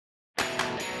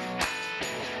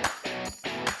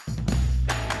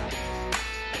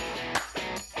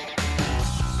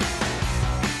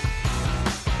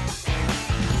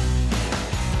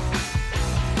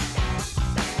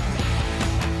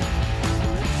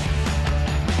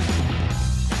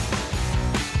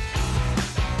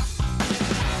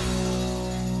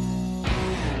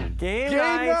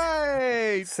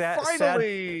GameNight,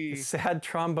 finally! Sad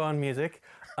trombone music.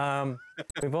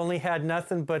 We've only had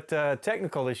nothing but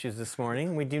technical issues this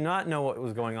morning. We do not know what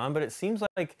was going on, but it seems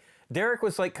like Derek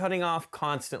was like cutting off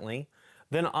constantly.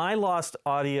 Then I lost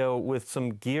audio with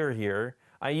some gear here.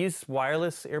 I use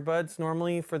wireless earbuds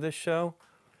normally for this show,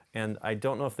 and I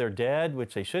don't know if they're dead,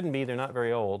 which they shouldn't be. They're not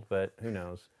very old, but who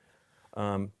knows.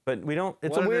 But we don't,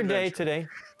 it's a weird day today.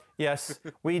 Yes,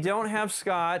 we don't have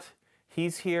Scott.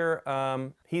 He's here.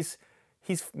 He's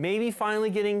maybe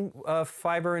finally getting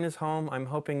fiber in his home. I'm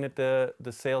hoping that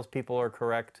the salespeople are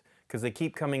correct because they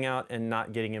keep coming out and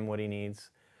not getting him what he needs.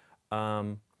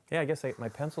 Yeah, I guess my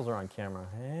pencils are on camera.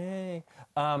 Hey.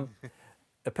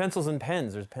 Pencils and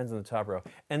pens. There's pens in the top row.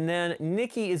 And then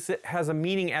Nikki has a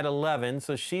meeting at 11,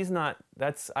 so she's not.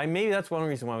 Maybe that's one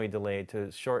reason why we delayed,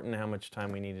 to shorten how much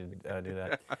time we needed to do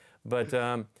that.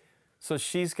 But so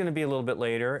she's going to be a little bit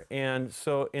later. And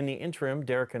so in the interim,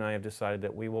 Derek and I have decided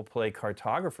that we will play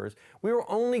Cartographers. We were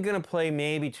only going to play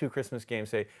maybe 2 Christmas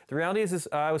games today. The reality is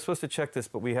I was supposed to check this,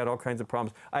 but we had all kinds of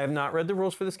problems. I have not read the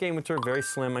rules for this game, which are very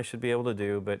slim. I should be able to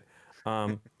do, but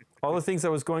all the things I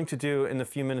was going to do in the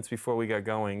few minutes before we got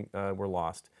going were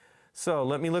lost. So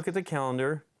let me look at the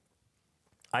calendar.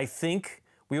 I think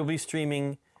we will be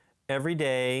streaming every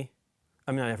day.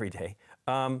 I mean, not every day.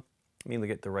 Let me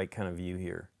look at the right kind of view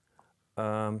here.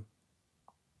 Yeah,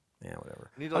 whatever.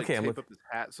 I need to tape up this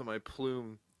hat so my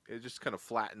plume, it just kind of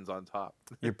flattens on top.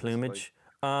 Your plumage.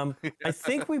 I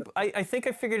think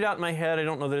I figured it out in my head. I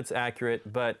don't know that it's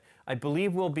accurate, but I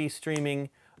believe we'll be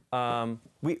streaming. So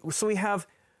we have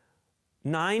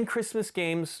 9 Christmas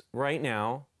games right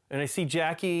now, and I see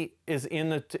Jackie is in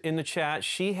the chat.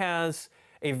 She has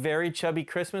a very chubby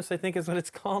Christmas, I think is what it's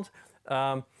called.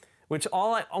 Which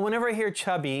whenever I hear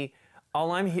chubby,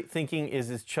 all I'm thinking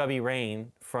is Chubby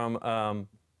Rain from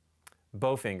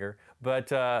Bowfinger.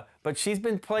 But she's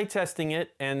been play testing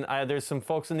it, and there's some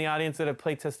folks in the audience that have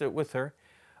play tested it with her.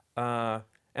 And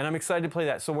I'm excited to play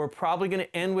that. So we're probably going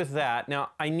to end with that.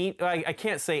 Now, I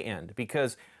can't say end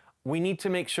because we need to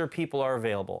make sure people are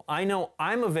available. I know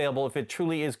I'm available if it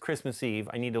truly is Christmas Eve.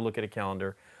 I need to look at a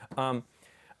calendar.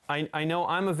 I know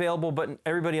I'm available, but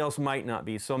everybody else might not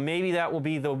be. So maybe that will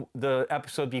be the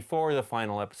episode before the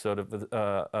final episode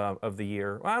of the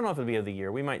year. Well, I don't know if it'll be of the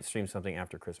year. We might stream something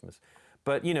after Christmas.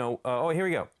 But, you know, oh, here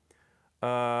we go.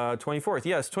 24th.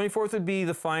 Yes, 24th would be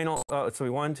the final.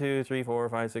 So 1, 2, 3, 4,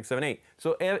 5, 6, 7, 8.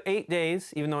 So 8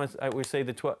 days, even though we say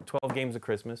the 12 games of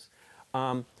Christmas.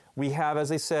 We have,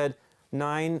 as I said,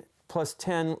 9 plus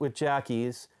 10 with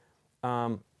Jackie's.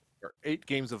 Or 8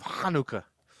 games of Hanukkah.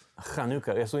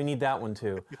 Hanukkah. Yes, we need that one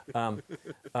too. Yeah,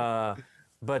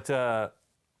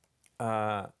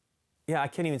 I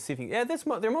can't even see if you. Yeah,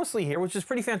 they're mostly here, which is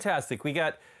pretty fantastic. We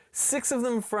got 6 of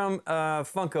them from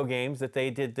Funko Games that they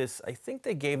did this. I think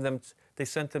they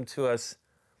sent them to us.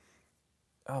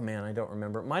 Oh man, I don't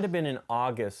remember. It might have been in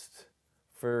August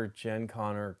for Gen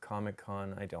Con or Comic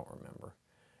Con. I don't remember.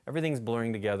 Everything's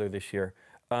blurring together this year.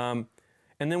 And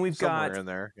then we've got in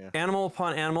there, yeah. Animal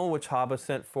Upon Animal, which Haba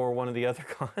sent for one of the other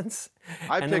cons.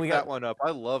 I picked that one up.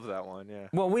 I love that one, yeah.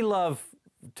 Well, we love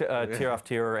Tier Off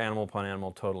Tier or Animal Upon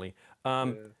Animal, totally.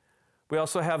 We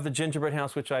also have the Gingerbread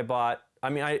House, which I bought.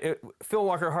 I mean, Phil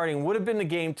Walker Harding would have been the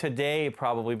game today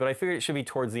probably, but I figured it should be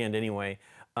towards the end anyway.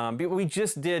 But we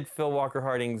just did Phil Walker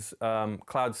Harding's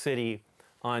Cloud City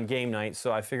on Game Night,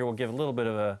 so I figure we'll give a little bit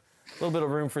of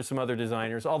room for some other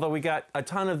designers. Although we got a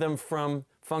ton of them from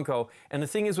Funko, and the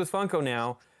thing is with Funko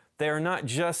now, they are not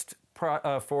just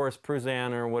Forrest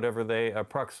Pruzan or whatever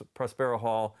Prospero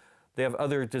Hall. They have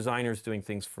other designers doing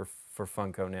things for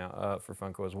Funko now, for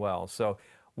Funko as well. So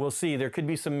we'll see. There could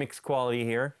be some mixed quality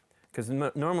here, because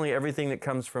normally everything that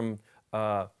comes from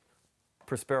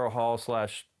Prospero Hall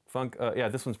 / Funko, yeah,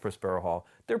 this one's Prospero Hall.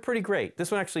 They're pretty great. This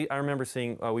one actually, I remember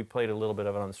seeing. We played a little bit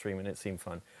of it on the stream, and it seemed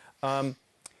fun.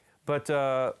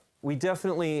 But we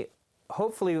definitely,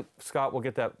 hopefully, Scott will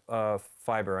get that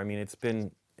fiber. I mean, it's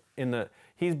been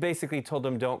he's basically told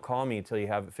them, don't call me until you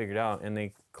have it figured out. And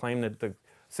they claim that the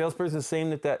salesperson is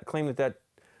saying claim that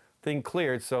thing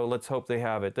cleared, so let's hope they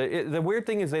have it. The weird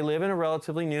thing is they live in a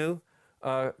relatively new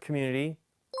community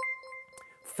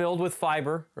filled with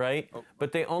fiber, right? Oh.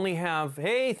 But they only have,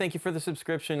 hey, thank you for the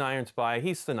subscription, Iron Spy.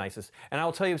 He's the nicest. And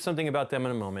I'll tell you something about them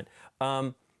in a moment.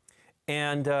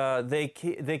 They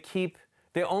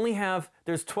only have,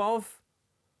 there's 12,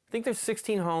 I think there's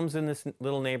 16 homes in this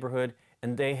little neighborhood,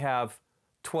 and they have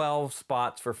 12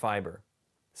 spots for fiber.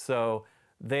 So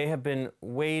they have been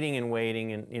waiting,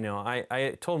 and you know,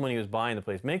 I told him when he was buying the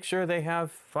place, make sure they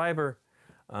have fiber,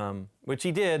 which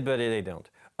he did, but they don't.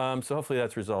 So hopefully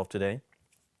that's resolved today.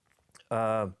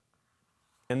 And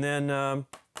then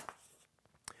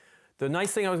The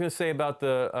nice thing I was going to say about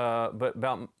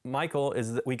about Michael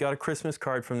is that we got a Christmas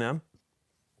card from them,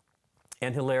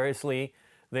 and hilariously,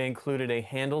 they included a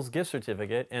Handles gift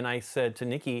certificate. And I said to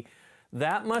Nikki,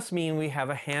 that must mean we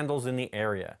have a Handles in the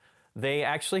area. They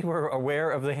actually were aware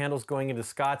of the Handles going into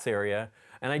Scott's area,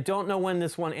 and I don't know when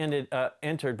this one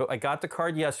entered, but I got the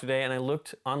card yesterday, and I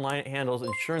looked online at Handles,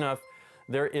 and sure enough,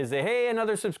 there is a, hey,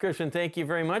 another subscription. Thank you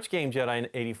very much, Game Jedi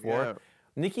 84. Yeah.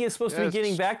 Nikki is supposed to be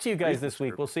getting back to you guys this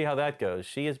week. We'll see how that goes.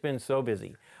 She has been so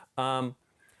busy.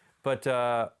 But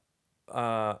yeah,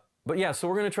 so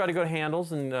we're going to try to go to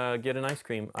Handles and get an ice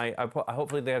cream.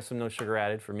 Hopefully they have some no sugar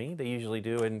added for me. They usually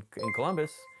do in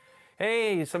Columbus.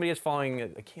 Hey, somebody is following.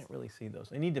 I can't really see those.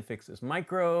 I need to fix this. Something.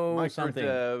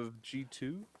 Microdev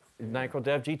G2.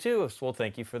 Microdev G2. Well,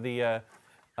 thank you for the.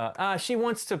 She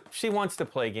wants to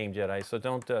play Game Jedi, so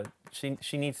don't.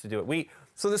 She needs to do it.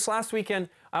 So this last weekend,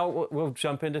 we'll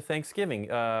jump into Thanksgiving.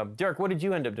 Derek, what did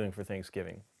you end up doing for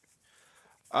Thanksgiving?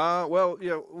 Well,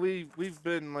 yeah, we've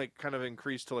been like kind of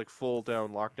increased to like full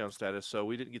down lockdown status, so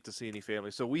we didn't get to see any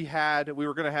family. So we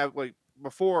were gonna have like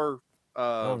before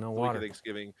no the week water. of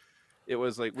Thanksgiving, it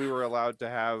was like we were allowed to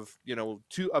have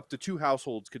up to two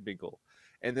households could mingle,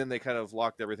 and then they kind of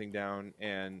locked everything down,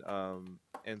 and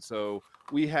so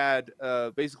we had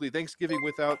basically Thanksgiving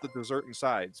without the dessert and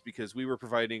sides because we were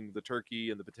providing the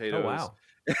turkey and the potatoes. Oh wow!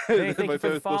 Hey, thank you for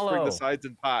the follow. Bring the sides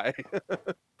and pie,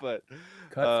 but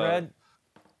cut thread.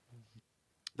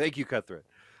 Thank you, Cutthread.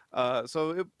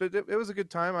 So it was a good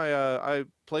time. I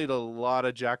played a lot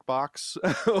of Jackbox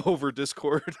over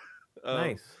Discord.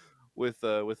 Nice. With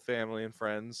family and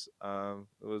friends. It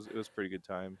was a pretty good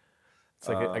time. It's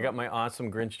like I got my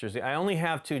awesome Grinch jersey. I only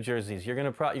have 2 jerseys. You're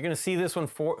gonna see this one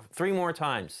 3 more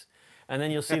times, and then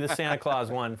you'll see the Santa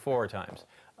Claus one 4 times,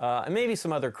 and maybe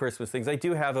some other Christmas things. I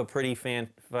do have a pretty fun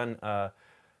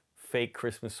fake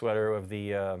Christmas sweater of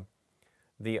the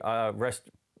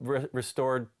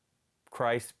restored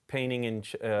Christ painting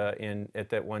at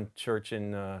that one church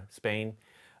in Spain,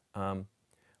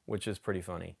 which is pretty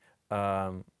funny.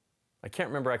 I can't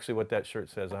remember actually what that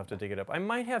shirt says. I'll have to dig it up. I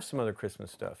might have some other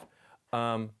Christmas stuff.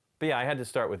 But yeah, I had to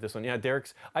start with this one. Yeah,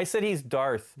 I said he's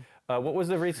Darth. What was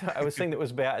the reason I was saying that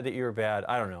was bad, that you were bad?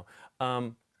 I don't know.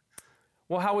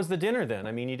 Well, how was the dinner then?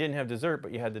 I mean, you didn't have dessert,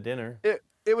 but you had the dinner.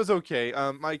 It was okay.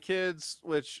 My kids,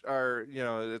 which are,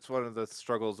 it's one of the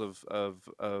struggles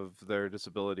of their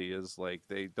disability is like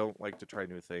they don't like to try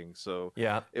new things. So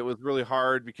yeah, it was really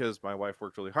hard because my wife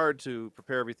worked really hard to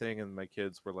prepare everything, and my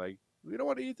kids were like, "We don't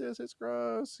want to eat this. It's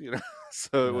gross,"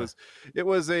 So it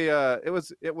was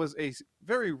a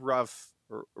very rough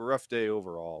day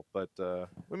overall, but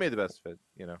we made the best of it.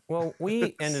 Well,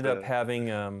 we ended up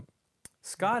having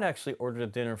Scott actually ordered a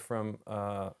dinner from.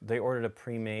 They ordered a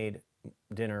pre-made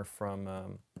dinner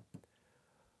from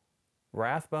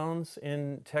Rathbones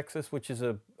in Texas, which is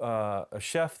a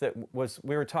chef that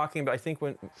we were talking about. I think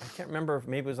I can't remember if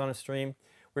maybe it was on a stream.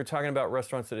 We were talking about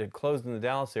restaurants that had closed in the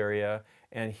Dallas area,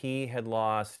 and he had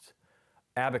lost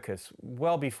Abacus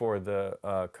well before the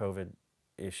COVID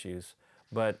issues.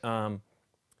 But and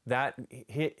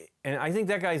I think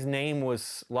that guy's name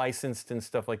was licensed and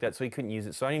stuff like that, so he couldn't use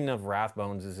it. So I don't even know if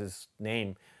Rathbones is his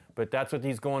name, but that's what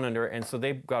he's going under. And so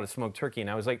they've got a smoked turkey, and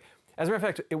I was like, as a matter of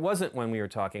fact, it wasn't when we were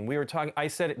talking. I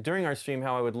said it during our stream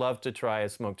how I would love to try a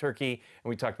smoked turkey, and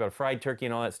we talked about a fried turkey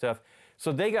and all that stuff.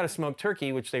 So they got a smoked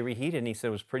turkey, which they reheated, and he said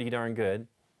it was pretty darn good,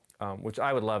 which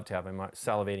I would love to have. I'm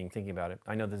salivating thinking about it.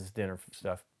 I know this is dinner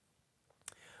stuff.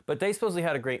 But they supposedly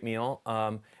had a great meal,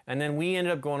 and then we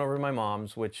ended up going over to my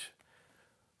mom's, which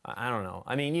I don't know.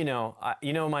 I mean,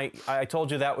 I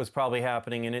told you that was probably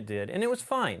happening, and it did, and it was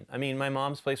fine. I mean, my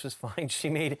mom's place was fine. She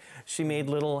made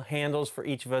little handles for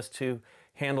each of us to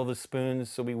handle the spoons,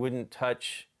 so we wouldn't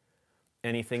touch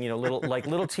anything.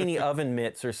 Little teeny oven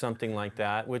mitts or something like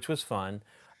that, which was fun.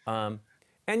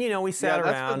 And we sat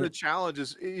around. That's been the challenge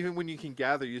is even when you can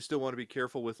gather, you still want to be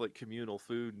careful with like communal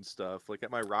food and stuff. Like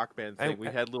at my rock band thing, we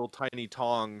had little tiny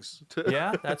tongs.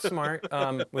 Yeah, that's smart.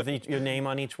 With your name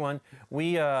on each one.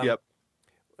 Yep.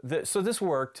 So this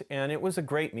worked, and it was a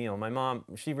great meal. My mom,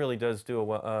 she really does do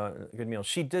a good meal.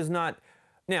 She does not.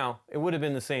 Now it would have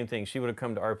been the same thing. She would have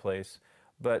come to our place,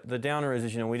 but the downer is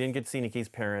we didn't get to see Nikki's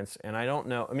parents, and I don't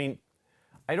know. I mean,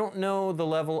 I don't know the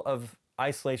level of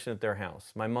isolation at their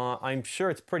house. My mom, I'm sure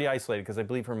it's pretty isolated because I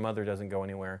believe her mother doesn't go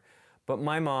anywhere. But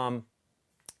my mom,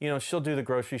 she'll do the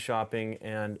grocery shopping,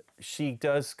 and she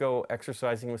does go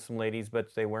exercising with some ladies,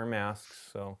 but they wear masks,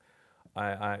 so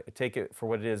I take it for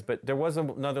what it is. But there was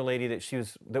another lady that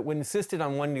insisted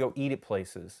on wanting to go eat at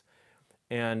places,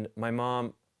 and my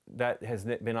mom, that has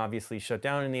been obviously shut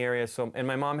down in the area. So, and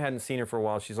my mom hadn't seen her for a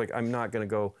while. She's like, I'm not going to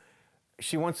go.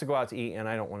 she wants to go out to eat, and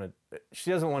I don't want to.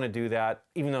 She doesn't want to do that,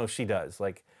 even though she does.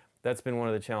 Like, that's been one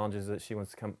of the challenges, that she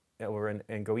wants to come over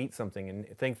and go eat something, and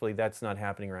thankfully that's not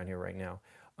happening around here right now,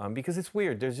 because it's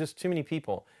weird. There's just too many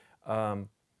people.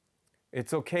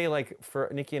 It's okay, like for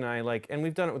Nikki and I, like, and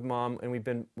we've done it with Mom, and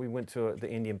we went to the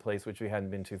Indian place, which we hadn't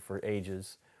been to for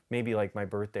ages. Maybe like my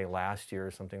birthday last year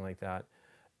or something like that.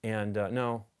 And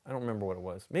no, I don't remember what it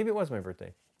was. Maybe it was my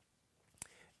birthday.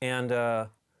 And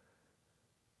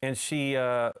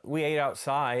we ate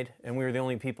outside, and we were the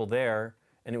only people there,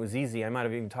 and it was easy. I might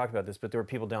have even talked about this, but there were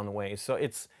people down the way. So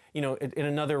it's, in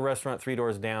another restaurant 3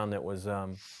 doors down that was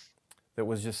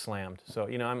just slammed. So,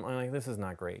 I'm like, this is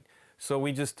not great. So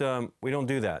we just, we don't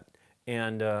do that.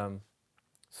 And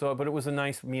but it was a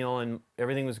nice meal, and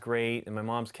everything was great, and my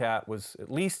mom's cat was,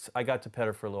 at least I got to pet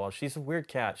her for a little while. She's a weird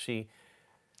cat.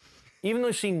 Even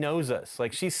though she knows us,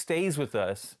 like, she stays with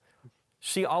us,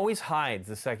 she always hides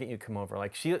the second you come over.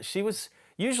 Like,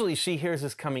 usually she hears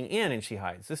us coming in and she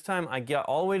hides. This time I get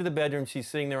all the way to the bedroom, she's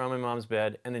sitting there on my mom's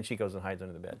bed, and then she goes and hides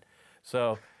under the bed.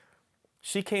 So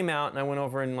she came out, and I went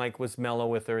over and, like, was mellow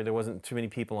with her. There wasn't too many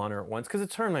people on her at once, because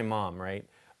it's her and my mom, right?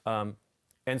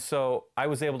 And so I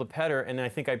was able to pet her, and I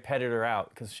think I petted her out,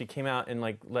 because she came out and,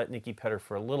 like, let Nikki pet her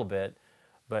for a little bit.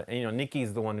 But,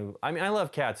 Nikki's the one who, I mean, I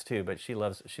love cats too, but she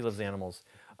loves animals.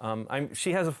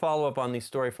 She has a follow-up on the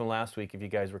story from last week, if you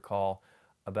guys recall,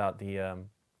 about the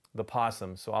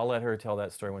possum. So I'll let her tell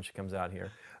that story when she comes out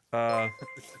here.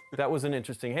 That was an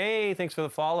interesting, hey, thanks for the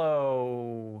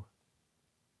follow.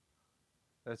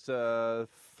 That's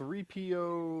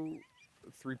 3PO,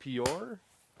 3POR?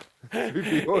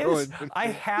 I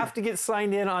have to get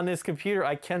signed in on this computer.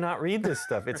 I cannot read this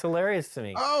stuff. It's hilarious to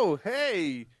me. Oh,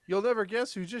 hey, you'll never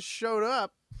guess who just showed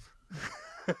up.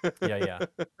 Yeah.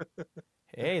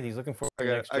 Hey, he's looking forward to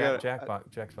the next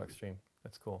Jackbox stream.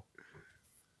 That's cool.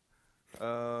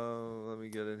 Let me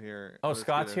get in here. Oh,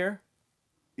 Scott's here?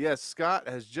 Yes, Scott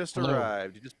has just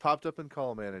arrived. He just popped up in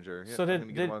Call Manager. So I'm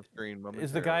gonna get him on screen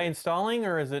is the guy installing,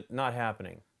 or is it not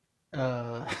happening?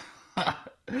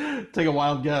 Take a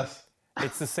wild guess.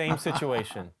 It's the same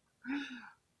situation.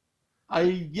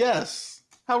 Yes.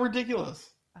 How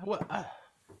ridiculous. I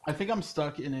think I'm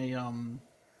stuck in a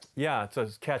yeah, it's a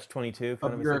catch-22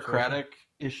 kind of bureaucratic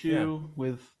issue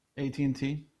with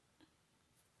AT&T.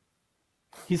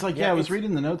 He's like, I was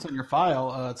reading the notes on your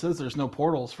file. It says there's no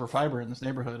portals for fiber in this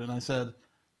neighborhood, and I said,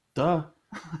 duh.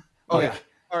 Oh yeah.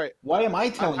 All right. Why am I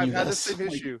telling you this? I've had the same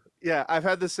issue. Yeah, I've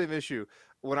had the same issue.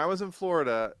 When I was in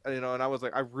Florida, and I was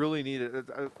like, I really needed it.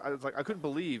 I was like, I couldn't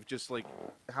believe just like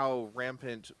how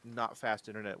rampant not fast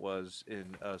internet was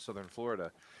in southern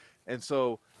Florida, and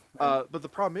so. But the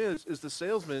problem is the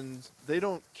salesmen, they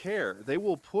don't care. They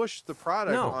will push the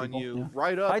product on you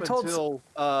right up until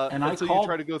you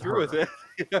try to go through with it.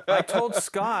 I told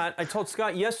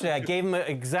Scott yesterday. I gave him an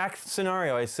exact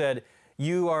scenario. I said,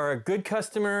 "You are a good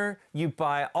customer. You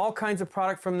buy all kinds of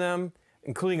product from them,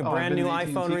 including a brand new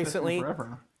iPhone recently,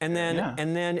 and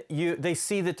then they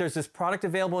see that there's this product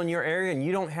available in your area and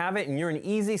you don't have it, and you're an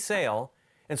easy sale,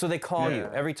 and so they call you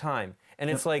every time." And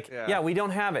it's like, we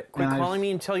don't have it. Quit calling me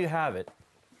until you have it.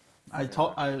 I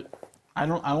don't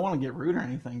want to get rude or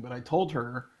anything, but I told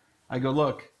her, I go,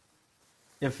 look,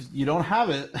 if you don't have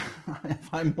it,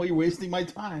 if I'm wasting my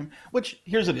time, which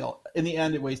here's the deal. In the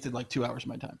end, it wasted like 2 hours of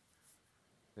my time.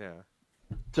 Yeah.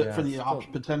 For the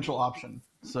potential option.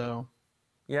 So.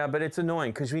 Yeah, but it's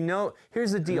annoying because we know.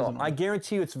 Here's the deal. I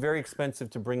guarantee you, it's very expensive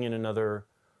to bring in another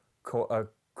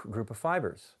group of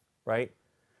fibers, right?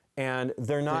 And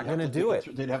they're not going to do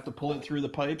it. They'd have to pull it through the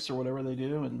pipes or whatever they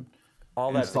do, and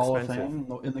all that's install expensive. a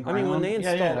thing in the ground. I mean, when they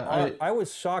installed, I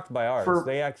was shocked by ours.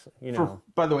 They actually,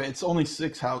 by the way, it's only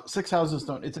 6 houses. 6 houses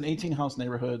don't. It's an 18-house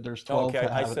neighborhood. There's 12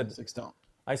 that have it, and 6 don't.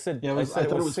 I said it was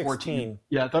 16. 14.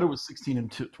 Yeah, I thought it was 16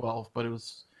 and 12, but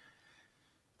it's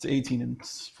 18 and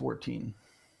 14.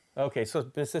 Okay, so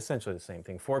it's essentially the same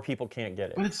thing. 4 people can't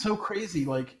get it. But it's so crazy,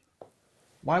 like.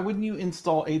 Why wouldn't you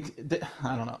install I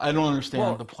don't know. I don't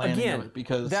understand the planning of it,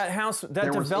 because that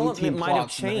development might have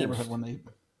changed.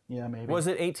 Maybe. Was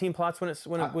it 18 plots when it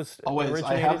was originated?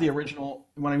 I have the original.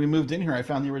 When we moved in here, I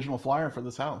found the original flyer for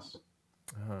this house,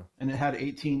 and it had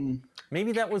 18.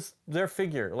 Maybe that was their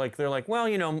figure. Like they're like, well,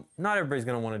 not everybody's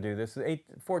going to want to do this.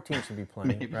 14 should be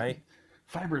plenty, right?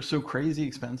 Fiber is so crazy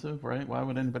expensive, right? Why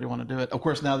would anybody want to do it? Of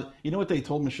course, now you know what they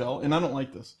told Michelle, and I don't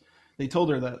like this. They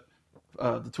told her that.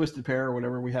 The Twisted Pair or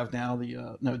whatever we have now,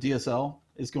 DSL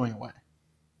is going away.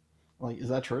 Like, is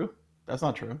that true? That's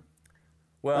not true.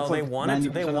 Well, like they want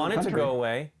it to go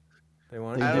away. They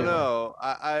want They I don't do. know.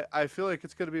 I feel like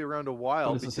it's going to be around a while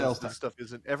But it's a because sales this tax. stuff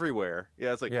isn't everywhere.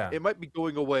 Yeah, it's like Yeah. it might be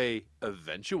going away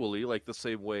eventually, like the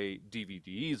same way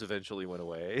DVDs eventually went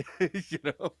away. You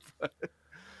know.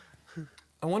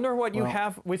 I wonder what you Well,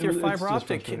 have with it your was- it's fiber just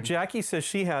optic. frustrating. Jackie says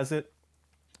she has it.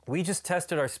 We just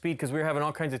tested our speed because we were having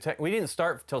all kinds of tech. We didn't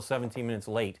start till 17 minutes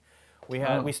late. We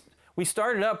had Oh. we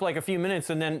started up like a few minutes,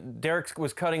 and then Derek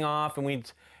was cutting off,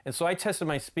 and so I tested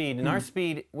my speed. And our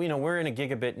speed, we're in a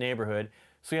gigabit neighborhood,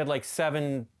 so we had like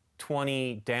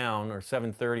 720 down, or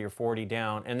 730 or 40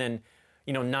 down, and then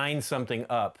 9 something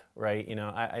up, right?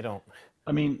 I don't.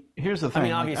 I mean, here's the thing.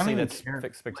 Like, obviously don't even that's care,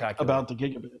 spectacular. about the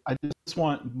gigabit. I just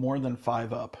want more than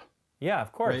 5 up, Yeah,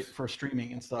 of course. right? For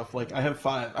streaming and stuff. Like I have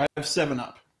 5. I have 7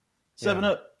 up. 7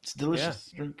 up. It's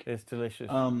delicious drink. It's delicious.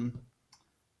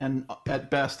 And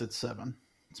at best it's 7.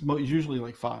 It's usually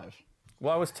like 5.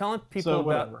 Well, I was telling people So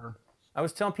about. whatever. I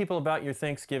was telling people about your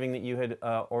Thanksgiving that you had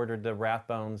ordered the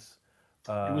Rathbones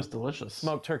It was delicious.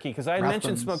 smoked turkey, because I had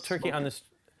mentioned Rathbones smoked turkey smoked- on this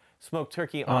smoked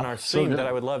turkey on our so stream good. that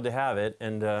I would love to have it,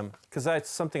 and because that's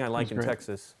something I like in great.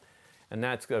 Texas, and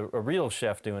that's a real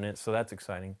chef doing it, so that's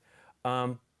exciting.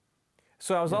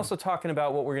 So I was also talking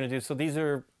about what we're going to do. So these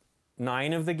are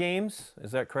 9 of the games.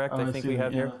 Is that correct? I think see we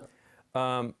that, have here.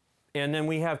 And then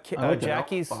we have I like the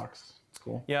Jackie's. box. It's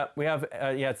cool. Yeah, we have.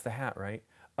 It's the hat, right?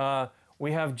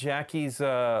 We have Jackie's game,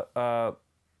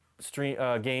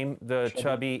 the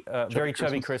chubby, very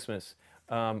chubby Christmas,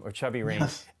 or chubby rain,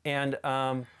 Yes. and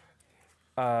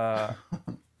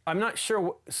I'm not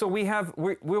sure. So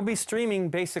we'll be streaming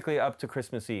basically up to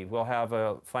Christmas Eve. We'll have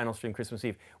a final stream Christmas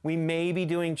Eve. We may be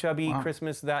doing chubby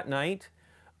Christmas that night.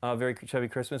 Very chubby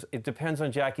Christmas. It depends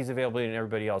on Jackie's availability and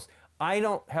everybody else. I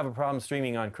don't have a problem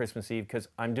streaming on Christmas Eve because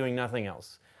I'm doing nothing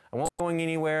else. I won't be going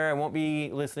anywhere. I won't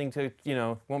be listening to,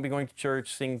 won't be going to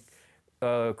church, sing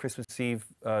Christmas Eve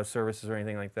services or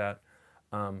anything like that.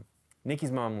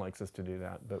 Nikki's mom likes us to do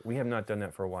that, but we have not done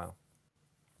that for a while.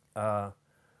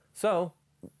 So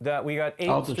that we got 8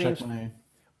 I'll have to streams. check my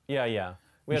Yeah.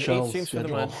 We have 8 Michelle's streams for the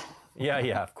schedule. month.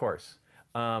 Yeah, of course.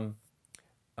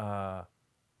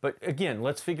 But again,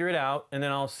 let's figure it out, and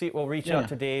then we'll reach out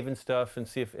to Dave and stuff, and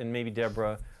see if, and maybe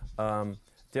Deborah.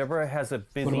 Deborah has a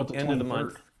busy about the end of the 23rd?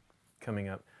 month coming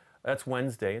up. That's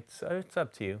Wednesday. It's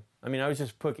up to you. I mean, I was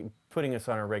just putting us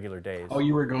on our regular days. Oh,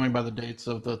 you were going by the dates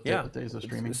of the Yeah. days of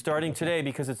streaming. Starting today,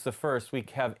 because it's the first, we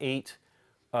have 8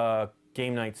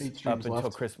 game nights 8 up streams until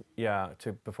left. Christmas. Yeah,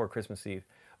 before Christmas Eve,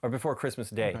 or before Christmas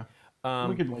Day. Okay.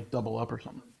 We could like double up or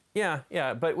something.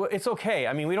 Yeah, but it's okay.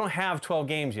 I mean, we don't have 12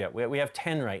 games yet. We have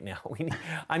 10 right now.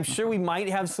 I'm sure we might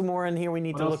have some more in here we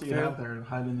need What to else look do you through. have there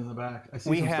hiding in the back? I see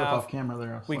We some have- stuff off camera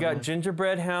there. We got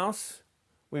Gingerbread House.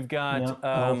 We've got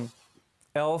Yeah,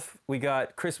 Elf. We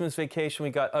got Christmas Vacation. We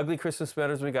got Ugly Christmas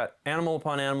Sweaters. We got Animal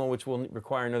Upon Animal, which will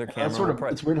require another camera. That's sort of,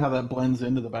 We'll it's weird how that blends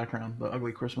into the background. The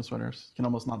ugly Christmas sweaters. You can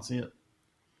almost not see it.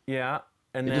 yeah,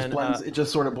 and It then just blends. It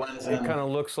just sort of blends in. it kind of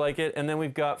looks like it. And then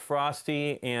we've got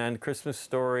Frosty and Christmas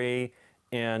Story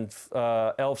and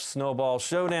Elf Snowball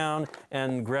Showdown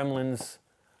and Gremlins.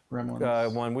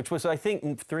 Gremlins. One, which was I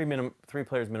think 3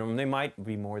 players minimum. They might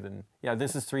be more than. Yeah,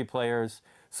 this is 3 players.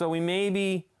 So we may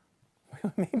be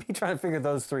trying to figure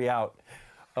those 3 out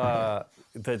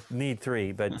that need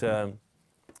 3. But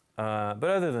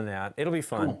other than that, it'll be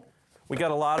fun. Cool. We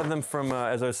got a lot of them from,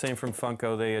 as I was saying, from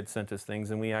Funko. They had sent us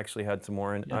things, and we actually had some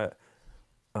more. And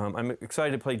I'm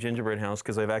excited to play Gingerbread House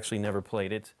because I've actually never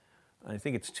played it. I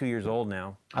think it's 2 years old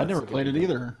now. I never played it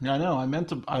either. Yeah, I know.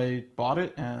 I bought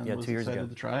it and was 2 years excited ago.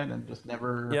 to try it and just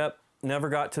never. Yep, never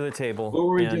got to the table. What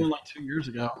were we And- doing like 2 years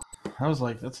ago? I was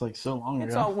like, that's like so long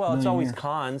It's ago. it's always years.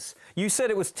 cons. You said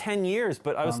it was 10 years,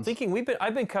 but I was thinking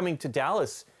I've been coming to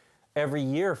Dallas every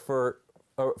year for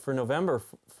November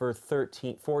for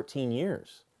 14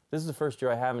 years. This is the first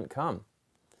year I haven't come.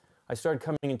 I started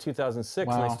coming in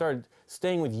 2006, and I Wow. started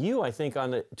staying with you, I think, on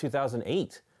the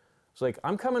 2008. It's like,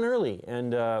 I'm coming early,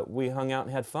 and we hung out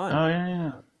and had fun. Oh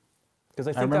yeah. Because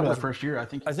I I think remember that that was first year. I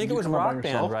think it you was come out by Rock Band,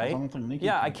 yourself? 'Cause right? I don't think Nikki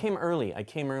Yeah, I came. came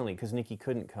early because Nikki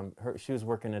couldn't come. She was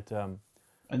working at. And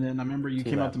then I remember you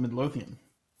came bad. out to Midlothian.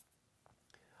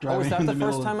 Oh, was Driving that in the middle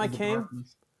first of time I the came?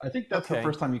 darkness. I think that's the Okay.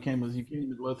 first time you came. Was you came to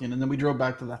Midlothian, and then we drove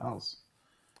back to the house,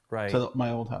 Right. to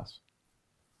my old house.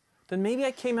 Then maybe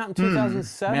I came out in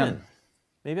 2007. man.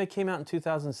 Maybe I came out in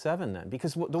 2007 then,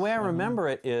 because the way I remember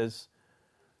it is,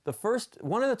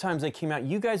 one of the times I came out,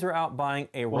 you guys were out buying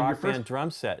a Well, your Rock Band first-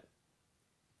 drum set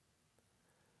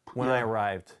when I Yeah.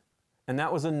 arrived, and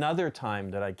that was another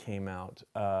time that I came out.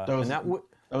 was- and that would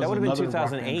have been another Rock Band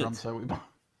 2008. drum set we bought.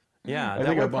 Yeah, I that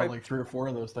think I would bought probably- like 3 or 4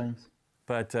 of those things.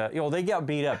 But they got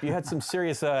beat up. You had some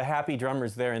serious happy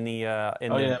drummers there in the we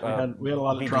had a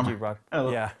lot of BGG drummer. rock.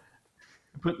 Oh, Yeah.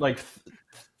 Put like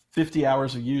 50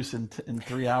 hours of use in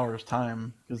 3 hours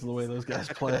time because of the way those guys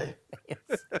play.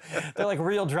 They're like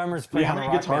real drummers playing. How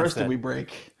many guitars did we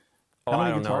break? Oh, I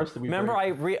don't know. Remember,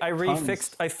 I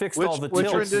fixed all the tilts.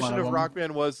 Which rendition of Rock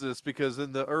Band was this? Because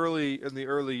in the early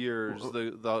years,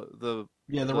 the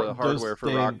hardware for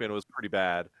Rock Band was pretty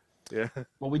bad. Yeah.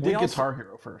 Well, we did Guitar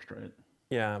Hero first, right?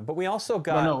 Yeah, but we also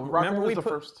got. No, Rock Band was the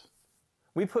first.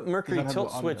 We put Mercury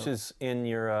tilt switches in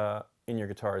your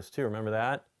guitars too. Remember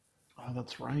that? Oh,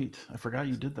 that's right. I forgot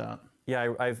you did that.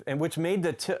 Yeah, and which made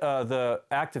the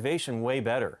activation way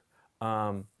better.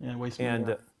 Way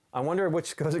smoother. I wonder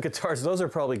which goes to guitars. Those are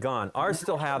probably gone. Ours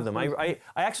still have them. I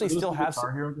actually still have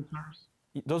Guitar Hero guitars.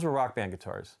 Those were Rock Band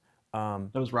guitars.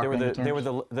 Those Rock Band guitars.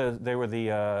 They were the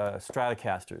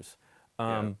Stratocasters.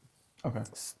 Okay.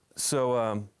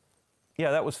 So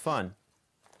that was fun.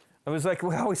 I was like,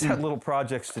 we always had little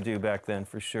projects to do back then,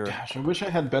 for sure. Gosh, I wish I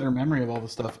had better memory of all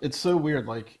this stuff. It's so weird.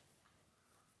 Like,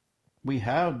 we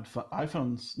had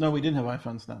iPhones. No, we didn't have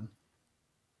iPhones then.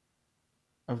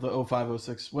 Of the 05,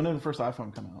 06. When did the first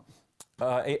iPhone come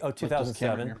out?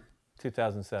 2007.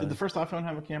 2007. Did the first iPhone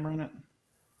have a camera in it?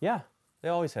 Yeah, they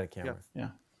always had a camera. Yeah.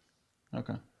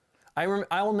 Okay. I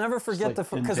will never forget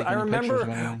because I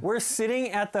remember we're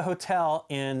sitting at the hotel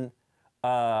in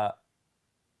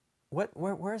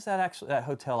where is that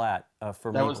hotel at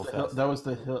for Maple Fest? That was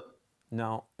the hill.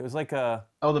 No, it was like a.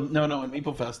 Oh, no, in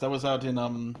Maple Fest. That was out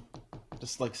in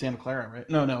just like Santa Clara, right?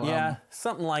 No. Yeah,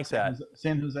 something like that.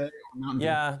 San Jose or Mountain View.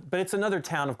 Yeah, but it's another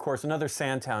town, of course, another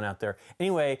sand town out there.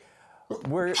 Anyway,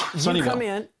 you come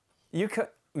in,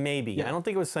 maybe. Yeah. I don't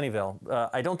think it was Sunnyvale.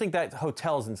 I don't think that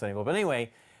hotel's in Sunnyvale, but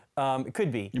anyway, it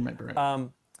could be. You might be right.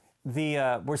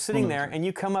 We're sitting there, and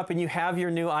you come up and you have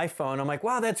your new iPhone. I'm like,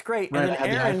 wow, that's great. Right,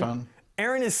 and then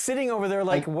Aaron is sitting over there,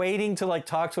 like waiting to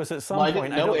talk to us at some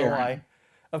point. I don't know why.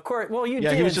 Of course, well, you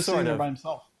did. He was just sitting there by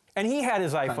himself. And he had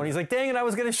his iPhone. He's like, dang it, I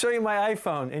was going to show you my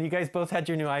iPhone. And you guys both had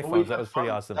your new iPhones. That was pretty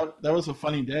awesome. That was a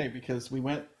funny day because we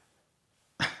went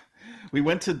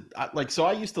to, so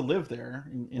I used to live there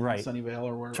in Sunnyvale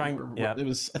or where it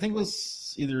was, I think it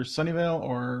was either Sunnyvale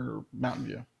or Mountain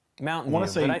View. Mountain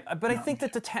View. But I think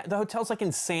that the hotel's like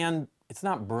in it's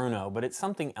not Bruno, but it's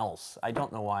something else. I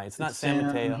don't know why. It's not San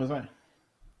Mateo. Jose.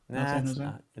 Nah, it's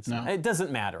not. No. It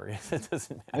doesn't matter. It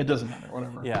doesn't matter.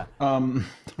 Whatever. Yeah.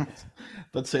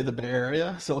 Let's say the Bay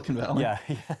Area, Silicon Valley. Yeah.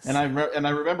 Yes. And I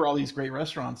remember all these great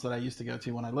restaurants that I used to go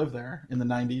to when I lived there in the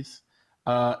 90s.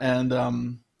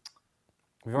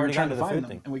 We've already gotten to the food them,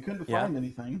 thing, and we couldn't find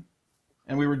anything.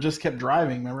 And we just kept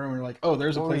driving. Remember, and we were like, "Oh,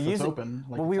 there's a place that's open."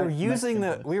 We were using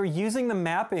the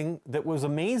mapping that was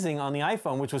amazing on the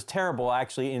iPhone, which was terrible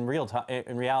actually in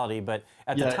reality. But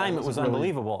at the time, it was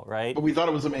unbelievable, right? But we thought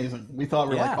it was amazing. We thought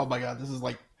we were like, "Oh my god, this is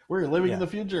like we're living in the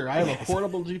future." I have a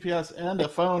portable GPS and a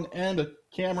phone and a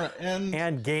camera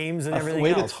and games and everything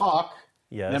else. Way to talk.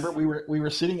 Yes. Remember, we were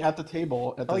sitting at the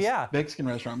table at this Mexican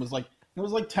restaurant. It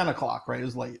was like 10 o'clock, right? It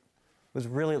was late. It was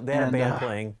really they had a band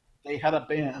playing. They had a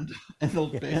band, and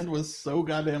the band was so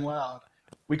goddamn loud.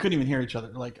 We couldn't even hear each other.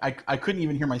 Like, I couldn't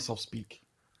even hear myself speak.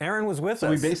 Aaron was with us.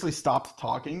 So we basically stopped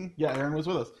talking. Yeah, Aaron was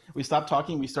with us. We stopped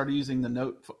talking. We started using the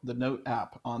Note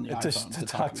app on the iPhone to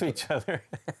talk to each other.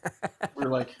 We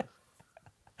were like...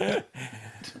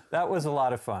 That was a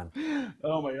lot of fun.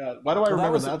 Oh, my God. Why do I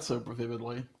remember that so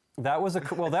vividly? That was a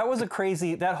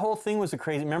crazy. That whole thing was a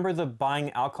crazy. Remember the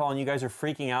buying alcohol, and you guys are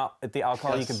freaking out at the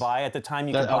alcohol you could buy at the time.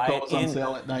 You could buy it. Alcohol was on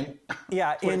sale at night.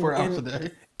 Yeah, 24 hours a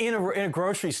day. In a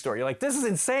grocery store. You're like, this is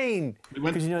insane.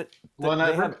 Because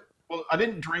I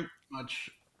didn't drink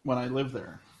much when I lived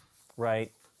there.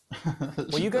 Right.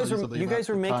 Well, you guys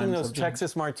were making those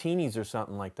Texas martinis or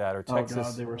something like that, or Texas. Oh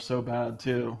God, they were so bad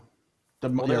too.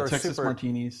 Texas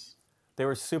martinis. They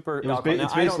were super.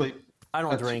 It's basically. I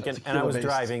don't drink, and I was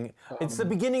driving. It's the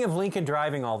beginning of Lincoln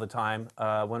driving all the time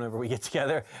whenever we get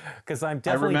together, because I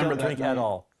definitely don't drink at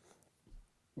all.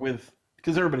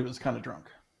 Because everybody was kind of drunk.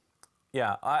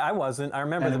 Yeah, I wasn't. I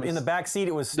remember in the back seat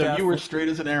it was Steph. No, you were straight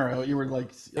as an arrow. You were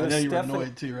like, I know you were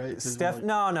annoyed too, right?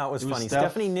 No, it was funny.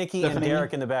 Stephanie, Nikki, and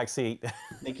Derek in the back seat.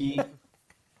 Nikki.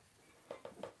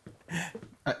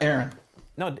 Aaron.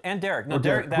 No, and Derek. No,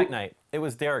 Derek that night. It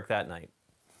was Derek that night.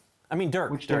 I mean,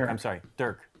 Dirk. Which Dirk? Derek? I'm sorry.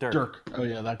 Dirk. Oh,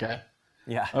 yeah, that guy.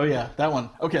 Yeah. Oh, yeah, that one.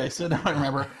 Okay, so now I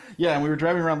remember. Yeah, and we were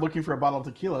driving around looking for a bottle of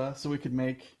tequila so we could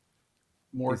make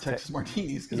more Texas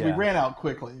martinis because we ran out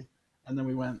quickly. And then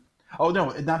we went. Oh,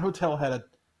 no, and that hotel had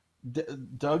D-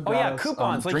 Doug Oh got yeah, us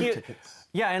coupons. Like drink you, tickets.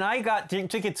 yeah, and I got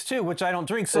drink tickets too, which I don't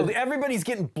drink. So And- everybody's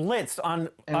getting blitzed on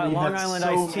And we Long had Island so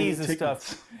iced many teas and tickets.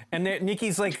 stuff. And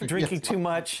Nikki's like drinking Yes. too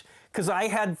much because I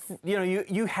had,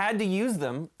 you had to use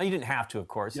them. You didn't have to, of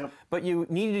course, Yep. but you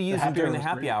needed to use them happy during hour the was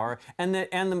happy great. hour. And They I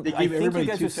gave think you everybody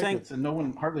guys 2 were saying tickets,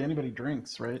 and hardly anybody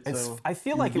drinks, right? So I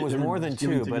feel like it was they were more than just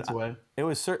giving 2, but tickets away. it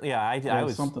was certainly I It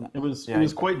was something. It was yeah, it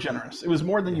was quite generous. It was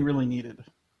more than you really needed.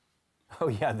 Oh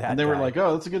yeah, that. And they were guy. like,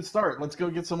 "Oh, that's a good start. Let's go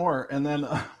get some more." And then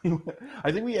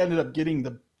I think we ended up getting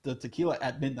the tequila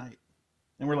at midnight.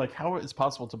 And we're like, "How is it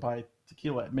possible to buy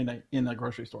tequila at midnight in a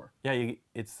grocery store?" Yeah,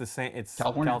 it's the same. It's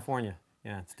California. California.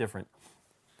 Yeah, it's different.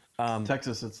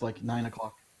 Texas, it's like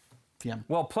 9:00 p.m.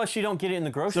 Well, plus you don't get it in the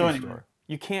grocery anyway. store.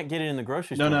 You can't get it in the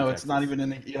grocery No, store. in it's not Texas.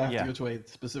 even in. You have Yeah. to go to a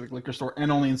specific liquor store,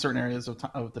 and only in certain areas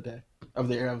of the day, of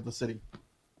the area of the city.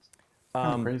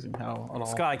 Kind of crazy how it all.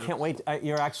 Scott, I can't wait.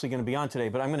 You're actually going to be on today,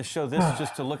 but I'm going to show this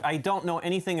just to look. I don't know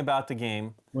anything about the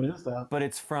game, What is that? but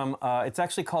it's from. It's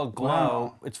actually called Glow.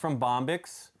 Wow. It's from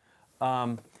Bombix.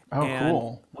 Oh, and-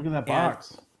 cool! Look at that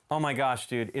box. Oh my gosh,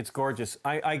 dude, it's gorgeous.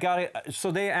 I got it. So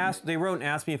they wrote and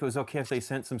asked me if it was okay if they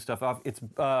sent some stuff off. It's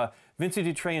Vincent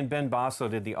Dutray and Ben Basso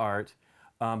did the art,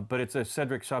 but it's a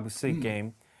Cedric Chaboussi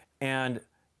game, and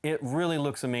it really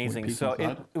looks amazing. peek So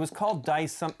inside? it was called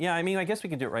Dice. Yeah, I mean, I guess we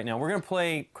could do it right now. We're gonna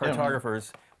play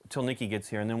Cartographers till Nikki gets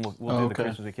here, and then we'll do the okay.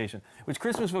 Christmas Vacation. Which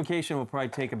Christmas Vacation will probably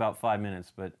take about 5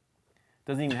 minutes, but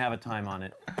doesn't even have a time on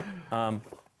it.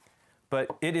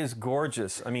 But it is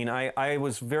gorgeous. I mean, I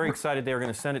was very excited they were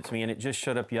going to send it to me, and it just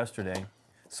showed up yesterday.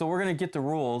 So we're going to get the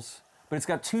rules, but it's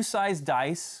got 2-size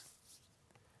dice.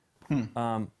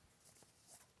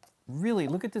 Really,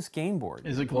 look at this game board.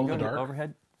 Is it Can you glow in go the to dark?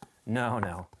 Overhead?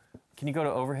 No. Can you go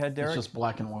to overhead, Derek? It's just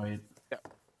black and white. Yeah.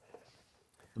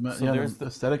 The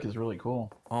aesthetic is really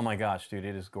cool. Oh my gosh, dude,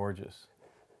 it is gorgeous.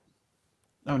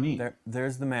 Oh, neat.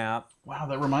 There's the map. Wow,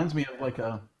 that reminds me of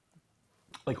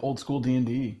like old school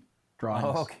D&D drawings.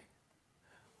 Oh, okay.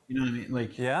 You know what I mean?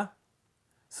 Like Yeah.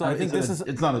 So I I think mean, this is.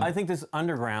 it's not a- I think this is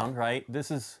underground, right?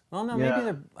 This is. Well, no, Yeah. maybe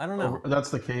they're. I don't know.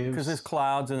 that's the caves. Because there's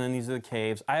clouds and then these are the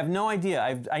caves. I have no idea.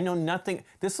 I know nothing.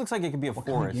 This looks like it could be a kind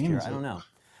of forest game here. is I don't it? know.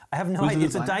 I have no Who's the idea.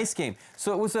 It's a designer? dice game.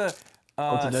 So it was a. It's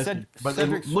a dice game. But then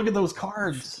Cedric's- look at those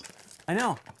cards. I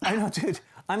know, dude.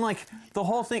 I'm like the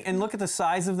whole thing, and look at the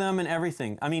size of them and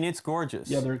everything. I mean, it's gorgeous.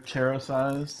 Yeah, they're Chero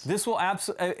sized. This will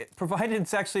absolutely, provided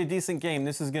it's actually a decent game.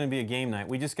 This is going to be a game night.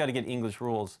 We just got to get English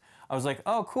rules. I was like,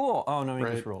 oh, cool. Oh, no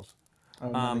English Right. rules. I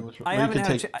I haven't could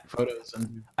had a take photos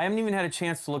and I haven't even had a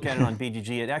chance to look at it on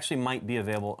BGG. It actually might be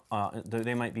available.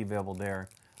 They might be available there,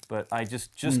 but I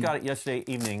just got it yesterday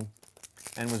evening,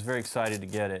 and was very excited to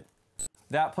get it.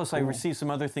 That plus I received some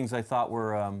other things I thought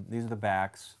were these are the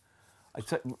backs.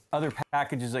 Other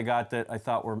packages I got that I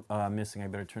thought were missing. I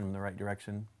better turn them in the right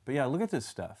direction. But yeah, look at this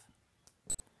stuff.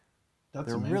 that's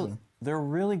They're amazing. they're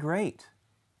really great.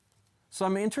 So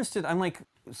I'm interested. I'm like,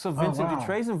 so Vincent wow.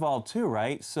 Dutray's involved too,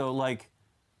 right? So like,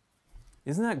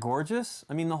 isn't that gorgeous?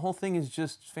 I mean, the whole thing is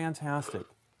just fantastic.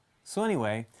 So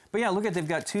anyway, but yeah, look at they've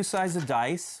got 2 sides of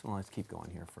dice. Well, let's keep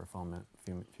going here for a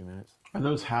few minutes. Are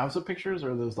those halves of pictures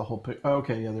or are those the whole picture? Oh,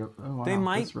 okay, yeah, they're. Oh, wow, They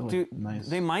might that's really do. nice.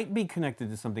 They might be connected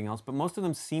to something else, but most of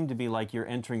them seem to be like you're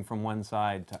entering from one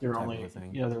side They're type only. of a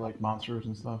thing. Yeah, they're like monsters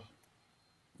and stuff.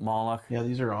 Moloch. Yeah,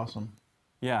 these are awesome.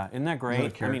 Yeah, isn't that Is great? that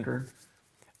a character?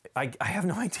 I have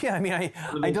no idea. I mean, I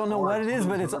those don't know what it cards? is, What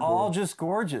but are it's those all cards? just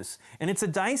gorgeous. And it's a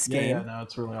dice Yeah, game. yeah, no,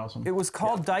 it's really awesome. It was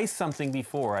called Dice something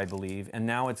before, I believe, and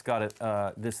now it's got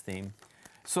this theme.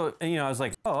 So, I was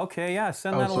like, oh, okay, yeah,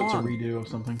 send that so along. it's a redo of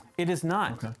something. It is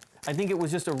not. Okay. I think it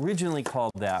was just originally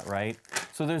called that, right?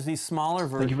 So there's these smaller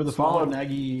versions. Thank you for the follow,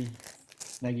 Nagy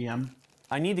M.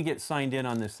 I need to get signed in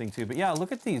on this thing too. But yeah,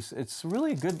 look at these. It's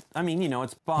really good. I mean,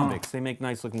 it's Bombix. They make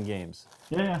nice looking games.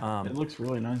 Yeah, it looks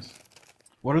really nice.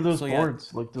 What are those so, yeah.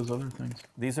 boards? Like those other things?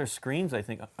 These are screens, I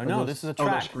think. Oh, no, those- this is a they're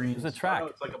track. screens. This is a track. Oh,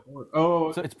 it's like a board.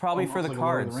 Oh, So it's probably for almost the like a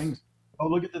Lord of cards. Rings. Oh,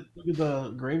 look at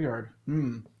the graveyard.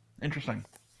 Interesting.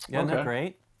 Yeah, isn't that Okay.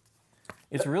 great?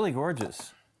 It's really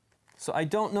gorgeous. So I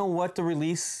don't know what the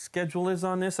release schedule is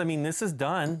on this. I mean, this is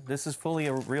done. This is fully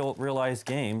a realized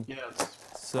game. Yeah, it's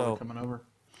So probably coming over.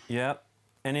 Yep.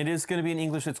 And it is going to be in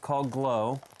English. It's called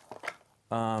Glow.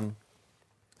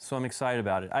 So I'm excited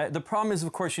about it. The problem is,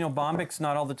 of course, Bombix,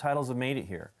 not all the titles have made it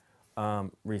here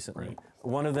recently. Right.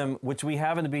 One of them, which we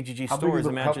have in the BGG How big store, is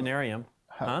is the- how- Imaginarium.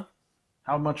 Huh?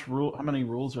 How many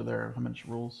rules are there? How much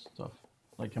rules stuff?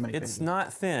 Like how many It's pages?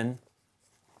 not thin.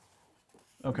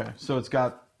 Okay, so it's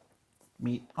got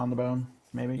meat on the bone,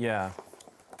 maybe? Yeah.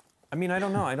 I mean, I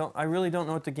don't know. I really don't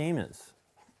know what the game is.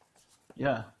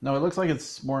 Yeah. No, it looks like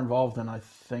it's more involved than I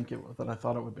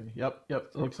thought it would be. Yep.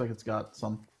 It looks like it's got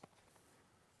some.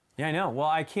 Yeah, I know. Well,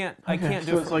 I can't Okay, do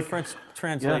so it it's for like- French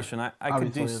translation. I could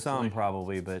obviously do it's some like-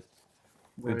 probably, but it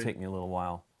would Right. take me a little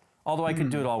while. Although I could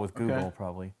do it all with Google okay.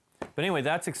 probably. But anyway,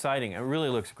 that's exciting. It really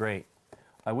looks great.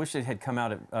 I wish it had come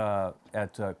out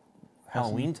at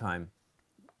Halloween time.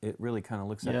 It really kind of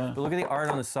looks like. Yeah. But look at the art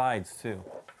on the sides too.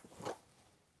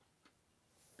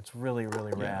 It's really,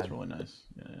 really Yeah, rad. it's really nice.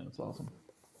 Yeah, it's awesome.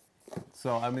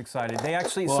 So I'm excited. They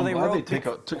actually, Well, so I'm they glad wrote. they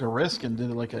took a risk and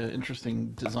did like an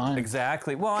interesting design.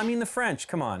 Exactly. Well, I mean, the French,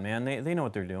 come on, man. They know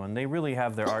what they're doing. They really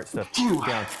have their art stuff down.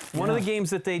 One of the games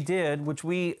that they did, which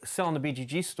we sell in the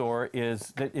BGG store,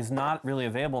 that is not really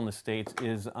available in the States,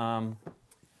 is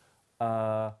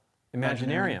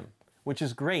Imaginarium, which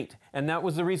is great. And that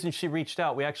was the reason she reached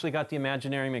out. We actually got the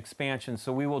Imaginarium expansion,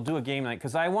 so we will do a game night.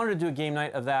 Because I wanted to do a game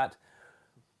night of that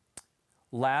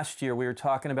last year. We were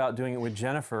talking about doing it with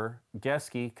Jennifer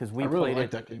Geske, because we I really played like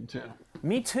it. that game too.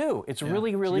 Me too. It's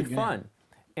really, it's a really good game. fun.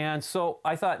 And so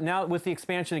I thought now with the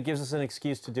expansion, it gives us an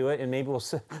excuse to do it, and maybe we'll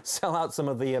sell out some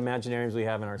of the Imaginariums we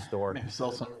have in our store. Maybe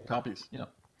sell some copies. Yeah.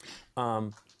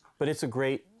 But it's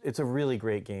a really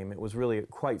great game. It was really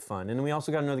quite fun. And then we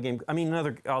also got another game.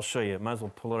 I'll show you. Might as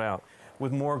well pull it out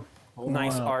with more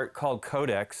nice art called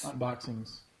Codex.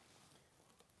 Unboxings.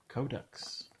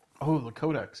 Codex. Oh, the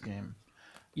Codex game.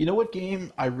 You know what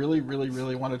game I really, really,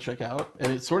 really want to check out?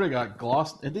 And it sort of got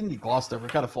glossed. It didn't get glossed over.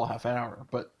 It got a full half hour.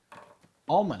 But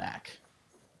Almanac.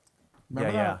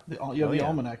 Remember that? You have the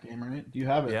Almanac game, right? Do you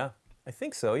have it? Yeah, I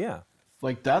think so. Yeah.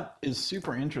 Like that is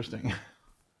super interesting.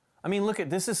 I mean, look at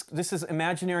this is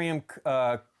Imaginarium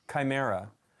Chimera,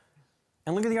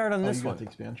 and look at the art on this you got one. the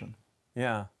expansion.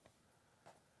 Yeah.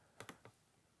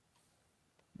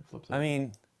 It flips I out.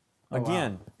 mean, wow.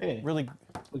 again, Hey, really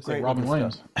looks great like Robin looking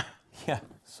Williams. stuff. Yeah,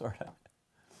 sort of.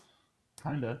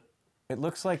 Kinda. It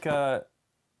looks like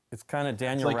it's kind of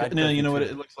Daniel It's like Radcliffe. no, you know what too.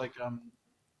 it looks like.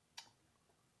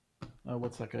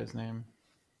 What's that guy's name?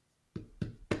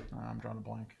 I'm drawing a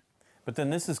blank. But then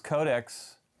this is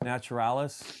Codex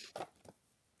Naturalis,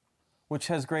 which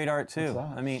has great art too. What's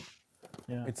that? I mean,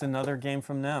 Yeah. it's another game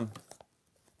from them.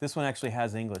 This one actually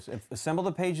has English. Assemble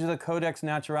the pages of Codex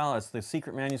Naturalis, the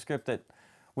secret manuscript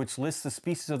which lists the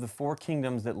species of the 4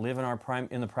 kingdoms that live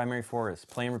in the primary forest.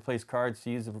 Play and replace cards to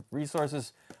use the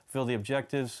resources, fill the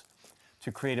objectives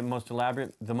to create the most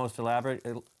elaborate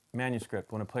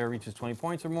manuscript. When a player reaches 20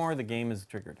 points or more, the game is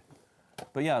triggered.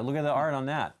 But yeah, look at the art on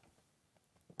that.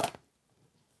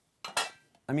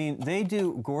 I mean, they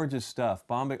do gorgeous stuff.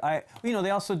 They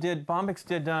also did. Bombix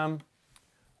did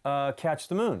Catch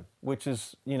the Moon, which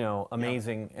is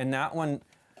amazing. Yeah. And that one,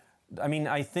 I mean,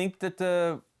 I think that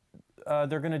they're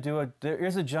going to do there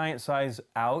is a giant size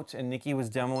out, and Nikki was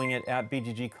demoing it at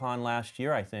BGG Con last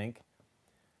year, I think.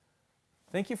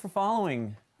 Thank you for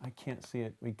following. I can't see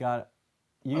it. We got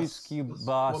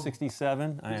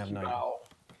Uscuba67. I have no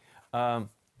idea.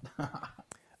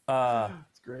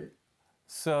 It's great.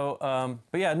 So,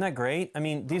 but yeah, isn't that great? I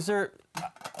mean,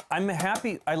 I'm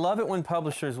happy. I love it when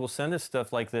publishers will send us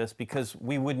stuff like this because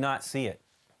we would not see it.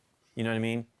 You know what I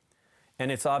mean?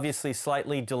 And it's obviously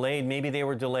slightly delayed. Maybe they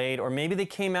were delayed, or maybe they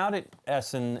came out at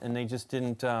Essen and they just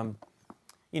didn't, a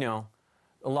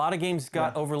lot of games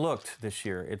got overlooked this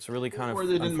year. It's really kind of Or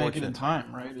they didn't make it unfortunate. in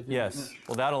time, right? It didn't Yes. finish.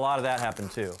 Well, a lot of that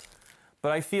happened too.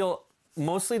 But I feel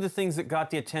mostly the things that got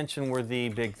the attention were the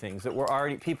big things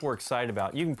that people were excited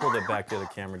about. You can pull that back to the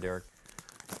camera, Derek.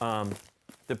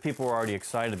 That people were already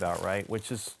excited about, right?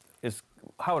 Which is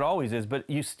how it always is, but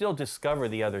you still discover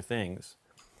the other things.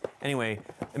 Anyway,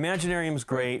 Imaginarium's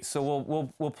great, so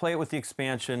we'll play it with the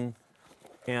expansion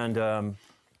and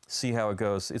see how it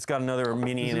goes. It's got another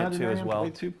mini in it too as well.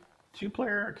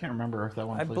 Two-player? I can't remember if that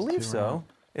one I plays believe two or so.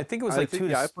 not. I think it was like 2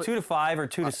 to 5 or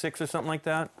 2 to 6 or something like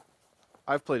that.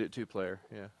 I've played it 2-player.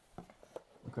 Yeah.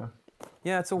 Okay.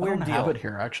 Yeah, it's a I weird don't deal. have it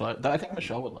here, actually. I think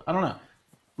Michelle would. I don't know.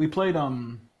 We played,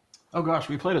 oh gosh,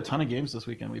 we played a ton of games this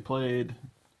weekend. We played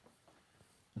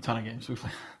a ton of games.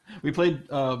 We played,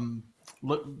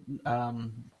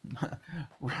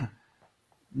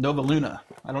 Nova Luna.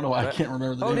 I don't know why I can't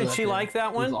remember the name. did of that she game. like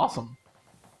that one? It was awesome.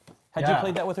 Had you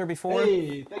played that with her before?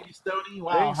 Hey, thank you, Stoney.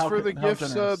 Wow, Thanks for the gift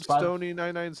generous. sub, Five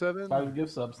Stony997.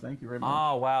 gift subs. Thank you very much.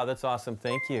 Oh, wow, that's awesome.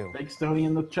 Thank you. Thanks, Stoney,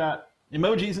 in the chat.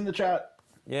 Emojis in the chat.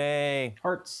 Yay.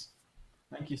 Hearts.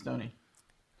 Thank you, Stoney.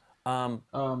 So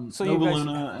Nova you guys,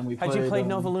 Luna, and we played. had you played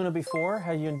Nova Luna before?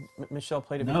 Had you and Michelle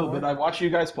played it before? No, but I watched you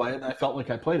guys play it, and I felt like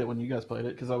I played it when you guys played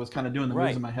it because I was kind of doing the moves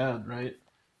Right. in my head, right?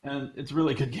 And it's a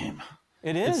really good game.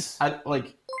 It is. It's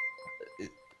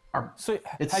So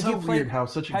it's had so you played, weird how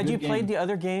such a had good you played game. the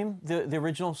other game, the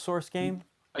original source game?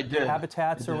 I did.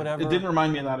 habitats or whatever. It didn't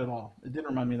remind me of that at all. It didn't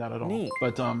remind me of that at all. Neat.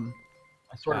 But I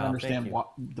sort of Wow, understand thank you.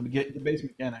 what the base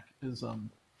mechanic is.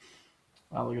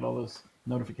 Wow, look at all those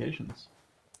notifications.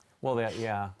 Well,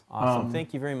 awesome. Um,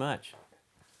 Thank you very much.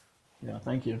 Yeah,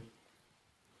 thank you.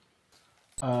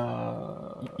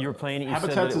 You were playing it. You said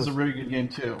that Habitats it is was, a really good game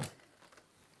too.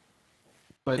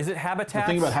 But is it the Habitats?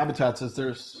 thing about Habitats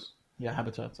is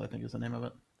Habitats, I think is the name of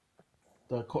it.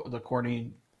 The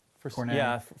corny. For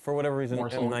whatever reason,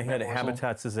 morsel, in my head, morsel.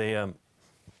 Habitats is a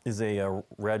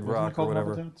red Wasn't rock it or called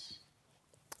whatever. Habitats?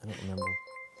 I don't remember.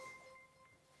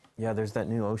 Yeah, there's that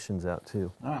new Oceans out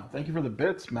too. Ah, thank you for the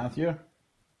bits, Matthew.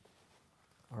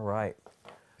 All right.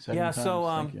 70 Yeah. times, So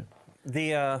thank you.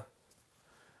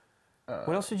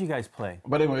 what else did you guys play?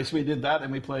 But anyway, so we did that,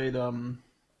 and we played.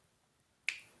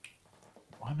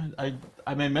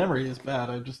 My memory is bad.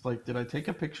 I just did I take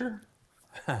a picture?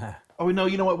 Oh no,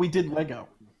 you know what? We did Lego.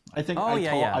 I think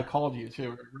I called you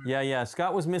too. Yeah.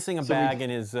 Scott was missing a So bag in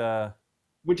his.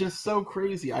 Which is so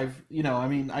crazy. I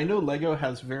know Lego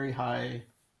has very high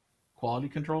quality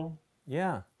control,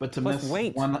 Yeah. but to Plus miss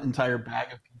weight. one entire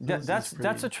bag of pieces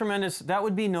That's a tremendous. That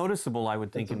would be noticeable, I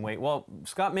would think, in weight. Well,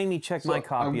 Scott made me check my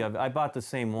copy of it. I bought the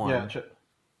same one. Yeah,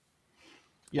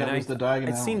 it was the Diagon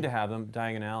I Alley. seemed to have them,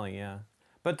 Diagon Alley, yeah.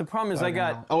 But the problem is, I Diagon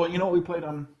got. Alley. Oh, you know what we played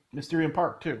on Mysterium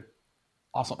Park too?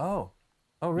 Awesome. Oh,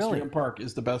 really? Mysterium Park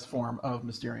is the best form of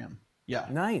Mysterium. Yeah,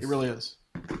 Nice. It really is.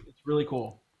 It's really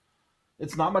cool.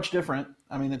 It's not much different.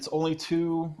 I mean, it's only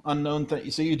two unknown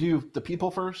things. So you do the people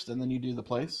first, and then you do the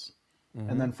place,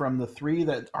 and then from the three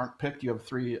that aren't picked, you have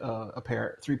three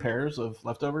pairs of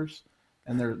leftovers,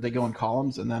 and they go in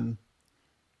columns, and then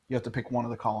you have to pick one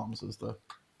of the columns as the.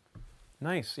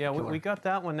 Nice. Yeah, we got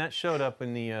that one. That showed up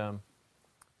in the.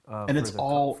 And it's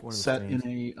all set in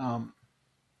a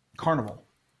carnival.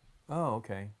 Oh,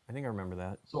 okay. I think I remember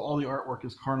that. So all the artwork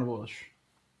is carnival-ish.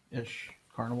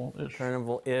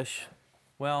 Carnival-ish.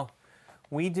 Well,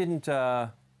 we didn't.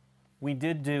 We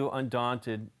did do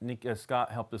Undaunted.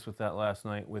 Scott helped us with that last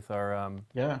night with our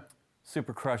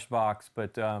Super Crush box,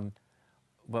 but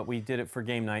we did it for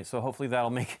game night. So hopefully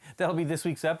that'll be this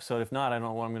week's episode. If not, I don't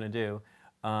know what I'm going to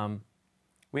do.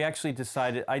 We actually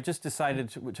decided. I just decided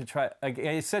to try.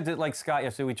 I said that like Scott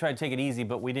yesterday. We tried to take it easy,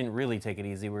 but we didn't really take it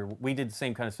easy. We did the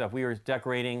same kind of stuff. We were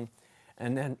decorating,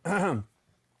 and then and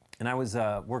I was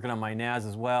working on my NAS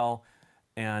as well,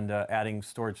 and adding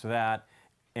storage to that,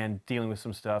 and dealing with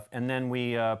some stuff. And then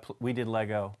we did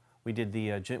Lego. We did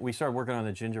we started working on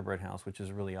the gingerbread house, which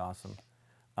is really awesome.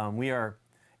 We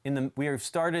have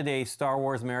started a Star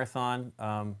Wars marathon.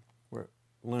 We're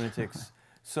lunatics,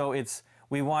 so it's.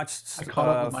 We watched. I caught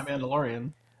up with my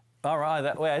Mandalorian. All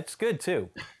right, it's good too.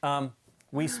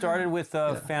 We started with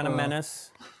Phantom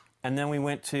Menace, and then we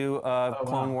went to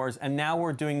Clone Wars, and now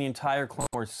we're doing the entire Clone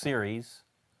Wars series.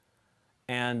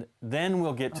 And then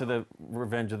we'll get to the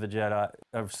Revenge of the Jedi,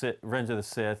 Revenge of the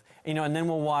Sith, and then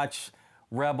we'll watch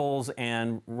Rebels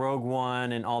and Rogue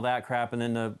One and all that crap, and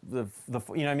then the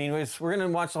we're gonna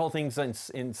watch the whole thing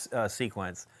in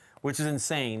sequence, which is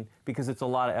insane because it's a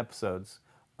lot of episodes.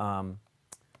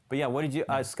 But yeah, what did you?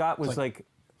 Scott was like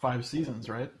 5 seasons,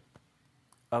 right?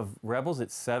 Of Rebels,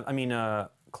 it's 7. I mean,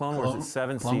 Clone Wars, it's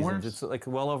 7 seasons. Wars? It's like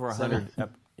well over 100.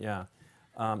 Yeah,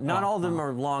 not all of them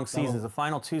are long seasons. The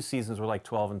final 2 seasons were like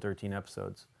 12 and 13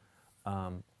 episodes.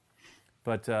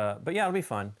 But yeah, it'll be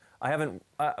fun. I haven't.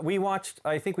 We watched.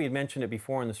 I think we had mentioned it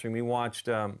before in the stream. We watched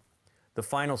the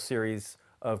final series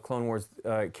of Clone Wars.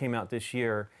 Came out this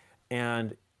year,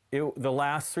 and. The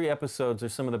last 3 episodes are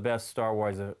some of the best Star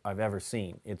Wars I've ever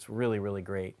seen. It's really, really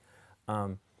great.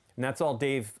 And that's all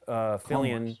Dave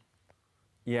Fillion.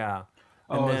 Yeah.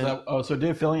 So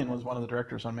Dave Fillion was one of the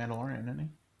directors on Mandalorian, isn't he?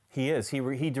 He is.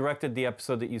 He directed the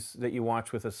episode that you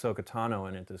watched with Ahsoka Tano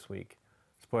in it this week.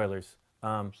 Spoilers.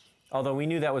 Although we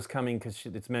knew that was coming because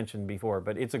it's mentioned before,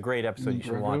 but it's a great episode. You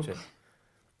should watch it.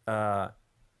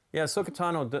 Yeah, Ahsoka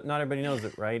Tano, not everybody knows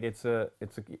it, right? It's a.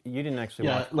 You didn't actually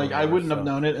watch it. Yeah, I wouldn't have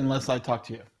known it unless I talked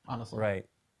to you, honestly. Right.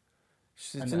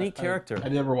 It's a neat character. I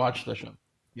never watched the show.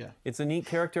 Yeah. It's a neat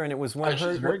character, and it was when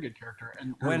she's a very good character,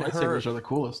 and her lightsabers are the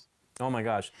coolest. Oh my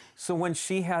gosh. So when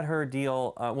she had her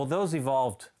deal, those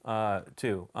evolved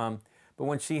too. But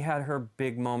when she had her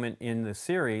big moment in the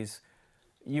series,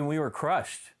 we were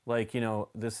crushed. Like,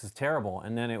 this is terrible.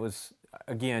 And then it was,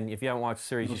 again, if you haven't watched the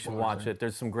series, you should watch it.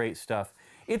 There's some great stuff.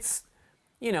 It's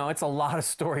a lot of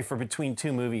story for between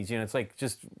 2 movies. It's like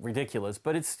just ridiculous,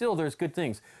 but it's still, there's good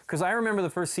things. Because I remember the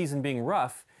first season being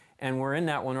rough, and we're in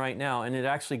that one right now, and it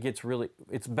actually gets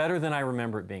it's better than I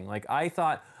remember it being. Like,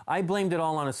 I blamed it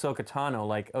all on Ahsoka Tano,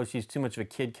 like, oh, she's too much of a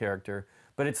kid character,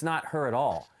 but it's not her at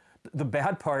all. The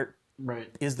bad part Right.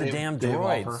 is the damn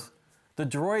droids. The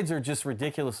droids are just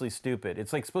ridiculously stupid.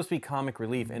 It's like supposed to be comic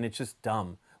relief, and it's just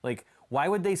dumb. Like, why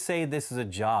would they say this is a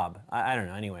job? I don't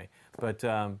know. Anyway, but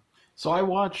So I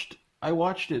watched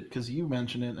it because you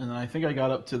mentioned it, and then I think I got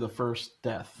up to the first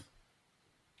death,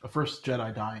 the first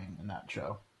Jedi dying in that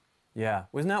show. yeah,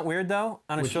 wasn't that weird though?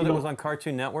 On a show that was on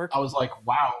Cartoon Network. I was like,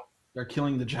 wow, they're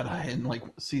killing the Jedi in like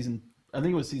season. I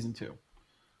think it was season 2.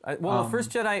 Well, the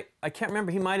first Jedi, I can't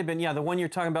remember. He might have been, yeah, the one you're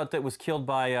talking about that was killed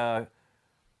by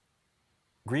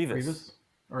Grievous. Grievous?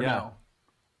 Or Yeah. no?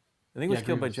 I think it was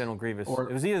killed by Grievous. General Grievous. Or-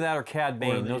 It was either that or Cad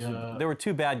Bane. There were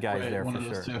two bad guys there one for of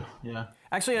those sure. two. Yeah.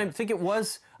 Actually, I think it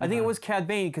was. I think it was Cad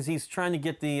Bane because he's trying to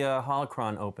get the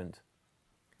holocron opened.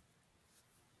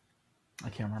 I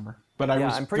can't remember, but I Yeah,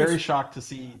 was I'm pretty very su- shocked to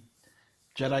see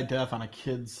Jedi death on a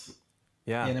kids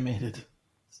Yeah, animated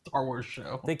Star Wars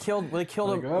show. they killed Like, a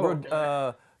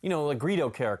a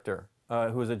Greedo character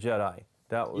who was a Jedi.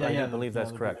 I believe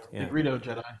that's correct. The Yeah. Greedo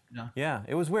Jedi. Yeah. Yeah,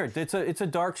 it was weird. It's a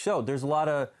dark show. There's a lot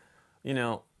of,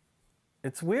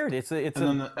 it's weird.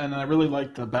 And I really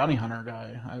liked the bounty hunter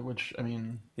guy.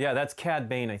 Yeah, that's Cad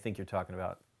Bane. I think you're talking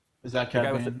about. Is that The guy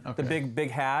Cad with Bane? the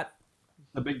big hat.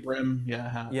 The big brim,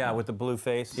 hat. Yeah, with the blue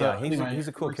face. So, Yeah, anyway, he's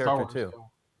a cool like Star character Wars, too.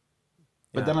 so-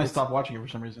 But Yeah, then I it's- stopped watching it for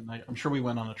some reason. I'm sure we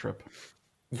went on a trip.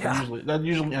 Yeah. That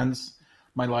usually ends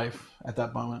my life at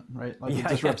that moment, right? Like Yeah, it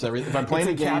disrupts everything. If I'm playing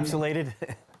it's a game, encapsulated.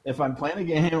 if I'm playing a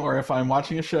game or if I'm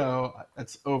watching a show,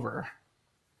 it's over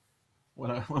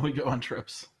when we go on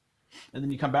trips. And then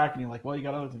you come back and you're like, well, you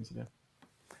got other things to do.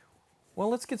 Well,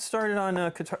 let's get started on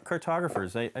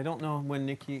cartographers. I don't know when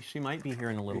Nikki, she might be here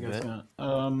in a little You guys bit.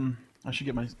 gonna- I should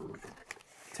get my.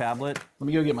 Tablet. Let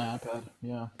me go get my iPad.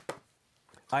 Yeah.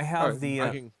 I have Alright, the. I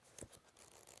can-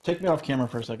 Take me off camera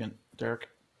for a second, Derek.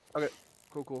 Okay,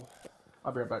 cool.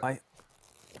 I'll be right back.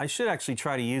 I should actually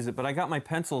try to use it, but I got my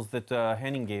pencils that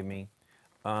Henning gave me,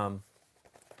 and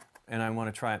I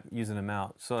want to try using them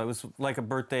out. So it was like a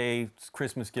birthday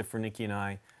Christmas gift for Nikki and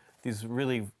I. These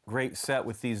really great set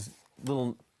with these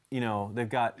little, they've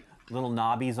got little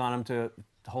knobbies on them to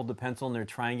hold the pencil, and they're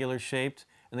triangular shaped,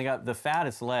 and they got the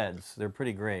fattest leads. They're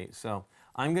pretty great. So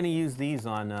I'm going to use these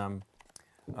on.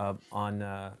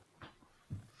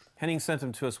 Henning sent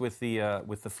them to us with the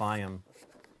FIAM.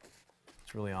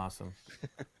 It's really awesome.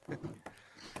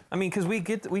 I mean, because we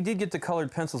did get the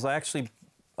colored pencils. I actually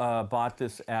bought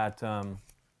this at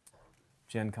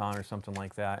Gen Con or something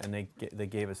like that, and they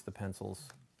gave us the pencils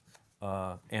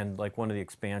and like one of the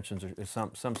expansions or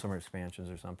some summer expansions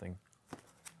or something.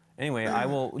 Anyway,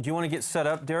 do you want to get set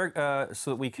up, Derek,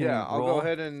 so that we can I'll roll? go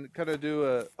ahead and kind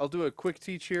of I'll do a quick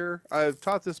teach here. I've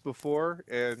taught this before,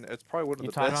 and it's probably one of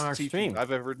the taught it best on our teaching stream.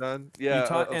 I've ever done. You Yeah,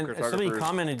 taught, of and somebody cartographers.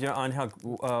 commented on how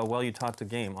well you taught the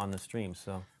game on the stream.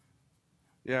 So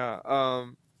Yeah.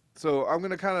 So I'm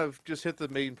going to kind of just hit the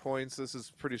main points. This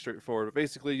is pretty straightforward. But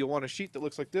basically, you'll want a sheet that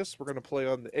looks like this. We're going to play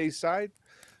on the A side.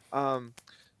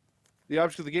 The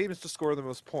object of the game is to score the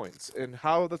most points. And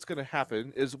how that's going to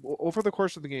happen is over the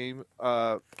course of the game,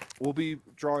 we'll be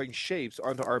drawing shapes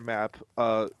onto our map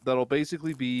that'll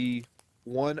basically be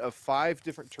one of 5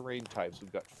 different terrain types.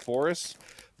 We've got forests,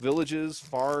 villages,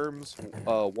 farms,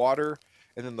 water,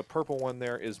 and then the purple one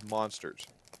there is monsters.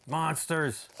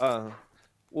 monsters.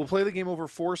 We'll play the game over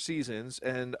 4 seasons,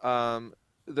 and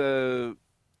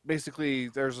basically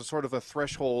there's a sort of a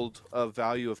threshold of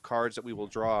value of cards that we will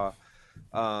draw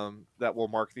that will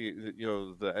mark the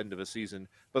end of a season.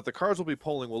 But the cards we'll be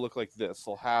pulling will look like this.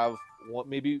 They'll have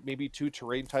maybe 2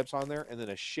 terrain types on there, and then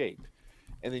a shape.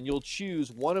 And then you'll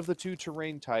choose one of the 2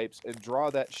 terrain types and draw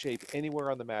that shape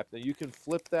anywhere on the map. Now you can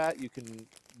flip that, you can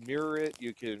mirror it,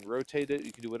 you can rotate it,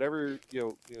 you can do whatever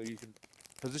you can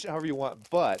position however you want,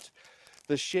 but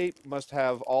the shape must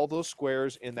have all those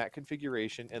squares in that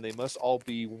configuration, and they must all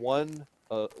be one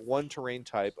terrain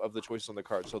type of the choices on the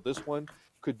card. So this one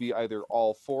could be either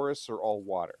all forests or all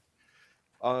water.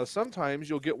 Sometimes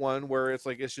you'll get one where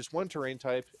it's just one terrain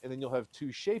type, and then you'll have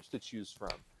 2 shapes to choose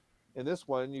from. In this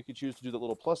one, you could choose to do the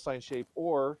little plus sign shape,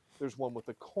 or there's one with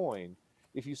a coin.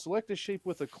 If you select a shape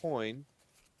with a coin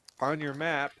on your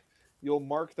map, you'll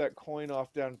mark that coin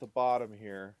off down at the bottom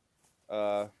here.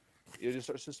 You just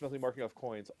start systematically marking off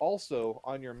coins. Also,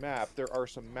 on your map, there are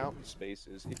some mountain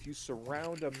spaces. If you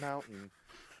surround a mountain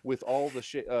with all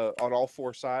the on all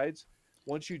 4 sides,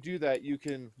 once you do that, you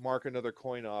can mark another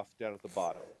coin off down at the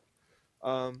bottom.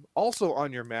 Also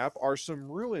on your map are some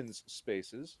ruins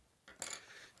spaces,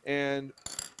 and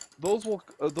those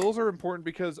are important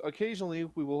because occasionally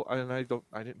we will. And I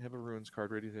didn't have a ruins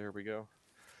card ready. There we go.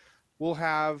 We'll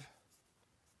have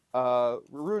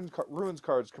ruins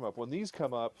cards come up. When these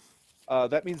come up,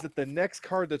 that means that the next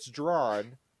card that's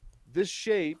drawn this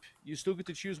shape, you still get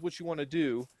to choose what you want to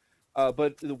do,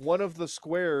 but one of the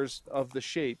squares of the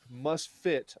shape must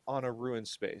fit on a ruined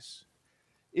space.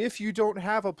 If you don't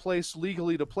have a place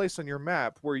legally to place on your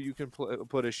map where you can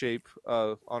put a shape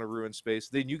on a ruined space,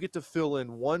 then you get to fill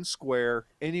in one square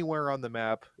anywhere on the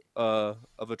map of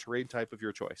a terrain type of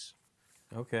your choice.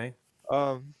 Okay.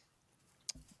 Um,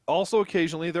 Also,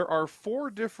 occasionally, there are 4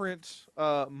 different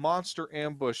monster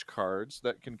ambush cards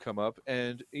that can come up,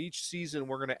 and each season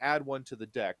we're going to add one to the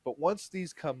deck. But once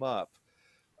these come up,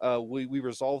 we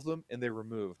resolve them and they're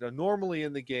removed. Now, normally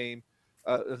in the game,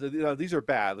 these are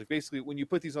bad. Like basically, when you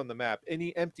put these on the map,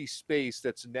 any empty space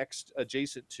that's next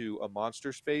adjacent to a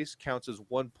monster space counts as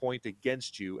 1 point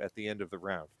against you at the end of the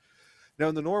round. Now,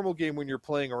 in the normal game, when you're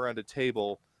playing around a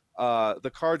table,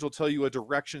 the cards will tell you a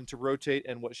direction to rotate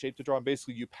and what shape to draw. And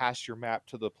basically, you pass your map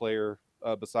to the player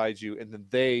beside you, and then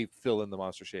they fill in the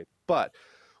monster shape. But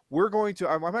we're going to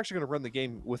I'm actually going to run the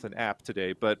game with an app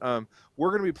today, but we're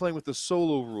going to be playing with the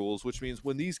solo rules, which means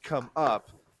when these come up,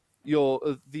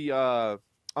 you'll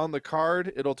on the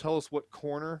card it'll tell us what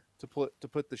corner to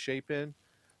put the shape in.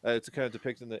 It's kind of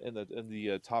depicted in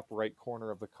the top right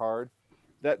corner of the card.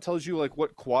 That tells you like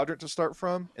what quadrant to start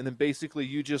from, and then basically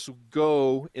you just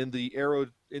go in the arrow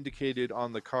indicated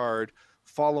on the card,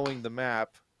 following the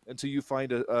map until you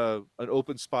find an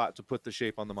open spot to put the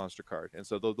shape on the monster card. And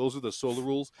so those are the solo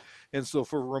rules. And so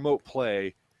for remote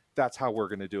play, that's how we're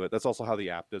going to do it. That's also how the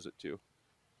app does it too.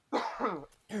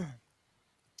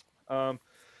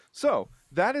 So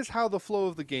that is how the flow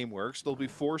of the game works. There'll be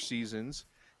 4 seasons,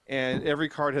 and every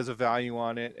card has a value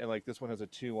on it, and like this one has a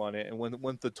 2 on it. And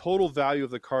when the total value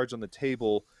of the cards on the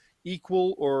table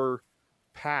equal or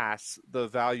pass the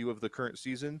value of the current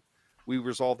season, we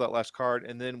resolve that last card,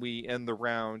 and then we end the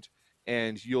round,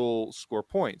 and you'll score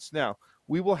points. Now,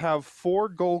 we will have 4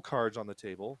 goal cards on the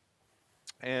table,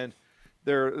 and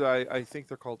I think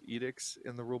they're called edicts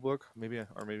in the rulebook. Maybe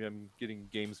I'm getting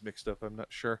games mixed up. I'm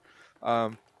not sure.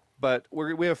 But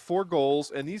we have 4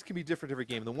 goals, and these can be different every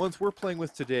game. The ones we're playing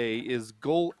with today is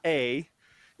goal A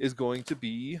is going to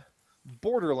be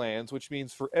Borderlands, which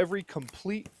means for every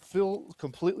completely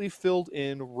filled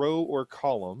in row or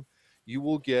column, you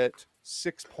will get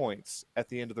 6 points at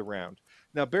the end of the round.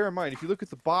 Now, bear in mind, if you look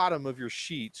at the bottom of your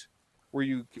sheet where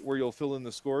you'll fill in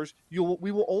the scores, we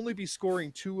will only be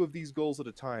scoring 2 of these goals at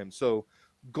a time. So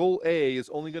goal A is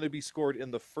only going to be scored in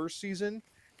the first season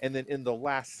and then in the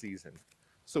last season.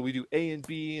 So we do A and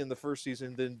B in the first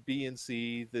season, then B and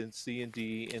C, then C and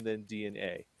D, and then D and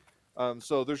A.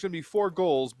 So there's going to be 4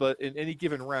 goals, but in any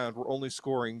given round, we're only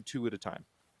scoring 2 at a time.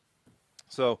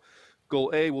 So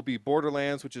goal A will be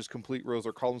Borderlands, which is complete rows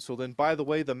or columns filled in. By the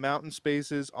way, the mountain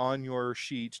spaces on your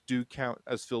sheet do count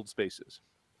as filled spaces.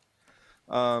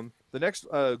 The next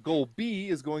goal B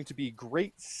is going to be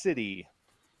Great City.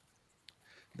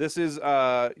 This is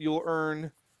you'll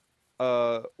earn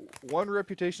 1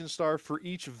 reputation star for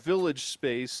each village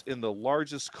space in the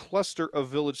largest cluster of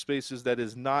village spaces that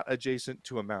is not adjacent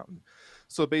to a mountain.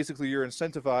 So basically, you're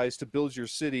incentivized to build your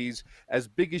cities as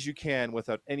big as you can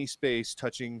without any space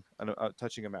touching a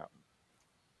mountain.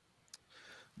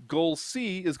 Goal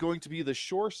C is going to be the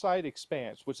shoreside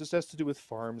expanse, which this has to do with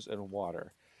farms and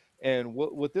water. And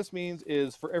what this means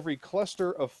is for every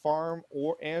cluster of farm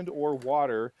or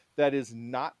water that is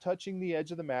not touching the edge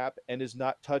of the map and is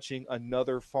not touching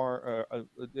another farm,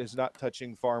 is not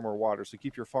touching farm or water. So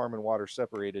keep your farm and water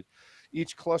separated.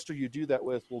 Each cluster you do that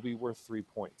with will be worth 3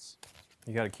 points.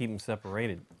 You got to keep them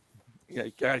separated. Yeah,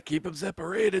 you got to keep them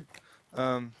separated.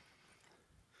 And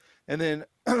then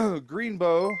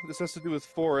Greenbow, this has to do with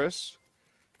forests,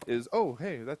 is, oh,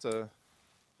 hey, that's a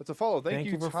follow. Thank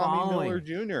you, for Tommy following. Miller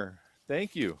Jr.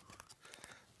 Thank you.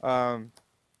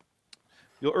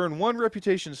 You'll earn 1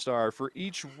 reputation star for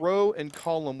each row and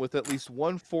column with at least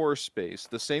 1 forest space.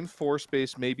 The same forest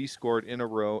space may be scored in a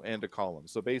row and a column.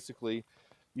 So basically,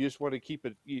 you just want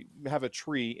to have a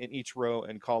tree in each row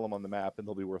and column on the map, and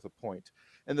they'll be worth a point.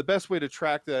 And the best way to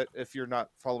track that, if you're not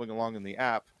following along in the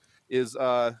app, is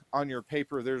on your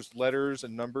paper, there's letters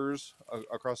and numbers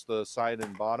across the side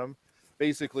and bottom.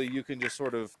 Basically, you can just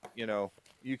sort of,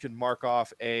 you can mark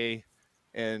off A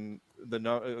and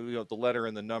the letter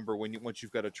and the number once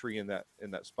you've got a tree in that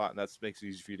spot, and that makes it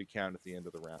easy for you to count at the end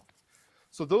of the round.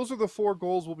 So those are the 4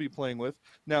 goals we'll be playing with.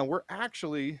 Now we're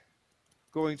actually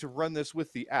going to run this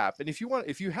with the app, and if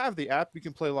you have the app, you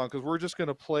can play along, because we're just going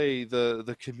to play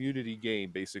the community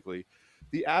game. Basically,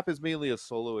 the app is mainly a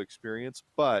solo experience,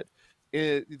 but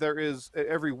there is,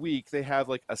 every week they have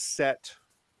like a set.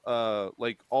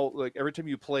 Every time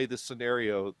you play this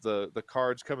scenario, the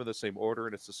cards come in the same order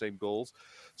and it's the same goals.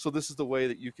 So this is the way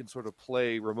that you can sort of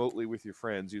play remotely with your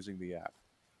friends using the app.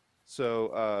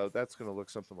 So that's going to look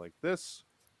something like this.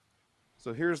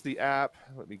 So here's the app.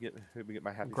 Let me get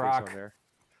my happy face Grok. on there.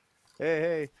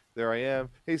 Hey, there I am.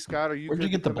 Hey, Scott, are you Where'd good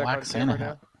you get to the come back black on Santa camera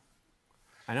hat?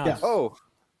 I know. Yeah. It's, now? Oh,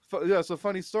 yeah. So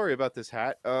funny story about this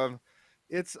hat.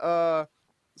 It's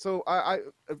so I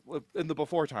in the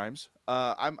before times,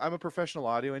 I'm a professional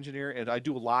audio engineer and I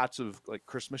do lots of like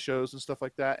Christmas shows and stuff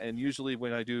like that. And usually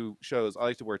when I do shows, I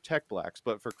like to wear tech blacks.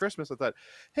 But for Christmas, I thought,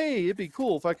 hey, it'd be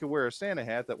cool if I could wear a Santa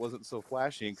hat that wasn't so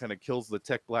flashy and kind of kills the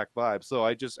tech black vibe. So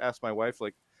I just asked my wife,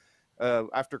 like,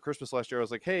 after Christmas last year, I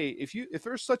was like, hey, if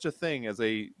there's such a thing as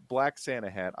a black Santa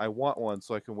hat, I want one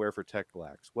so I can wear for tech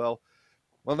blacks. Well,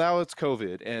 now it's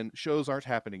COVID and shows aren't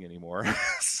happening anymore.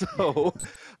 So,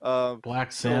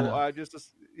 Black so Santa. I just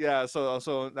yeah.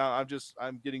 So now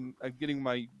I'm getting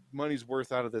my money's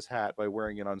worth out of this hat by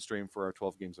wearing it on stream for our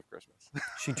 12 games of Christmas.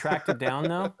 she tracked it down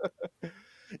though.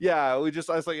 Yeah, I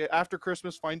was like, after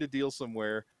Christmas, find a deal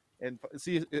somewhere and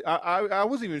see. I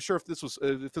wasn't even sure if this was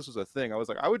a thing. I was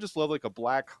like, I would just love like a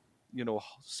black,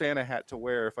 Santa hat to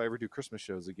wear if I ever do Christmas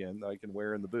shows again. That I can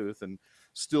wear in the booth and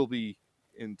still be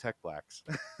in tech blacks.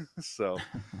 So,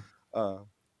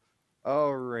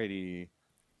 alrighty,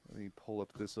 let me pull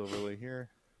up this overlay here.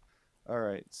 All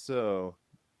right, so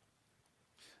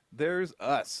there's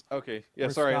us. Okay, yeah.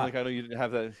 Where's Sorry, Scott? like I know you didn't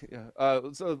have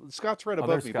that. So Scott's right Oh,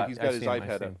 above there's me, Scott. but he's I got his see him, I iPad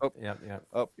see up. him. Oh,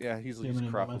 Yep. yeah, he's Zooming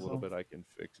in cropped by a little myself. bit. I can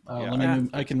fix. Let I me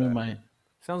I can move my.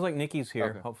 Sounds like Nikki's here.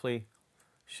 Okay. Hopefully,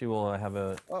 she will have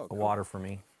a cool. water for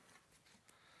me.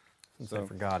 Since I So,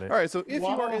 forgot it. all right, so if you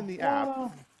are Wow, in the app,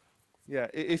 wow. yeah,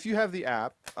 if you have the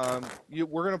app,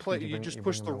 we're gonna play. Did you You bring- just you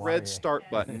push bringing the my water? red Yeah. start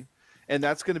button, and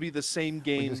that's gonna be the same We're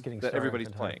game just getting that started everybody's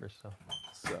with playing. Cartographers,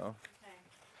 so. So,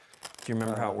 Do you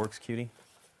remember how it works, cutie?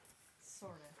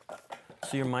 Sort of.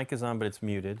 So your mic is on, but it's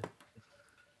muted.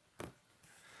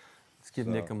 Let's give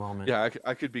Nick a moment. yeah,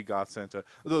 I could be Goth Santa.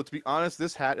 Although to be honest,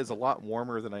 this hat is a lot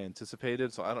warmer than I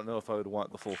anticipated, so I don't know if I would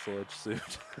want the full-fledged suit.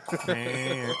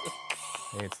 Hey,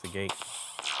 it's the gate.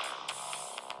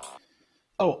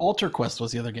 Oh, Alter Quest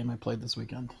was the other game I played this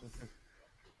weekend.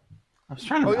 I was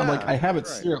trying to. Oh, I'm like, yeah, I have it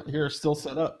that's right. here still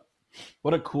set up.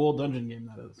 What a cool dungeon game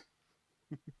that is.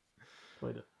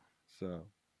 Played it. So,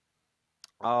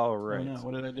 all Oh right. no,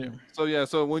 what did I do? So yeah,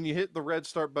 so when you hit the red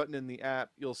start button in the app,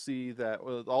 you'll see that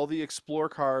all the explore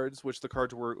cards, which the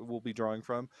cards will be drawing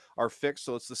from, are fixed,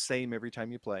 so it's the same every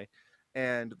time you play,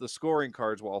 and the scoring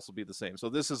cards will also be the same. So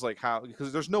this is like how,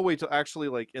 because there's no way to actually,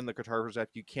 like, in the Cartographers app,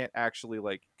 you can't actually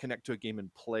like connect to a game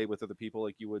and play with other people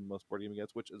like you would in most board game games,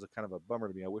 which is a kind of a bummer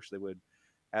to me. I wish they would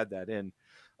add that in,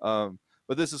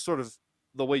 but this is sort of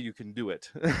the way you can do it.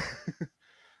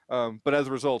 But as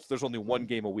a result, there's only one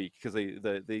game a week because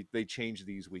they change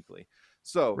these weekly.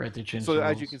 So Right, they changed so the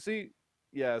as you rules. can see,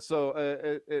 yeah. So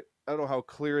I don't know how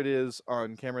clear it is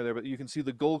on camera there, but you can see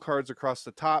the gold cards across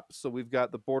the top. So we've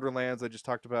got the Borderlands I just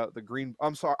talked about. The green.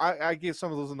 I'm sorry, I gave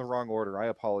some of those in the wrong order. I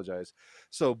apologize.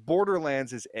 So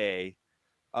Borderlands is A,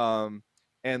 and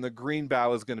the green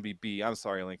bow is going to be B. I'm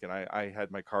sorry, Lincoln. I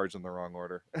had my cards in the wrong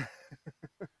order.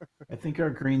 I think our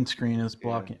green screen is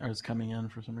blocking or is coming in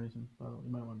for some reason. You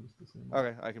might want to just disable it.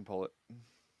 Okay, I can pull it.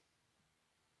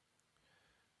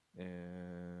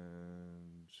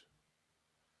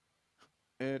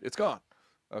 And it's gone.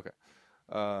 Okay.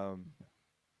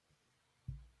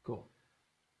 Cool.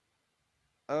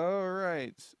 All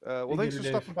right. Well, Hey, thanks Gator for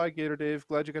Dave. stopping by, Gator Dave.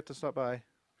 Glad you got to stop by.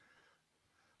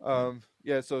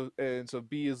 Yeah. So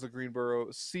B is the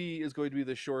Greenboro. C is going to be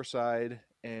the shore side,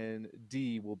 and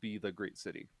D will be the Great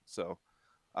City. So,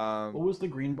 What was the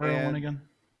Greenbrier one and- again?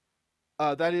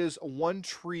 that is one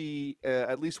tree.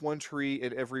 At least one tree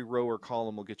in every row or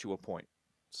column will get you a point.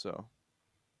 So.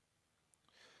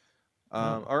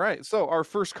 All right. So our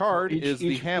first card is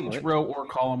the Hamlet. Each row or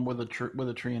column with a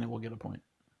tree in it will get a point.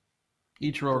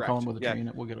 Each row Correct. or column with a Yeah. tree in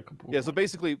it will get a couple. Yeah. So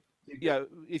basically, yeah,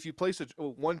 if you place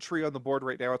one tree on the board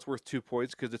right now, it's worth 2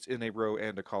 points because it's in a row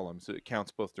and a column, so it counts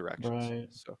both directions. Right.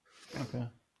 So, Okay.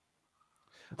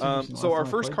 so our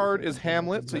first card is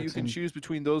Hamlet. So you can choose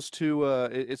between those two. We're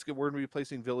going to be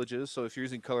placing villages. So if you're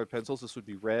using colored pencils, this would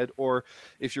be red. Or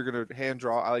if you're going to hand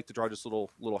draw, I like to draw just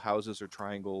little houses or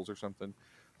triangles or something.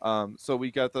 So we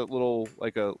got the little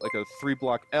like a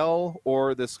 3-block L,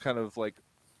 or this kind of like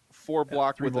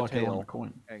 4-block with a tail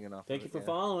coin. hanging off. Thank of you it, for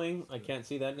following. I can't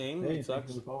see that name. Hey, It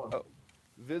sucks.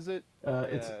 Visit.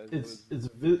 It's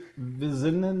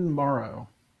Vizinin Morrow.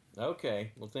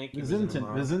 Okay. Well, thank you.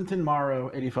 Vizintin Morrow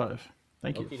 85.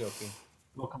 Thank you. Okie dokie.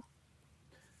 Welcome.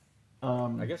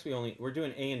 I guess we're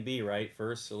doing A and B right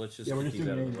first, so let's just Yeah, we're get just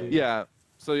these out doing of the A and way. B. Yeah.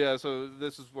 So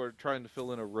this is where trying to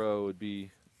fill in a row would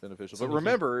be beneficial. So But we can-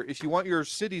 remember, if you want your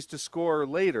cities to score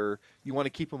later, you want to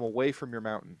keep them away from your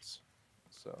mountains.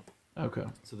 So, Okay.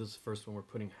 So this is the first one we're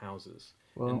putting houses.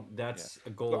 Well, and that's a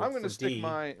goal so I'm going for to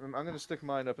stick D.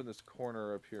 mine up in this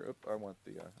corner up here. Oop, I want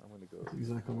the I'm going to go. that's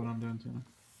exactly what I'm doing too.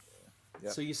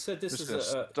 Yep. So you said this Just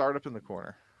is gonna start up in the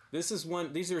corner. this is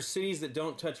one. These are cities that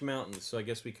don't touch mountains. So I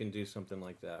guess we can do something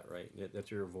like that, right? That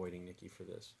you're avoiding, Nikki, for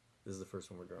this. This is the first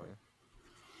one we're drawing.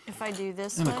 If I do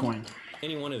this And a one, coin.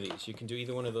 Any one of these, you can do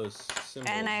either one of those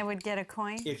symbols. and I would get a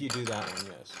coin. if you do that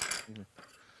one, yes.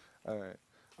 All right.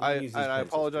 You can use these I pencils, too.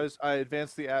 apologize. I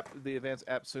advanced the advanced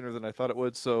app sooner than I thought it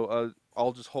would. So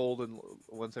I'll just hold, and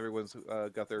once everyone's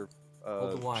got their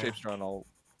Hold the wire. shapes drawn, I'll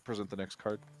present the next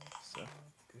card. So.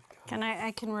 Can I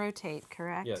can rotate,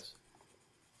 correct? Yes.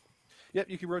 Yep,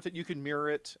 you can rotate. You can mirror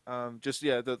it. Just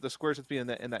the squares have to be in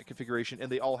that configuration,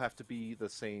 and they all have to be the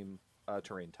same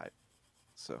terrain type.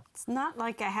 So. It's not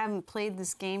like I haven't played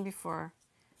this game before.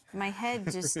 My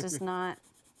head just does not.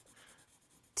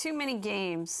 Too many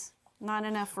games. Not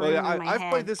enough room Well, yeah, in my I've head.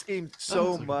 played this game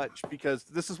so much because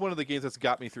this is one of the games that's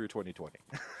got me through 2020.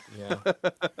 Yeah.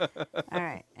 All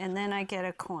right, and then I get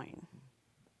a coin.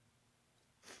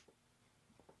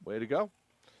 Way to go.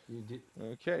 You did.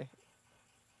 Okay.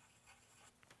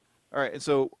 All right, and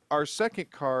so our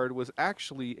second card was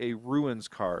actually a ruins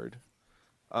card.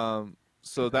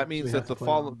 So that So means we that have to the play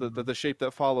on the shape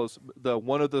that follows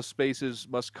one of the spaces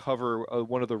must cover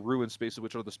one of the ruin spaces,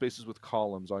 which are the spaces with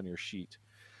columns on your sheet.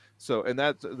 So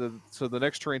the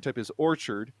next terrain type is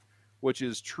orchard, which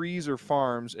is trees or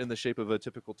farms in the shape of a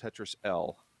typical Tetris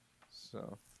L.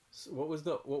 So What was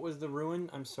the ruin?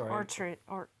 I'm sorry. Orchard.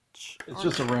 It's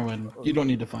just a ruin. You don't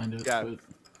need to find it. Yeah. But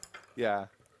yeah.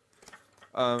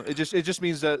 It just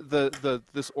means that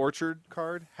this orchard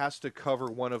card has to cover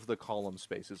one of the column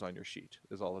spaces on your sheet.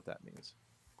 Is all that means.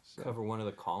 So, Cover one of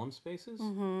the column spaces.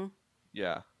 Mm-hmm.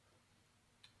 yeah.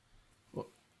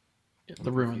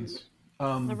 the ruins.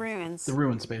 The ruins. The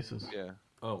ruin spaces. Yeah.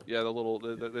 Oh. Yeah. The little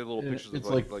pictures It's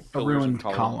of like a pillars ruined and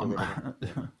columns or column.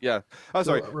 whatever. Yeah. I'm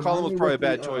sorry. remind Column was me probably a what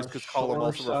bad the, choice because column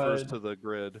also shore refers side- to the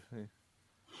grid.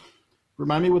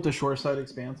 Remind me what the shoreside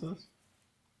expanse is?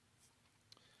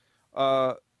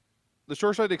 The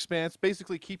shoreside expanse,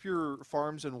 basically keep your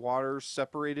farms and waters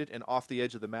separated and off the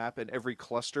edge of the map, and every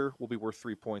cluster will be worth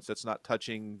 3 points. That's not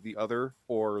touching the other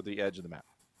or the edge of the map.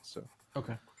 So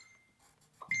Okay.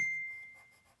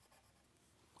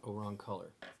 Oh, wrong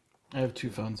color. I have two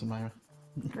phones in my.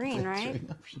 Green, right?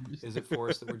 Is it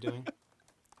forest that we're doing?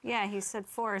 Yeah, he said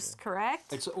forest,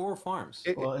 correct? It's or farms.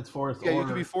 Well, it's forest. yeah, or, you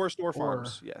can be forest or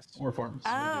farms. Yes. Or farms. Oh,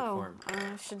 farm.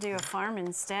 I should do a farm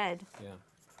instead Yeah.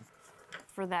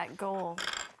 for that goal.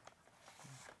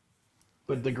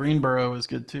 But the green borough is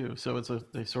good too. So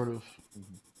they sort of.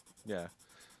 Yeah.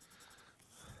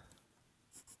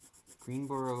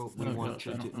 Greenboro, we Oh, want gosh,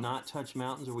 I to don't know. not touch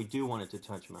mountains, or we do want it to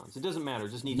touch mountains. It doesn't matter.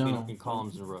 It just needs to No. be in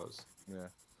columns and rows. Yeah.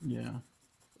 Yeah.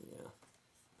 Yeah.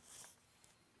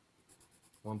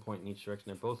 1 point in each direction.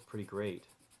 They're both pretty great.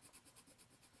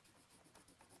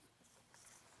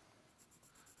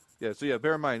 Yeah, so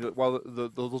bear in mind, while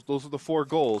those are the 4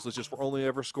 goals, it's just we're only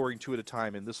ever scoring 2 at a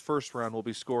time. In this first round, we'll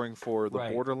be scoring for the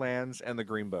Right. Borderlands and the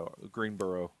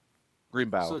Greenbow.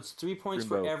 So it's 3 points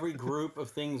for Greenbow. every group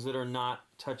of things that are not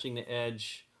touching the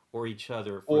edge or each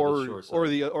other for the shore side.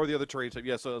 or the other terrain type.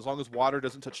 Yeah, so as long as water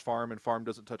doesn't touch farm and farm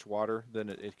doesn't touch water, then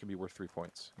it can be worth 3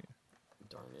 points. Yeah.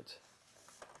 Darn it.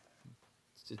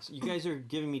 You guys are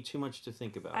giving me too much to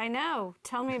think about. I know.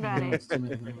 Tell me about it.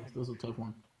 Those are a tough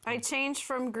one. I changed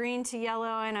from green to yellow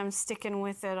and I'm sticking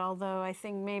with it, although I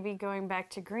think maybe going back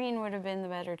to green would have been the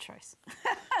better choice.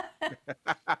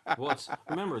 Well,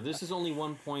 remember, this is only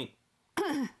 1 point.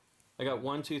 I got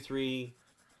 1, 2, 3.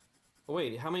 Oh,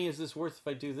 wait, how many is this worth if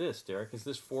I do this, Derek? Is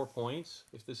this 4 points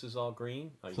if this is all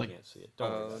green? Oh, you like- can't see it.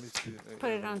 Don't worry about Let me see. Put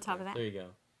it on top of that. There you go.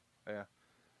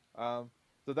 Yeah.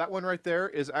 So that one right there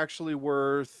is actually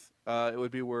worth. It would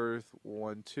be worth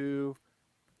 1, 2,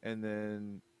 and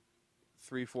then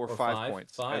 3, 4, Or 5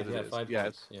 points. 5, as it yeah, is. 5 Yeah,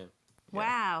 points. Yeah.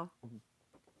 Wow.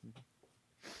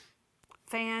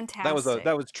 Fantastic.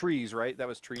 that was trees, right? That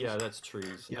was trees. Yeah, that's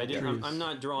trees. Yeah, I didn't. trees. I'm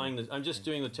not drawing this. I'm just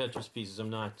doing the Tetris pieces. I'm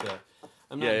not.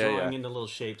 I'm not Yeah, drawing yeah. into little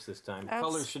shapes this time. Oops.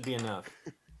 Colors should be enough.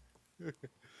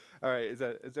 All right. Is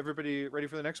everybody ready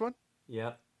for the next one?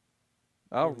 Yep.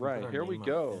 All We can put right. our Here we name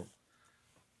go.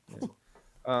 up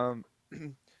All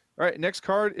right. Next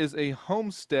card is a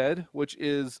homestead, which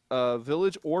is a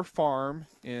village or farm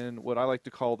in what I like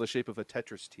to call the shape of a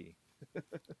Tetris T.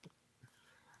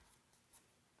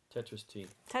 Tetris T.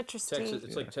 Tetris Texas. tea.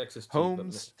 It's like Texas T. but-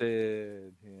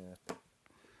 Homestead. Yeah.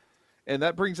 And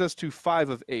that brings us to 5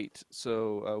 of 8.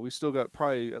 So we still got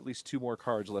probably at least 2 more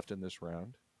cards left in this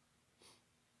round.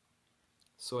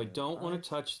 So I don't want to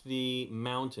touch the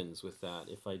mountains with that.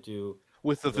 If I do...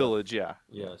 With the village, yeah.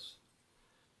 Yes.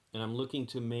 And I'm looking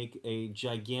to make a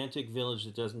gigantic village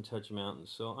that doesn't touch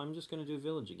mountains. So I'm just going to do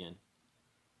village again.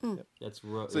 Yep. That's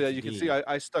so yeah, you can see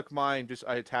I stuck mine.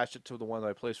 I attached it to the one that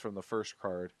I placed from the first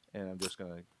card, and I'm just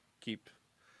going to keep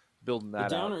building that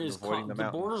the downer out. Is the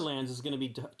Borderlands is going to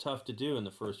be tough to do in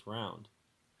the first round.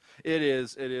 It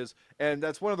is, and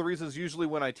that's one of the reasons. Usually,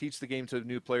 when I teach the game to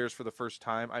new players for the first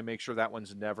time, I make sure that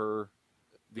one's never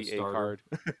the A card.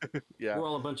 Yeah, we're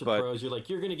all a bunch of pros. You're like,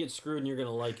 you're gonna get screwed, and you're gonna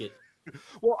like it.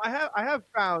 Well, I have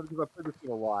found, because I've played this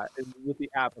game a lot, and with the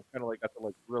app, I've kind of got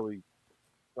to really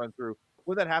run through.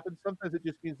 When that happens, sometimes it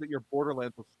just means that your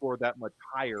Borderlands will score that much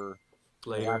higher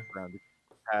later round,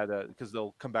 because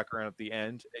they'll come back around at the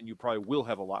end, and you probably will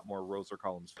have a lot more rows or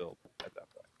columns filled at that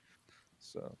point.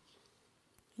 So.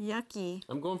 Yucky.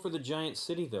 I'm going for the giant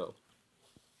city, though.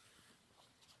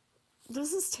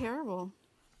 This is terrible.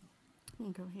 Let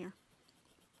me go here.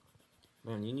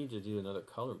 Man, you need to do another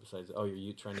color besides... Oh,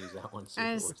 you're trying to use that one.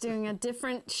 I was doing a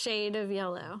different shade of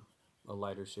yellow. A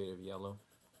lighter shade of yellow.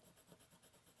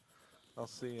 I'll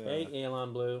see. Hey,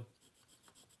 Elon Blue.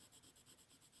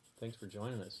 Thanks for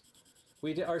joining us.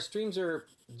 Our streams are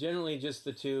generally just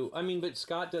the two. I mean, but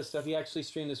Scott does stuff. He actually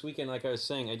streamed this weekend, like I was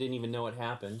saying. I didn't even know it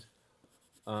happened.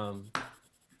 On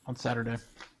Saturday.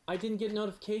 I didn't get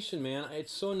notification, man.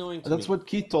 It's so annoying to me. That's what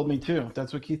Keith told me too. He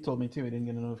didn't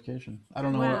get a notification. I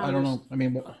don't know. Wow. I don't know. I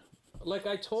mean, like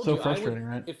I told you, frustrating,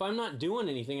 right? If I'm not doing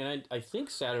anything, and I think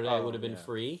Saturday I would have been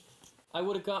free, I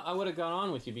would have got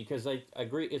on with you, because I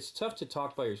agree. It's tough to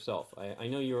talk by yourself. I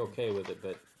know you're okay with it,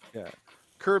 but yeah.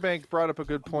 Kerbank brought up a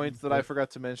good point that I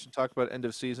forgot to mention. Talk about end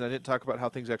of season. I didn't talk about how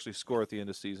things actually score at the end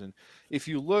of season.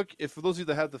 For those of you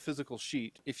that have the physical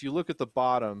sheet, if you look at the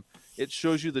bottom, it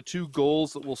shows you the 2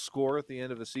 goals that will score at the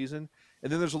end of a season,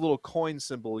 and then there's a little coin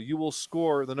symbol. You will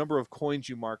score the number of coins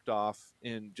you marked off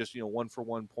in just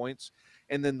 1-for-1 points,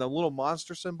 and then the little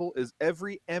monster symbol is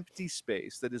every empty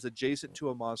space that is adjacent to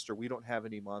a monster. We don't have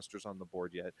any monsters on the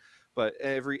board yet, but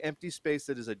every empty space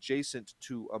that is adjacent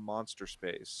to a monster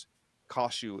space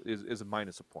cost you is a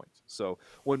minus a point. So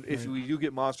if you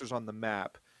get monsters on the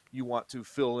map, you want to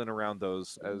fill in around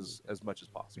those as much as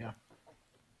possible. Yeah.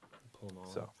 Pull them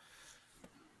all so, out.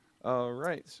 all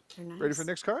right, Nice. Ready for the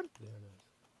next card? Yeah,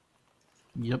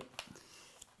 nice. Yep.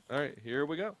 All right, here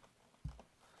we go.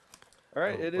 All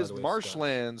right, it by is the way,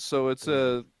 marshlands. So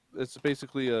it's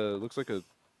basically looks like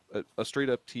a straight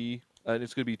up T, and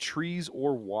it's going to be trees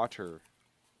or water.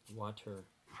 Water.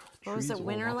 What was it?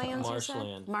 Winterlands?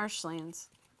 Marshland. Marshlands.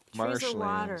 Trees Marshlands. or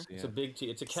water. Yeah. It's a big T.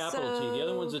 It's a capital T. The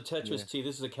other one's a Tetris T.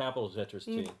 This is a capital Tetris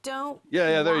T. You don't.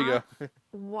 Yeah. There you go.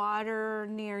 Water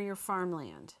near your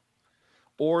farmland.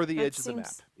 Or the That edge of the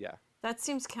map. Yeah. That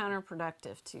seems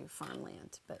counterproductive to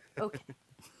farmland, but okay.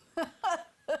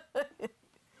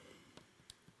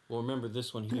 Well, remember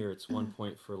this one here. It's 1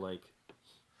 point for like.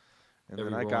 And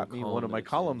then I got me one of my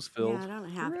columns filled. Yeah, I don't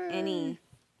have any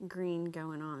green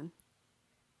going on.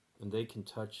 And they can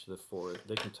touch the forest.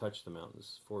 They can touch the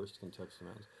mountains. Forest can touch the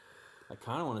mountains. I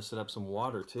kind of want to set up some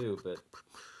water too, but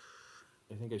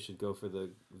I think I should go for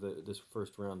this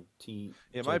first round T.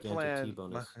 Yeah, T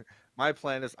bonus. My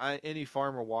plan is any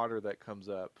farmer water that comes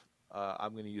up,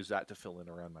 I'm going to use that to fill in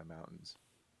around my mountains.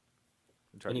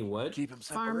 Any what? Keep them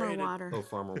Farmer separated. water. Oh,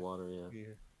 farmer water. Yeah.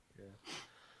 Yeah.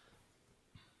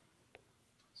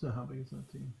 So how big is that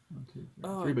team? 1, 2, 3.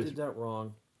 Oh, 3 I bits. did that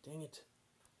wrong. Dang it.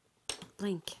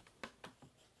 Blink.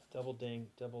 Double ding.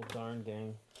 Double darn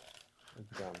dang. I'm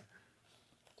dumb.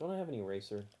 Don't I have an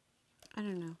eraser? I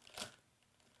don't know.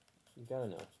 You gotta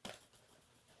know.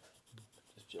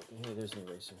 Just joking. Hey, there's an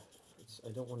eraser. I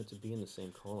don't want it to be in the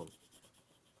same column.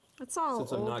 It's all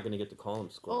Since I'm not going to get the column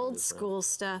score. old school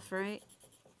stuff, right?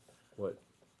 What?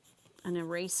 An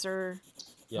eraser.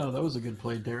 Yeah. Oh, that was a good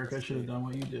play, Derek. I should have done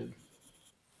what you did.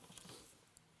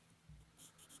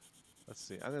 Let's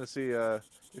see. I'm going to see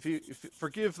if you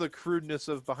forgive the crudeness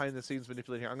of behind the scenes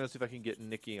manipulating here. I'm going to see if I can get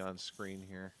Nikki on screen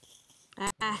here.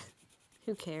 Ah,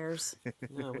 who cares?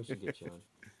 No, we should get you on.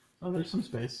 Oh, there's some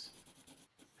space.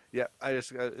 Yeah,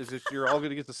 you're all going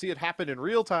to get to see it happen in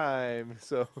real time.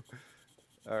 So,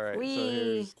 all right. So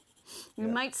here's, You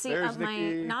might see There's up my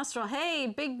Nikki. nostril.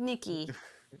 Hey, big Nikki.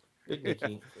 Big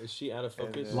Nikki. Is she out of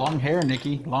focus? Long hair,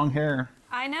 Nikki. Long hair.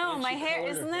 I know, And my she hair, colored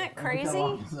isn't her that hair. crazy? How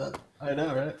long is that? I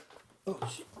know, right? Oh,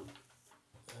 shit.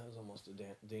 That was almost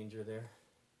a danger there.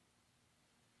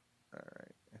 all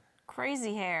right.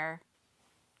 Crazy hair.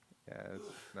 Yeah, it's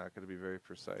not going to be very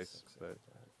precise, but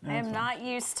I am not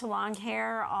used to long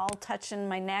hair all touching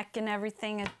my neck and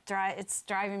everything. It's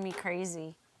driving me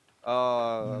crazy.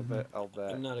 I'll bet.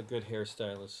 I'm not a good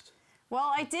hairstylist.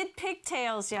 Well, I did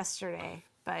pigtails yesterday,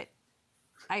 but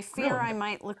I fear I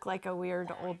might look like a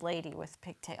weird old lady with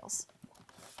pigtails.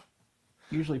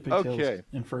 Usually pigtails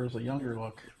infers a younger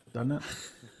look, doesn't it?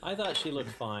 I thought she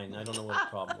looked fine. I don't know what the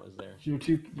problem was there. You're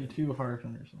too hard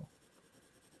on yourself.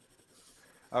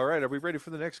 All right, are we ready for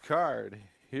the next card?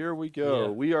 Here we go. Yeah.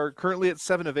 We are currently at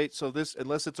 7 of 8, so this,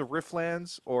 unless it's a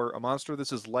Riftlands or a monster,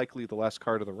 this is likely the last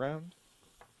card of the round.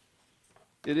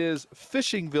 It is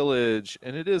Fishing Village,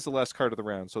 and it is the last card of the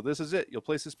round. So this is it. You'll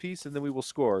place this piece, and then we will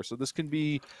score. So this can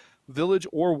be village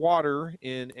or water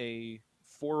in a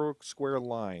 4-square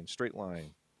line, straight line.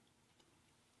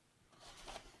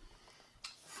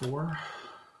 4.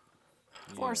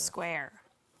 4 square.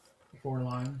 4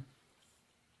 line.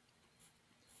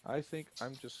 I think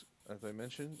I'm just, as I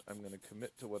mentioned, I'm going to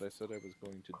commit to what I said I was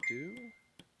going to do.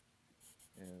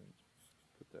 And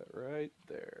put that right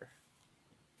there.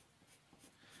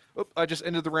 Oh, I just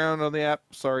ended the round on the app.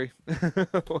 Sorry.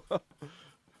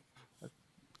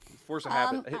 Force a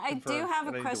habit. hit I confirm, do have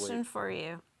and a I need to question wait. for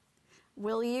you.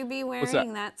 Will you be What's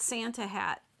wearing that Santa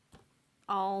hat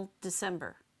all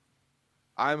December?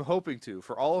 I'm hoping to.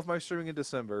 For all of my streaming in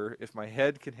December, if my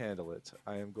head can handle it,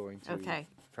 I am going to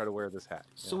try to wear this hat.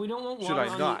 So Yeah. we don't want Should water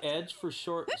I on not? the edge for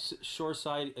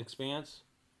shoreside expanse?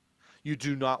 You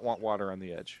do not want water on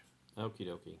the edge. Okie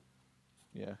dokie.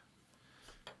 Yeah.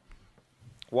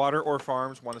 Water or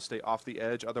farms want to stay off the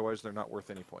edge, otherwise they're not worth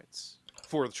any points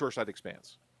for the shoreside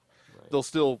expanse. Right. They'll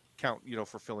still count,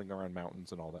 for filling around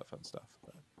mountains and all that fun stuff.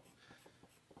 But...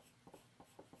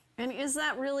 And is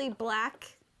that really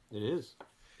black? It is.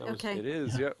 That was, Okay. It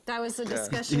is, yep. That was the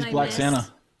discussion He's I Black missed.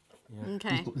 Santa. Yeah.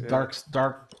 Okay. He's Dark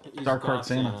heart Goth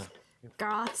Santa.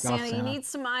 Goth Santa. You Santa. need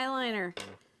some eyeliner.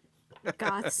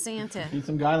 Goth Santa. Need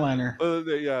some guy liner.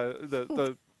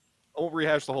 I won't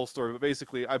rehash the whole story, but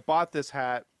basically, I bought this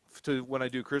hat to when I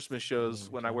do Christmas shows.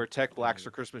 When I wear tech blacks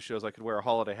for Christmas shows, I could wear a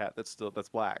holiday hat that's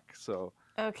black. So,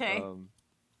 Okay.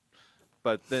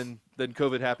 but then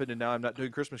COVID happened, and now I'm not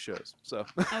doing Christmas shows. So,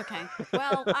 Okay.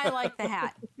 Well, I like the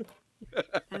hat.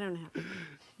 I don't have.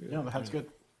 Yeah, the hat's good.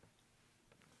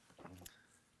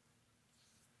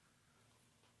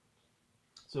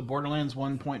 So Borderlands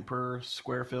 1 point per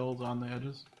square field on the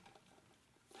edges.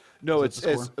 no, Is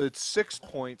that the it's 6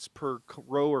 points per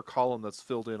row or column that's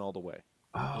filled in all the way.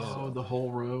 Oh, the whole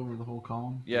row or the whole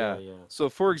column. Yeah. Yeah. So,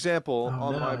 for example, Oh,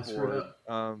 on no, my I screwed board,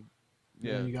 up.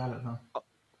 yeah, You got it, huh?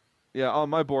 yeah, on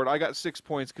my board, I got 6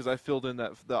 points because I filled in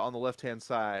that on the left-hand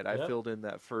side. I Yep. filled in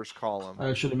that first column.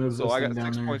 I should have moved So this I thing got down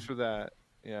 6 there. points for that.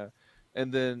 Yeah.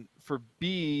 And then for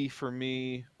B, for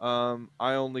me,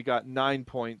 I only got 9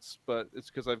 points, but it's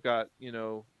because I've got,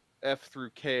 F through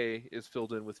K is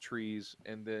filled in with trees,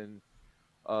 and then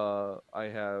I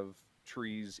have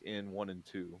trees in 1 and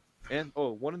 2. And,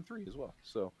 1 and 3 as well.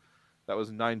 So that was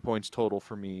 9 points total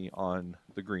for me on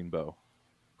the green bow.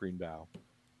 Green bow.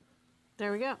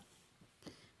 There we go.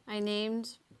 I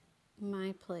named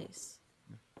my place.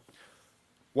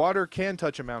 Water can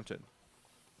touch a mountain.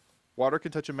 Water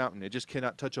can touch a mountain. It just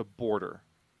cannot touch a border.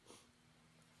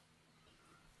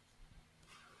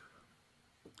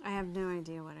 I have no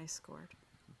idea what I scored.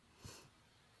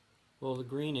 Well, the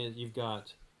green is you've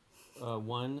got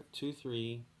 1, 2,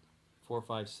 3, 4,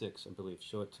 5, 6, I believe.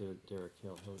 Show it to Derek.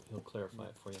 He'll clarify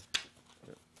it for you.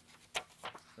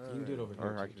 You can do it over here.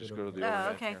 Or I too. can just Do it go to over the here.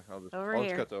 overhead. okay. Here, I'll just Over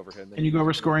here. cut the overhead. and then Can you go can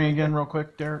over just scoring again real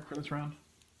quick, Derek, for this round?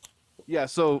 Yeah,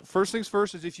 so first things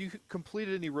first is if you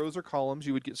completed any rows or columns,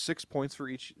 you would get 6 points for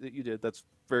each that you did. That's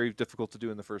very difficult to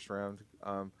do in the first round.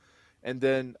 And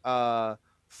then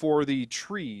for the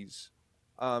trees,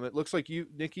 it looks like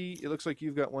Nikki, it looks like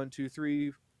you've got 1, 2,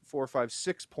 3, 4, 5,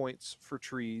 6 points for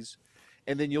trees.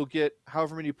 And then you'll get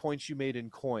however many points you made in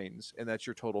coins, and that's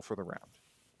your total for the round.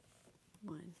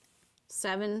 1,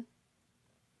 7.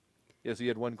 Yeah, so you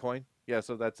had 1 coin? Yeah,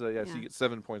 so that's so Yeah. you get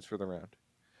 7 points for the round.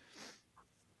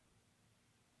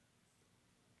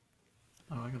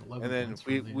 Oh, I got 11 And then points for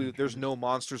the there's trees. no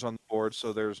monsters on the board,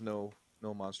 so there's no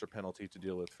monster penalty to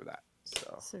deal with for that.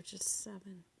 So, So just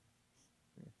 7.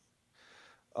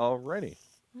 alrighty.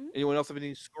 Anyone else have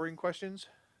any scoring questions?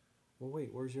 Well, wait.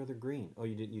 Where's your other green? Oh,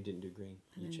 you didn't do green.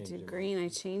 I You didn't changed do it. green. I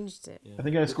changed it. Yeah. I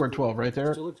think I scored 12, right,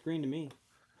 Derek? Still looks green to me.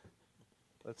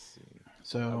 Let's see. I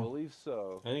So believe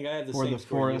so. I think I have the for same the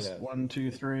score you forest, have. 1,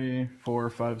 2, 3, 4,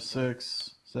 5,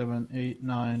 6, 7, 8,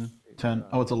 9, 10.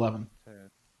 Oh, it's 11.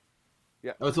 10.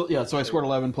 Yeah. Oh, yeah. So I scored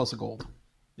 11 plus a gold.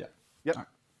 Yeah. Yep. All right.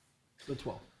 So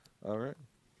 12. All right.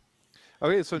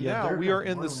 Okay, so Yeah, now Derek we got are in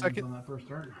the Borderlands second. on that first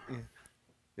turn.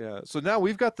 Yeah. So now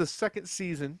we've got the second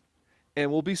season,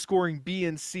 and we'll be scoring B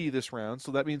and C this round.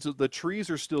 So that means that the trees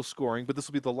are still scoring, but this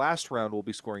will be the last round we'll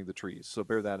be scoring the trees. So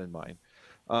bear that in mind.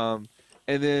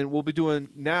 And then we'll be doing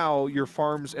now your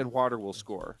farms and water will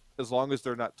score as long as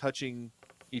they're not touching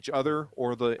each other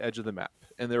or the edge of the map.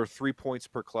 And there are 3 points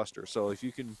per cluster. So if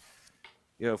you can,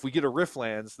 if we get a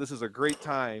Riftlands, this is a great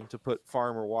time to put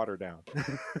farm or water down.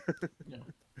 Yeah.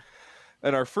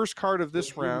 And our first card of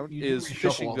this round You is reshuffle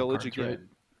Fishing all the Village cards, again. right?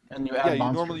 And you add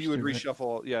Normally you would monsters to it.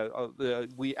 reshuffle. Yeah,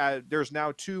 we add. There's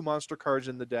now 2 monster cards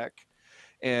in the deck,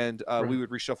 and we would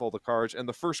reshuffle the cards. And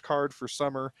the first card for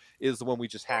summer is the one we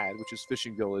just had, which is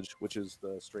Fishing Village, which is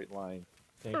the straight line.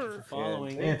 Thank you for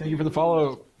following. Hey, thank you for the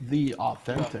follow. The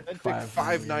authentic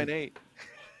 598.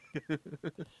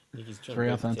 Nikki's Very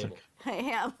authentic. I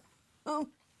am. Oh.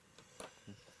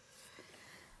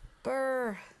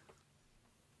 Burr.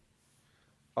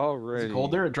 Alrighty. It's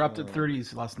cold there. It dropped at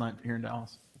 30s last night here in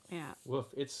Dallas. Yeah. Woof.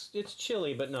 It's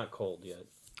chilly, but not cold yet.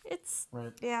 It's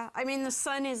Right. yeah. I mean, the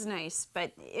sun is nice,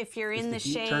 but if you're in the the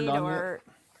heat shade turned on or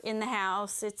in the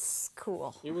house, it's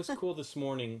cool. It was cool this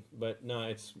morning, but no,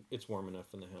 it's warm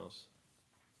enough in the house.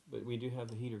 But we do have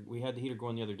the heater. We had the heater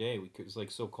going the other day. It was like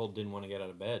so cold, didn't want to get out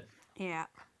of bed. Yeah.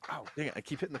 Oh, dang it. I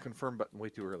keep hitting the confirm button way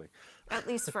too early. At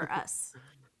least for us.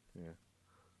 Yeah.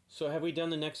 So have we done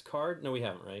the next card? No, we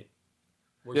haven't, right?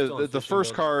 We're Yeah, still on the Fishing first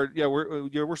Village. card. Yeah,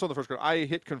 we're still on the first card. I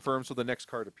hit confirm, so the next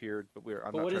card appeared, but I'm But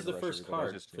not what trying is to the rush first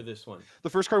everybody. card for this one? The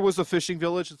first card was the Fishing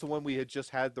Village. It's the one we had just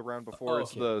had the round before. Oh,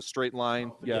 It's okay. the straight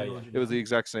line. Yeah, yeah. it was the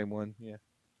exact same one. Yeah.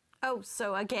 Oh,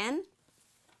 so again?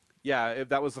 Yeah,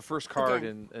 that was the first card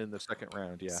in the second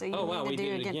round. Yeah. So you Oh, wow, need to we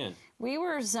do did it again. We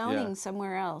were zoning Yeah.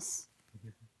 somewhere else.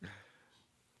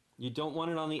 You don't want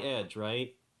it on the edge,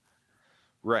 right?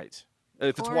 Right.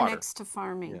 If it's Or water. next to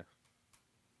farming. Yeah.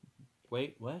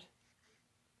 Wait, what?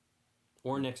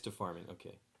 Or next to farming.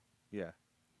 Okay. Yeah.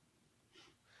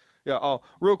 Yeah.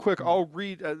 Real quick, I'll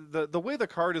read the way the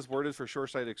card is worded for Shore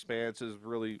Side Expanse is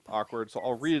really awkward, so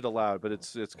I'll read it aloud, but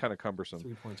it's kind of cumbersome.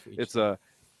 3 points for each. It's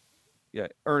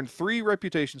earn 3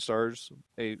 reputation stars,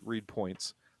 8 read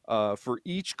points, for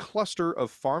each cluster of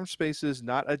farm spaces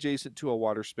not adjacent to a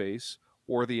water space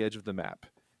or the edge of the map,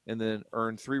 and then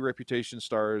earn 3 reputation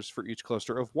stars for each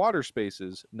cluster of water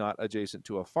spaces not adjacent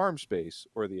to a farm space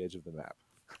or the edge of the map.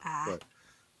 Ah. But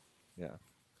yeah,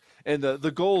 and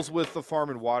the goals with the farm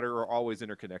and water are always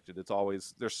interconnected. It's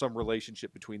always there's some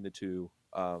relationship between the two.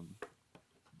 It's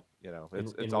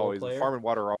In always role player? farm and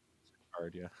water are always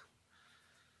hard. Yeah.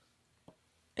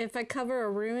 If I cover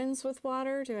a ruins with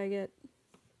water, do I get...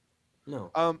 No.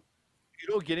 You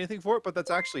don't get anything for it, but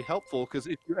that's actually helpful because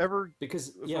if you ever Because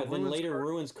if yeah, a then ruins later card-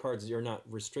 ruins cards you're not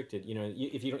restricted.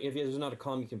 If there's not a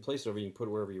column you can place it over, you can put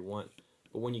it wherever you want.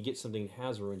 But when you get something that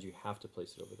has ruins, you have to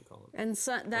place it over the column. And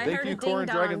so, I Thank heard you, a Corn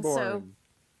ding dong, so... Dragonborn.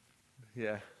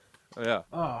 Yeah. Oh, yeah.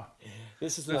 Oh,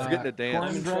 This is I'm the forgetting to dance. Corn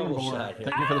I'm in trouble, Dragonborn. shot here.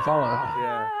 Thank you for the follow.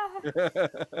 Yeah.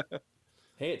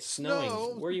 Hey, it's snowing.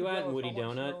 Snow, Where you at, snow, Woody so much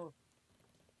Donut? snow.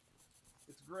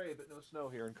 It's gray, but no snow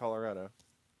here in Colorado.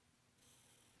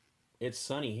 It's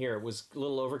sunny here. It was a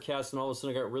little overcast, and all of a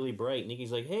sudden it got really bright.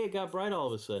 Nikki's like, "Hey, it got bright all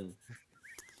of a sudden."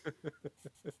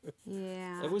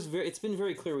 Yeah. It's been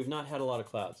very clear. We've not had a lot of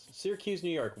clouds. Syracuse,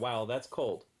 New York. Wow, that's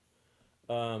cold.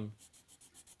 Oh,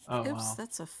 Oops, wow.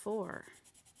 that's a 4.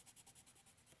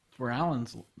 Where Alan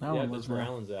Yeah, was that's where there.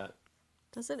 Alan's at.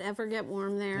 Does it ever get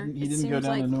warm there? He It didn't go seems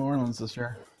down like to New Orleans this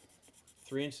year.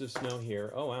 3 inches of snow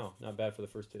here. Oh wow, not bad for the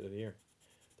first day of the year.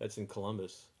 That's in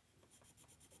Columbus.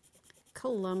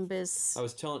 Columbus. I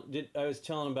was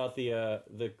telling about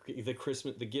the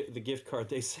Christmas the gift card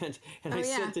they sent, and Oh, I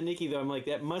yeah. sent to Nikki though. I'm like,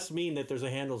 that must mean that there's a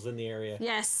Handles in the area.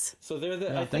 Yes. So they're the.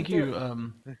 Yeah, I think thank you,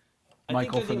 they're- I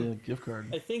think Michael, they're for the gift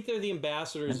card. I think they're the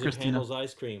ambassadors And of Christina. Handles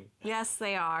ice cream. Yes,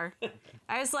 they are.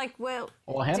 I was like, well,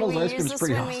 Well, do Handel's we ice use cream is this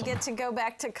pretty when awesome. we get to go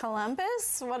back to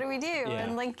Columbus? What do we do?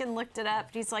 And Lincoln looked it up.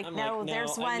 He's like, I'm no, like,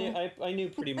 there's I one. Knew, I knew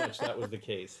pretty much that was the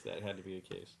case. That had to be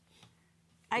the case.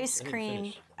 Ice I didn't cream.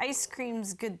 finish. Ice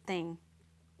cream's good thing.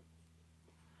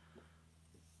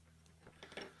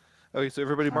 Okay, so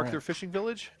everybody mark right. their fishing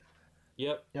village?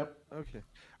 Yep. Yep. Okay.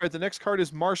 All right, the next card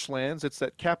is Marshlands. It's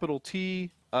that capital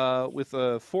T with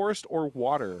a forest or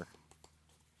water.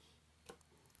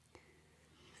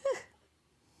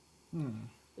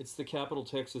 It's the capital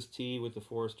Texas T with the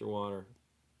forest or water.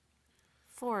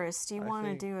 Forest. You I want to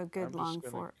think do a I'm good just long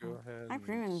gonna forest. go ahead I and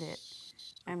ruined it.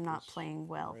 I'm not this playing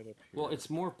well. right up Well, here. it's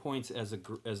more points as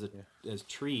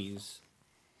trees,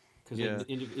 because Yeah.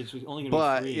 it's only going to be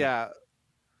But 3. yeah,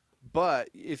 But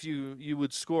if you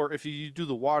would score, if you do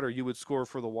the water, you would score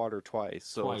for the water twice.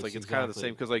 So Twice, it's like it's kind of the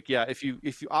same exactly. because like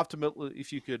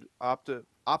if you could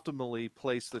optimally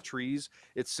place the trees,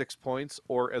 it's 6 points,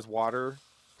 or as water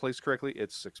placed correctly,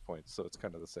 it's 6 points. So it's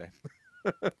kind of the same.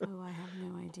 Oh, I have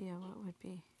no idea what would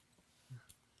be.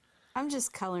 I'm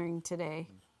just coloring today.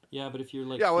 Yeah, but if you're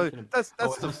like Yeah, well, thinking of, that's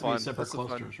Oh, it the has to be fun. separate That's the fun.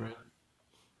 clusters, right?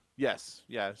 Yes,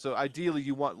 yeah. So ideally,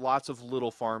 you want lots of little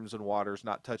farms and waters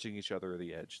not touching each other at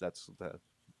the edge. That's the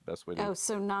best way to. Oh,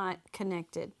 so not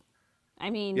connected. I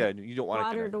mean, Yeah, you don't want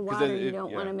water to to connect, 'cause water. then You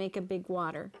don't want to yeah. make a big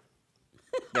water.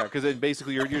 Yeah, because then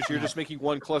basically you're just making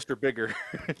one cluster bigger.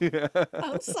 Yeah.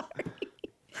 I'm sorry.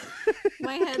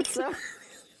 My head's so.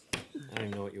 I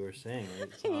don't know what you were saying.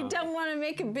 It's, You don't want to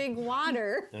make a big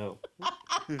water. No.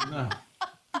 No.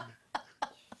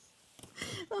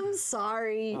 I'm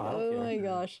sorry. Oh, Oh okay. my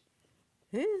gosh.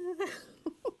 I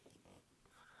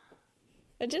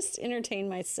just entertain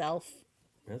myself.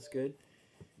 That's good.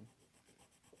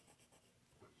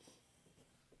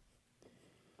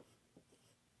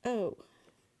 Oh,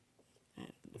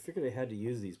 I figured I had to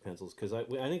use these pencils because I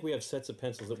think we have sets of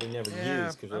pencils that we never Yeah,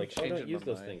 use because we're I'm like, oh, don't changing use my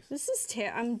those mind. things.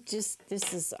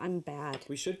 this is I'm bad.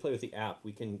 We should play with the app.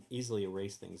 We can easily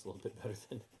erase things a little bit better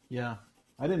than. Yeah.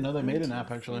 I didn't know they made an 1, app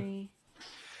 2, actually. 3.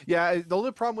 Yeah, the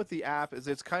only problem with the app is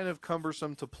it's kind of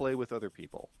cumbersome to play with other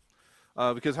people.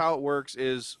 Because how it works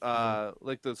is,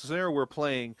 like the scenario we're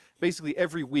playing, basically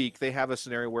every week they have a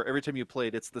scenario where every time you play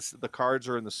it, it's the cards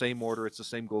are in the same order, it's the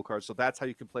same goal card, so that's how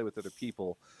you can play with other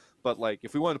people. But like,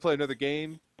 if we wanted to play another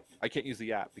game, I can't use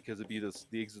the app because it'd be this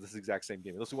exact same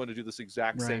game. Unless we want to do this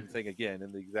exact same Right. thing again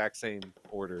in the exact same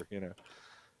order, you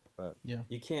know.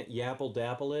 You can't yapple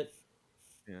dapple it.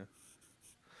 Yeah.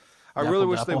 I Dapple really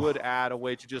wish they dapple. would add a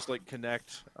way to just like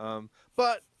connect.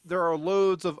 But there are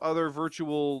loads of other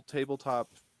virtual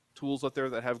tabletop tools out there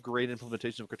that have great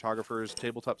implementation of cartographers.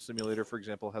 Tabletop Simulator, for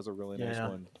example, has a really nice Yeah.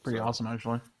 one. Pretty So, awesome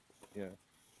actually. Yeah.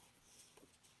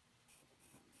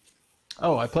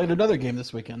 Oh, I played another game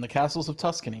this weekend, The Castles of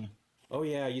Tuscany. Oh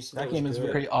yeah, you said That was game is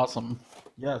good. very awesome.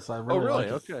 Yes, I Oh, really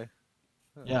really? like it. Okay.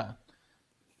 Yeah.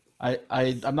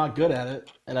 I'm not good at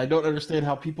it, and I don't understand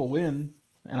how people win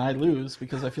and I lose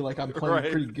because I feel like I'm playing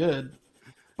Right. pretty good.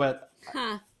 But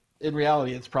Huh. in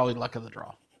reality, it's probably luck of the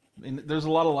draw. I mean, there's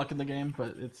a lot of luck in the game,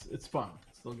 but it's fun.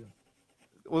 It's still good.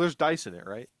 Well, there's dice in it,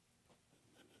 right?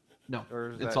 No,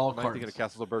 Or is it's that, all am I cards. thinking of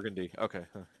Castles of Burgundy? Okay.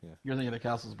 Yeah. You're thinking of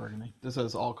Castles Burgundy. This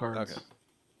has all cards. Okay.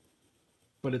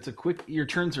 But it's a quick. Your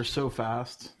turns are so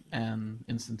fast and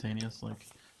instantaneous. Like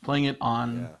playing it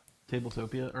on Yeah.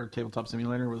 Tabletopia or Tabletop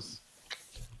Simulator was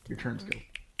your turns go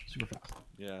super fast.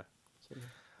 Yeah.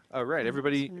 All right,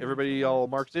 everybody all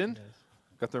marked in?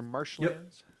 Got their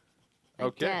marshlands?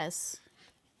 Okay. Yes.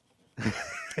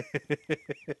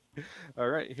 All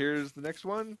right, here's the next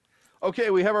one. Okay,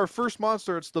 we have our first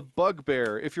monster. It's the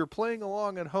bugbear. If you're playing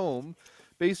along at home,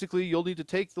 basically you'll need to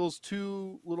take those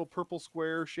two little purple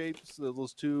square shapes,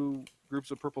 those two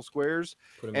groups of purple squares,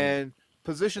 Put 'em in. and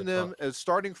position the them top. as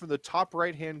starting from the top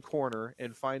right-hand corner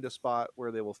and find a spot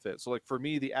where they will fit. So like for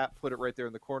me, the app put it right there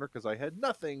in the corner because I had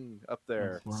nothing up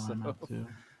there. That's where I'm at too.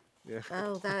 Yeah.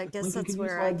 Oh, that I guess Lincoln, that's can you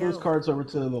where I slide go. those cards over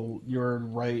to your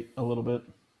right a little bit.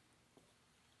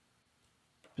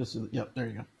 Just yep, there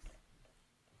you go.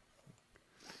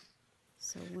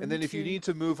 So And then if you need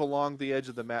to move along the edge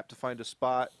of the map to find a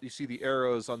spot, you see the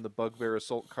arrows on the bugbear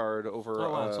assault card over.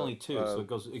 Oh, wow, it's only two, so it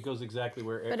goes exactly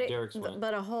where Derek's went.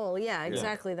 but a hole, yeah,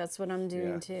 exactly. That's what I'm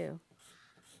doing Yeah. too.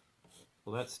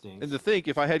 Well, that stinks. And to think,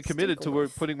 if I had committed to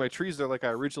Stinkles. putting my trees there like I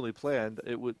originally planned,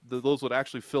 it would those would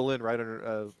actually fill in right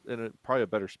under in probably a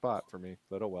better spot for me.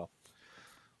 But oh well,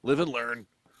 live and learn.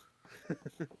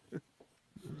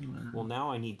 Well, now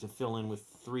I need to fill in with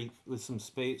some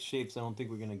space shapes I don't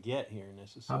think we're gonna get here How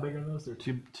necessarily. big are those? They're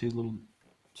two little.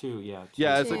 Two, yeah.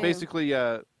 Yeah, it's like Two. basically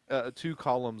two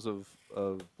columns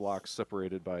of blocks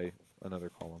separated by another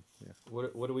column. Yeah.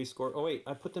 What do we score? Oh wait,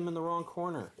 I put them in the wrong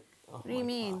corner. Oh, What do you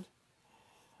mean?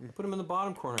 I put them in the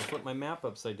bottom corner. I put my map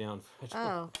upside down. I don't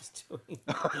know Oh.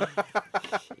 what I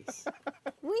was doing.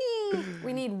 Jeez.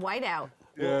 We need whiteout.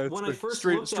 Well, when I first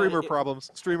looked at streamer it, problems.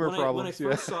 Streamer when I problems.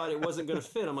 first saw it, it wasn't going to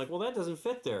fit. I'm like, well, that doesn't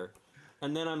fit there.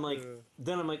 And then I'm like,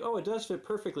 oh, it does fit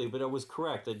perfectly. But I was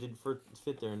correct. I did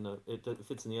fit there, and it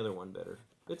fits in the other one better.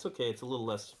 It's okay. It's a little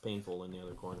less painful in the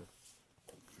other corner.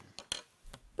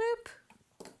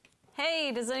 Boop.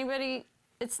 Hey, does anybody?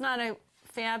 It's not a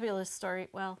fabulous story.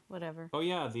 Well, whatever. Oh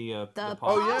yeah, the The possum.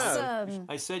 Oh, yeah. possum.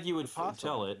 I said you would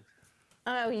tell it.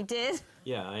 Oh, you did?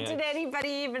 Yeah. Did anybody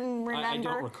even I remember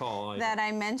don't recall. that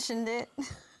I mentioned it?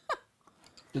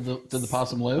 Did the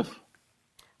possum live?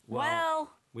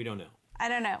 Well, we don't know. I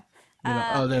don't know. They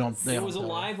don't. They It don't was tell you.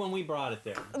 alive when we brought it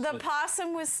there. The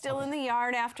possum was still in the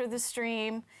yard after the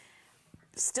stream,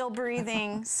 still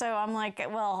breathing. So I'm like,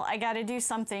 well, I got to do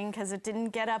something because it didn't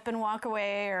get up and walk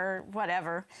away or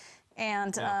whatever.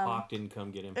 And Hawk didn't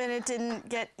come get him. and it didn't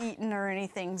get eaten or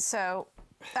anything. So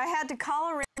I had to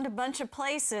call around a bunch of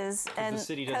places, and the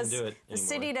city doesn't do it the anymore.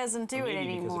 city doesn't do Or it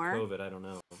maybe anymore. because of COVID, I don't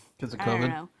know. Because of I don't COVID.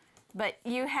 know, but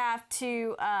you have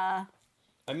to.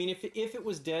 I mean, if it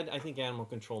was dead, I think animal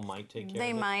control might take care of it.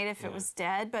 They might if it Yeah. was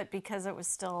dead, but because it was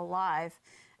still alive,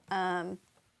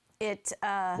 it.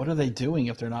 What are they doing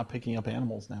if they're not picking up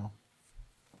animals now?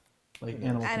 Like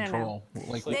animal I don't control.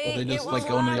 Like They- will they just it like was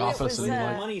go into a the lot- it office was, and be The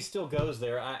like, money still goes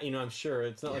there. I'm sure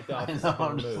it's not like the I office know, is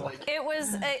I'm just removed. like, It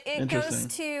was. It goes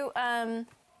Interesting.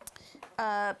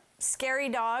 to scary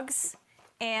dogs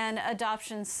and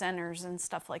adoption centers and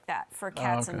stuff like that for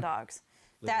cats and okay. dogs.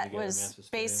 Living That together, was mass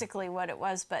hysteria. basically what it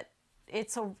was, but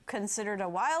it's considered a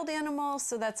wild animal,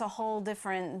 so that's a whole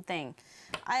different thing.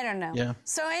 I don't know. Yeah.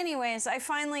 So, anyways, I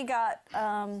finally got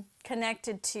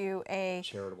connected to a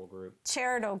Charitable group.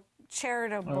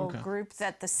 charitable Okay. group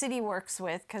that the city works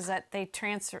with because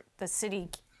the city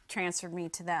transferred me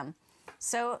to them.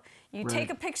 So you take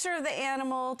Right. a picture of the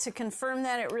animal to confirm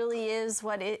that it really is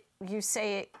what you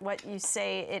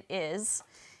say it is,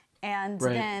 and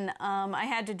Right. then I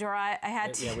had to drive. I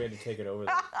had to, Yeah, we had to take it over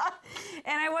there.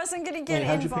 and I wasn't going to get Wait,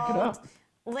 how'd you pick it involved. up?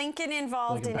 Lincoln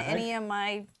involved Like a in bag? any of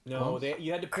my No,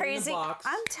 you had to put it in crazy. the box.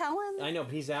 I'm telling. I know,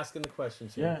 but he's asking the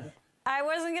questions here. yeah. I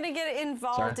wasn't going to get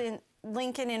involved Sorry. in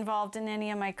Lincoln involved in any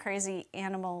of my crazy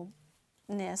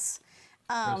animalness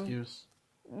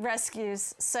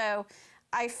rescues. So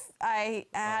I I'll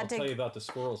had tell you to about the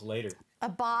squirrels later. a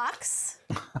box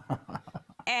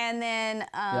and then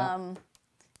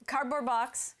cardboard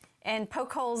box and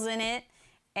poke holes in it.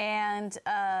 And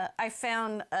I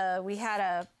found we had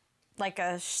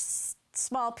a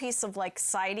small piece of like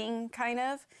siding kind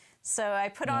of. So I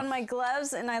put on my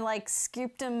gloves and I like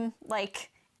scooped them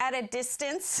like at a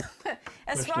distance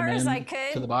as Pushed far them as in I to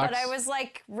could, the box? but I was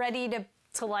like ready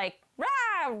to like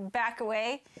back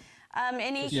away.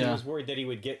 And he, She was worried that he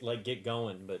would get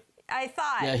going, but I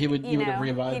thought, Yeah, he would- you would have know,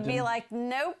 revived he'd be him. like,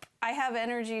 nope, I have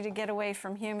energy to get away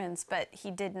from humans, but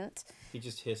he didn't. he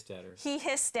just hissed at her. He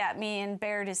hissed at me and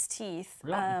bared his teeth.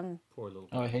 Really? Poor little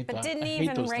Oh, I hate But that. didn't I hate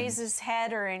even those raise things. his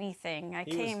head or anything.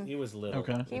 He was little.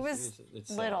 Okay. He was it's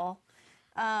sad. little.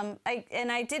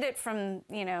 I did it from,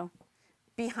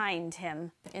 behind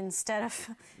him instead of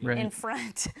Right. in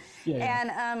front. Yeah, yeah.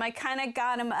 And I kind of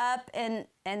got him up and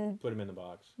Put him in the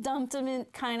box. dumped him in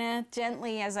kind of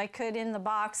gently as I could in the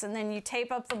box. And then you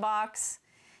tape up the box.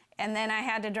 And then I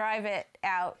had to drive it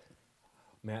out.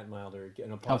 Matt Milder,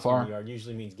 getting a How possum far? in the yard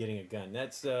usually means getting a gun.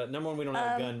 That's number one, we don't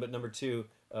have a gun, but number two,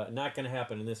 not going to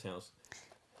happen in this house.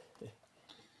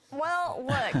 Well,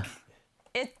 look,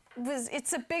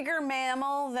 it's a bigger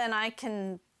mammal than I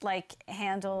can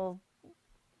handle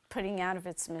putting out of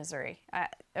its misery.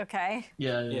 Okay,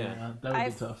 Yeah. That would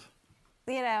I've- be tough.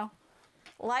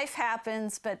 life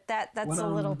happens, but that's What, a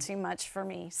little too much for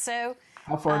me. So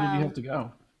How far did you have to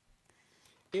go?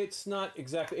 It's not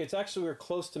exactly. It's actually, we're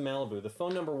close to Malibu. The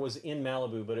phone number was in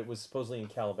Malibu, but it was supposedly in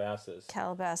Calabasas.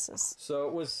 Calabasas, So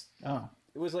it was Oh,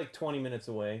 like 20 minutes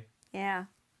away. yeah.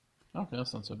 okay,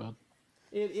 that's not so bad.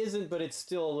 It isn't, but it's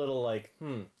still a little like,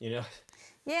 Yeah,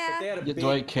 They had a Yeah, big, do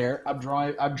I care? I'm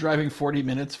driving 40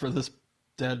 minutes for this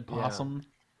dead possum.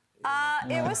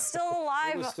 it was still It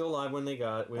alive. was still alive when they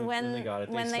got when they got it.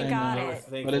 when they said got they were it.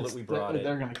 thankful But it's that we brought it.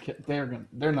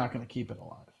 they're not gonna keep it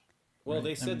alive. Well,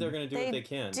 they said they're going to do what they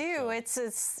can. do. so.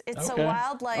 It's Okay. a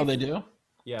wildlife Oh, they do.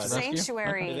 Yeah, rescue?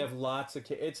 sanctuary. they have lots of.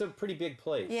 It's a pretty big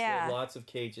place. They Yeah. have lots of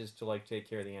cages to take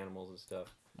care of the animals and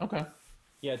stuff. Okay.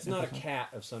 Yeah, it's not a cat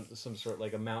of some sort,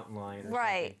 like a mountain lion. Or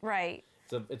Right, right.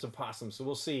 something. It's a possum. So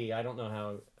we'll see. I don't know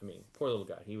how. I mean, poor little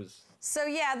guy. He was. So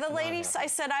yeah, the lady, happy. I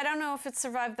said, I don't know if it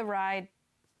survived the ride.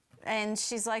 And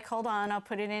she's like, hold on, I'll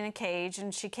put it in a cage.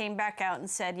 And she came back out and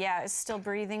said, yeah, it's still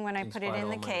breathing when I put it spite in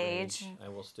all the my cage. rage, I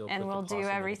will still. And put we'll the do possum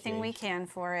in a everything we cage. can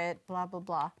for it, blah, blah,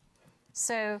 blah.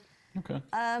 So Okay.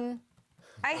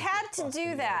 I had to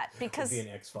do that because Be an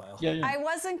X-file. Yeah. I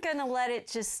wasn't going to let it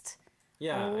just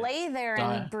Yeah. lay there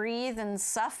Die. and breathe and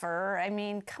suffer. I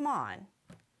mean, come on.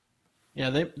 Yeah.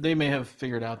 They may have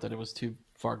figured out that it was too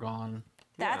far gone.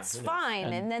 That's who knows?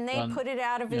 fine. And then they And- put it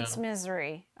out of its yeah.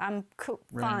 misery. I'm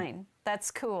Right. fine. That's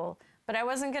cool. But I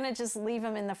wasn't going to just leave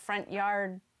him in the front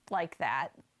yard like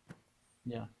that.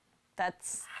 Yeah.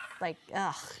 That's like,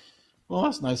 ugh. Well,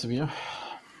 that's nice of you.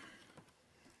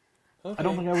 Okay. I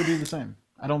don't think I would do the same.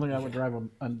 I don't think I would drive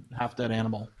a half dead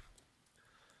animal.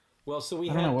 Well, so we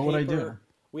I had don't know. What would I do?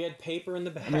 We had paper in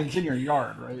the back. I mean, it's in your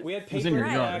yard, right? We had It's in paper your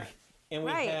in the yard. back, and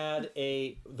we Right. had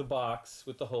the box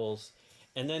with the holes,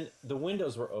 and then the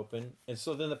windows were open, and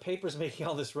so then the paper's making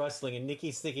all this rustling, and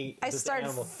Nikki's thinking I that the started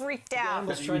animal, freaked the out.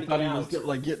 animal's You trying to thought get he was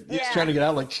out. Yeah. trying to get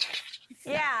out, like.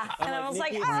 Yeah, and I was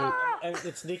like, Nikki, ah!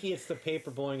 it's Nikki. It's the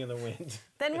paper blowing in the wind.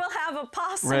 Then we'll have a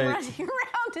possum Right. running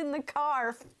around in the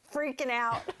car, freaking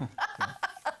out.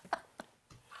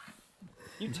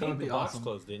 You would taped be the box awesome.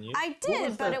 closed, didn't you? I What did,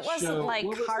 was but that it wasn't show? like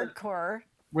What was that? hardcore.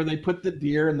 Where they put the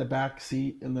deer in the back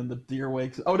seat and then the deer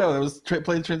wakes. Oh no, that was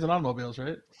Planes, Trains, and Automobiles,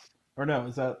 right? Or no,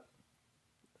 is that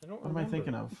I don't what am I remember.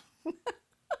 thinking of?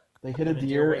 They hit a And the deer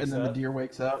deer wakes and then up? the deer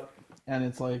wakes up and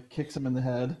it's like kicks him in the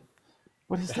head.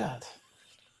 What is that?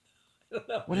 I don't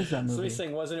know. What is that So movie? he's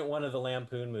saying, wasn't it one of the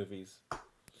Lampoon movies?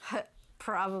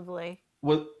 Probably.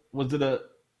 Was it a?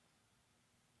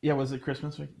 Yeah, was it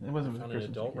Christmas? It wasn't Found an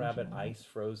Christmas. adult Vacation, rabbit, right? ice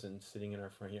frozen, sitting in our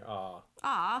front yard.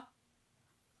 Aw.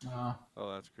 Ah,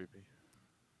 Oh, that's creepy.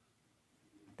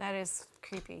 that is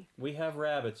creepy. We have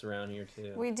rabbits around here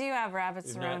too. We do have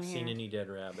rabbits We've around not here. seen any dead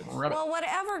rabbits. Rabbit. Well,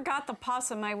 whatever got the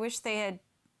possum, I wish they had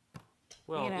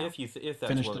Well, you know. if that's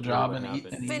Finished what the really job what and eat.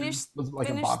 happened. And eat. Finish- Was it like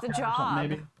finish a the bobcat or something, job.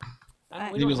 maybe?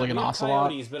 I He was like an we have ocelot.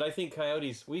 Coyotes, but I think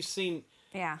coyotes. We've seen.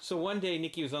 yeah. So one day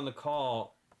Nikki was on the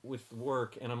call with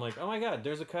work, and I'm like, "Oh my God,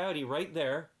 there's a coyote right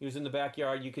there." He was in the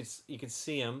backyard. You could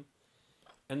see him,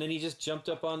 and then he just jumped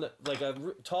up on the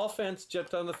tall fence,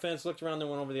 jumped on the fence, looked around, then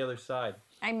went over the other side.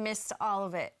 I missed all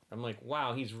of it I'm like,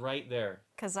 "Wow, he's right there."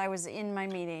 because I was in my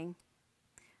meeting.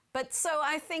 But so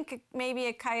I think maybe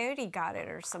a coyote got it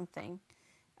or something,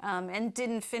 and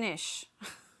didn't finish.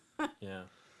 Yeah.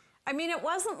 I mean, it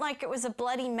wasn't like it was a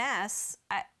bloody mess.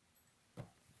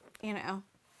 You know.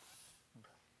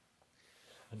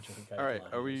 All right,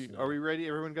 are we ready?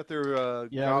 Everyone got their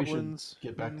Yeah, we goblins? should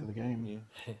get back to the game.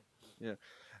 Yeah.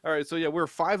 All right, so yeah, we're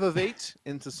 5 of 8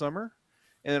 into summer,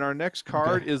 and our next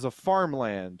card is a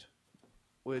farmland,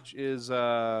 which is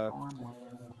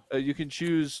you can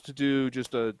choose to do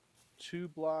just a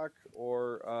 2-block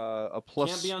or a plus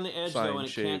Can't be on the edge sign though, and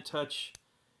it shape. can't touch.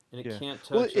 And it Yeah. can't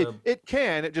Well, touch. it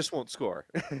can, it just won't score.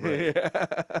 Right.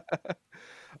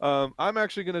 I'm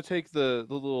actually going to take the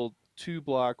little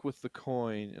 2-block with the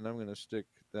coin, and I'm going to stick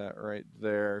that right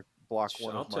there. Block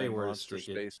one I'll of tell my you where to monster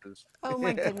stick it. spaces. Oh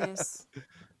my goodness.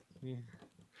 Yeah.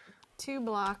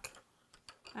 2-block.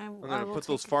 I'm going to put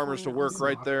those farmers to work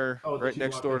right there, Oh, the right 2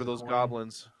 next block door with to the those coin.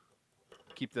 goblins.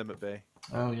 Keep them at bay.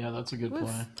 Oh yeah, that's a good Woof.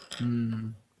 play.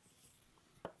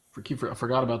 I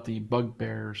forgot about the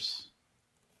bugbears.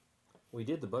 We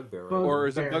did the bugbear, right? Bug- Or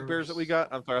is it Bears. bugbears that we got?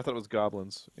 I'm sorry, I thought it was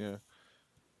goblins. Yeah.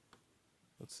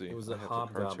 Let's see. It was I a have the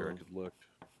cards here, I hobgoblin. could look.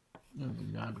 Oh,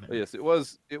 Oh, yes, it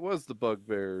was the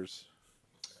bugbears.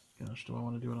 Gosh, do I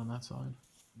want to do it on that side?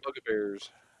 Bugbears.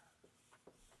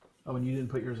 Oh, and you didn't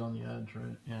put yours on the edge,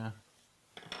 right? Yeah.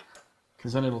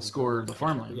 Because then it'll score the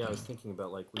farmland. Yeah, I was thinking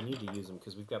about like we need to use them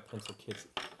because we've got pencil kits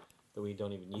that we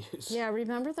don't even use. Yeah,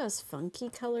 remember those funky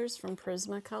colors from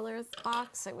Prismacolor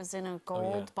box? It was in a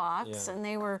gold box, yeah. and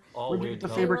they were All Where'd you weird get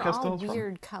the colors. they were all Faber-Castells from?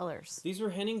 weird colors. These were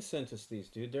Henning sent us these,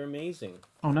 dude. They're amazing.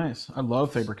 Oh, nice. I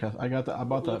love Faber-Castell. I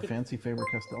bought Look that at- fancy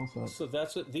Faber-Castell set. So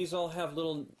that's what these all have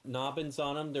little knobbins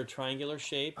on them. They're triangular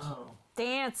shaped. Oh.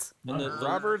 Dance. And the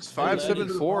Roberts the lead-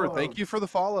 574. Thank you for the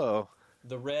follow.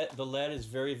 The lead is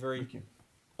very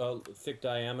thick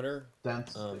diameter.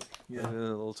 Dense. Yeah. A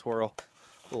little twirl,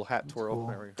 little hat twirl. cool.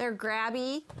 There we go. They're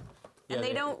grabby, Yeah, and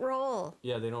they don't roll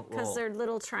Yeah, they don't because roll. they're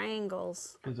little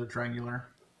triangles. Because they're triangular.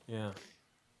 Yeah,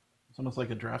 It's almost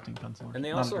like a drafting pencil. and they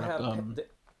Not also a draft, have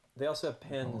they also have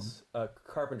pens.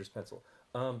 Carpenter's pencil.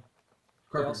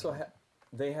 They also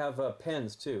have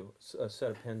pens too. A set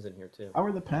of pens in here too. How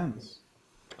are the pens?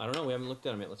 I don't know. We haven't looked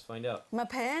at them yet. Let's find out. My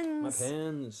pens. My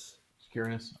pens. Just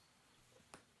curious.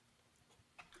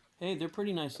 Hey, they're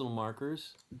pretty nice little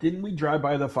markers. Didn't we drive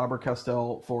by the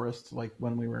Faber-Castell forest like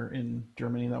when we were in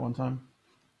Germany that one time?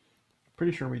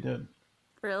 Pretty sure we did.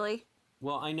 Really?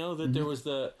 Well, I know that there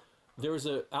was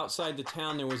outside the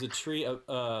town there was a tree,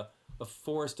 a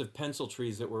forest of pencil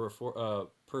trees that were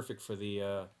perfect for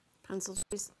the. Pencil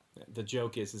trees. The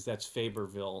joke is that's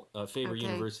Faberville, Faber Okay.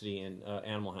 University and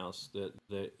Animal House.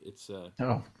 It's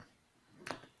Oh.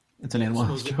 It's an Animal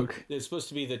House supposed joke. to, it's supposed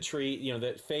to be the tree. You know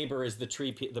that Faber is the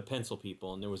tree, the pencil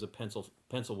people, and there was a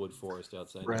pencilwood forest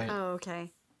outside. Right. Oh,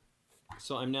 okay.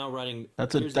 So I'm now writing.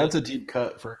 That's here's a deep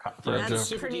cut for a That's joke.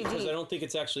 super Pretty deep because I deep. don't think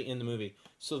it's actually in the movie.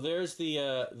 So there's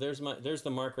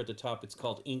the marker at the top. It's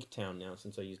called Inktown now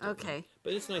since I used it. Okay.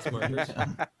 But it's nice markers.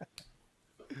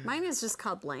 Mine is just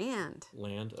called land.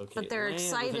 Land. Okay. But they're Land with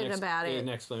excited about it. An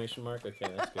exclamation mark.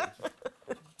 Okay, that's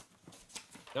good.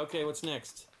 Okay, what's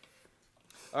next?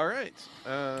 All right.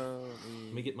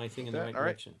 Let me get my thing in the right All right.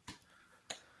 direction.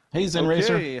 Hey, Zen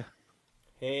Racer. Okay.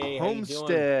 Hey, how you doing?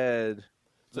 Homestead.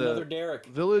 It's another Derek.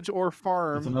 Village or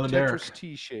farm. It's another Tetris Derek.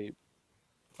 T shape.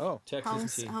 Oh.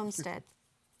 Texas T. Homestead.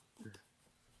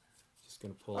 Just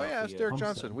gonna pull Oh out yeah, it's the, Derek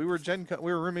Homestead. Johnson. We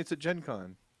were roommates at Gen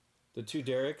Con. the two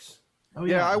Dereks. Oh,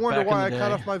 Yeah, I wonder back in why I the cut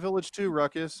day. off my village too,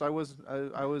 Ruckus. I was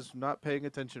not paying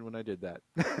attention when I did that.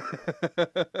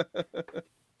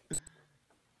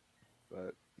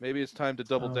 But maybe it's time to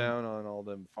double down on all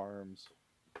them farms.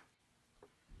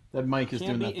 That mic is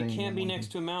doing that It thing. can't be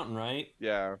next to a mountain, right?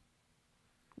 Yeah,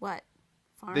 What?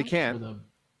 Farm? they For can.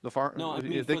 The farm. No, I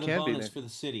mean they for the can be. bonus for the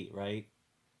city, right?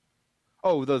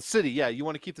 Oh, the city. Yeah, you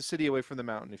want to keep the city away from the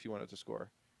mountain if you want it to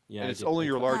score. Yeah, And I it's get only it.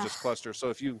 your largest cluster. So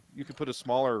if you could put a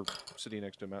smaller city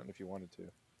next to a mountain if you wanted to.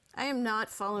 I am not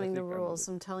following the think I'm- rules.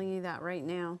 I'm telling you that right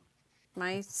now.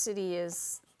 My city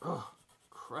is. Oh,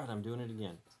 crud! I'm doing it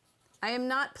again. I am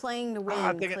not playing to win.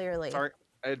 Ah, dang it. Clearly. Sorry,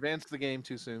 I advanced the game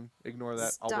too soon. Ignore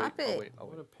that. Stop I'll it. wait. I'll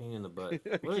What wait. a pain in the butt.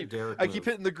 What a Derek I move. keep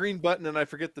hitting the green button and I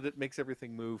forget that it makes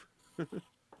everything move.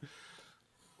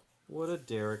 What a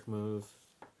Derek move.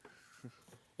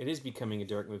 It is becoming a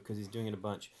Derek move because he's doing it a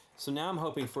bunch. So now I'm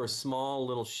hoping for a small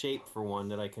little shape for one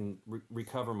that I can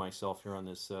recover myself here on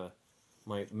this,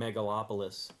 my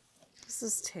megalopolis. This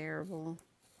is terrible.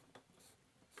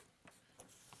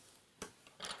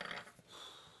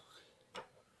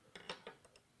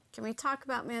 Can we talk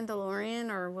about Mandalorian,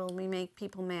 or will we make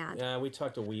people mad? Yeah, we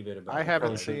talked a wee bit about I it. haven't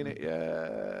Probably seen shouldn't. it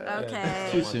yet. Okay.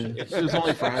 Too soon. It was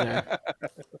only Friday.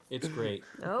 It's great.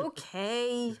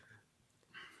 Okay.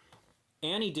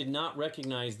 Annie did not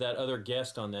recognize that other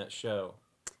guest on that show.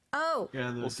 Oh,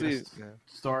 Yeah, the We'll see. guest Yeah.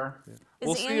 star. is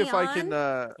We'll see Annie if I can.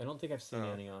 I don't think I've seen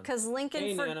Annie on. Because Lincoln,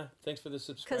 Hey, Nana, thanks for the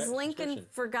subscription. because Lincoln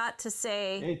forgot to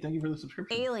say Hey, thank you for the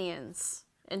subscription. aliens,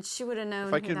 and she would have known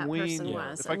If I who can that wean, person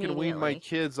was. if I can wean my immediately.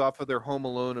 kids off of their Home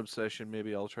Alone obsession,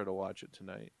 maybe I'll try to watch it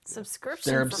tonight.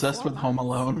 Subscription. They're for obsessed 4 with Home months.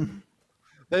 Alone.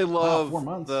 They love 4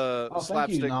 months. the Oh, thank you,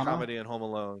 slapstick Nana. comedy in Home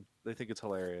Alone. They think it's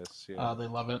hilarious. Yeah. They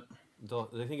love it.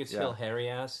 They think it's Yeah. Hill Harry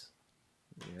ass.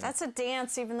 That's a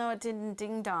dance, even though it didn't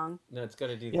ding dong. No, it's got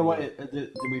to do. Yeah, what?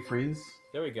 Did we freeze?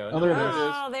 There we go. Oh, there it is.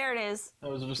 Oh, there it is. That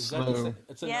was just Is that slow.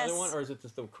 it's another Yes. one, or is it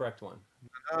just the correct one?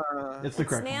 It's the It's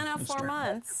correct Nano one. It's 4 correct.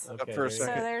 months. Okay, for a there you So go.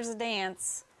 second. there's a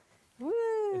dance. Woo!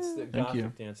 It's the Thank you.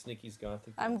 Gothic dance. Nikki's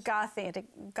Gothic I'm dance.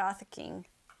 gothicking.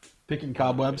 Picking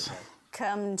cobwebs.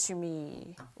 Come to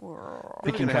me. Whirl. I'm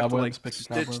Picking gonna have to, cobwebs, like, picking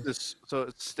stitch cobwebs. this so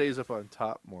it stays up on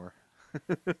top more.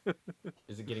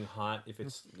 Is it getting hot if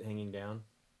it's hanging down?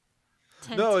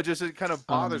 No, it kind of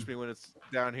bothers me when it's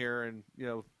down here and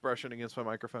brushing against my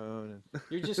microphone and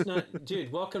You're just not, dude.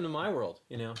 Welcome to my world.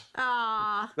 You know.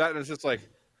 Ah, that is just like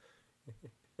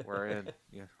we're in.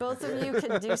 Yeah. both of you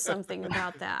can do something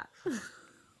about that.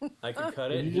 I could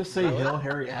cut it. Did you just say Hill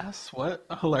Harry ass? What?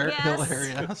 Hilarious. Yes. Hill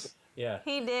Harry ass? Yeah.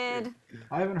 He did.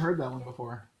 I haven't heard that one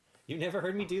before. You never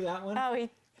heard me do that one? Oh, he.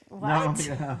 No, I don't What?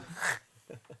 think I have.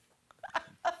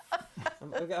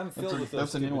 I'm filled with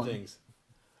that's those a new stupid one. things.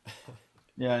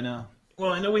 Yeah, I know.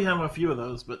 Well, I know we have a few of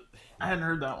those, but I hadn't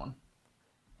heard that one.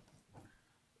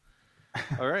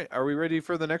 All right, are we ready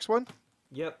for the next one?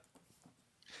 Yep.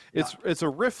 It's a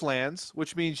Riftlands,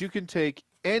 which means you can take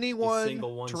any single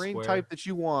one one terrain square. type that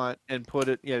you want and put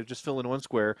it, just fill in one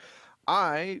square.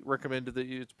 I recommended that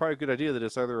it's probably a good idea that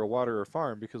it's either a water or a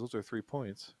farm because those are 3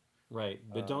 points. Right,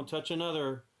 but don't touch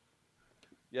another.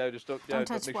 Yeah, just don't. Don't Yeah,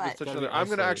 touch make what? sure you touch Gotta be another. I'm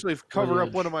going to isolated. actually cover up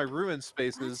edge. one of my ruin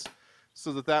spaces,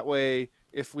 so that way,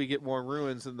 if we get more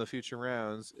ruins in the future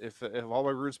rounds, if all my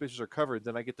ruin spaces are covered,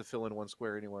 then I get to fill in one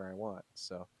square anywhere I want.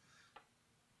 So.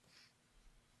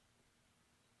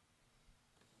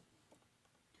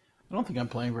 I don't think I'm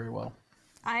playing very well.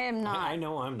 I am not. I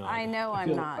know I'm not. I know I I'm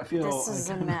feel- not. I feel This is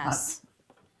like a I'm mess.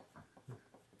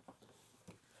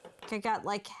 I got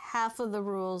like half of the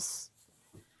rules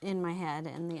in my head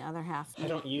and the other half. I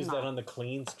don't use not. that on the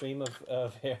clean stream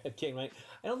of GameNight.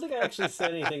 I don't think I actually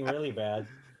said anything really bad.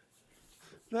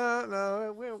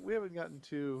 No, we haven't gotten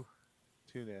too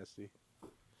nasty.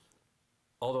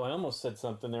 Although I almost said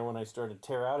something there when I started to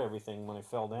tear out everything when I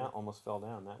almost fell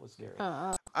down. That was scary.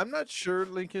 I'm not sure,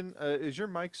 Lincoln. Is your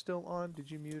mic still on? Did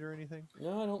you mute or anything?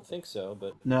 No, I don't think so.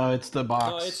 But No, it's the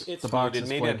box. No, it's the box muted. is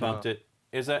Maybe I flaking. bumped it.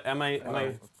 Is that? Am I?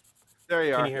 There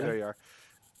you Can are. you hear me? There you are.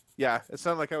 Yeah, it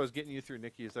sounded like I was getting you through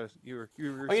Nikki's. You were. Oh,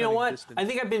 you know sounding what? distant. I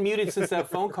think I've been muted since that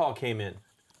phone call came in.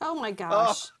 Oh my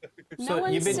gosh. No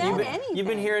one you've been, said you've been, anything. You've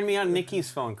been hearing me on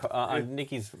Nikki's phone, on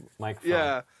Nikki's microphone.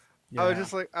 Yeah. I was Yeah.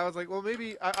 just like, well,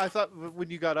 maybe I thought when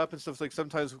you got up and stuff, like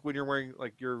sometimes when you're wearing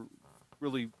like your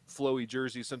really flowy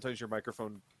jersey, sometimes your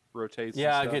microphone rotates.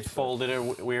 Yeah, and it gets stuff,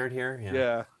 folded weird here.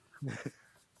 Yeah.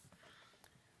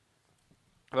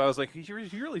 But I was like, he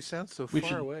really sounds so far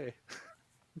should- away.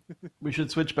 We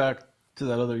should switch back to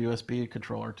that other USB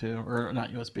controller too, or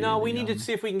not USB. No, we the, need to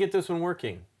see if we can get this one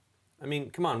working. I mean,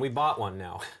 come on, we bought one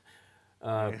now.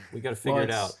 We got to figure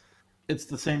it out. It's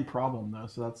the same problem though,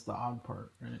 so that's the odd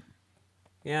part, right?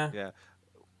 Yeah. Yeah.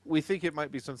 We think it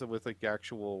might be something with like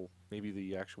maybe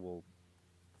the actual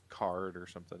card or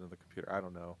something in the computer. I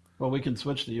don't know. Well, we can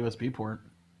switch the USB port.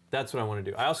 That's what I want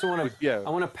to do. I also want to. Yeah. I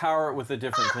want to power it with a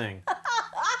different thing.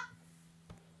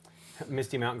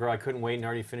 Misty Mountain Girl, I couldn't wait and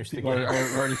already finished the People game.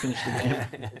 already finished the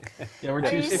game. Yeah, we're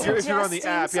too you slow. If you're on the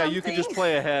Suggesting app, yeah, you can just something?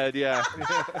 play ahead. Yeah.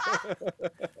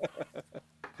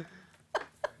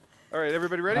 All right,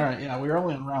 everybody ready? All right, yeah, we're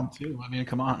only in round 2. I mean,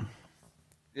 come on.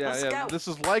 Yeah, Let's yeah. go. This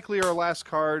is likely our last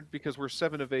card because we're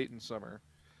 7 of 8 in summer.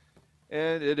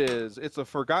 And it is. It's a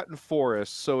Forgotten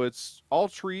Forest, so it's all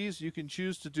trees. You can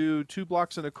choose to do 2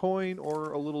 blocks and a coin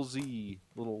or a little Z,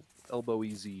 little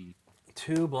elbowy Z.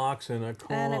 2 blocks and a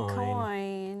coin. And a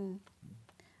coin.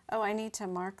 Oh, I need to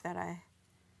mark that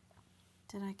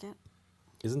Did I get?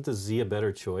 Isn't the Z a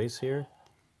better choice here?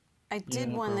 I did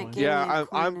no one that problem. gave me Yeah, a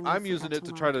coin and I I'm using forgot it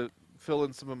to mark. try to fill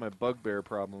in some of my bugbear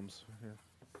problems.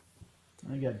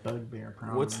 Yeah. I got bugbear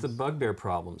problems. What's the bugbear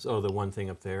problems? Oh, the one thing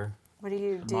up there. What do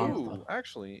you do? Mark. Ooh,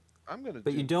 actually, I'm gonna.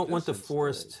 But do you don't want the this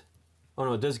forest. instead. Oh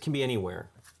no, it can be anywhere.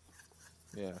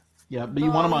 Yeah. Yeah, but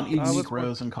you want them on let's unique mark-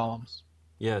 rows and columns.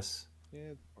 Yes. Yeah.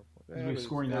 We're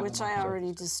scoring that Which one. I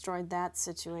already destroyed that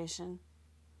situation.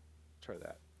 Try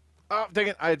that. Oh, dang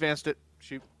it! I advanced it.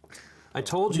 Shoot. I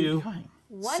told What are you you. doing?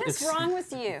 What is It's- wrong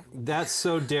with you? That's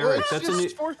so Derek. it's That's a new.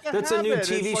 just forced to That's a new habit.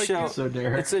 TV It's like show. you- So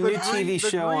Derek. It's a new TV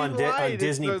show on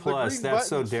Disney Plus. That's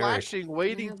so Derek. Flashing,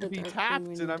 waiting have to the be dark one tapped,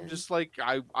 when and you're I'm done. just like,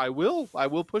 I will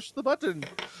push the button.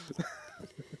 That's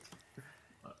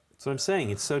what I'm saying.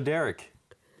 It's so Derek.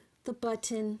 The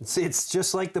button. It's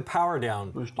just like the power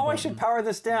down. Push the Oh, I should power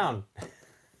this down.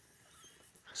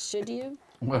 Should you?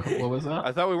 What was that?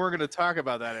 I thought we weren't going to talk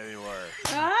about that anymore.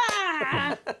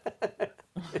 Ah!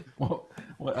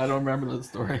 What, I don't remember the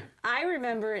story. I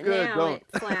remember it Good, now. don't.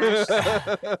 It flashed.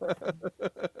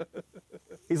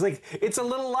 He's like, it's a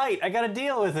little light. I got to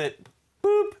deal with it.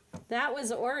 Boop. That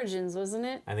was Origins, wasn't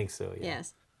it? I think so. Yeah.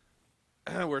 Yes.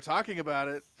 We're talking about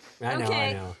it. I know. Okay.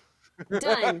 I know.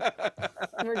 Done.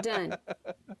 We're done.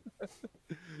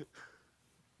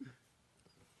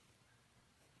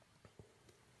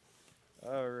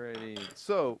 Alrighty.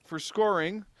 So for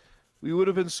scoring, we would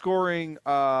have been scoring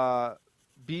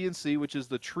B and C, which is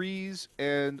the trees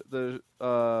and the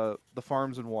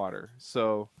farms and water.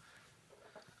 So,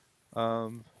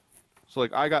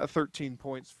 like I got 13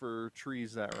 points for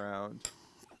trees that round,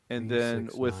 and then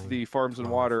 6, with 9, the farms and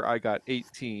 12, water, I got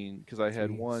 18 because I had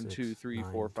 3, 1, 6, 2, 3,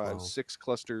 9, 4, 5, 12, 6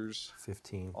 clusters,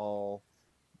 15. all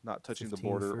not touching the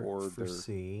 15 border for, or for their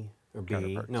C or B.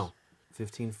 counterparts. No,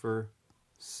 15 for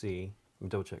C. Let me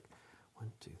double check.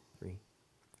 1, 2, 3,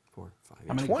 4, 5.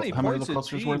 How many 20 how many of points the in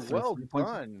clusters G. worth? Well 3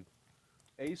 points? done,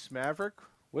 Ace Maverick.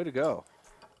 Way to go.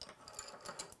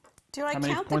 Do I How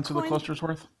many count points the are the coin? clusters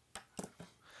worth?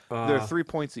 They're 3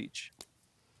 points each.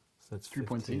 So that's 3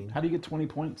 points 15. each. How do you get 20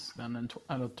 points then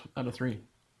out of 3?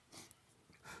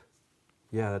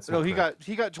 Yeah, that's No, not he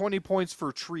correct. got 20 points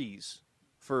for trees.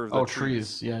 For the Oh,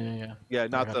 trees. Yeah. Yeah,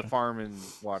 not the gotcha. farm and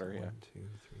water. Yeah. 1, 2,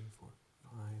 3, 4,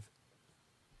 5.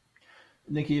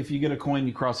 Nikki, if you get a coin,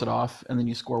 you cross it off, and then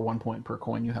you score 1 point per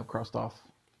coin you have crossed off.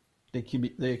 They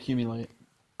accumulate.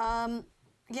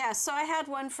 Yeah, so I had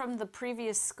one from the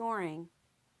previous scoring.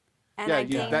 And Yeah, I you,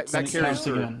 gained that Then it carries counts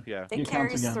through. again. Yeah. It It counts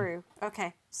carries again. through.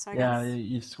 Okay, so I Yeah, got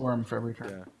you score them for every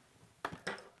turn. Yeah.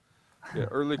 Yeah.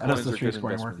 Early How does coins the are tree good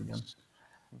scoring work investments.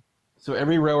 So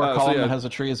every row or So column yeah. that has a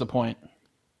tree is a point.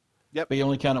 Yep. But you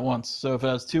only count it once. So if it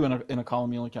has 2 in a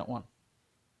column, you only count 1.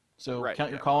 So Right, count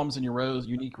your yeah. columns and your rows,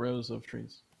 unique rows of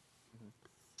trees.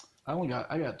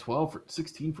 I got 12 for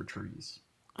 16 for trees.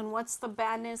 And what's the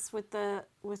badness with the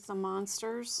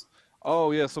monsters?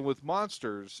 Oh yeah. So with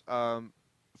monsters,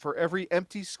 for every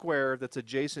empty square that's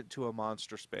adjacent to a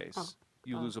monster space,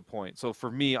 you lose a point. So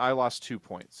for me, I lost 2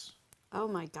 points. Oh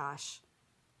my gosh.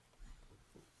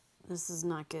 This is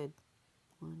not good.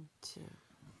 1, 2,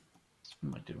 What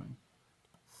am I doing?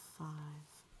 5.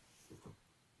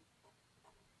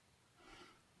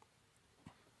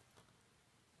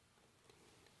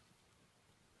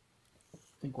 I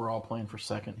think we're all playing for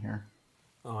second here.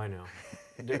 Oh, I know.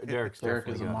 Derek's Derek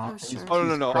definitely is a got mon- Oh, sure. Oh no,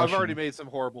 he's no! I've crushing. already made some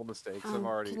horrible mistakes. I've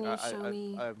already. Can you show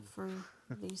me I'm- for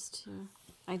these two?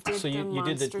 I did So the you did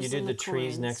monsters you did and the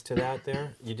trees coins. next to that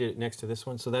there. You did it next to this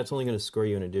one. So that's only going to score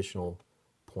you an additional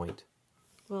point.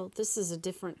 Well, this is a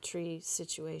different tree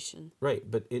situation. Right,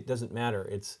 but it doesn't matter.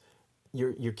 It's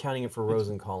you're counting it for rows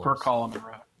and columns. Per column and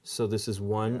row. So this is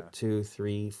 1, Yeah. 2,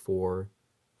 3, 4.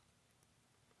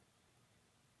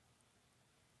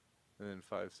 And then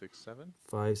 5, 6, 7.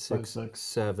 5, 6, six.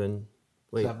 7.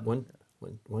 Wait, Seven.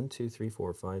 1, 2, 3,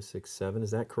 4, 5, 6, 7.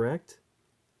 Is that correct?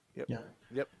 Yep. Yeah.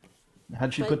 Yep.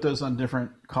 Had she But- put those on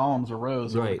different columns or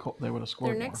rows, Right. they would have They're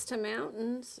scored more. next to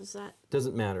mountains. Is that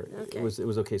Doesn't matter. Okay. It was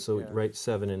okay. So Yeah. write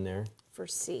 7 in there. for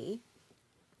C?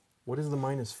 What is the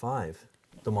 -5?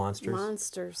 The monsters.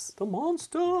 Monsters. The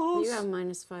monsters. You have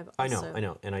 -5 also. I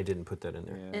know, and I didn't put that in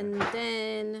there. Yeah. And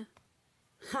then,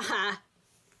 haha,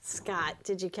 Scott,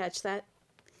 did you catch that?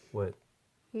 What?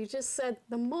 You just said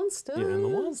the monsters. Yeah, and the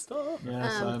monster.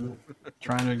 Yes, I'm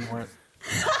trying to ignore it.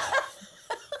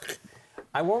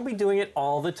 I won't be doing it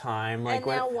all the time. Like And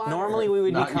now water. normally we would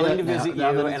be Not coming yet, to visit now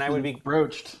you, that it's and I would been be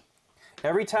broached.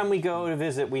 every time we go to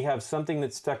visit, we have something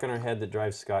that's stuck in our head that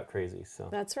drives Scott crazy. So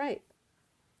That's right.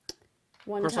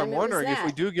 One Of course, time I'm it was wondering if we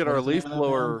that. do get our What's the leaf name of that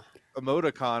blower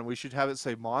emoticon, we should have it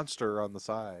say monster on the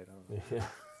side. yeah.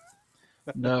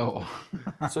 No.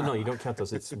 So no, you don't count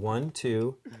those. It's 1,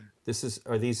 2.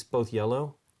 Are these both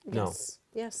yellow? No, Yes.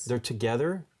 Yes. they're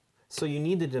together. So you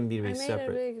needed them to I be made separate.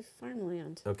 a big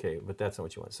farmland. Okay, but that's not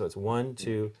what you want. So it's 1,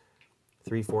 2,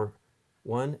 3, 4.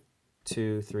 1,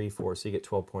 2, 3, 4. So you get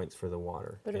 12 points for the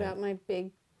water. What And about my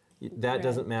big? that red?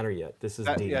 doesn't matter yet. This is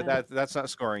D. Yeah, that's not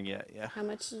scoring yet. Yeah. How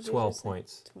much did you 12 just say?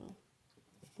 points. 12.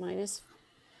 Minus.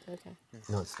 Okay.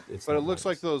 No, it's But not it looks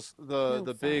like minus.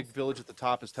 the big 5. village at the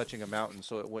top is touching a mountain,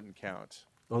 so it wouldn't count.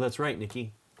 Oh, that's right,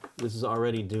 Nikki. This is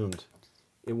already doomed.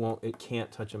 It won't. It can't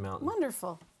touch a mountain.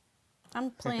 Wonderful. I'm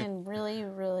playing really,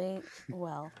 really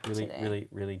well Really, today. really,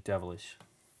 really devilish.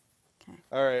 Okay.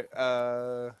 All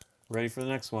right. Ready for the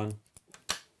next one?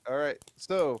 All right.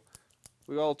 So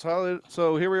we all tell it.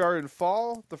 So here we are in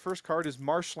fall. The first card is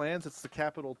Marshlands. It's the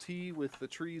capital T with the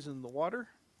trees and the water.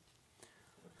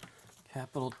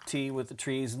 Capital T with the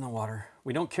trees and the water.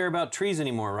 We don't care about trees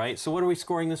anymore, right? So what are we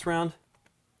scoring this round?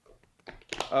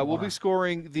 We'll be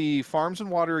scoring the farms and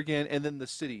water again, and then the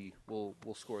city will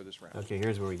score this round. Okay,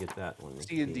 here's where we get that one.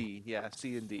 C and D. Yeah,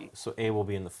 C and D. So A will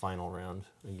be in the final round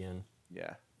again Yeah.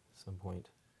 at some point.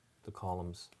 The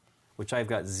columns, which I've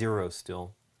got 0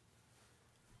 still.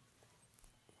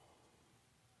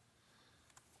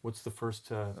 What's the first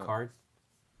card?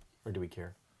 Or do we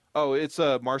care? Oh, it's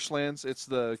Marshlands. It's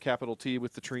the capital T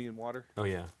with the tree and water. Oh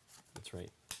yeah, that's right.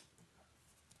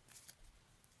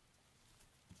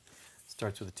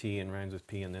 Starts with a T and rhymes with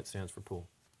P, and that stands for pool.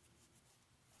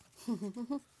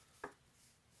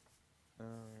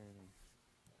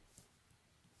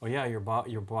 Oh yeah, your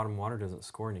bottom water doesn't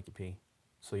score, Nikki P.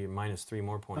 So you're -3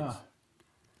 more points. Ah.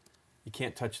 You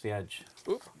can't touch the edge.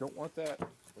 Oop, don't want that.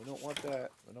 We don't want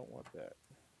that. We don't want that.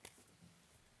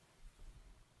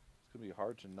 It's gonna be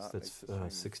hard to not So that's make this thing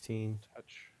 16,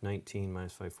 touch. 19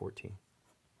 -5, 14.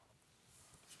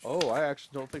 Oh, I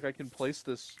actually don't think I can place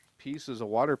this piece as a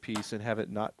water piece and have it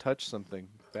not touch something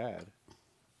bad.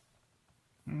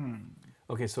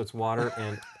 Okay, so it's water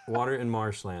and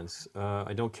marshlands.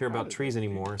 I don't care about trees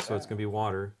anymore, so it's gonna be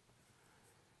water.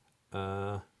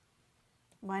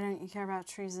 Why don't you care about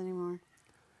trees anymore?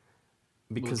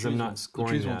 Because The I'm trees not won't- scoring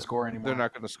The trees that. won't score anymore. They're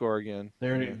not going to score again.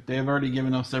 They've already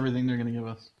given us everything they're going to give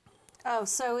us. Oh,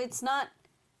 so it's not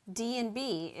D and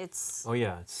B. It's Oh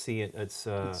yeah, it's C. It's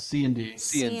C and D.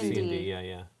 C and C and D. Yeah,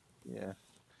 yeah. Yeah.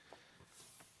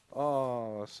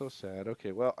 Oh, so sad.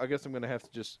 Okay, well, I guess I'm going to have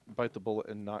to just bite the bullet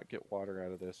and not get water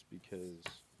out of this because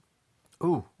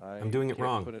Ooh, I I'm doing it can't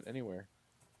wrong. put it anywhere.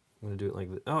 I'm gonna do it like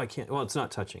this. Oh, I can't. Well, it's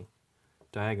not touching.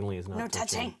 Diagonally is not no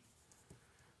touching. touching.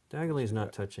 Diagonally is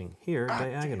not touching. Here,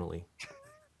 diagonally.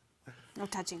 No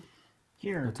touching.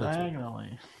 Here, touch it.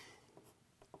 diagonally.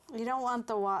 You don't want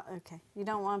the water. Okay. You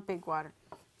don't want big water.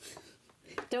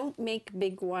 Don't make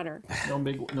big water. Don't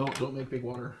make big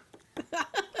water.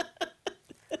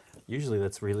 Usually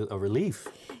that's really a relief.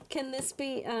 Can this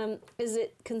be? Is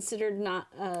it considered not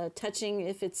touching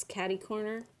if it's catty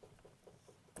corner?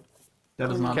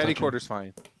 That is not Caddy touching. quarter's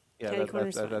fine. Yeah, Caddy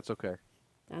corner's fine. that's okay.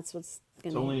 That's what's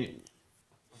It's gonna. only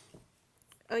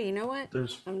Oh, you know what?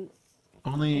 there's Um,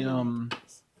 only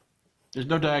there's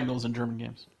no diagonals in German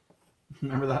games.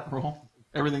 Remember that rule?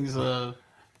 Everything's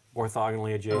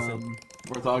Orthogonally adjacent.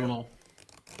 orthogonal.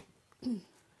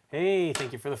 Hey,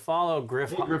 thank you for the follow, Griff.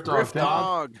 Hey, Griff Griff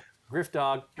Dog. dog. Griff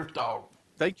dog. Drift dog.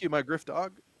 Thank you, my Griff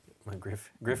dog. My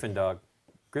Griffin dog.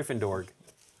 Gryffindor.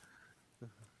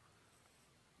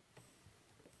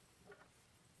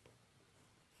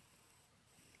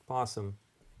 Possum.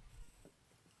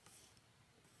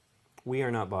 We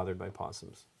are not bothered by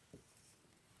possums.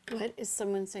 What is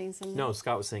someone saying something? No,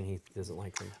 Scott was saying he doesn't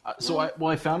like them.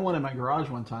 I found one in my garage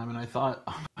one time, and I thought,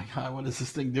 oh my god, what is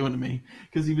this thing doing to me?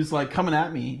 Because he was like coming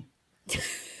at me,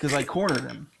 because I cornered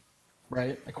him,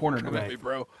 right? I cornered him, Come at me,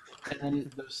 bro. and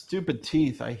then those stupid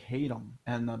teeth, I hate them.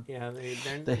 And Yeah,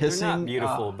 the they're hissing, not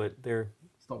beautiful, but they're.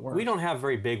 it's the worst. We don't have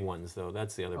very big ones though.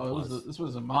 That's the other Oh, plus. this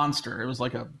was a monster. It was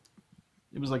like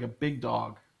a big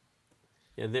dog.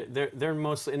 Yeah, they're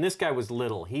mostly, and this guy was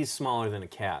little. He's smaller than a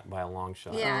cat by a long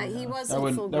shot. Yeah, he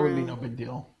wasn't full That would be grown. no big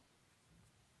deal.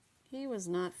 He was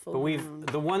not full But grown.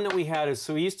 the one that we had is,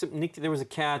 so we used to, there was a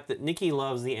cat that, Nikki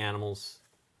loves the animals.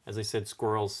 As I said,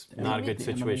 squirrels, not a good the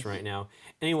situation animals. right now.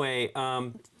 Anyway,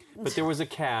 but there was a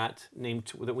cat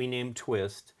that we named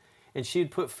Twist, and she'd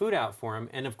put food out for him,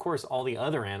 and of course all the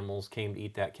other animals came to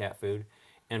eat that cat food,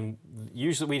 and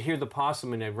usually we'd hear the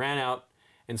possum, and it ran out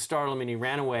and startled him, and he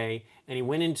ran away, and he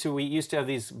went into, we used to have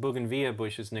these bougainvillea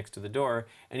bushes next to the door,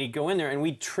 and he'd go in there, and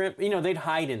we'd trim, they'd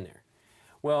hide in there.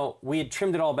 Well, we had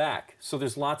trimmed it all back, so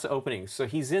there's lots of openings. So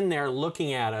he's in there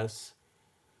looking at us,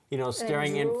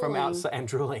 staring in from drooling. outside and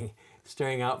drooling,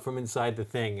 staring out from inside the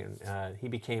thing, and he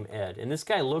became Ed. And this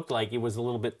guy looked like he was a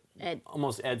little bit, Ed.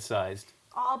 almost Ed-sized.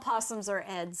 All possums are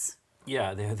Eds.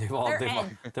 Yeah,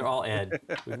 they're all Ed.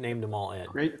 We've named them all Ed.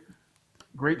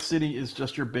 Great city is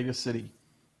just your biggest city,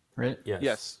 right? Yes.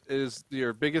 Yes, it is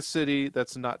your biggest city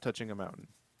that's not touching a mountain.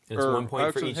 And it's 1 point for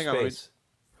actually, each hang on, let me- space.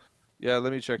 Yeah,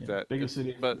 let me check that. Biggest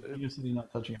city, But- biggest city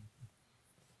not touching.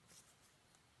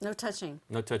 No touching.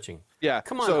 No touching. Yeah.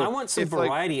 Come on, so I want some it's like-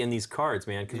 variety in these cards,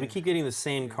 man, because we keep getting the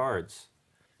same cards.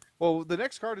 well, the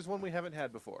next card is one we haven't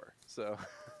had before. So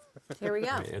Here we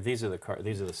go. Yeah, these are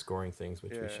the scoring things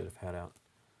which we Yeah. should have had out.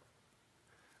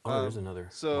 Oh, there's another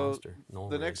so monster. Null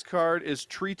the Raid. next card is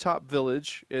Treetop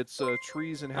Village. It's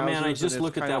trees and Oh, houses. man, I and just it's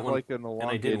looked at kind that of one, like an and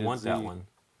I didn't elongated want that Z. one.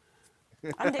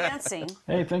 I'm dancing.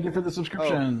 Hey, thank you for the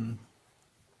subscription.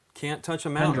 Can't touch a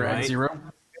mountain, Pendrag right? Zero.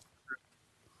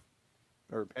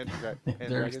 Or Pendragon.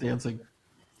 Derek's dancing.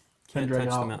 Can't Pendrag touch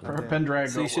the out. mountain. Or Pendrag.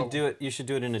 So you should do it. You should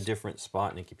do it in a different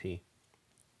spot, Nikki P.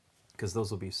 Because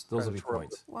those will be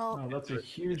points. Well, Oh, that's a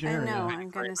huge I area. know. I'm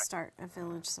going to start a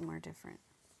village somewhere different.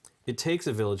 It takes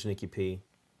a village, Nikki P.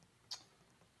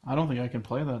 I don't think I can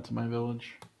play that to my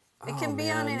village. It can be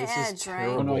on man, an this is edge, right?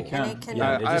 terrible. Oh, no, it And can. it can Yeah,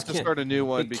 I it have just to can't- start a new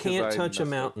one It because can't I touch a messed up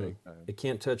mountain. big time. It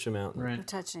can't touch a mountain. no Right.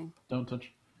 touching. Don't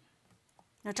touch.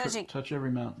 No touching. Touch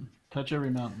every mountain. Touch every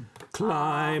mountain.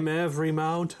 Climb every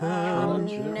mountain.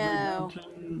 Touch every no.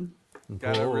 mountain.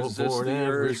 Gotta resist the every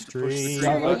urge to push the stream. Yeah,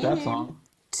 I like that song.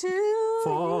 To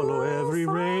Follow every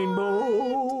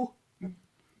rainbow.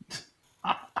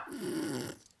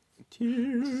 Till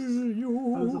How does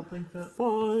you that think that?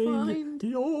 find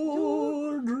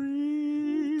your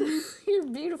dream. You're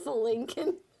beautiful,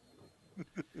 Lincoln.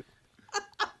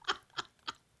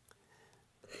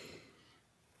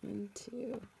 One,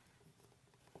 two.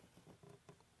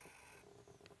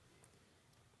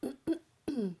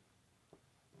 I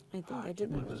think I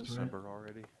did that. That's December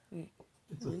already.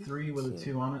 It's a 3 with a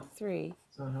 2 on it. 3.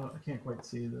 So how, I can't quite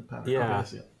see the pattern. Yeah. Okay, I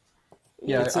see it.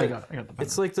 Yeah, It's I like- got the pattern.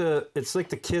 It's like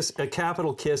the kiss, a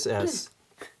capital kiss S.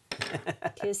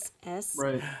 Kiss S.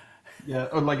 Right. Yeah,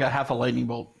 or like a half a lightning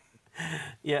bolt.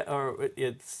 Yeah, or but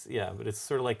it's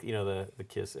sort of like the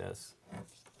kiss S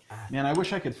Man, I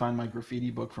wish I could find my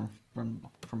graffiti book from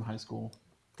high school.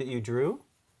 that you drew.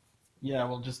 Yeah,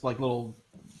 well, just like little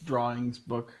drawings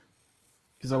book.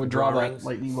 Because I would draw Drawings. that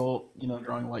lightning bolt,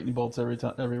 drawing lightning bolts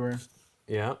everywhere.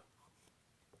 Yeah.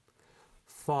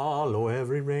 Follow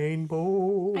every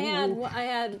rainbow. I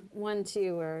had 1,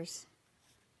 2 where's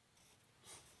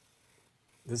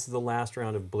This is the last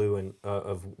round of blue and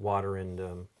of water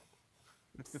and.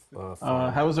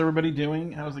 Fire. How is everybody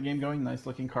doing? How's the game going? Nice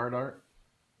looking card art.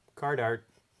 Card art.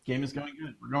 Game is going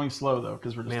good. We're going slow though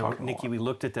because we're just Man, talking. Nikki, we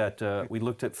looked at that. We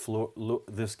looked at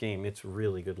this game. It's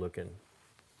really good looking.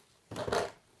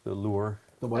 The lure.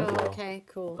 The what? Oh, okay,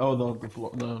 cool. Oh,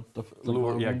 the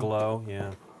Lure, yeah, game. glow,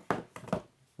 yeah.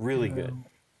 Really good.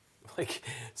 Like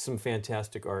some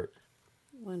fantastic art.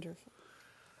 Wonderful.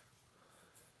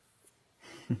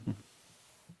 It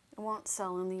won't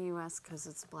sell in the U.S. because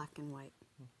it's black and white.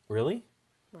 Really?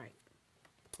 Right.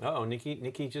 Oh,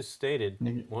 Nikki just stated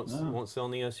Nikki- won't sell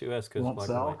in the SUS because Won't black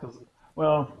sell and white. because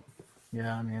well,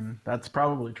 yeah. I mean that's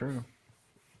probably true.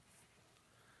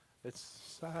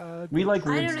 It's sad. We like I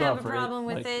weird don't stuff, have a right? problem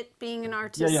with Like- it being an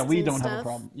artist. Yeah, yeah, we and don't have a stuff,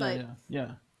 problem. But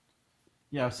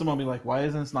Yeah. Someone will be like, "Why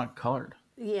isn't this not colored?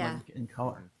 yeah. Like, in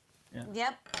color."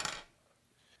 Yep.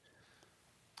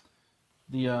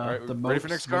 The right, the ready for mopes,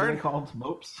 next what are card? they called?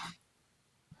 Mopes.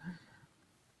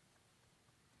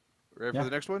 Ready Yeah. for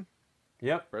the next one?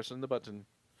 Yep. Pressing the button.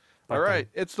 All right,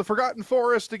 it's the Forgotten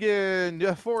Forest again.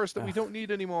 Yeah, forest that we don't need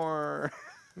anymore.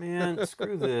 Man,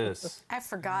 screw this. I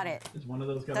forgot it. Is one of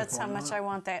those got That's a how coin much on I it?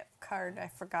 want that card. I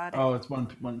forgot it. Oh, it's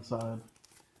one side.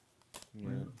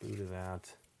 Boo to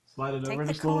that. Slide it Take over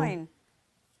the just a little. coin.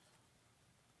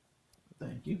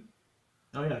 Thank you.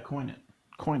 Oh yeah, coin it.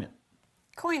 Coin it.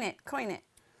 Coin it. Coin it.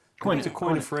 Coin It's a it.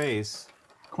 coin a phrase.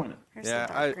 Coin it. Here's the Yeah,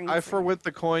 dark green I for you. forwent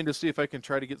the coin to see if I can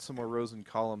try to get some more rows and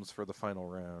columns for the final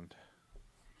round.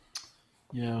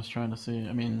 Yeah, I was trying to see.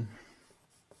 I mean,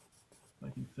 if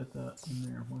I can fit that in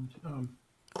there. One, two.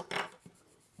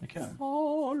 I can.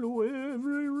 Follow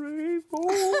every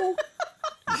rainbow.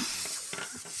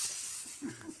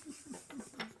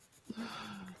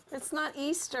 It's not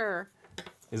Easter.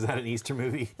 Is that an Easter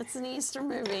movie? It's an Easter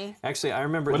movie. Actually, I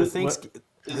remember What the is- things. what-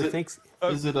 The things.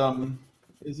 Is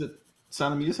it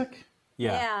Sound of Music?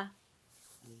 Yeah.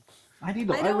 I need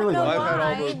to. I I don't really know like I've had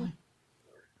all why, those-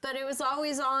 but it was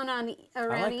always on around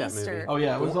like that movie. Easter. Oh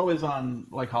yeah, it was always on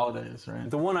like holidays, right?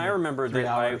 The one I remember 3 that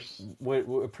hours. I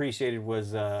appreciated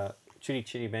was Chitty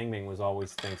Chitty Bang Bang was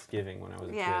always Thanksgiving when I was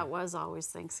a Yeah, kid. it was always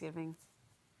Thanksgiving.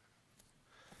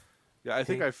 Yeah, I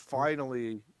think I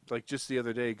finally, like just the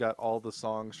other day, got all the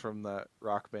songs from that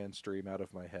Rock Band stream out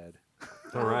of my head.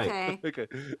 All right. Okay. Okay.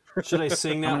 Should I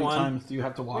sing How that many one? times do you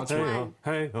have to watch Which it? one?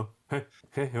 Hey ho, hey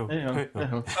ho, Hey, hey hey,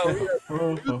 ho. Oh, yeah.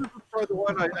 oh, Probably the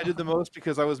one I did the most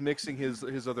because I was mixing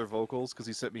his other vocals because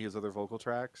he sent me his other vocal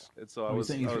tracks, and so I he was,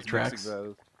 sent you I 3 was tracks? mixing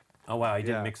those. Oh wow, I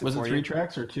didn't Yeah. mix it Was for it 3 you.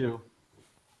 tracks or 2?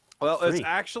 Well, it's 3.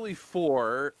 actually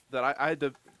 4 that I had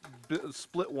to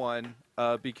split one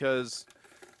because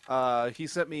he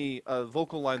sent me a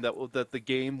vocal line that the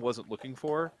game wasn't looking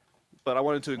for, but I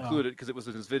wanted to include it because it was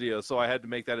in his video, so I had to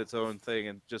make that its own thing,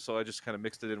 and I just kind of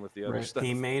mixed it in with the other Right. stuff.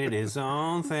 He made it his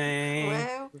own thing.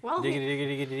 Well, Diggity,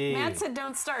 diggity, diggity. Matt said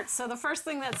don't start. So the first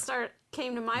thing that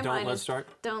came to my Don't mind let's is start.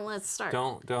 don't let's start.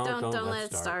 Don't let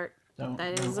it start. Don't.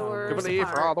 That is the don't. worst Company for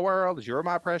all part. the world, you're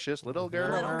my precious little girl.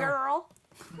 Little girl.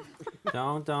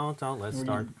 Don't let's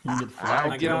start. You get How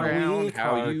flagged. I get got a around? weak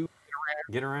How heart. you?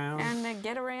 Get around. And to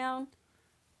get around.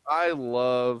 I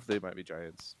love They Might Be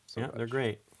Giants. So Yeah, much. they're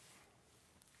great.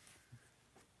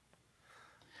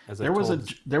 As I There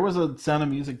was told a Sound of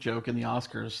Music joke in the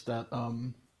Oscars that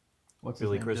what's his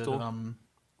Billy name? Crystal? Did,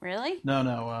 Really?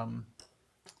 no,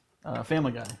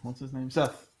 Family Guy. What's his name?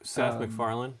 Seth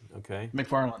MacFarlane. Okay.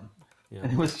 MacFarlane. Yeah.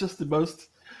 And it was just the most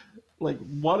like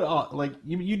what like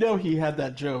you know he had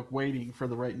that joke waiting for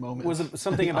the right moment. Was it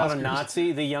something The about a Oscars.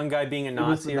 Nazi? The young guy being a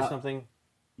was Nazi or not- something?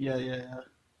 Yeah.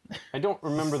 I don't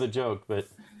remember the joke, but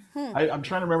I'm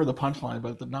trying to remember the punchline,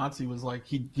 but the Nazi was like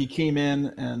he came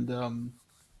in and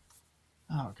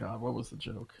oh god, what was the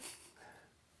joke?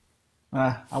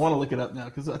 I want to look it up now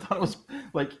because I thought it was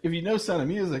like if you know Sound of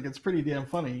Music, it's pretty damn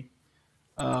funny,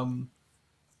 but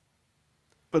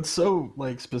so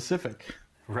like specific.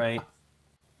 right.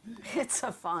 It's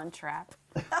a fawn trap.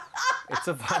 It's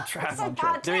a Von Trapp. a Von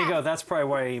There you Trapp. go. That's probably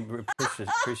why he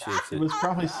appreciates It it. was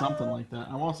probably something like that.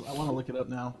 I want to look it up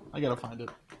now. I gotta find it.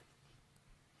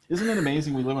 Isn't it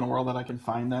amazing we live in a world that I can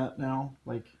find that now,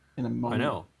 like in a I moment?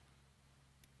 know.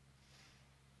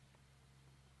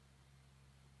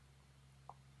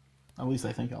 At least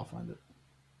I think I'll find it.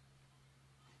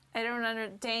 I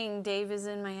don't Dang, Dave is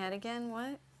in my head again.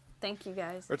 What? Thank you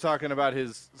guys. We're talking about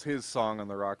his song on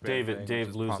the Rock Band. thing, Dave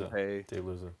which is Luza. Pompeii. Dave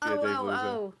Luza. Yeah, Dave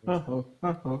Oh, Luza. oh,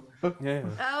 Oh. Yeah.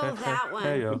 oh, that one.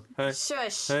 Hey yo. Hey.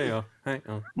 Shush. Hey yo. Hey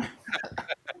yo.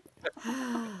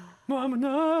 Mama,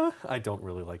 no. I don't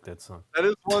really like that song. That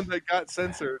is one that got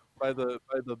censored by the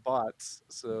bots.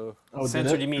 So Oh, did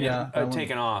Censored? it? You mean Yeah, that one-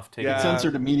 taken off? Taken Yeah. off.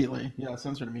 Censored immediately. Yeah,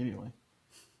 censored immediately.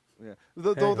 yeah,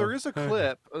 though there ho. is a Hey ho.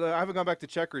 clip. I haven't gone back to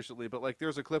check recently, but like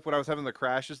there's a clip when I was having the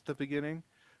crashes at the beginning,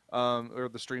 or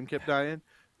the stream kept dying.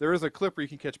 There is a clip where you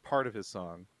can catch part of his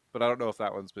song, but I don't know if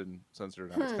that one's been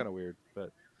censored or not. It's kind of weird,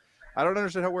 but I don't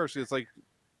understand how it works. It's like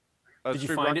Did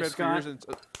you find it, Band for years Scott?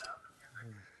 and-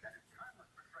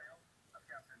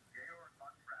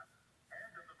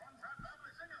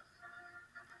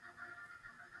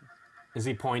 Is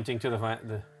he pointing to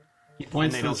the He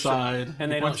points they to the don't show- side. and he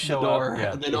they don't points to show the up. door,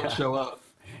 Yeah, and they don't yeah. show up.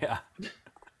 yeah.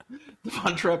 The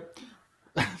Von Trapp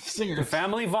The singers.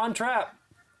 family Von Trapp.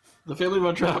 The family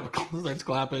Von Trapp starts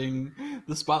clapping.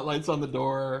 The spotlight's on the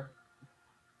door.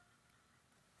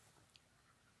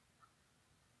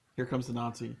 Here comes the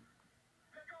Nazi.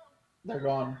 They're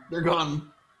gone. They're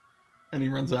gone. And he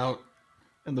runs out.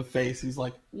 In the face, he's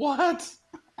like, "What?"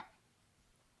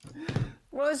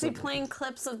 What was he playing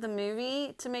clips of the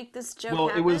movie to make this joke Well,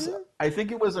 happen? it was. I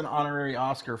think it was an honorary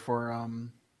Oscar for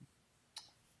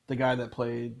the guy that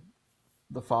played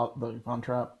the Von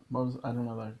Trapp. I don't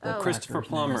know the Christopher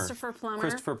actor's name. Plummer. Christopher Plummer.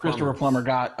 Christopher Plummer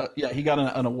got he got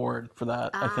an award for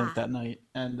that I think that night,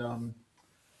 and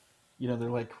they're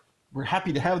like, we're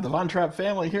happy to have the Von Trapp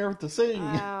family here to sing.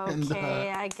 Okay, and,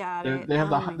 I got they it. they have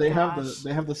Oh the my gosh.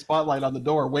 they have the spotlight on the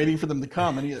door waiting for them to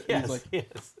come, and he's like,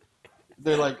 yes.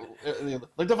 they're like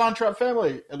the Von Trapp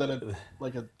family, and then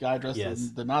a guy dressed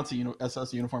in the Nazi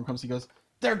SS uniform comes. He goes,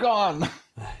 they're gone.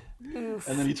 Oof.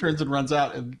 And then he turns and runs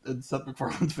out, and Seth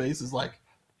MacFarlane's face is like,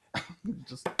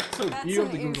 just so That's you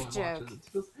have an to Google oof and watch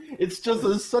joke. it's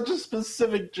just such a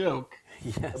specific joke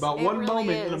Yes. about It one really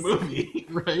moment in a is. movie,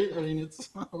 right? I mean, it's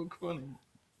so funny.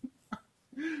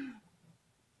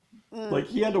 Like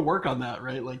he had to work on that,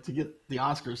 right? Like to get the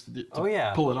Oscars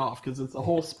to pull it off, because it's a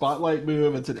whole spotlight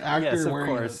move. It's an actor Yes, of wearing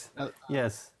course.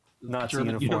 Yes. Nazi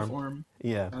German uniform.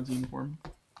 Yeah. Nazi uniform.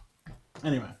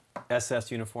 Anyway,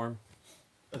 SS uniform.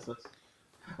 SS.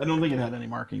 I don't think it had any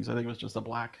markings. I think it was just a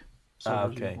black soldier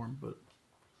okay. uniform. But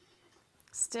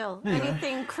Still, Anyway.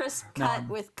 anything crisp cut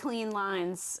with clean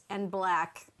lines and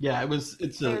black. yeah,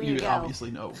 There you you go.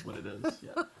 obviously know what it is.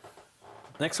 Yeah.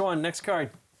 Next card.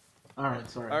 All right,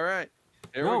 sorry. All right.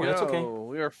 There No, we go. that's okay.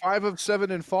 We are 5 of 7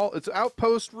 in fall. It's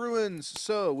Outpost Ruins.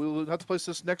 So we will have to place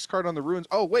this next card on the ruins.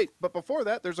 Oh, wait. But before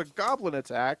that, there's a goblin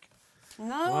attack.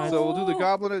 No. So we'll do the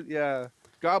goblin.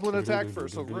 Goblin attack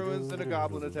first. So ruins, then a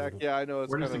goblin attack. Yeah, I know. It's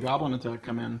Where does the kind of, goblin attack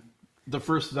come in? The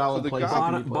first valid So the place.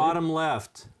 Bottom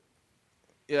left.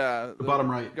 Yeah. The bottom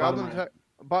right. Goblin Bottom right. attack.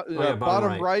 bottom Bottom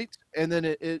right. right, and then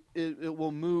it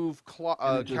will move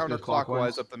And it just goes counterclockwise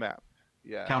clockwise? up the map.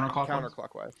 Yeah. Counterclockwise?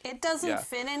 Counterclockwise. It doesn't Yeah.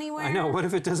 fit anywhere. I know. What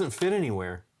if it doesn't fit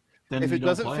anywhere? Then If you it don't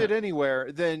doesn't play fit it.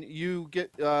 anywhere, then you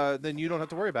get then you don't have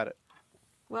to worry about it.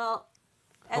 Well,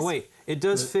 Oh wait, it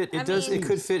does fit. It I does. mean, It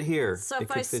could fit here. so it if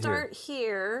could I fit start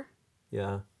here,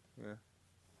 Yeah.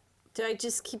 do I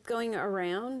just keep going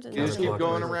around? And You just Yeah. keep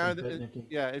going Clockwise. around. Fit, Nikki.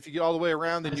 Yeah, if you get all the way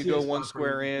around, then I you see go a one spot for you,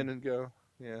 square Nikki. in and go.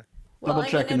 Yeah. well, Double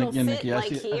checking it'll again, fit Nikki.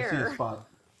 like I see here. a spot.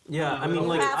 Yeah. I mean, It'll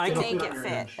like You have I to can- make it'll it fit on fit.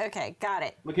 your edge. Okay, got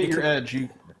it. Look at your edge.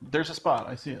 There's a spot.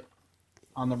 I see it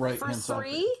on the right For hand side.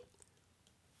 3?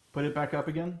 Put it back up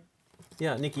again.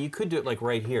 Yeah, Nikki, you could do it like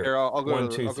right here. Here, I'll go. One,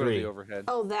 to, two, I'll go to three. the overhead.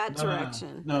 Oh, that No, no, no.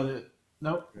 direction. No,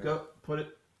 nope. Go.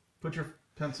 Put your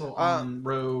pencil on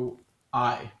row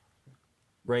I.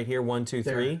 Right here. 1, 2,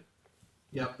 There. 3.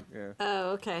 Yep. Yeah. Oh,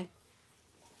 okay.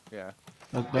 Yeah.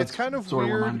 That's kind of sort of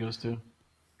where weird. mine goes to.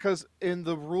 Because in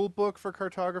the rule book for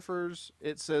cartographers,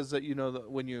 it says that that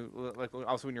when you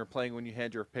also when you're playing, when you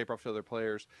hand your paper off to other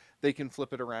players, they can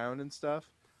flip it around and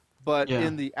stuff. But Yeah.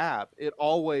 in the app, it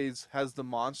always has the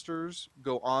monsters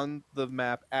go on the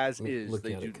map as Let me is. look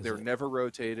at it, 'cause They're never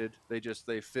rotated. They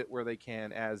fit where they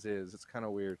can as is. It's kind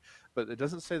of weird, but it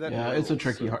doesn't say that. in Yeah, the it's a rules,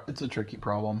 tricky. so- It's a tricky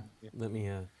problem. Let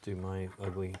me do my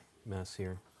ugly mess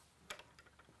here.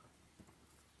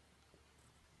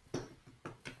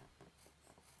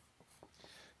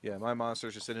 Yeah, my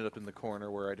monsters just ended up in the corner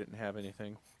where I didn't have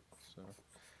anything. So,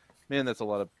 man, that's a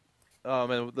lot of. Oh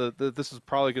man, this is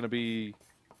probably going to be.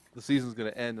 The season's going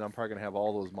to end, and I'm probably going to have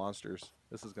all those monsters.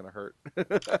 This is going to hurt.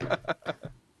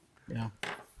 Yeah.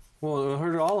 Well, it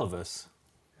hurt all of us.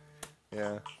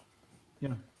 Yeah.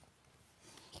 Yeah.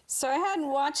 So I hadn't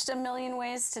watched A Million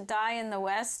Ways to Die in the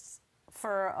West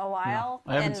for a while.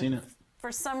 I haven't and seen it. For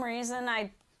some reason,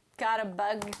 I got a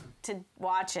bug to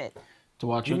watch it. To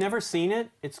watch You've it. never seen it?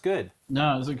 It's good.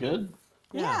 No, is it good?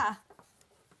 Yeah.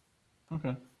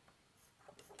 Okay.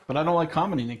 But I don't like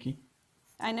comedy, Nikki.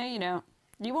 I know you don't.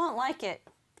 You won't like it.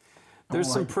 There's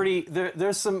don't some like it. pretty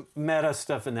there's some meta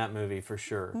stuff in that movie for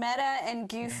sure. Meta and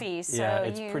goofy. So Yeah,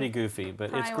 it's you, pretty goofy,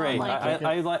 but it's probably great. won't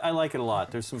like I like it a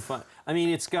lot. There's some fun. I mean,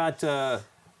 it's got Liam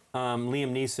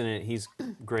Neeson in it. He's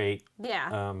great.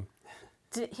 Yeah.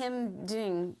 Him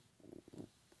doing.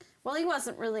 Well, he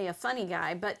wasn't really a funny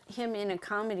guy, but him in a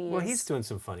comedy Well, is, he's doing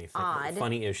some funny things, odd.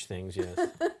 funny-ish things. Yes.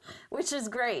 which is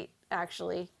great,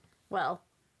 actually. Well,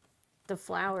 the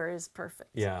flower is perfect.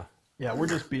 Yeah. Yeah, we're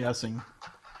just BSing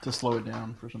to slow it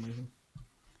down for some reason.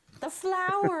 The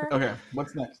flower. Okay,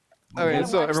 what's next? Okay, Gotta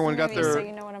so watch the everyone got movie their So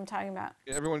you know what I'm talking about.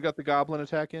 everyone got the goblin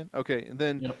attack in. Okay, and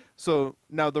then Yep. so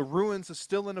now the ruins is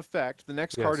still in effect. The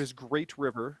next card Yes. is Great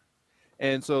River,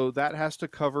 and so that has to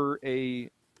cover a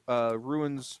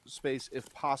ruins space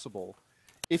if possible.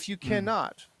 If you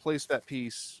cannot place that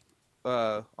piece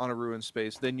on a ruin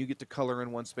space, then you get to color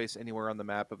in one space anywhere on the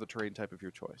map of the terrain type of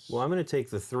your choice. Well, I'm going to take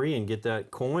the 3 and get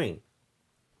that coin.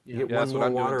 You get Yeah, one that's what more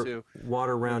I'm doing water too.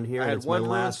 water around here. I and had it's one my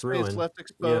ruin last space ruin. left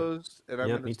exposed, and I'm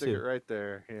Yep, going me to stick it too. right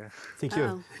there. Yeah. I think you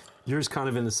have, Oh. yours kind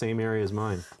of in the same area as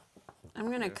mine. I'm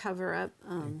gonna cover up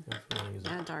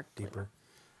that dark. Deeper.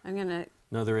 I'm gonna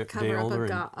Another day Cover up older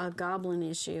and a goblin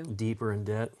issue. deeper in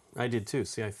debt. I did too.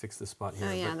 See, I fixed the spot here.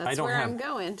 Oh yeah, but that's where I'm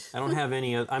going. I don't have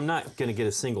any. I'm not going to get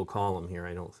a single column here.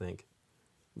 I don't think.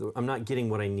 I'm not getting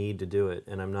what I need to do it,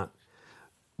 and I'm not.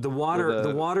 The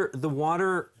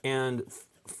water and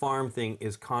farm thing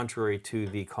is contrary to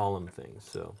the column thing.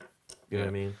 So, you know what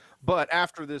I mean? But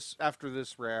after this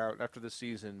route, after this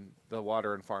season, the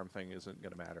water and farm thing isn't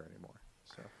going to matter anymore.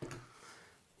 So.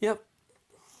 Yep.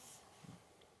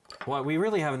 Well, we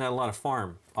really haven't had a lot of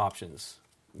farm options.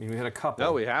 I mean, we had a couple.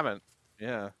 No, we haven't.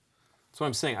 Yeah. That's what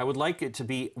I'm saying. I would like it to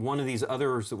be one of these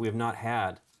others that we have not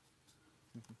had.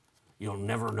 You'll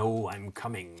never know I'm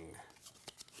coming.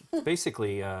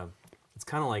 Basically, it's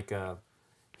kind of like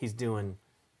he's doing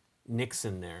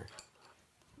Nixon there.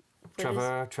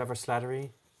 Trevor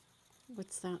Slattery.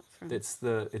 What's that from?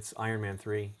 It's Iron Man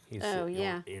 3.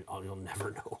 Yeah. You'll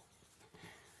never know.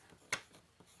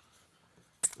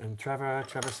 And Trevor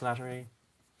Slattery.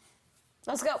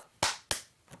 Let's go.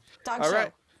 Dog All show.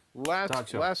 right. Dog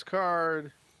show. Last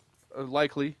card,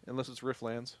 likely, unless it's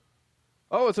Riftlands.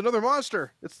 Oh, it's another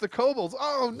monster. It's the kobolds.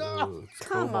 Oh no! Ooh, it's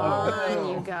Come Kobold. on,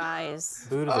 you guys.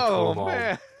 Boo to the Oh Kobold.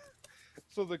 man!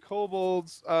 So the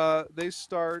kobolds, they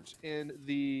start in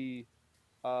the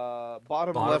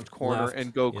bottom left corner left,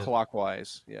 and go yeah.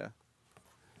 clockwise. Yeah.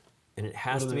 And it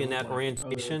has to be in that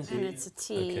orientation. And it's a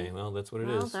T. Okay, well, that's what it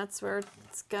Well, is. that's where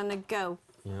it's gonna go.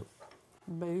 Yep.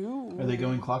 Boom. Are they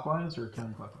going clockwise or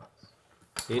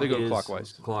counterclockwise? It They go is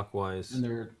clockwise. Clockwise. And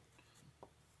they're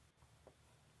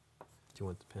Do you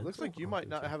want the pencil? Looks like you might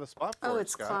not have a spot for Oh, it,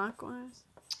 it's Scott. clockwise.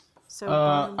 So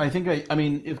bottom, I think I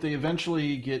mean if they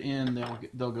eventually get in,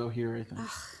 they'll go here. I think. then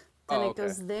Oh, it okay.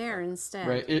 goes there instead.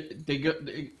 Right. It Right,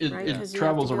 it 'cause you have to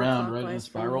travels go around right in a clockwise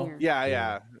from spiral. here. Yeah,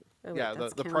 yeah. Oh, wait, Yeah,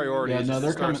 that's the counter. priority Yeah, is no, it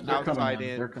they're starts coming. They're coming outside in.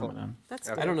 in. They're coming in. That's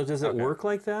Okay. good. I don't know. Does it Okay. work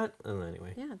like that? I don't know.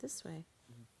 Anyway. Yeah, this way.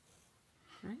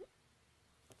 Right?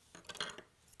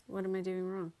 What am I doing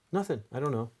wrong? Nothing. I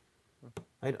don't know.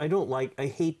 I don't like. I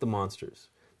hate the monsters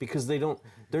because they're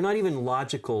not even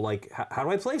logical. Like, how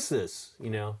do I place this? You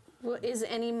know. Well, is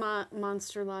any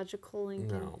monster logical,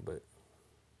 Lincoln? No, but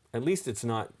at least it's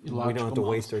not. We don't Illogical have to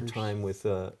waste our monsters. time with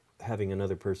having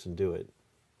another person do it.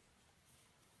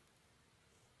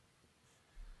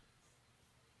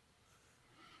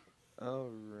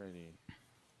 Alrighty.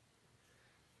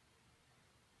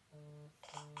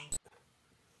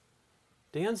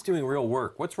 Dan's doing real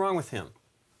work. What's wrong with him?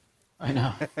 I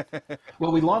know.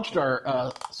 Well, we launched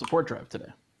our support drive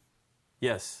today.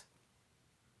 Yes.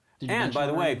 Did you And mention by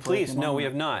the that way, before I please, came no, on? we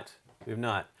have not. We have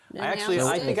not. No, I actually, now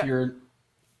I it's think if you're,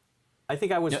 I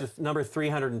think I was Yep. the number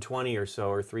 320 or so,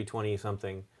 or 320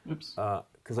 something, oops.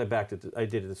 because I backed it. I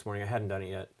did it this morning. I hadn't done it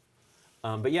yet.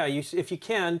 But yeah, if you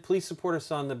can, please support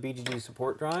us on the BGG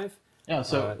support drive. Yeah,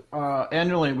 so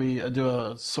annually we do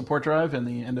a support drive in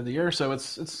the end of the year. So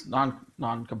it's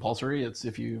non-compulsory. It's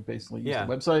if you basically use Yeah.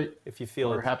 the website. If you feel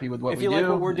We're happy with what if we you like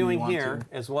do what we're and you doing want here to-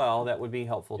 as well, that would be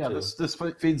helpful Yeah, too. this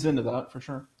feeds into that for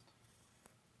sure.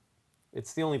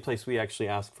 It's the only place we actually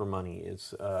ask for money.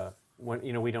 Is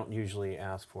when we don't usually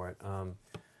ask for it,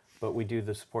 but we do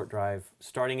the support drive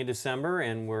starting in December,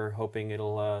 and we're hoping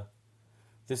it'll.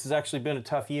 This has actually been a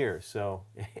tough year, so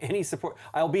any support.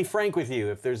 I'll be frank with you.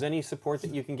 If there's any support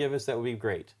that you can give us, that would be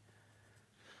great.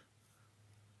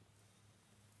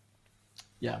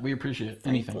 Yeah, we appreciate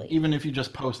anything. Thankfully. Even if you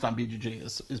just post on BGG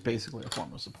is basically a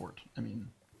form of support. I mean,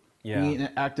 Yeah. being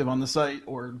active on the site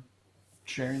or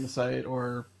sharing the site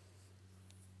or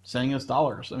sending us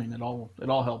dollars. I mean, it all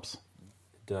helps.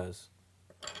 It does.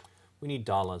 We need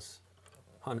dollars,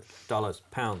 $100,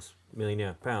 pounds,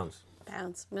 millionaire pounds.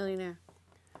 Pounds, millionaire.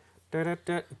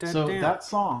 So that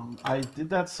song, I did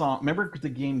that song. Remember the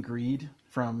game Greed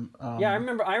from? Yeah, I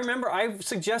remember. I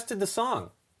suggested the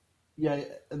song. Yeah,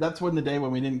 that's when the day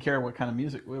when we didn't care what kind of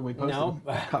music we posted No.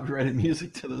 copyrighted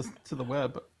music to the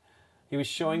web. He was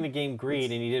showing the game Greed,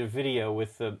 and he did a video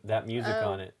with that music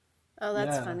on it. Oh,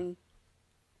 that's Yeah. funny.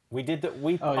 We did the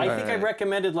we. Oh, yeah. I think I Right.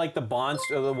 recommended like the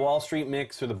the Wall Street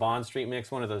mix or the Bond Street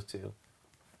mix, one of those two.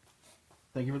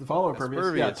 Thank you for the follow, That's Pervious. Yeah,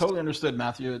 Pervious. totally understood,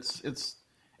 Matthew.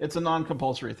 It's a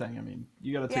non-compulsory thing. I mean,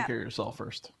 you got to take Yeah. care of yourself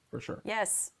first, for sure.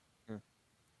 Yes.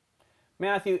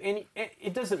 Matthew, and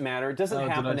it doesn't matter. It doesn't Oh, did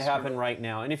I happen to screw happen right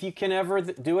now. And if you can ever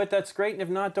do it, that's great. And if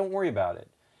not, don't worry about it.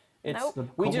 It's Nope. The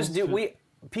we just do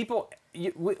kobolds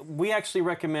we actually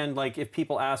recommend, like, if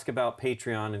people ask about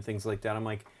Patreon and things like that, I'm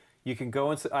like, you can go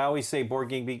and I always say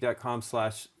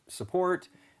boardgamegeek.com/support,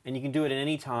 and you can do it at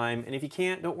any time. And if you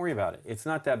can't, don't worry about it. It's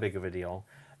not that big of a deal.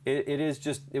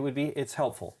 It's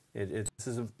helpful.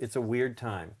 It's a weird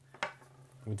time.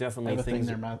 We I definitely have a thing things.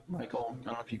 there, Michael. I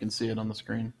don't know if you can see it on the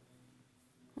screen.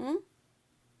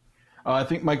 I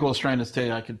think Michael was trying to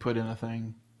say I could put in a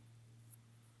thing.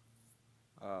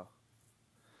 Oh.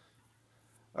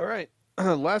 All right.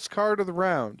 Last card of the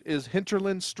round is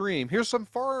Hinterland Stream. Here's some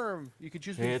farm. You could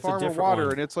choose Hey, between it's a farm or different water,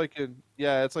 one. and it's like an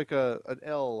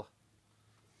L.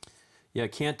 Yeah,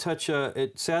 it can't touch.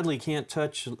 It sadly can't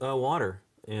touch water,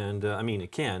 and I mean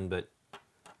it can, but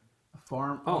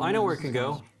Farm. oh, I know where it this can is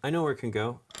go. nice. I know where it can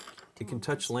go. It can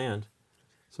touch land,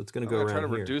 so it's going to I'm go gonna try to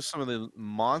around here. reduce some of the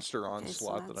monster so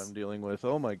onslaught that that's- I'm dealing with.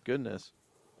 Oh my goodness.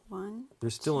 1.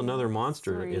 There's still another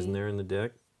monster, three. isn't there, in the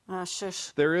deck?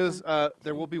 Shush. There is.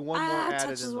 There will be one more it added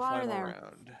touches in the water final there.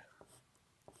 round.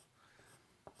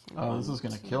 Okay, Oh, this 1, is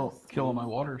gonna 2, kill all my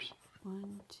waters.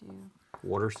 1, 2.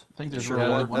 Waters. I think there's Sure, really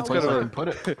water. only one That's place kind I of can put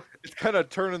it. It's kind of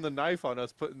turning the knife on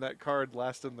us, putting that card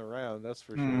last in the round. That's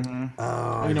for sure. Mm-hmm.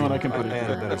 Oh, You know what? I can put it I had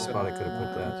a here. better spot. I could have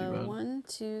put that. Too bad. 1,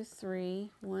 2,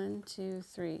 3. 1, 2,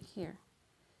 3. Here.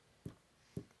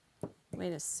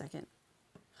 Wait a second.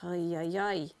 Ay, ay,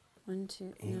 ay. 1, 2,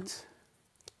 no. 8.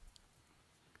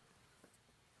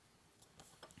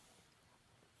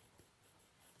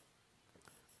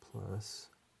 Plus.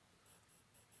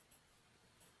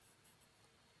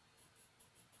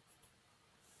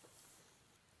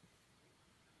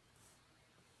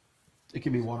 It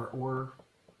can be water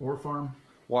or farm.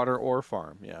 Water or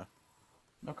farm, yeah.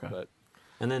 Okay. But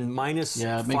And then minus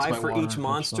Yeah, it makes 5 my for water each touch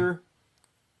monster.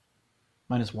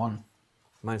 -1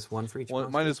 Minus 1 for each one,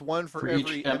 monster. minus one for each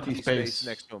every empty empty space space.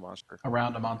 next to a monster.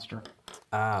 around a monster.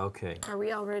 Ah, okay. Are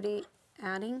we already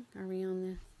adding? Are we on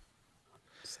the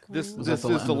This scoring? Was that this the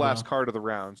is end the of the last round? card of the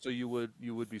round, so you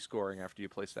would be scoring after you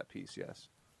place that piece, yes.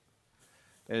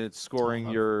 And it's scoring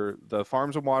the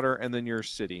farms and water, and then your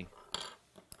city.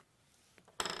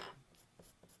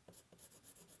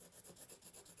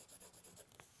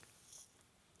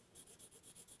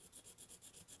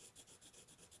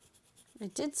 I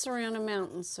did surround a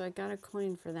mountain, so I got a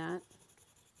coin for that.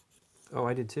 Oh,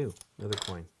 I did too. Another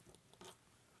coin.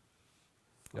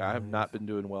 Yeah, I have not been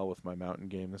doing well with my mountain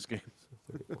game this game.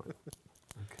 31.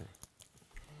 Okay.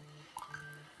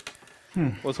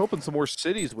 I was hoping some more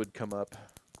cities would come up.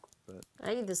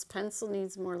 Hey, this pencil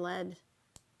needs more lead.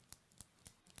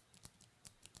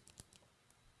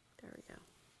 There we go.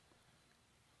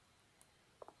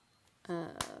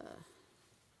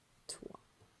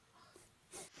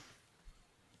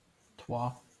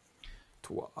 12.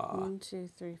 Twa. 1, 2,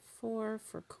 3, 4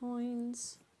 for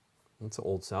coins. That's an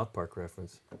old South Park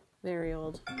reference. Very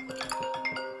old.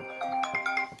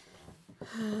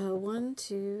 1,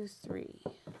 2, 3.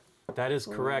 That is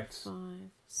 4, correct, 5,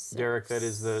 6, Derek. That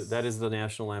is the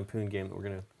National Lampoon game that we're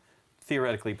gonna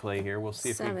theoretically play here. We'll see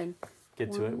if we 7.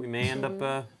 get to it. We may end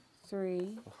up.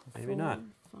 3. Maybe 4, not.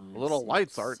 5, The little 6,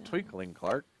 lights aren't 7. twinkling,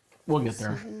 Clark. We'll get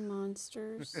there. 7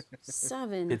 monsters.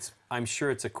 7. It's. I'm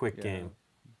sure it's a quick game.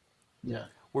 Yeah.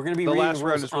 We're gonna be The reading last the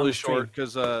round rules is on really the stream. short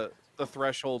because the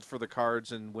threshold for the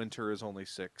cards in winter is only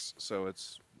 6, so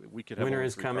we could have Winter only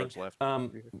is 3 coming. cards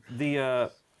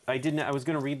left. I didn't. I was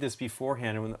going to read this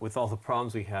beforehand, and with all the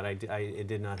problems we had, it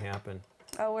did not happen.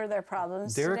 Oh, were there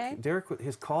problems today? Derek,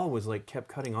 his call was like kept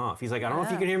cutting off. He's like, I don't know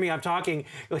if you can hear me. I'm talking.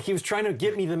 Like he was trying to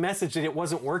get me the message that it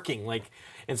wasn't working. Like,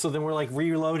 and so then we're like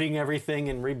reloading everything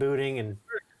and rebooting and.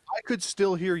 I could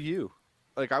still hear you.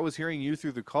 Like I was hearing you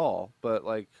through the call, but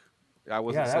like I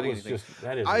wasn't Yeah, that saying was anything. just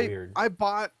that is I weird. I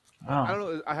bought. Oh. I don't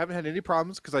know. I haven't had any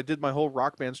problems because I did my whole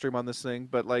Rock Band stream on this thing.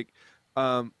 But like,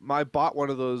 I bought one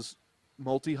of those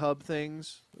multi-hub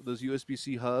things, those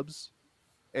USB-C hubs,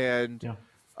 and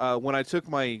Yeah. when I took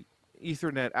my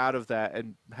Ethernet out of that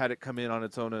and had it come in on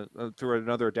its own through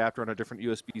another adapter on a different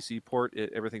USB-C port,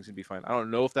 everything's gonna be fine. I don't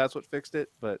know if that's what fixed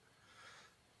it, but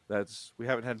we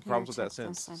haven't had problems with that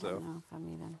since. I So, don't know if I'm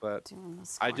even but doing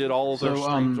this I one. did all of their So,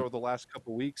 streams over the last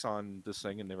couple weeks on this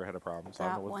thing and never had a problem. So I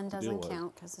That don't know one what the deal doesn't was.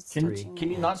 count because it's Can touching can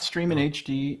the you not edge. stream in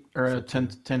HD or a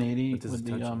 1080 What does with it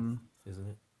the touch on? Isn't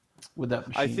it? with that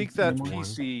machine? I think that anymore?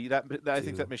 PC I think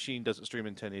two. that machine doesn't stream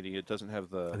in 1080. It doesn't have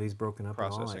Are the these broken up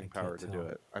processing at all? I power to can't do tell.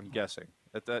 it. I'm guessing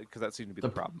because that seemed to be the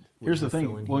problem. Here's the Would you thing: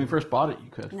 fill in when we here? first bought it, you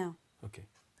could. No. Okay.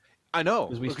 I know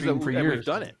 'Cause we because streamed for and years. We've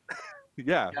done it.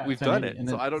 Yeah, Yeah, we've done 1080, it. and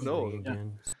So then I don't 3 know.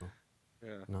 again. So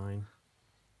Yeah. 9.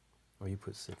 Oh, you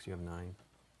put 6. You have 9.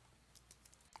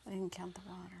 I didn't count the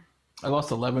water. I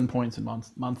lost 11 points in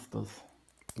months. Monsters.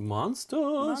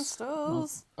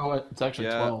 Monsters. Oh, it's actually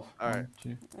Yeah, 12. all right.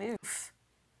 1, 2. Oof.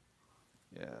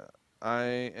 Yeah, I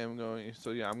am going.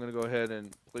 So yeah, I'm going to go ahead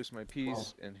and place my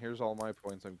piece, and here's all my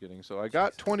points I'm getting. So I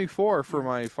got 24 for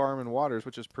my farm and waters,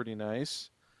 which is pretty nice.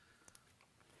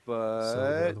 But So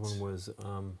the other one was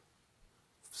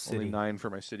city. only 9 for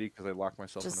my city because I locked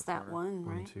myself in a Just that corner. one,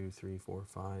 1, right? 2, 3, 4,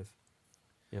 5.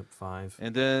 Yep, 5.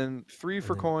 And then 3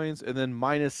 for then- coins, and then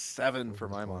 -7 for for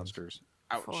my coins. monsters.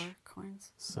 Ouch. 4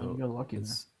 coins. So you got lucky there.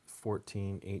 it's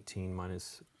 14, 18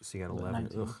 minus. So you got Was it 11.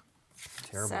 19? Ugh,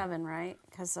 terrible. 7, right?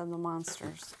 Because of the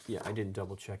monsters. Yeah, I didn't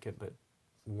double check it, but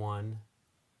 1,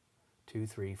 2,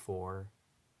 3, 4,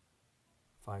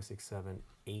 5, 6, 7,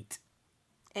 8.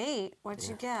 8? What'd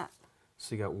you get?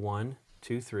 So you got 1,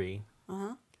 2, 3,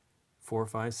 4,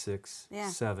 5, 6, Yeah.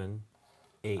 7,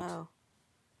 8.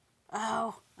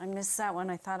 Oh, I missed that one.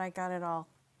 I thought I got it all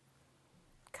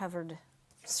covered,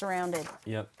 surrounded.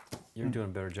 Yep, you're doing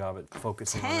a better job at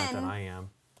focusing on that than 10. I am.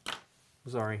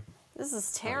 Sorry, This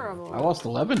is terrible. I lost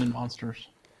 11 in monsters.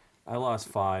 I lost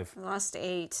 5. I lost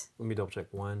 8. Let me double check.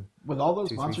 1, With all those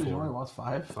 2, 3, monsters, you 4, only lost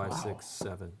 5? 5, Wow. 6,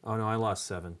 7. Oh no, I lost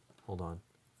 7. Hold on.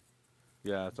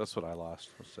 Yeah, that's what I lost,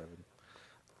 was 7.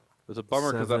 It was a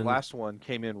bummer because that 7. last one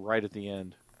came in right at the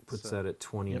end. Puts So- that at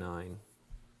 29.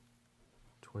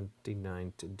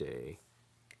 29 today.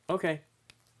 Okay.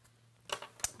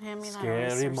 Hand me that Scary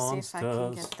eraser, see if I can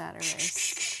monsters. get that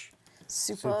erased.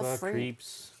 Super Super free.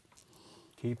 creeps.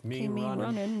 Keep me, Keep me running.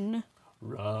 running.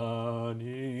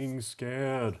 Running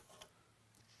scared.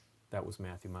 That was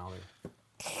Matthew Mallory.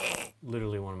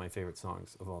 Literally one of my favorite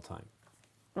songs of all time.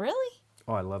 Really?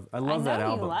 Oh, I love I that know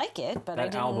album. you like it, but I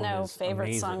That didn't album know is favorite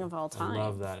amazing. song of all time. I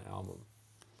love that album.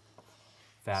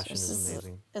 Fashion This is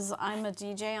amazing. Is I'm a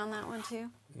DJ on that one too?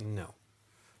 No.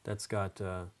 That's got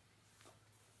I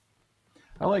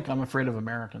like I'm Afraid of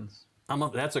Americans.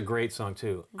 that's a great song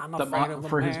too. I'm The afraid of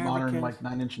for his modern Americans. like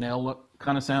Nine Inch Nail look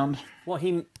kind of sound. Well,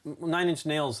 Nine Inch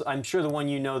Nails. I'm sure the one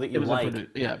you know that It you was like.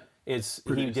 yeah. It's he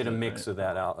produced did a it, mix right?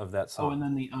 of that Oh, song. and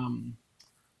then the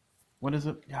what is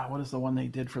it? Yeah, what is the one they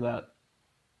did for that?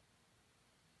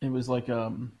 It was like I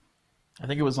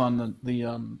think it was on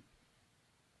the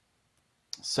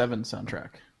 7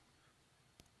 soundtrack.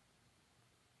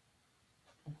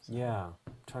 Yeah,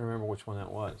 I'm trying to remember which one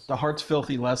that was. The Heart's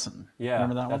Filthy Lesson. Yeah,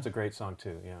 Remember that that's one? a great song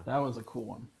too. Yeah, That was a cool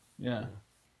one. Yeah.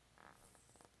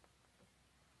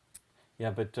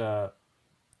 yeah, but that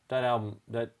album,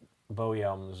 that Bowie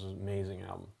album, is an amazing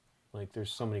album. Like,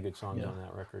 there's so many good songs Yeah. on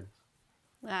that record.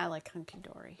 I like Hunky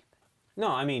Dory. No,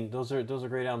 I mean those are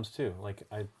great albums too. Like,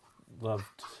 I loved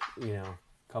a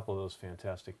couple of those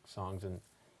fantastic songs, and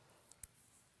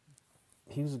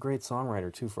he was a great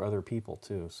songwriter too for other people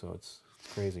too. So it's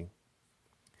crazy.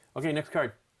 Okay, next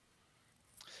card.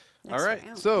 Next All right.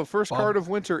 round. So first Bob. card of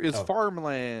winter is Oh.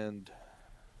 farmland.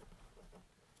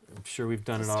 I'm sure we've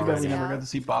done it Too bad already. we never Yeah. got to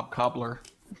see Bob Cobbler.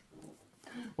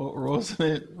 What was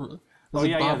it? Was Oh, it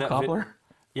yeah, Bob that Cobbler?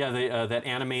 Yeah, that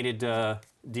animated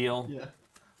deal. Yeah.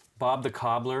 Bob the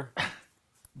Cobbler.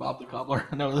 Bob the Cobbler.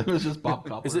 No, it was just Bob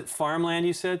Cobbler. Is it farmland?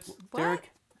 You said,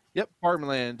 Derek. Yep,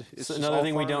 farmland. It's It's just another all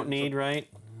thing we farm don't and need, so- right?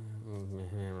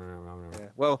 Yeah.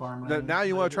 Well, Farmland. now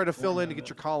you want to try to fill in to get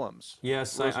your columns.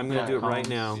 Yes, I'm going to do it right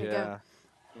now. you Yeah.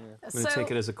 I'm going to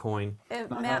take it as a coin. Matt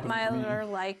happening to me. Myler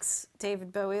likes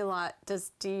David Bowie a lot.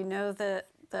 Do you know the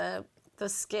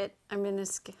skit? I'm in a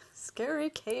scary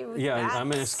cave with Yeah, bats.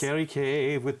 I'm in a scary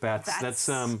cave with bats. Bats.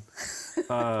 That's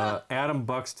Adam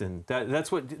Buxton.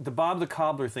 That's what the Bob the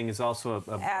Cobbler thing is. Also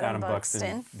a Adam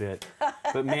Buxton Buxton. bit.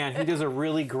 But man, he does a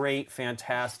really great,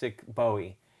 fantastic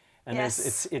Bowie. And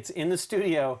Yes. it's in the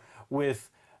studio with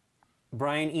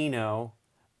Brian Eno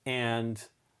and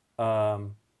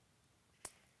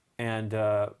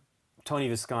Tony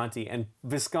Visconti, and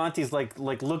Visconti's like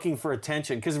looking for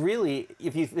attention, because really,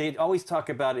 they'd always talk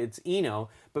about it's Eno,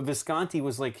 but Visconti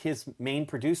was like his main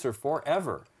producer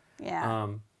forever. Yeah.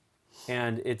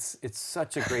 And it's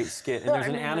such a great skit, and there's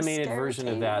I'm an in a animated scary version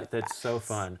of cave that with that's so bats.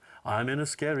 fun. I'm in a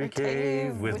scary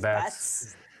cave with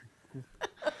bats.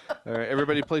 All right,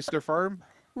 everybody place their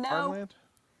No. farmland.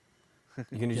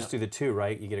 You can just do the 2,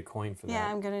 right? You get a coin for Yeah,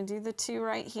 that. I'm gonna do the 2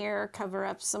 right here. Cover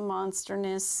up some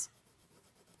monsterness.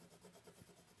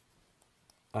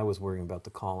 I was worrying about the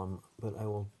column, but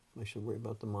I should worry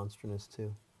about the monsterness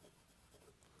too.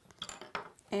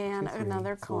 And 2, 3,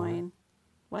 another 4. coin.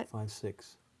 What? 5,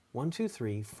 6. 1, 2,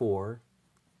 3, 4,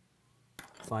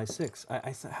 5, 6.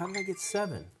 How did I get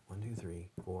 7? 1, 2, 3,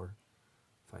 4,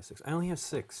 5, 6. I only have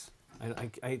 6.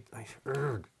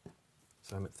 Erg.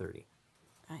 So I'm at 30.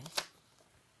 Aye.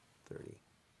 30.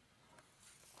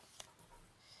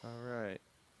 All right.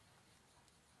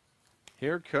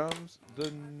 Here comes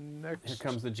the next. Here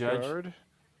comes the judge. card.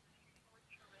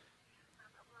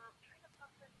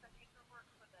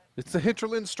 It's the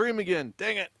Hinterland stream again.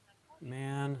 Dang it!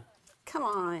 Man, Come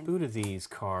on. who do these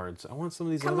cards? I want some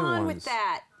of these Come other on ones. with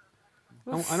that.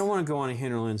 I don't want to go on a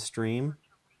Hinterland stream.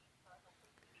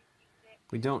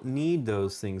 We don't need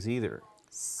those things either.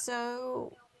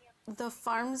 So the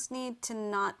farms need to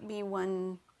not be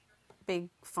one big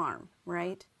farm,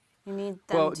 right? You need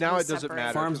them Well, to now be it doesn't separate.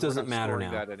 matter. Farms 'cause we're doesn't not matter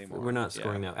scoring now. that anymore. We're not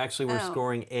scoring Yeah. now. Actually, we're Oh.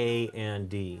 scoring A and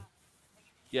D.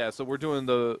 Yeah, so we're doing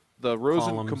the rows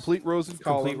and Columns. complete rows and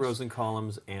columns. Complete rows and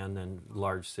columns, and then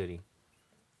large city.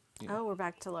 Oh, we're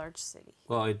back to large city.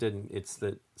 Well, it didn't. It's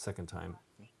the second time.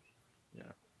 Yeah.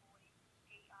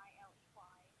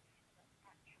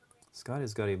 Scott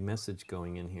has got a message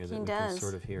going in here that He we does. can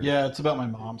sort of hear. Yeah, it's about my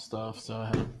mom stuff, so I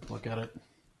had to look at it.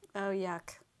 Oh,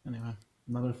 yuck. Anyway,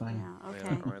 another thing. Yeah, Yeah, okay.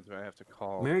 that reminds me, I have to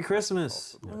call. Merry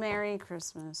Christmas. Merry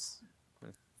Christmas.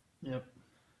 Yep.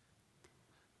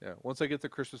 Yeah, once I get the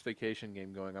Christmas Vacation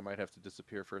game going, I might have to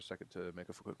disappear for a second to make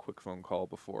a quick phone call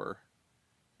before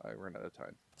I run out of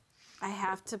time. I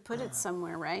have to put it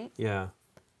somewhere, right? Yeah.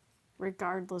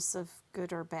 Regardless of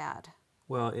good or bad.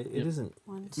 Well, it isn't.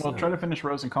 One, two. Well, try to finish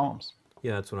rows and columns.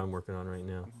 Yeah, that's what I'm working on right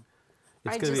now.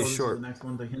 It's I going to be a just- short. The next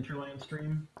one, the Hinterland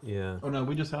stream. Yeah. Oh no,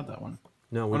 we just had that one.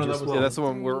 No, we Oh, no, that just. was Yeah, Well, that's the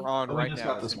one we're on oh, we right just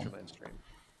now. got Is this one. Hinterland Stream.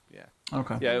 Yeah,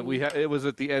 Okay. yeah. It was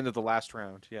at the end of the last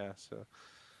round. Yeah, so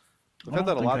we've I had don't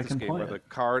that a think lot I this can game. play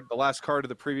Where it. the last card of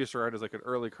the previous round is like an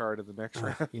early card of the next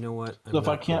round. You know what? I'm So if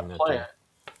I not can't putting that play there.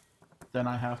 it, then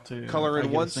I have to Color I in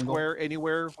get a one single? square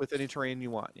anywhere with any terrain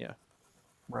you want. Yeah,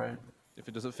 Right. if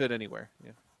it doesn't fit anywhere.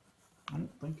 Yeah. I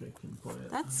don't think I can play it.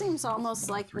 That seems almost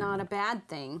like not a bad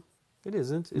thing. It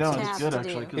isn't. It's, No, Tab it's good to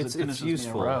actually do. because it's it finishes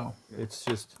useful. me a row. It's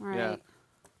just. Right. Yeah.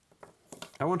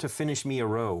 I want to finish me a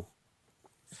row.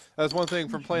 That's one thing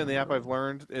from playing the app I've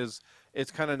learned is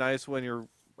it's kind of nice when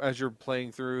as you're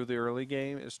playing through the early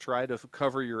game is try to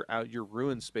cover your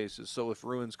ruin spaces. So if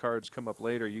ruins cards come up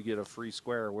later, you get a free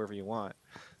square wherever you want.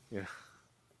 Yeah.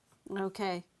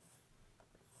 Okay.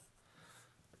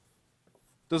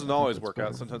 Doesn't think always that's work out.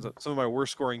 better. Sometimes some of my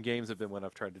worst scoring games have been when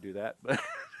I've tried to do that, but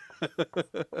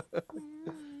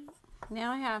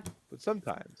Now I have but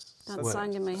sometimes. that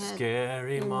song in my head.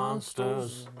 Scary You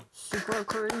monsters, Super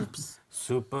creeps.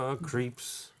 super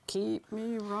creeps. Keep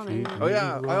me running. Keep Oh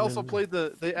yeah, I also running. played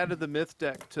they added the Myth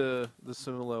deck to the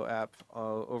Similo app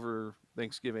over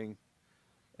Thanksgiving,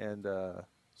 and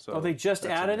so. Oh, they just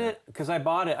that's in added there. it? Because I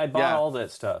bought it. I bought Yeah. all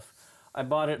that stuff. I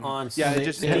bought it on Yeah, They- it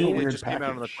just they have a came, weird came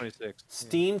out on the package. 26th.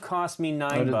 Steam cost me did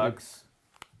 $9,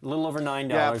 they? a little over $9.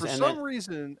 Yeah, for and some then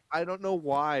reason I don't know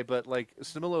why, but like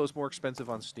Similo is more expensive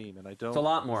on Steam, and I don't. it's a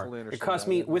lot more. fully It understand cost that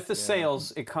me either. with the Yeah.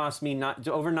 sales. It cost me not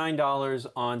over $9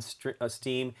 on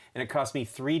Steam, and it cost me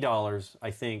 $3,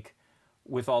 I think,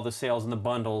 with all the sales and the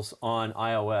bundles on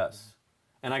iOS.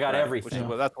 And I got Right, everything.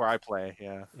 Which is, that's where I play.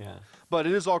 Yeah, Yeah. but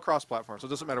it is all cross-platform, so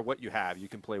it doesn't matter what you have. You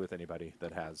can play with anybody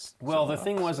that has. Well, the Similo,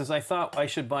 thing was, so- is I thought I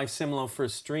should buy Similo for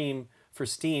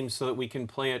Steam so that we can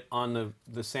play it on the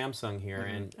Samsung here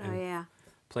and Oh yeah.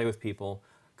 play with people.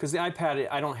 Because the iPad,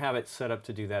 I don't have it set up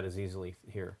to do that as easily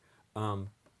here.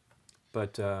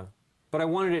 But I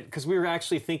wanted it because we were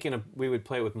actually thinking we would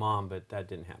play it with Mom, but that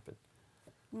didn't happen.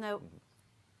 Nope.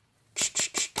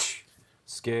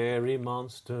 Scary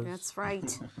monsters. That's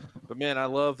right. But man, I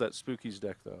love that Spookies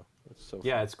deck though. It's so.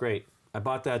 Yeah, it's great. I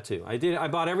bought that too. I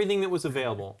bought everything that was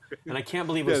available, and I can't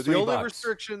believe it Yeah, was the only $3.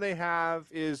 restriction they have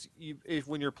is if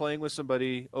when you're playing with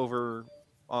somebody over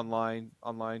online,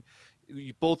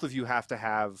 both of you have to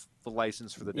have the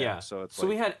license for the deck. Yeah. So it's so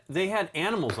like, they had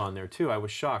animals on there too. I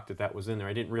was shocked that was in there.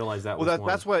 I didn't realize that well, was one.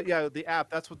 that's what. Yeah, the app.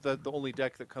 That's what the only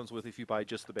deck that comes with if you buy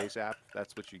just the base app.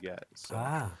 That's what you get.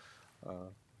 So,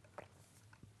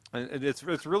 and it's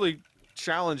really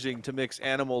challenging to mix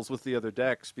animals with the other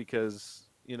decks because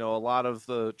a lot of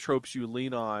the tropes you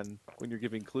lean on when you're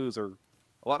giving clues are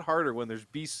a lot harder when there's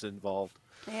beasts involved.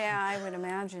 Yeah, I would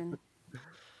imagine.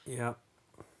 Yeah.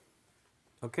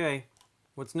 Okay.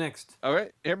 What's next? All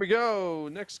right, here we go.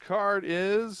 Next card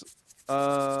is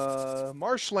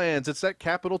Marshlands. It's that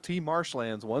capital T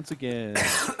Marshlands once again.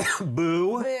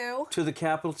 Boo. Boo. To the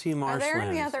capital T Are there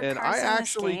any Marshlands. other And cards I in this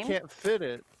actually game? can't fit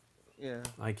it. Yeah.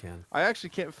 I can. I actually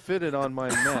can't fit it on my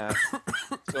map.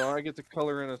 So I get to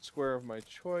color in a square of my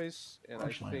choice, and I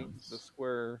think Marshlands. the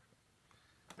square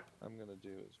I'm going to do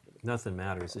is going to Nothing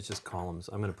matters. It's just columns.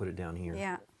 I'm going to put it down here.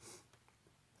 Yeah.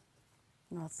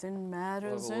 Nothing We'll have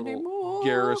matters a little anymore.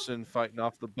 garrison fighting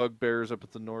off the bugbears up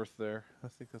at the north there. I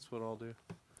think that's what I'll do.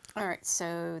 All right,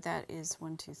 so that is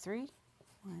 1, 2, 3.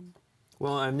 1.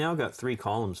 Well, I've now got 3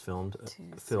 columns filled. Two,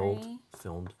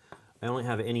 Filled. I don't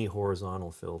have any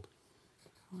horizontal filled.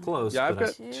 Close. Yeah, I've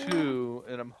but got two,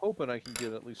 and I'm hoping I can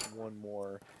get at least one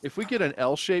more. If we get an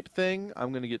L-shaped thing,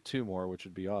 I'm going to get 2 more, which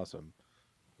would be awesome.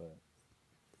 But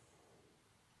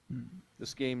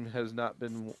this game has not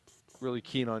been really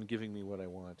keen on giving me what I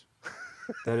want.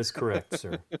 that is correct,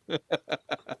 sir.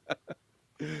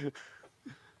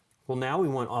 Well, now we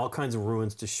want all kinds of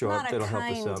ruins to show up Not a that'll help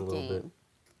us kind out a little bit. game.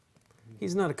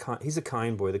 He's not a kind. He's a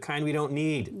kind boy. The kind we don't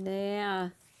need. Yeah.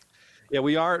 Yeah,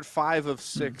 we are at 5 of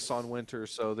 6 on winter,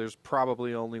 so there's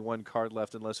probably only one card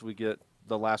left unless we get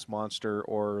the last monster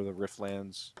or the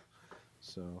Riftlands.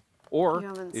 So, or You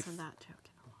haven't if said that joke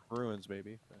in a while. ruins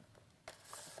maybe. Yeah,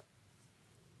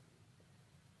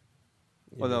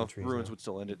 Well, no, trees ruins now. would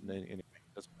still end it anyway.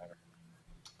 Doesn't matter.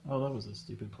 Oh, that was a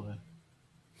stupid play.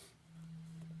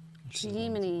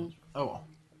 Jiminy. Oh,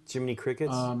 Jiminy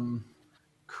Crickets.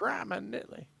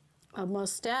 Criminally. A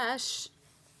mustache.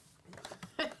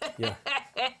 Yeah.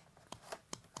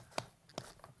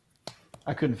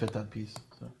 I couldn't fit that piece,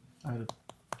 so I had to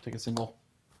take a single,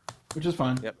 which is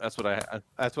fine. Yep, that's what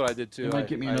I did too. You might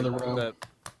get me another row.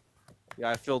 Yeah,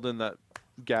 I filled in that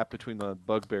gap between the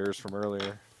bugbears from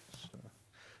earlier. So.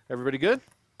 Everybody good?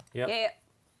 Yep. Yeah.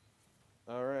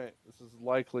 All right, this is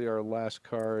likely our last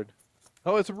card.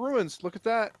 Oh, it's ruins. Look at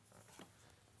that.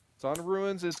 It's on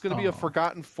ruins. It's going to be a Aw.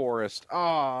 forgotten forest.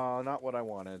 Oh, not what I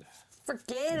wanted.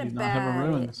 Forget I do about not have a it.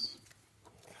 ruins.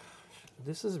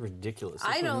 This is ridiculous.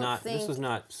 This I was don't not, This think was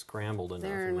not scrambled enough.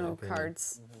 There are in my no opinion.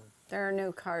 cards. There are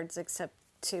no cards except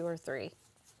 2 or 3.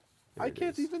 There I it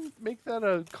can't is. even make that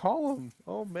a column.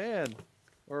 Oh, man.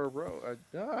 Or a row.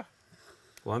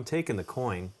 Well, I'm taking the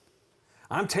coin.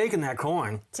 I'm taking that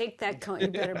coin. Take that coin. You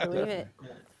better believe it.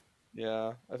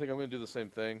 Yeah, I think I'm going to do the same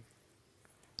thing.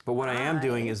 But what I am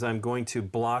doing is I'm going to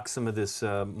block some of this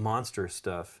monster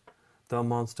stuff. The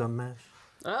monster mash.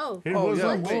 Oh, Oh, yeah.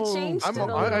 look, it changed it a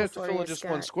little I have to for fill you, in just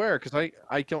Scott. one square because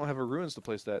I don't have a ruins to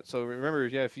place that. So remember,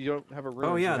 yeah, if you don't have a ruins,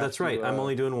 Oh you yeah, have that's to, right. I'm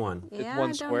only doing one. Yeah, one I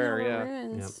don't square, know yeah. what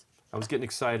ruins. Yep. I was getting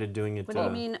excited doing it. What do you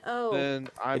mean? Oh, Then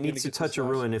I'm It needs to gonna get touch this a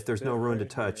last ruin. If there's no bit ruin to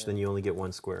right here, touch, yeah. then you only get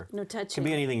one square. no It can touching.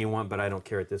 be anything you want, but I don't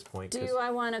care at this point. 'cause Do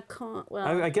I want to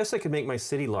well, I guess I could make my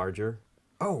city larger.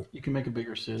 Oh, You can make a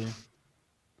bigger city.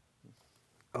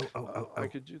 I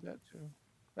could do that too.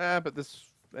 But this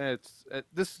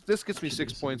gets me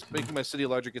 6 points. Making my city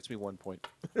larger gets me 1 point.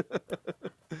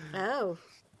 oh.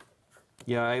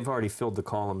 yeah, I've already filled the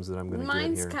columns that I'm going to get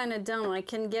Mine's here. kind of dumb. I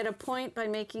can get a point by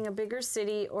making a bigger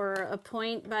city, or a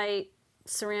point by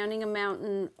surrounding a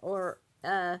mountain, or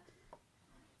a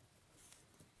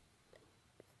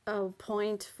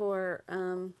point for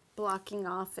blocking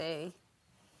off a.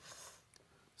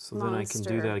 So then I can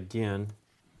do monster. that again.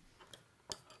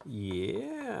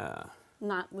 Yeah.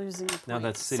 Not losing a point. Now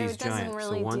that's So city's it doesn't giant.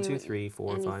 really So 1, do 2, 3,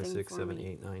 4, 5, anything 6, for 7, me.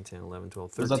 8, 9, 10, 11,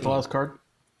 12, 13. Was that the last card?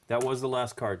 That was the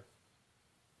last card.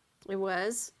 It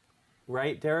was.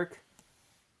 Right, Derek?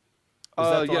 Was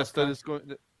that the Yes, last that card? is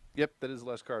going. Yep, that is the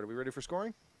last card. Are we ready for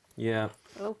scoring? Yeah.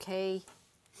 Okay.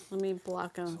 Let me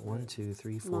block them. 1, 2,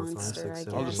 3, 4, 5, Monster, 6, I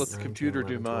 7, I'll just 8, let the 9, 10, computer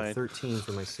 11, do 12, mine. 13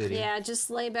 for my city. Yeah, just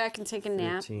lay back and take a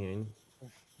nap. 13.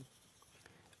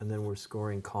 And then we're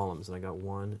scoring columns. And I got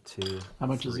 1, 2, How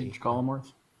much is 3, each column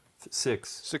worth? 6.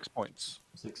 6 points,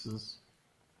 6s.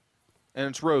 and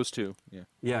it's rows too. Yeah,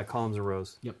 Yeah, columns and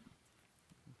rows. Yep.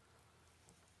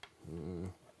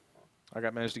 I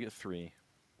managed to get 3.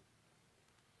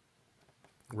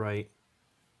 Right.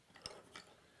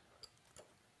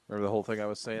 Remember the whole thing I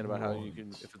was saying about how you can,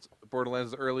 if it's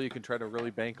Borderlands early, you can try to really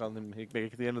bank on them and make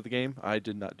it at the end of the game. I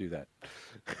did not do that.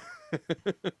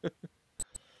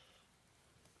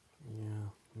 Yeah.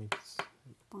 Let me just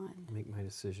Fun. make my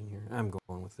decision here. I'm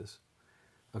going with this.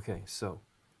 Okay, so.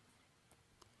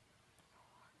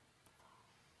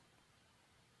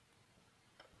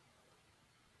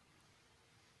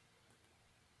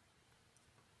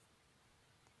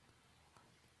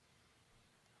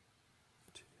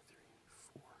 Two, three,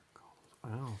 4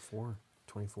 columns. Wow, 4,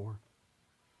 24.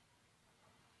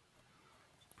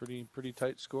 Pretty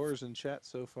tight scores in chat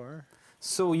so far.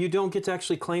 So you don't get to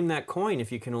actually claim that coin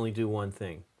if you can only do one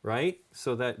thing, right?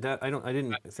 So that I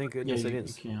didn't thank Yeah, goodness you, I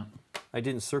didn't you can't. I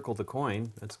didn't circle the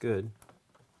coin. That's good.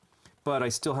 But I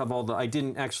still have all the. I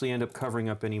didn't actually end up covering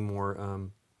up any more.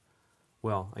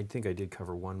 Well, I think I did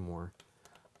cover one more.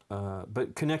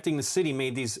 But connecting the city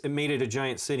made it a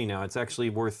giant city now. It's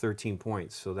actually worth 13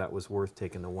 points. So that was worth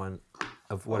taking the one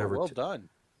of whatever. Well done.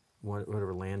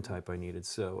 Whatever land type I needed.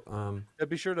 So. Yeah,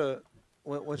 be sure to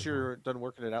once you're done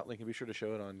working it out, Lincoln, be sure to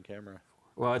show it on camera.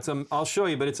 Well, I'll show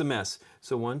you, but it's a mess.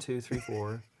 So 1, 2, 3,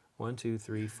 4. 1, 2,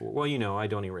 3, 4. Well, you know, I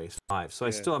don't erase 5. So I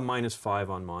still have -5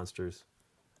 on monsters.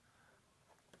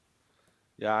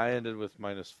 Yeah, I ended with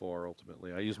 -4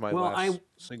 ultimately. I used my Well, last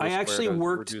single I square actually to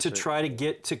worked reduce to it. try to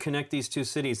get to connect these two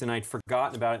cities, and I'd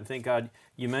forgotten about it. And thank God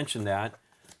you mentioned that,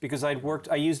 because I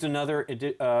used another.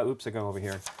 Oops, I go over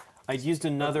here. I used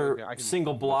another okay, I can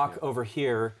single do this, block yeah. over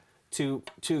here to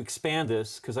expand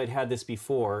this because I'd had this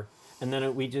before, and then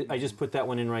I just put that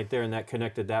one in right there, and that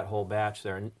connected that whole batch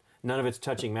there, and none of it's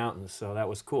touching mountains, so that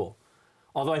was cool.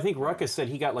 Although I think Ruckus said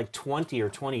he got like 20 or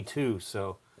 22,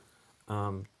 so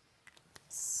Andre.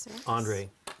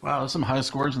 Wow, there's some high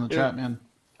scores in the chat, man.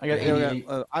 I got 88.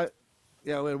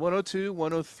 We had 102,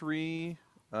 103,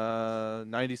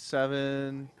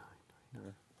 97.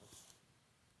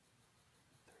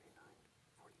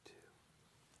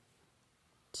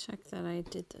 Check that I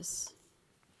did this.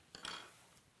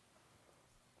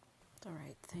 The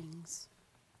right things.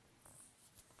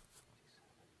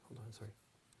 Hold on, sorry.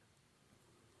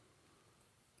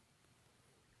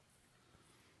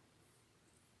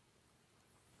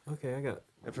 Okay, I got.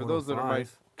 And for those that are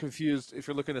confused, if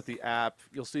you're looking at the app,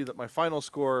 you'll see that my final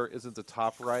score is at the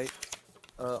top right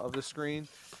of the screen,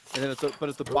 and then but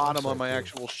at the bottom on my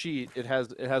actual sheet, it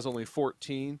has only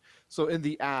 14. So in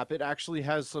the app, it actually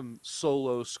has some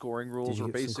solo scoring rules,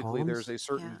 where basically there's a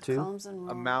certain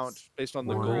amount based on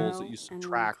the goals that you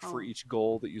subtract for each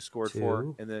goal that you scored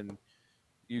for, and then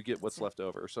you get what's left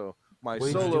over. So my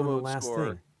solo mode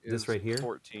score is right here?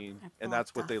 14, and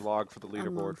that's what they log for the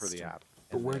leaderboard for the app.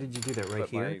 But where did you do that? Right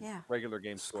here? My regular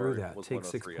game score. Screw that. Was Take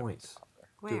 6 points.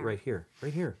 Do it right here.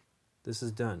 Right here. This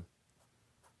is done.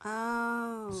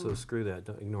 Oh. So screw that.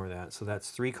 Don't ignore that. So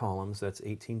that's 3 columns. That's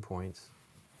 18 points.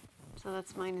 So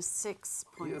that's minus 6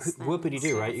 points.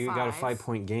 Whoopity-doo, right? You got a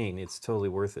 5-point gain. It's totally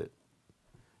worth it.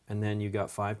 And then you got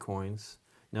 5 coins.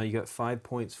 Now you got 5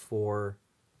 points for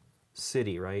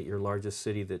city, right? Your largest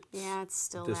city. That. Yeah, it's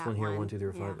still this that one here. 1, 2,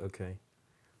 3, 4, 5. Okay.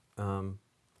 Oh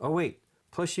wait.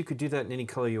 Plus, you could do that in any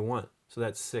color you want. So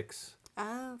that's 6.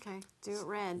 Oh, okay. Do it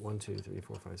red. 1, 2, 3,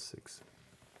 4, 5, 6.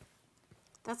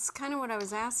 That's kind of what I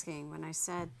was asking when I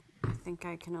said I think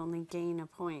I can only gain a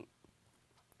point.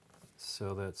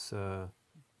 So that's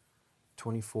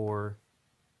 24,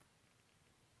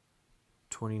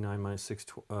 29 minus 6,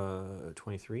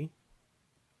 23.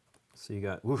 So you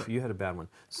got, woof, you had a bad one.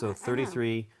 So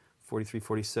 33, 43,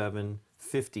 47,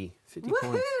 50. 50 points.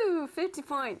 Woohoo! 50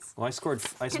 points. Well, I scored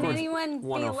Can anyone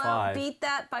 105. beat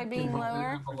that by being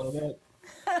lower?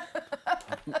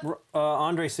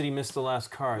 Andre said he missed the last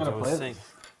cards. I was saying.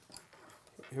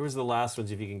 Here was the last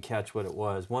ones, if you can catch what it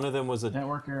was. One of them was a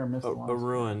network error. Missed a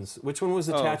ruins. Which one was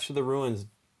attached to the ruins?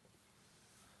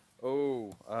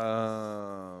 Oh,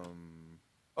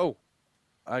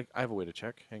 I have a way to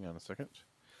check. Hang on a second.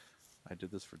 I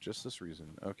did this for just this reason.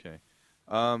 Okay.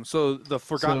 So the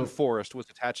Forgotten Forest was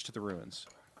attached to the ruins.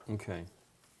 Okay.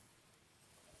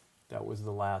 That was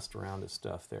the last round of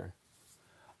stuff there.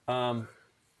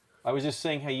 I was just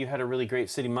saying how you had a really great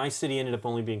city. My city ended up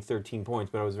only being 13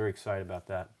 points, but I was very excited about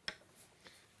that.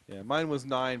 Yeah, mine was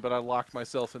 9, but I locked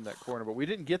myself in that corner. But we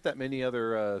didn't get that many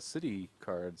other city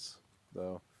cards,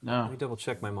 though. No. Let me double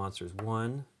check my monsters.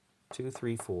 1, 2,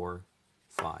 3, 4,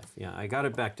 5. Yeah, I got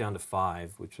it back down to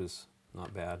 5, which was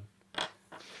not bad.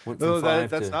 No,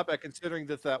 that's not bad, considering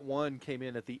that one came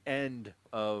in at the end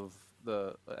of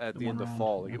the end of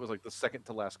fall. Like, it was like the second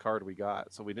to last card we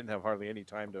got, so we didn't have hardly any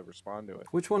time to respond to it.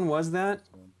 Which one was that?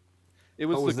 It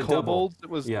was the kobolds. It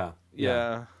was yeah.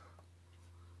 The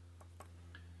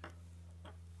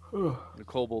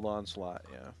kobold onslaught.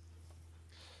 Yeah.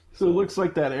 So it looks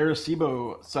like that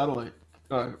Arecibo satellite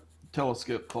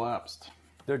telescope collapsed.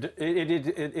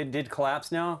 It did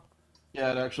collapse now?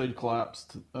 Yeah, it actually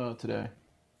collapsed today.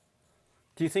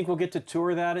 Do you think we'll get to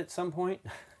tour that at some point?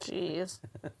 Jeez.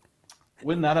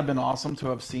 Wouldn't that have been awesome to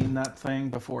have seen that thing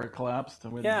before it collapsed?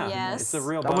 Yeah, yes. It's a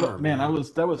real bummer.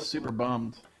 That was super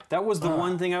bummed. That was the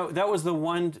one thing. That was the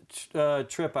one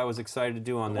trip I was excited to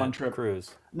do on that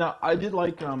cruise. No, I did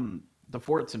like the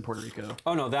forts in Puerto Rico.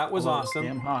 Oh no, that was awesome.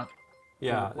 Damn hot.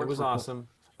 Yeah, it was awesome.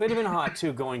 It would have been hot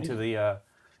too going to the Arecibo.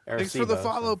 Thanks for the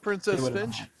follow, Princess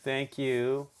Finch. Thank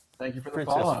you. Thank you for the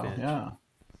Princess follow. Finch. Yeah.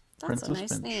 That's Princess a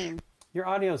nice Finch. name. Your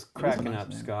audio's cracking nice up,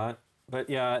 name. Scott. But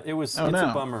yeah, it was. Oh, it's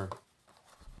no. a bummer.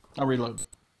 I'll reload.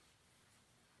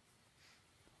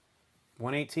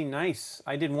 118, nice.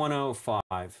 I did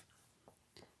 105.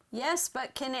 Yes,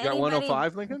 but can got anybody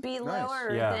 105, Lincoln? be Nice.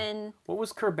 lower Yeah. than What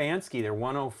was Kurbanski there?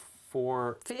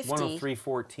 104, 50.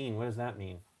 103.14. What does that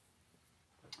mean?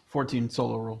 14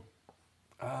 solo rule.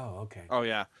 Oh, okay. Oh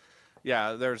yeah,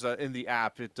 yeah. There's in the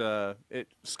app it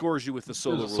scores you with the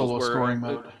solo There's a rules. solo where, scoring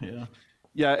mode. Yeah.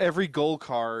 Yeah, every goal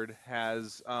card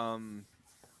has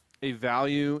a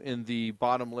value in the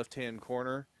bottom left-hand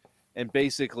corner, and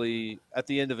basically at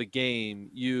the end of a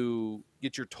game, you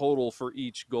get your total for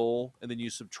each goal, and then you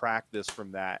subtract this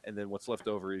from that, and then what's left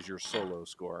over is your solo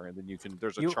score, and then you can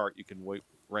there's a chart you can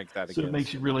rank that So against. it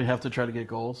makes you really have to try to get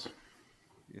goals.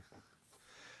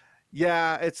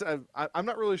 Yeah, it's I'm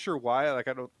not really sure why. Like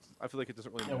I feel like it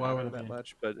doesn't really Yeah, why matter would it that be?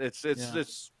 much. But it's Yeah.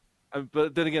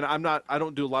 but then again, I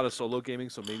don't do a lot of solo gaming,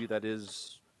 so maybe that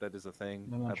is a thing.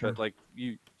 I'm not But sure. like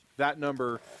that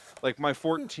number, like my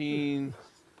 14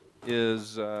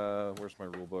 is where's my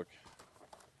rule book?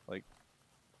 Like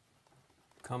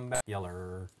Come back,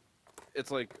 yeller.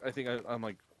 it's like I think I'm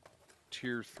like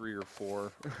tier 3 or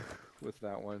 4 with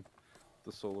that one,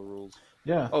 the solo rules.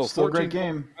 Yeah. Oh, still a 14 great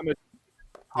game. I'm a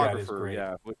Yeah, it is photographer, great.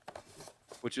 yeah,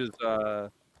 which is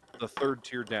the third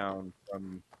tier down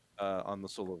from on the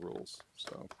solo rules.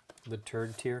 So The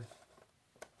turd tier.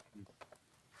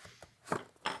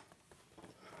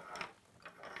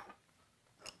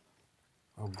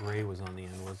 Oh, gray was on the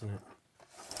end, wasn't it?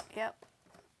 Yep.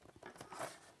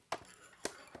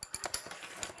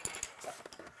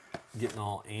 Getting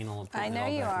all anal. And I putting it know all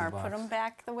you back in are. the Put box. them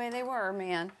back the way they were,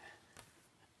 man.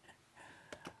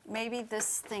 Maybe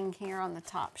this thing here on the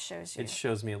top shows you. It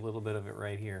shows me a little bit of it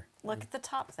right here. Look at the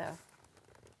top, though.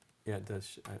 Yeah, it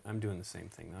does. I'm doing the same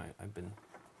thing. I've been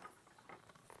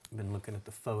looking at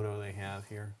the photo they have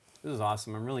here. This is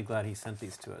awesome. I'm really glad he sent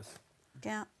these to us.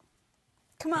 Yeah.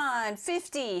 Come on,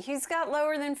 50. Who's got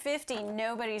lower than 50?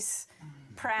 Nobody's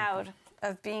proud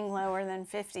of being lower than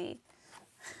 50.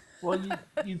 Well,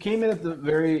 you came in at the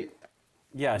very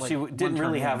Yeah, Like, she one didn't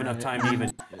really turn have in, enough right? time to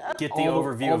even get the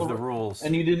overview of the rules.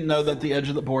 And you didn't know that the edge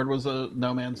of the board was a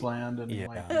no man's land, and Yeah.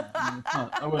 like,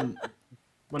 I wouldn't.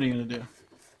 What are you gonna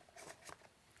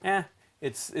do?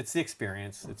 It's the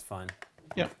experience. It's fun.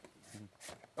 Yeah.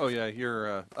 oh yeah,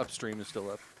 your upstream is still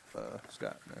up,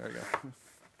 Scott. There you go.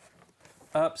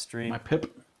 Upstream. My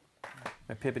pip.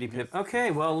 My pippity pip.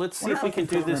 Okay, well let's see Wonder if we I can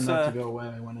do tell her this. not to go away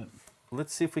when it.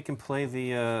 Let's see if we can play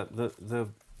the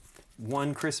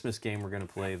one Christmas game we're gonna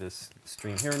play this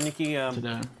stream. Here, Nikki.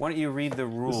 Today. Why don't you read the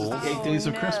This is rules? the 8 days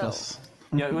of no. Christmas.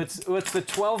 Yeah, it's the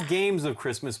 12 games of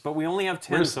Christmas, but we only have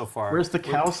 10 so far. Where's the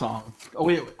cow song? Oh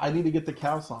wait, I need to get the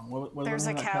cow song. What There's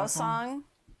the a name of that cow song.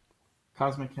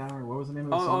 Cosmic Cow, or what was the name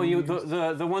of the song? Oh, you you used?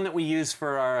 the one that we use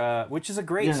for our which is a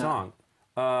great Yeah. song.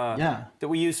 Yeah. That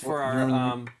we use for Well, you our know what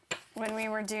I mean? When we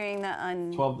were doing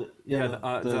the 12. yeah the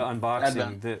unboxing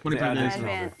Advent. the 25 Advent days.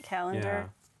 Advent calendar. calendar. Yeah.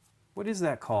 What is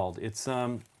that called? It's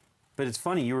but it's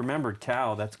funny you remembered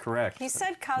cow. That's correct. He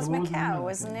said What Cosmic was the name Cow, of it?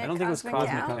 wasn't it? I don't think it was Cosmic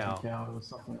Cow? Cow. Cosmic Cow. It was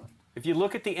something. If you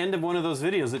look at the end of one of those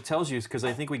videos, it tells you because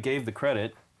I think we gave the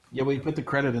credit. Yeah, we put the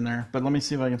credit in there, but let me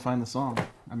see if I can find the song.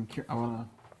 I want to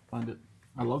find it.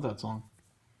 I love that song.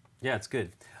 Yeah, it's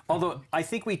good. Although I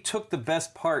think we took the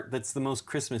best part. That's the most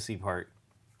Christmassy part.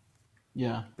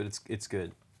 Yeah. But it's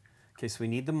good. Okay, so we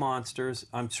need the monsters.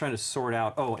 I'm trying to sort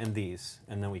out. Oh, and these,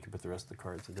 and then we can put the rest of the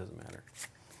cards. It doesn't matter.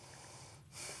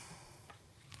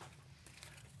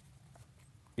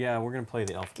 Yeah, we're gonna play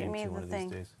the elf Give game me too the one of thing.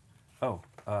 these days. Oh,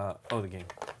 the game.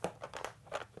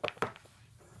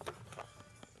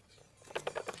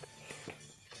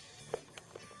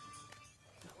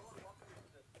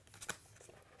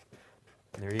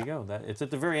 There you go. It's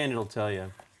at the very end. It'll tell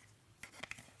you.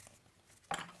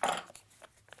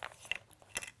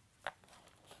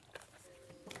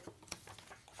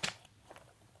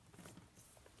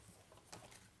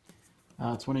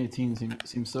 2018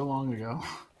 seems so long ago.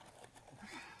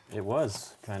 It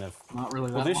was kind of. Not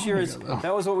really that Well, this long year ago, is. though.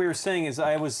 That was what we were saying. Is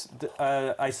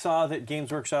I saw that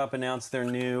Games Workshop announced their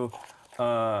new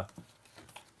Warhammer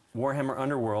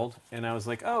Underworld, and I was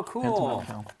like, oh, cool.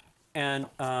 Pantomime Cow. And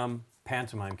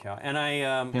Pantomime Cow, and I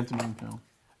Pantomime Cow.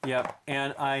 yeah,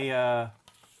 and I'm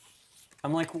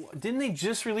like, didn't they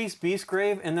just release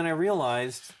Beastgrave? And then I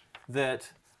realized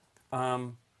that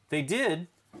they did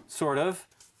sort of,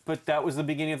 but that was the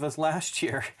beginning of this last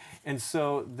year, and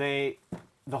so the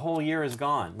whole year is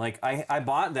gone. Like I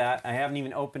bought that, I haven't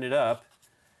even opened it up,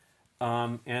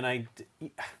 and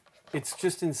it's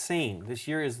just insane. This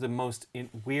year is the most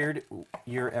weird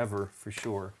year ever for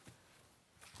sure.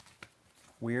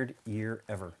 Weird year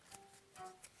ever.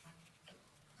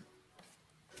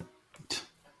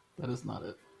 That is not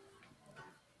it.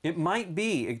 It might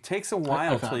be. It takes a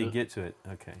while found till you it. get to it.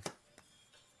 Okay.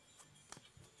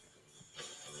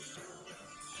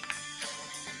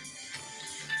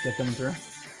 Get them through.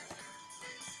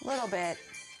 A little bit.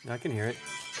 I can hear it.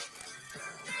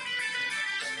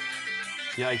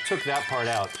 Yeah, I took that part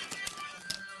out.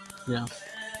 Yeah.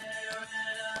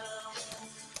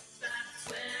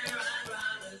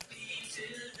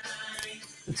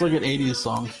 It's like an 80s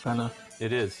song, kind of.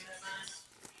 It is.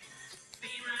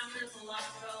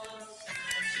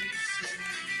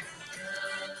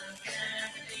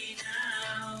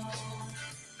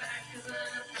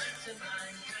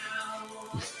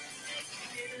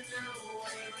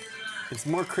 It's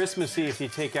more Christmassy if you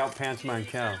take out Pantomime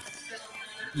Cow.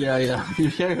 Yeah, yeah.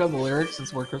 You check out the lyrics,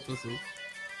 it's more Christmassy.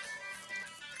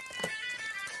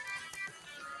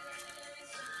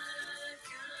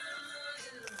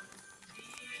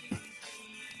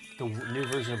 The new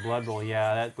version of Blood Bowl,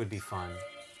 yeah, that would be fun.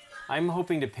 I'm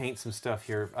hoping to paint some stuff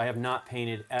here. I have not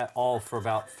painted at all for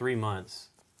about 3 months.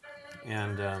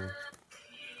 And I'm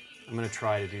going to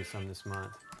try to do some this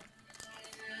month.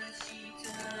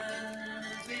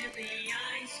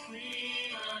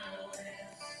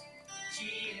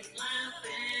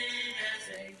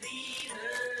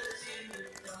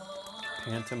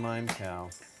 Pantomime cow.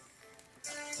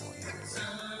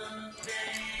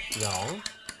 No.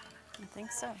 I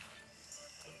think so.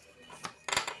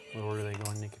 What order are they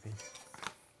going, Nikki?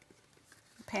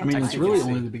 I mean, it's Actually, really you can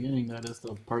only see. the beginning that is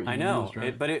the part you I know, used,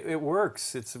 right? but it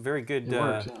works. It's a very good. It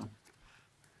works, yeah.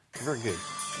 Very good.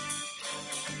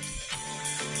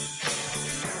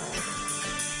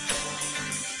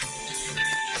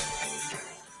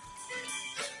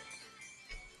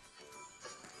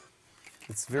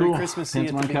 It's very Cool. Christmassy at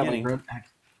the Pantomime Cow by beginning. Brett Eck.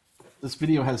 This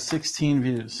video has 16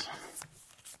 views.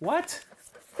 What?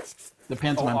 The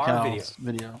Pantomime our Cows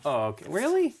video. Oh, okay.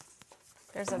 Really?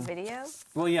 There's a video.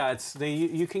 Well, yeah. It's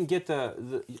you can get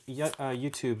the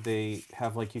YouTube. They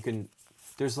have like you can.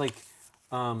 There's like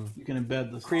You can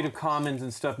embed this. Creative Commons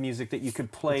and stuff music that you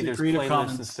could play. It's a There's Creative playlists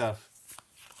Commons and stuff.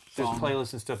 There's song.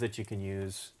 playlists and stuff that you can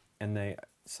use, and they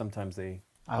sometimes they.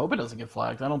 I hope it doesn't get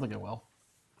flagged. I don't think it will.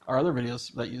 Our other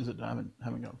videos that use it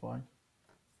haven't got flagged.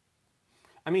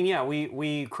 I mean, yeah,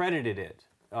 we credited it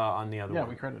on the other Yeah, one.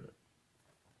 we credit it.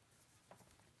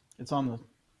 It's on the.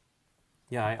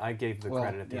 Yeah, I gave the Well,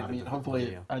 credit at the yeah, end I mean, of the hopefully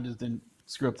video. I just didn't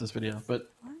screw up this video,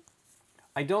 but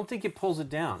I don't think it pulls it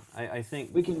down. I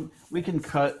think we can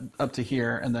cut up to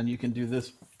here, and then you can do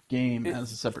this game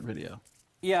as a separate video.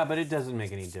 yeah, but it doesn't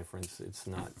make any difference. It's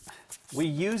not. We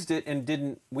used it and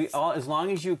didn't. We all as long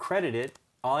as you credit it,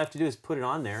 all I have to do is put it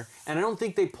on there. And I don't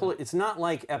think they pull it. It's not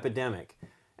like Epidemic.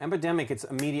 Epidemic, it's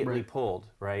immediately Right. pulled,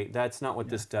 right? That's not what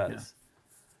this does. yeah.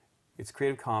 It's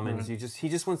Creative Commons. Right. He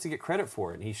just wants to get credit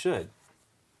for it, and he should.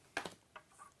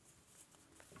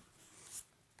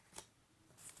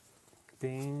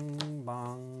 Bing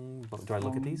bong. Do I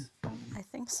look at these? I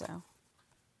think so.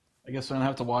 I guess I'm gonna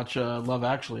have to watch Love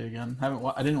Actually again.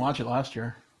 I didn't watch it last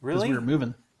year. 'Cause Really? we were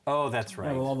moving. Oh, that's Yeah,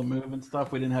 right. with all the moving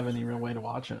stuff, we didn't have any real way to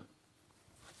watch it.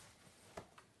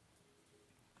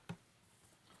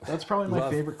 That's probably my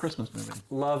Love. favorite Christmas movie.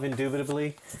 Love,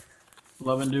 indubitably.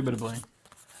 Love Indubitably.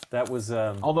 That was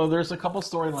Although there's a couple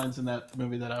storylines in that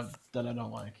movie that I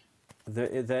don't like.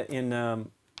 that in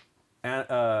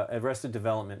Arrested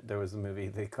Development. There was a movie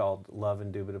they called Love,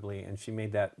 Indubitably, and she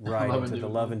made that ride Love into the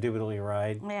Indubitably. Love, Indubitably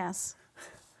ride. Yes.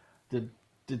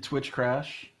 Did Twitch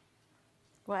crash?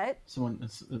 What? Some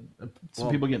Well,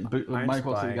 people getting Iron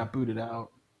Michael said Spy. he got booted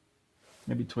out.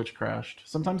 Maybe Twitch crashed.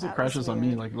 Sometimes it That crashes was on me,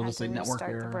 weird. like it'll Had just say to network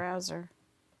restart the error. browser.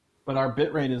 But our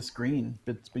bit rate is green.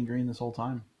 It's been green this whole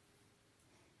time.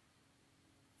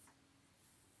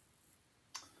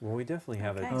 Well, we definitely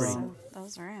have Okay, a pretty. so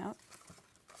those are out.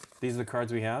 These are the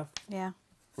cards we have. Yeah.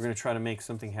 We're gonna try to make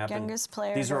something happen. Youngest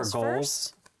player These are our goes goals.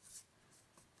 first.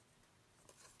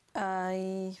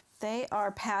 They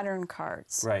are pattern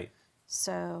cards. Right.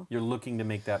 So You're looking to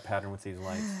make that pattern with these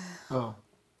lights. Oh,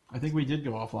 I think we did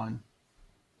go offline.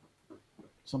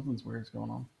 Something's going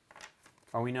on.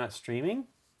 Are we not streaming?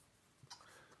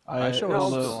 I show well,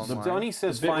 us the- still the- online. Donnie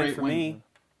says bit fine rate for went- me.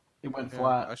 It went Yeah,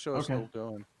 flat. I show us Okay, still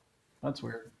going. that's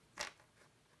weird.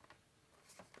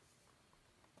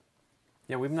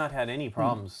 Yeah, we've not had any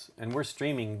problems, and we're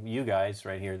streaming you guys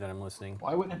right here that I'm listening.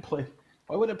 Why wouldn't it play?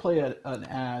 Why would it play an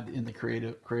ad in the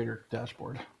creator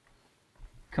dashboard?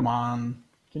 Come on,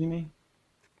 kidding me?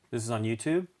 This is on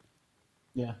YouTube.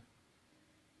 Yeah.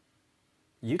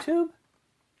 YouTube?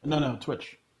 No,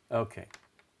 Twitch. Okay.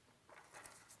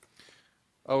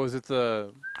 Oh, is it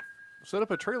the set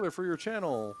up a trailer for your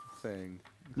channel thing?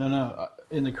 No.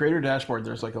 In the creator dashboard,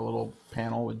 there's like a little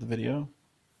panel with the video,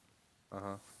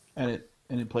 Uh-huh. and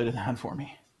it played an ad for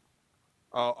me.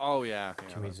 Oh yeah.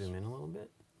 Can we zoom in a little bit?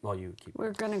 While you keep.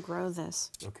 we're going to grow this.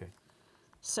 Okay.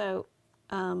 So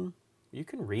You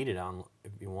can read it on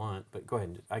if you want, but go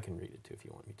ahead. I can read it too if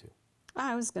you want me to.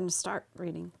 I was going to start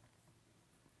reading.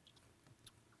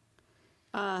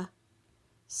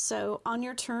 So on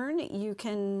your turn, you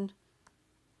can,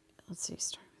 let's see,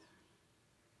 start.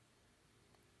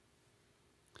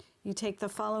 You take the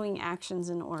following actions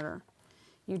in order.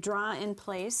 You draw and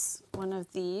place one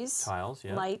of these Tiles,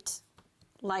 yeah.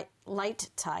 light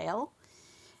tile,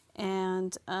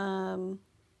 and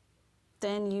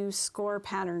then you score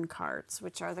pattern cards,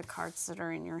 which are the cards that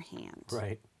are in your hand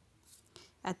Right.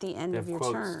 at the end They of have your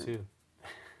quotes turn. too.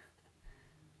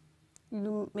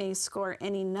 You may score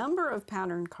any number of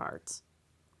pattern cards.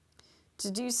 To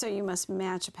do so, you must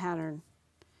match a pattern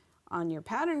on your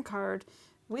pattern card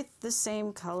with the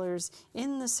same colors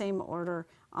in the same order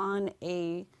on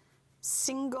a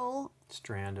single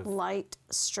Strand of. light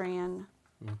strand.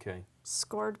 Okay.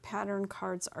 Scored pattern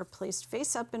cards are placed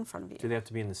face up in front of you. Do they have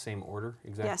to be in the same order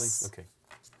exactly? Yes. Okay.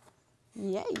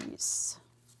 Yes.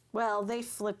 Well, they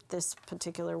flipped this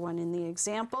particular one in the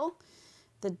example.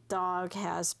 The dog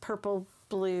has purple,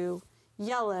 blue,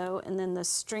 yellow, and then the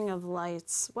string of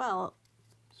lights. Well,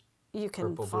 you can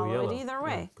Purple, blue, follow yellow. it either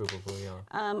way. Yeah, purple, blue,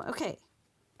 yellow. Okay.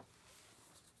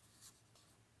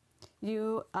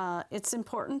 It's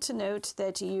important to note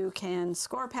that you can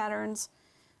score patterns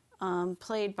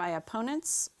played by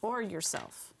opponents or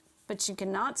yourself, but you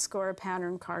cannot score a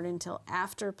pattern card until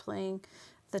after playing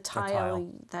the tile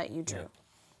that you drew.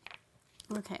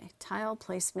 Yeah. Okay, tile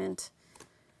placement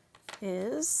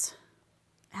they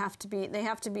have to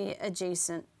be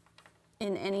adjacent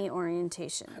in any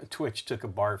orientation. Twitch took a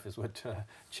barf is what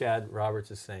Chad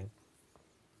Roberts is saying.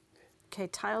 Okay,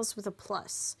 tiles with a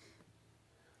plus.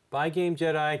 Bye, Game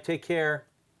Jedi. Take care.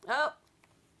 Oh,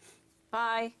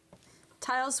 bye.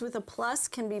 Tiles with a plus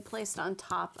can be placed on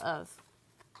top of.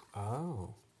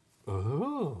 Oh.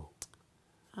 Oh.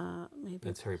 Maybe.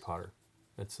 That's Harry Potter.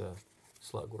 That's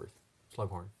Slughorn.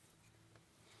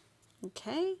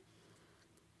 Okay.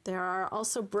 There are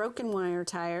also broken wire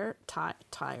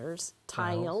tiles.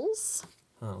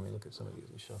 Oh, let me look at some of these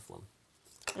and shuffle them.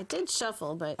 I did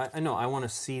shuffle, but I know. I want to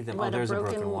see them. what Oh, there's a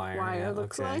broken wire. Yeah,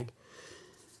 looks okay. like.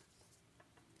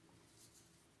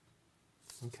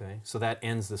 Okay, so that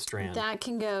ends the strand. That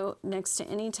can go next to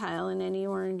any tile in any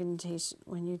orientation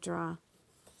when you draw.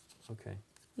 Okay.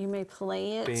 You may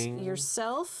play it Bing.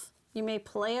 yourself. You may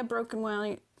play a broken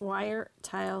wire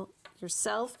tile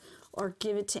yourself or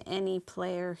give it to any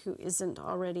player who isn't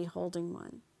already holding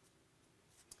one.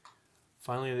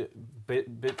 Finally,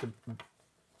 bit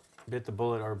the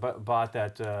bullet or bought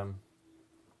that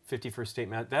 51st State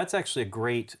Map. That's actually a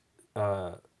great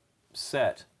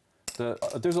set.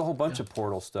 There's a whole bunch of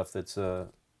Portal stuff that's. There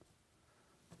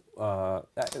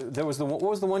was what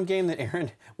was the one game that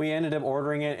Aaron we ended up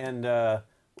ordering it and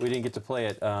we didn't get to play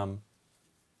it.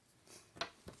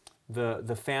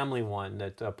 The family one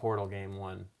that Portal game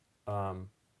won.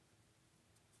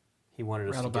 He wanted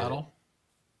us Rattle to get Battle?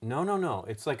 it. No.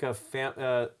 It's like a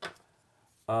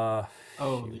The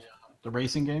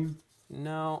racing game?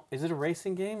 No, is it a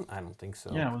racing game? I don't think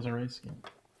so. Yeah, it was a racing game.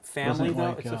 Family Wasn't it though.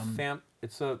 like,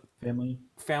 It's a Family?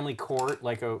 family court,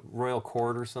 like a royal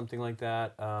court or something like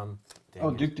that. Dang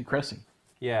it. Duke de Cressy.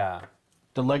 Yeah,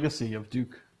 The Legacy of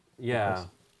Duke. yeah.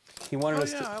 He wanted Oh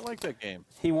us yeah, to. I like that game.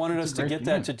 He wanted us a to great get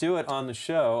that game. to do it on the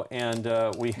show, and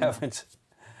we haven't.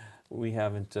 We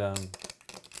haven't. Well,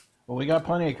 we got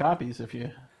plenty of copies if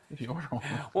you order one.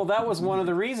 Well, that was one of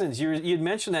the reasons you'd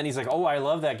mentioned that. And he's like, "Oh, I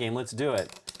love that game. Let's do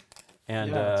it."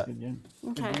 And Yeah, it's a good game.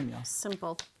 Good Okay, game, yeah.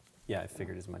 simple. yeah, I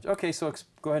figured as much. Okay, so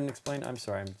go ahead and explain. I'm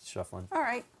sorry, I'm shuffling. All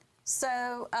right.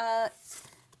 So Why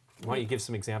don't you give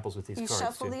some examples with these you cards?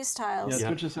 shuffle too? these tiles. Yeah,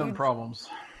 Twitch is having problems.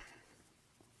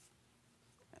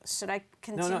 Should I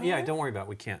continue? No, yeah, don't worry about it.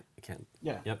 We can't.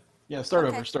 Yeah. Yep. Yeah, start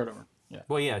Okay. over. Yeah.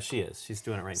 Well, yeah, she is. She's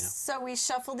doing it right now. So we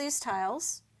shuffle these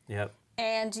tiles, Yep.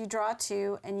 and you draw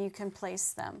two, and you can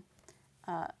place them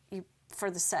for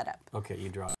the setup. Okay, you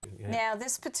draw. Yeah. Now,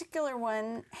 this particular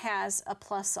one has a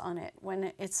plus on it.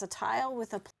 When it's a tile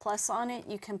with a plus on it,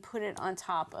 you can put it on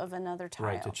top of another tile.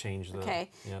 Right, to change the. Okay.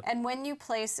 Yep. And when you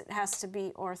place, it has to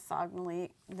be orthogonally.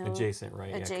 Adjacent,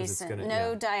 right? Yeah, 'cause it's Adjacent. gonna, No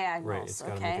yeah. diagonals. Right, it's got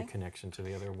to okay. make a connection to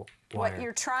the other wire. What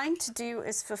you're trying to do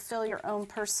is fulfill your own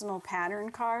personal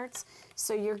pattern cards.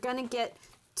 So you're going to get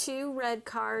 2 red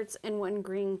cards and 1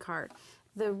 green card.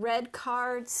 The red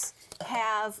cards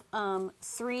have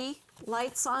 3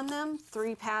 lights on them,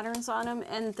 3 patterns on them,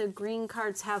 and the green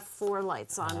cards have 4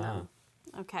 lights on them.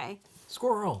 Okay.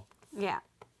 Squirrel. Yeah.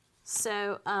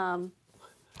 So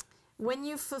when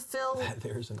you fulfill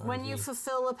There's an when you RV.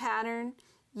 fulfill a pattern,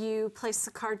 you place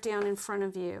the card down in front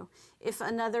of you. If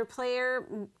another player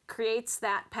creates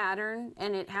that pattern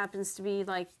and it happens to be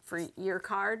like for your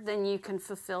card, then you can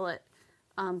fulfill it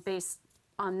based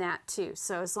on that too.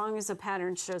 So as long as a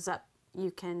pattern shows up, you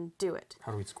can do it.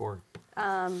 How do we score?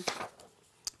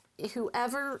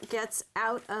 Whoever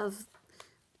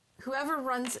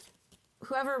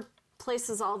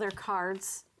places all their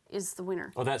cards is the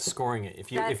winner. Oh, that's scoring it. If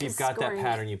That you've is got that scoring it.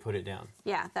 pattern, you put it down.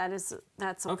 Yeah, that's a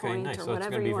Okay, point nice. or So it's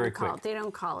whatever gonna be you want very to call quick. it. They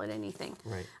don't call it anything.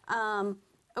 Right.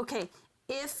 Okay,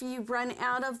 if you run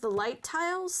out of the light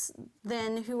tiles,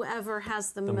 then whoever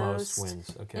has the The most most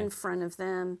wins. Okay. in front of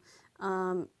them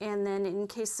And then in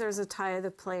case there's a tie,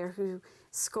 the player who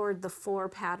scored the 4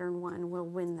 pattern one will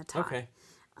win the tie. Okay.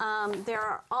 There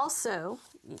are also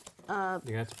You're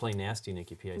gonna have to play nasty,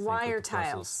 Nikki P. I think, wire with the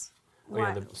pluses. tiles. Oh,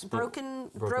 yeah, the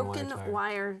split- broken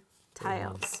wire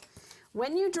tiles.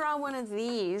 When you draw one of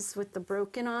these with the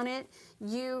broken on it,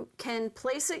 you can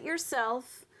place it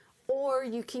yourself, or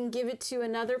you can give it to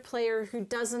another player who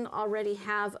doesn't already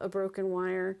have a broken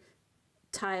wire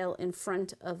tile in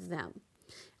front of them.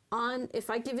 If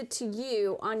I give it to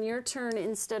you, on your turn,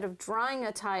 instead of drawing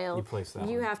a tile, You place that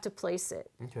you one. have to place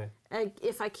it. Okay.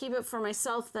 If I keep it for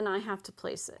myself, then I have to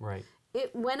place it. Right.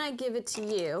 When I give it to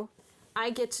you, I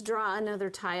get to draw another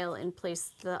tile and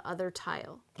place the other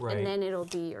tile. Right. And then it'll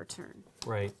be your turn.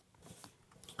 Right.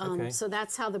 Okay. So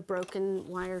that's how the broken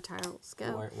wire tiles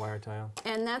go. Wire tile.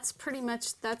 And that's pretty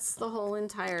much, that's the whole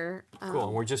entire Cool.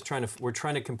 And we're just trying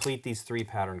to complete these 3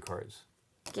 pattern cards.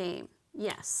 game.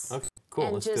 Yes. Okay. Cool.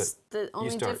 And Let's do just it. the only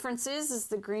start. difference is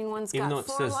the green one's Even though got it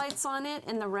 4 says- lights on it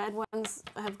and the red ones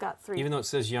have got 3. Even though it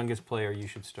says youngest player, you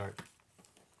should start.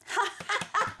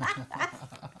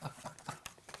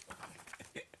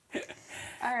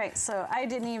 All right, so I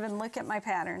didn't even look at my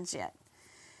patterns yet.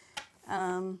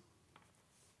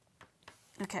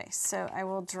 Okay, so I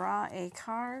will draw a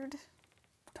card,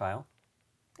 Tile.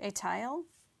 a tile.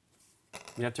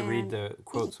 You have to read And the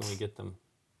quotes when we get them.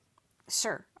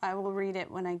 Sure, I will read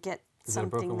it when I get Is that a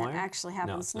broken something that wire? actually No,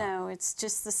 happens. it's not. No, it's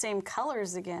just the same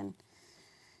colors again.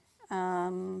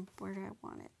 Where do I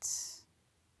want it?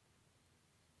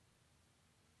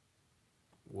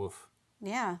 Woof.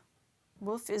 Yeah,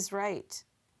 Wolf is right.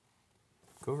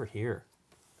 Go over here.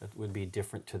 That would be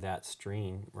different to that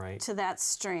string, right? To that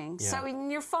string. Yeah. So when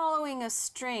you're following a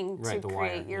string Right, to the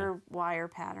create wire, your wire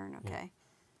pattern, okay?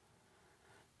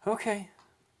 Okay.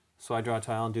 So I draw a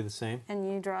tile and do the same.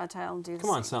 And you draw a tile and do the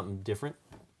Come on, same. something different.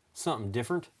 Something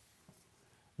different.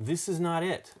 This is not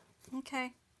it.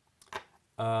 Okay.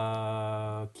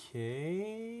 Okay.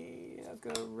 I'll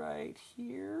go right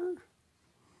here.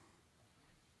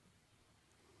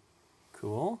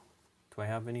 Cool. Do I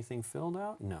have anything filled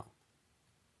out? No.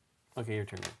 Okay, your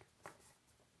turn, Nick.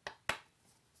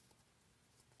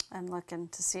 I'm looking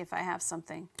to see if I have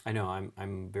something. I know,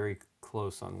 I'm very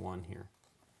close on one here.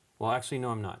 Well, actually,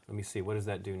 no, I'm not. Let me see. What does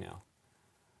that do now?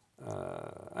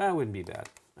 That wouldn't be bad.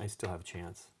 I still have a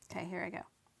chance. Okay, here I go.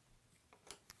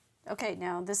 Okay,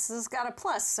 now this has got a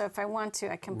plus, so if I want to,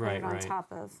 I can put it on Right.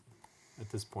 top of. At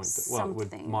this point, well, it would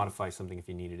Something. modify something if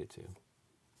you needed it to.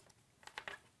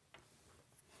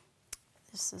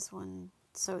 This is one,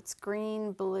 so it's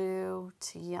green, blue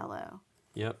to yellow.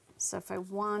 Yep. So if I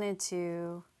wanted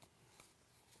to,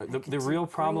 The could do real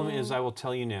problem is, green. I will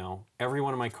tell you now, every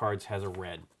one of my cards has a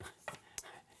red.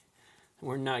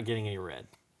 We're not getting a red.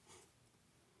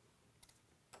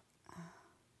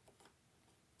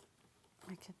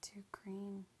 I could do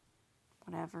green,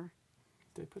 whatever.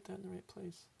 Did I put that in the right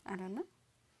place? I don't know.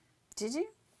 Did you?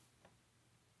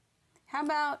 How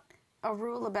about a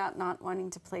rule about not wanting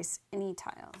to place any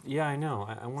tile? Yeah, I know.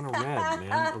 I want a red,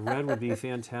 man. A red would be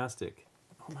fantastic.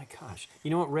 Oh my gosh.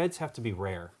 You know what? Reds have to be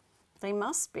rare. They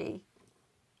must be,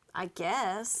 I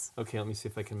guess. Okay, let me see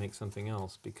if I can make something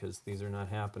else, because these are not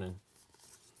happening.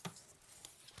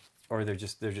 Or they're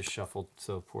just shuffled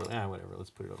so poorly. Whatever. Let's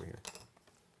put it over here.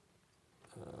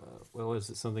 Well, is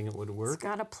it something that would It's work?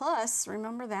 got a plus,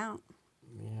 remember that.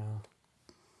 Yeah.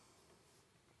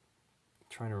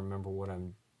 Trying to remember what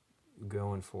I'm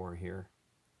going for here.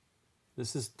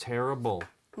 This is terrible.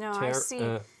 No, I see.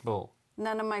 Terrible.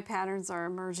 None of my patterns are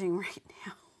emerging right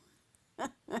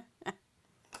now.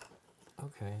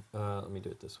 Okay, let me do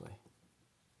it this way.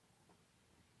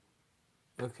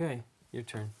 Okay, your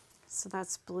turn. So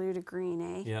that's blue to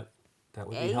green, eh? Yep, that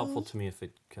would be helpful to me if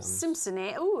it comes. Simpson,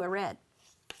 eh? Ooh, a red.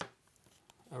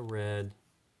 A red.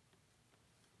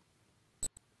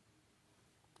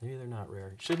 Maybe they're not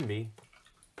rare. Shouldn't be.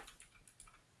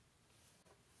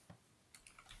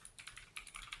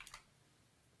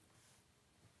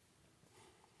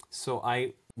 So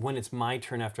when it's my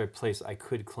turn after I place, I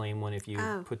could claim one if you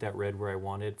Oh. put that red where I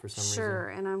wanted for some Sure,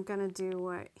 reason. and I'm gonna do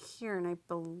what here, and I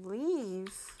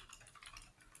believe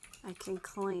I can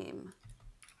claim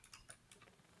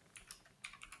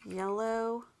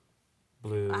yellow.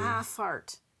 Blue. Ah,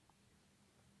 fart.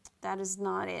 That is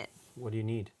not it. What do you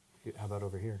need? How about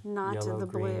over here? Not Yellow, the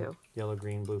green, blue. Yellow,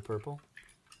 green, blue, purple.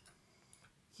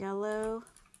 Yellow,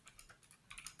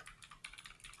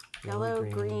 Yellow,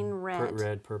 green, red.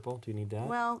 Red, purple. Do you need that?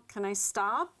 well, can I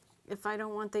stop if I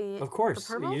don't want the of course.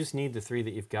 the purple? You just need the 3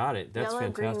 that you've got it. That's Yellow,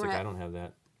 green, fantastic. I red. don't have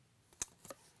that.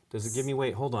 Does it give me,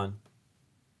 wait, hold on.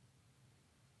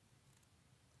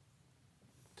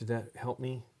 Did that help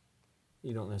me?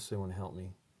 You don't necessarily want to help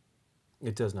me.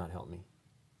 It does not help me.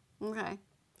 Okay.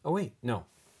 Oh, wait. No,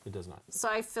 it does not. So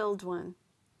I filled one.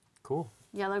 Cool.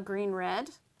 Yellow, green,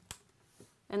 red.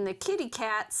 And the kitty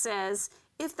cat says,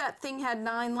 if that thing had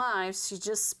 9 lives, she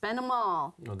just spent them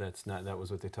all. No, that's not. That was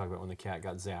what they talked about when the cat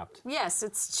got zapped. Yes,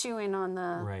 it's chewing on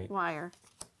the wire.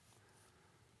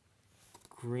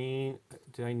 Green.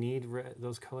 Do I need red,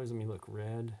 those colors? Let me look.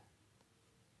 Red,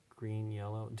 green,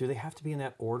 yellow. Do they have to be in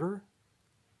that order?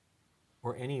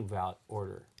 Or any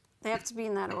order? They have to be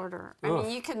in that order. I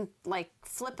mean, you can, like,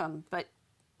 flip them, but,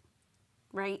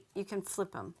 right? You can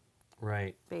flip them.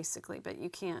 Right. Basically, but you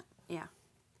can't, yeah.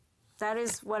 That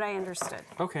is what I understood.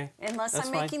 Okay. Unless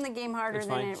I'm making the game harder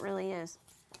than it really is.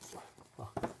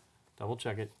 Well, double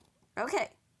check it. Okay.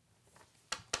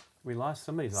 We lost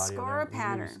somebody's audio Score there. a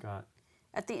pattern. Scott.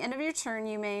 At the end of your turn,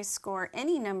 you may score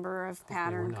any number of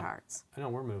pattern cards. I know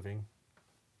we're moving.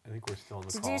 I think we're still in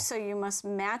the To call. do so, you must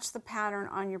match the pattern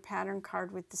on your pattern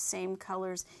card with the same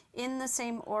colors in the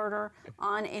same order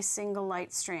on a single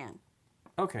light strand.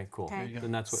 Okay, cool. Okay.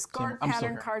 Then that's what. Scored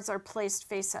pattern cards are placed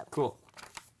face up. Cool.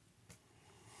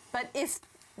 But if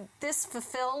this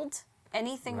fulfilled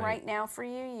anything right now for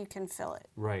you, you can fill it.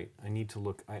 Right. I need to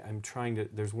look. I'm trying to.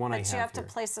 There's one I have But you have here. to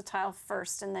place a tile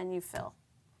first, and then you fill.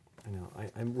 I know.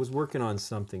 I was working on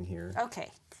something here.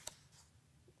 Okay.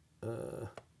 I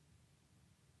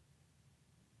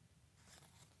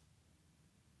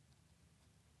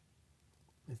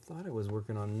thought I was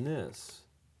working on this,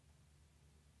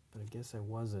 but I guess I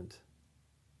wasn't.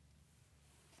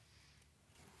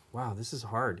 Wow, this is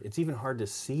hard. It's even hard to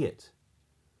see it.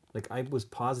 Like, I was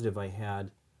positive I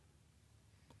had...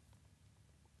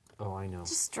 Oh, I know.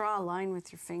 Just draw a line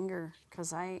with your finger,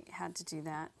 because I had to do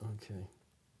that. Okay.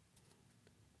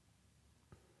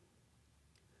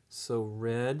 So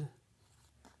red...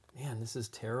 Man, this is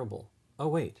terrible. Oh,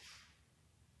 wait.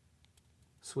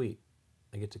 Sweet.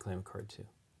 I get to claim a card, too.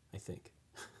 I think.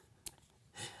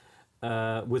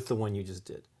 With the one you just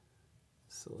did.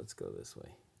 So let's go this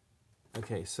way.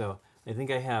 Okay, so I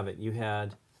think I have it. You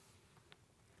had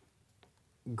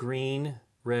green,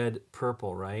 red,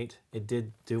 purple, right? It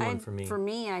did do one for me. For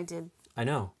me, I did. I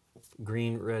know.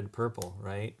 Green, red, purple,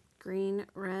 right? Green,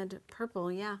 red,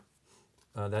 purple, yeah.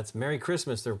 That's Merry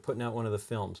Christmas. They're putting out one of the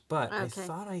films. But I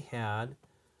thought I had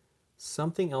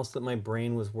something else that my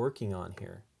brain was working on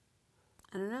here.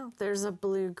 I don't know. There's a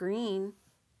blue-green.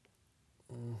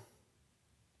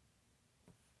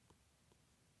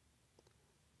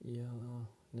 Yellow.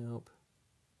 Nope.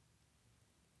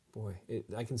 Boy,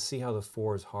 I can see how the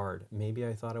 4 is hard. Maybe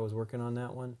I thought I was working on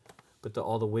that one, but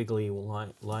all the wiggly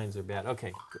lines are bad.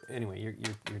 Okay. Anyway, your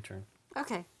turn.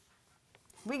 Okay.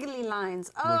 Wiggly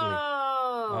lines. Wiggly.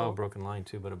 Oh! Oh, broken line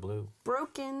too, but a blue.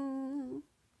 Broken.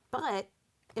 But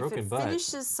if it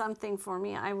finishes something for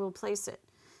me, I will place it.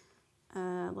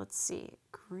 Let's see.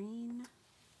 Green.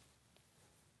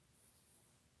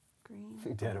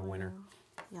 Green. Dead of winter.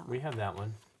 Yellow. We have that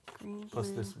one. Green, plus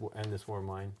blue. this, and this were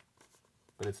mine,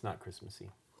 but it's not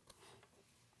Christmassy.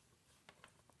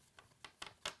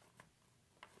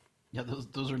 Yeah,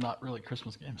 those are not really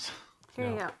Christmas games. Here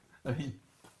you go. I mean,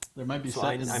 there might be So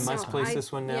I must place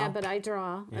this one now? Yeah, but I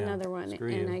draw another one, screw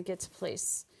and you. I get to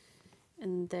place.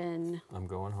 And then I'm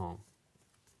going home.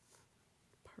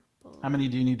 purple. How many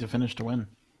do you need to finish to win?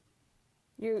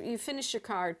 You finish your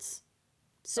cards.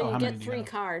 So how you many get do you 3 have?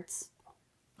 cards.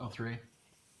 Oh, 3.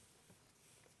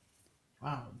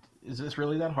 Wow. Is this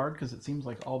really that hard? Because it seems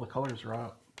like all the colors are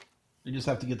out. You just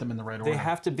have to get them in the right order. They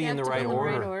have to be in the right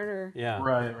order. Yeah.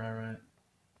 Right.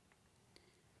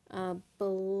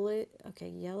 Blue. Okay,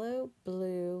 yellow,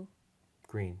 blue,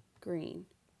 Green. green.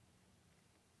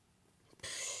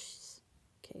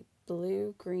 Okay,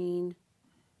 blue, green.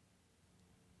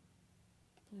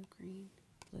 Blue, green,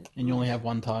 blue. And you only have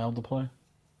 1 tile to play?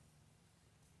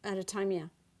 At a time, yeah.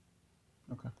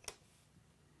 Okay.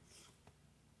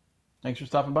 Thanks for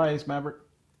stopping by, Ace Maverick.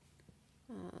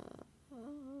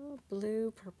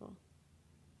 Blue, purple.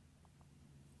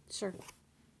 Sure.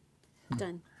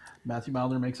 Done. Matthew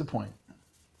Milder makes a point.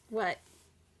 What?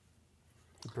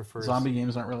 He prefers Zombie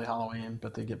games aren't really Halloween,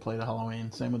 but they get played at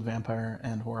Halloween. Same with Vampire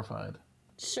and Horrified.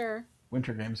 Sure.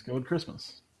 Winter games go with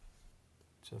Christmas.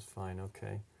 just fine.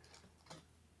 Okay.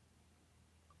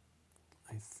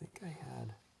 I think I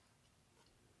had.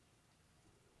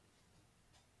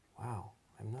 Wow,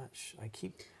 I'm not.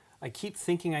 I keep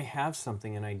thinking I have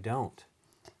something and I don't.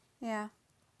 Yeah.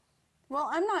 Well,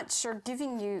 I'm not sure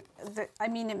giving you the, I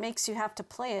mean, it makes you have to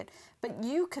play it, but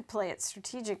you could play it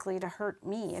strategically to hurt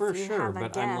me For if you sure, have a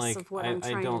but guess I'm like, of what I I'm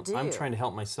trying don't. to do. I'm trying to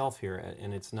help myself here,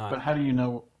 and it's not. But how do you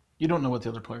know You don't know what the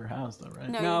other player has, though, right?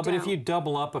 No, No, you but if don't. you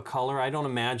double up a color, I don't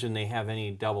imagine they have any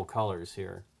double colors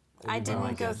here. I It'd be didn't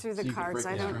like go a- through So the you could cards. break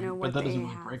I a don't string, know but what that they doesn't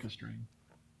really have. break a string.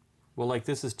 Well, like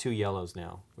this is 2 yellows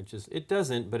now, which is, it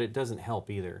doesn't, but it doesn't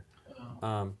help either.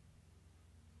 Well,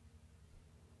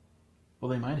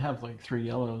 they might have like 3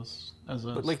 yellows as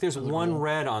a. But like there's as a one goal.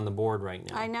 red on the board right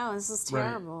now. I know, this is Right.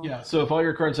 terrible. Yeah. So if all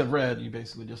your cards have red, you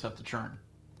basically just have to churn.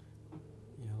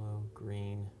 Yellow,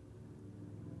 green.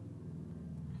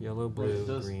 Yellow, blue,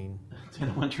 does. green.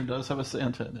 Dana Winter does have a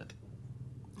Santa in it.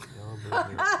 Yellow, blue,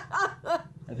 green.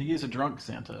 I think he's a drunk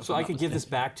Santa. if So I'm I not could give this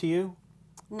mistaken. back to you?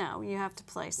 No, you have to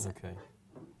place it. Okay.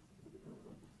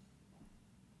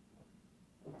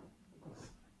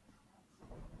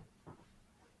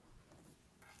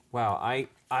 Wow,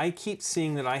 I keep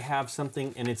seeing that I have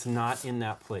something and it's not in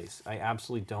that place. I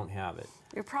absolutely don't have it.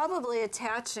 You're probably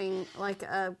attaching like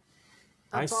a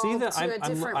I see bulb that to a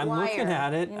different I'm looking wire.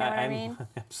 at it. You know what I I'm mean?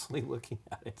 absolutely looking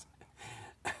at it.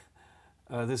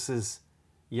 This is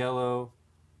yellow,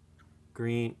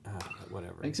 green,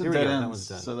 whatever. Make Here some we dead go. That ends one's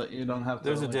done. so that you don't have to.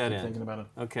 There's a like, dead keep end. Thinking about it.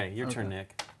 Okay, your turn, Okay.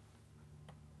 Nick.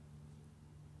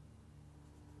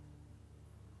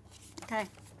 Okay.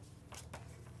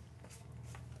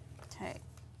 Okay.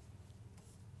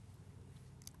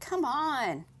 Come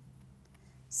on.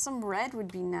 Some red would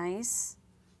be nice.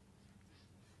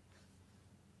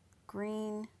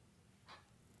 Green.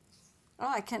 Oh,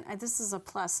 I can, this is a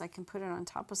plus. I can put it on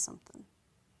top of something.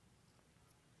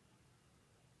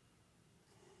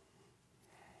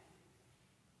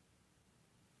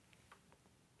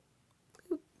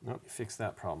 Nope, you fixed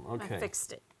that problem. Okay. I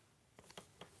fixed it.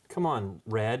 Come on,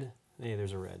 red. Hey,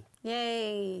 there's a red.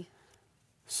 Yay.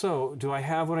 So, do I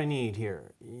have what I need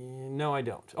here? No, I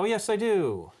don't. Oh, yes, I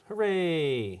do.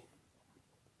 Hooray!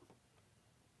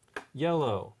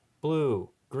 Yellow, blue,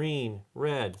 green,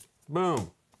 red.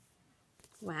 Boom.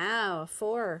 Wow,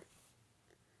 4.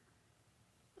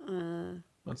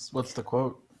 What's the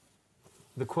quote?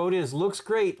 The quote is, looks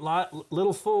great,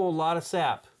 little full, lot of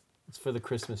sap. It's for the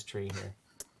Christmas tree here.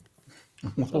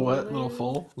 What? Little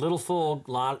full? Little full,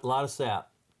 lot of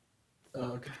sap.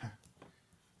 Oh, okay.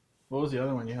 What was the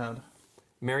other one you had?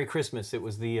 Merry Christmas. It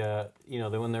was the,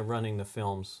 the when they're running the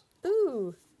films.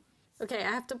 Ooh. Okay, I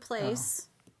have to place,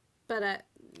 but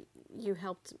you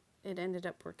helped. It ended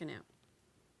up working out.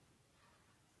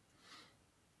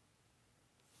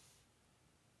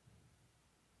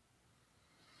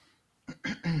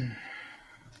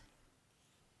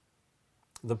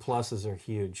 The pluses are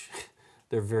huge.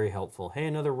 They're very helpful. Hey,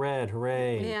 another red.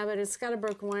 Hooray. Yeah, but it's got a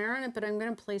broken wire on it, but I'm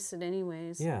going to place it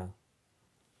anyways. Yeah.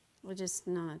 We're just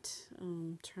not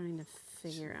trying to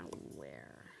figure out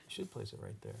where. You should place it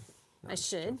right there. No, I just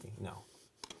should? joking. No.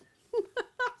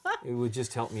 It would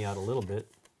just help me out a little bit.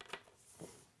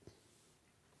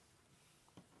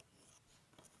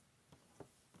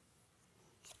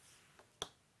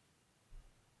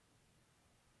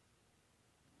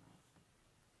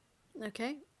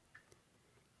 Okay.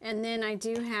 And then I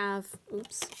do have,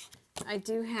 oops, I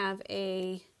do have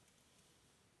I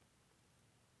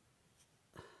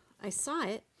saw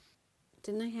it.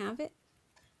 Didn't I have it?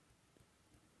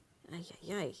 Ay,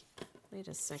 ay, ay. Wait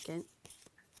a second.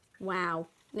 Wow.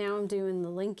 Now I'm doing the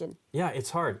Lincoln. Yeah,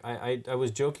 it's hard. I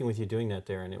was joking with you doing that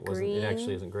there, and it wasn't. It actually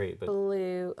Green, isn't great. But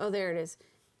Blue. Oh, there it is.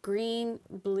 Green,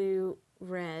 blue,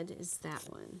 red is that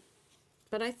one.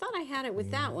 But I thought I had it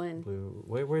with that one. blue.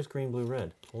 Where's green, blue,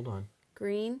 red? Hold on.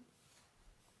 Green,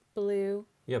 blue.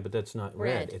 Yeah, but that's not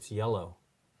red. Red. It's yellow.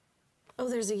 Oh,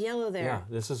 there's a yellow there. Yeah,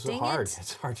 this is Dang hard. it.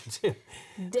 It's hard to do.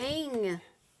 Dang.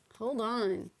 Hold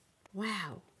on.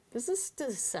 Wow. This is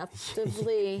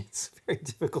deceptively It's very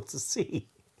difficult to see.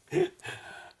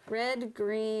 red,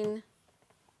 green.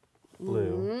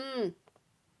 Blue.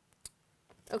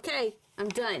 Okay, I'm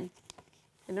done.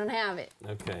 I don't have it.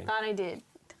 Okay. Thought I did.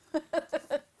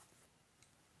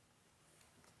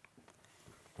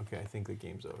 Okay, I think the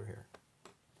game's over here.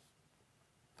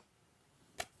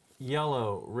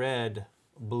 Yellow, red,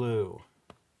 blue.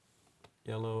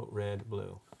 Yellow, red,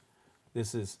 blue.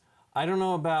 This is, I don't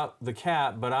know about the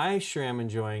cat, but I sure am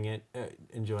enjoying it.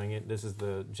 This is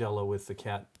the Jell-O with the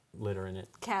cat litter in it.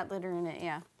 Cat litter in it,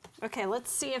 yeah. Okay,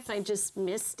 let's see if I just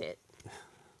missed it.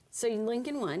 So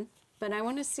Lincoln won, but I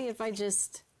want to see if I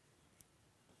just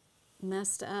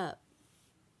messed up.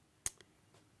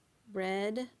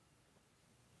 Red.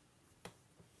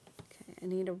 Okay, I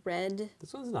need a red,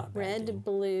 This one's not a bad red, game.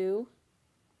 blue,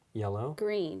 Yellow.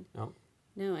 green. Oh,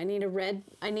 No, I need a red.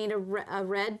 I need a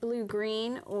red, blue,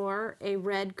 green, or a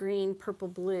red, green, purple,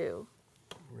 blue.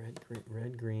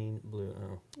 red, green, blue.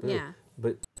 Oh, blue. Yeah.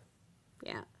 But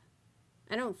Yeah.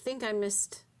 I don't think I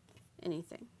missed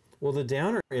anything. Well, the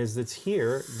downer is that's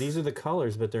here. These are the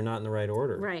colors, but they're not in the right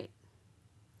order. Right.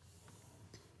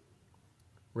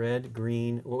 Red,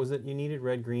 green. What was it you needed?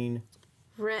 Red, green.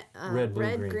 Red, Red, blue,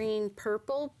 red, green. green,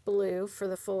 purple, blue for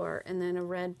the 4, and then a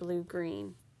red, blue,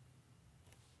 green.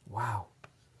 Wow.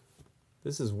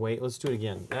 This is way. Let's do it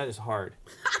again. That is hard.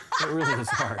 It really is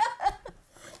hard.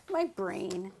 My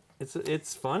brain.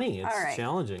 It's funny. It's All right.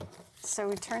 challenging. So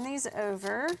we turn these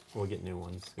over We'll get new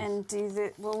ones. and do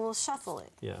the. Well, we'll shuffle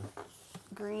it. Yeah.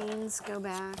 Greens go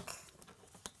back.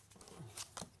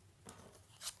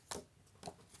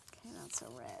 Okay, that's a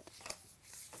red.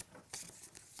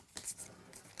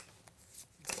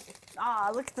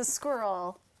 Ah, look at the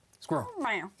squirrel. Squirrel.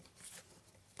 Meow.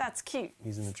 That's cute.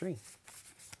 He's in the tree.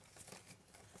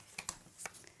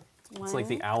 One. It's like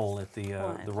the owl at the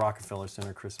One. Rockefeller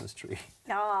Center Christmas tree.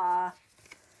 Ah.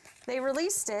 They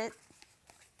released it.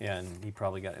 Yeah, and he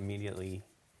probably got immediately.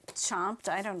 Chomped.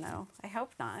 I don't know. I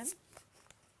hope not.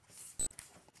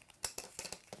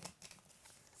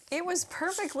 It was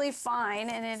perfectly fine,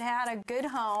 and it had a good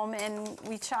home, and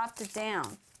we chopped it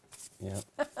down. Yeah.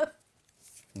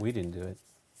 We didn't do it.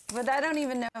 But I don't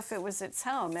even know if it was its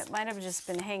home. It might have just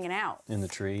been hanging out In the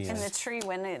tree. in Yeah. the tree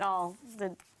when it all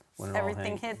When it all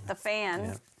everything hang- hit the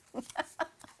fan. Yeah.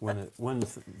 when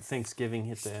Thanksgiving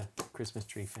hit the Christmas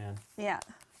tree fan. Yeah.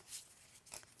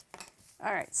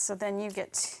 All right. So then you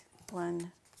get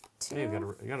 1, 2. Hey,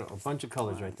 you got a bunch of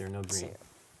colors right there. No green.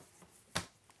 2.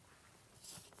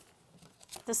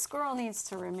 The squirrel needs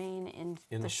to remain in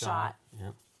The shot.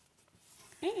 Yeah.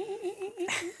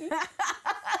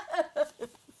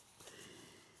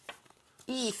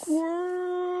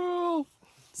 Squirrel.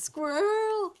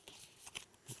 Squirrel.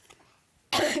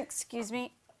 Excuse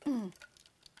me.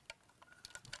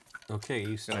 Okay,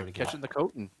 you start Gonna again. catch it in the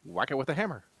coat and whack it with a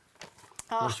hammer.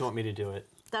 Unless you want me to do it.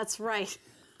 That's right.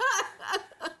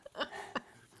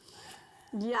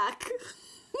 Yuck.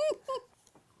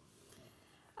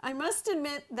 I must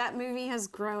admit that movie has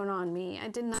grown on me. I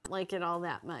did not like it all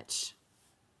that much.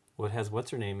 Well, it has what's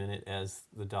her name in it as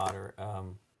the daughter.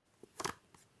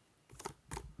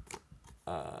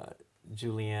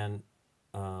 Julianne.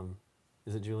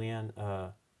 Is it Julianne?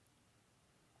 I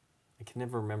can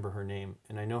never remember her name,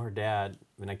 and I know her dad,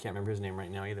 and I can't remember his name right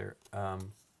now either.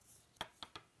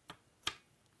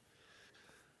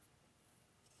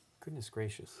 Goodness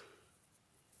gracious.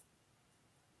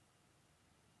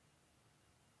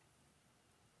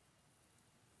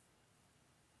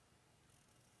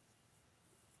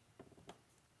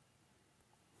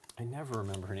 I never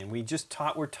remember her name. We're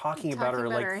talking about her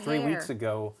about like her 3 hair. weeks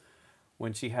ago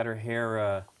when she had her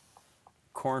hair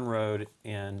cornrowed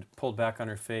and pulled back on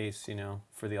her face,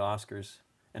 for the Oscars.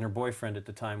 And her boyfriend at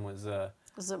the time was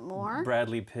Was it more?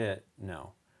 Bradley Pitt.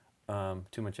 No.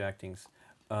 Too much actings.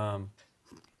 What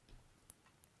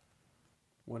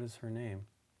is her name?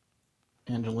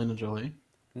 Angelina Jolie.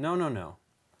 No.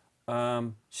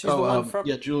 She's the one from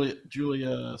yeah, Julia.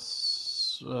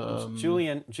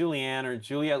 Julianne or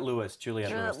Juliette Lewis.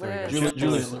 Juliette Lewis. There you go.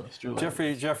 Juliette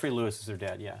Lewis. Jeffrey Lewis is her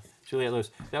dad. Yeah, Juliette Lewis.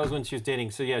 That was when she was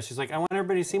dating. So yeah, she's like, I want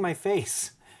everybody to see my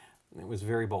face. And it was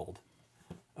very bold.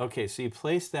 Okay, so you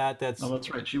place that. That's Oh, that's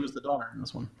right. She was the daughter in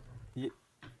this one.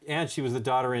 and she was the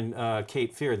daughter in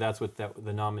Cape Fear. That's what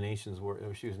the nominations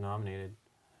were. She was nominated.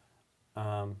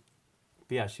 But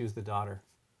yeah, she was the daughter.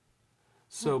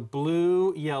 So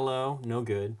blue, yellow, no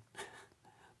good.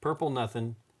 Purple,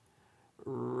 nothing.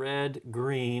 Red,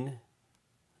 green,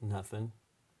 nothing.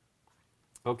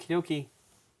 Okie dokie.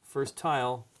 First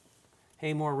tile.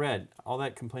 Hey, more red. All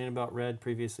that complaint about red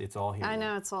previously, it's all here. I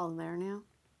now. know it's all there now.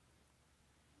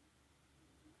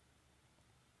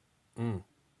 Can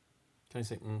I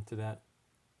say to that?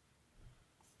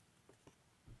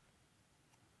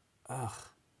 Ugh.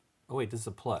 Oh, wait, this is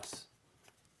a plus.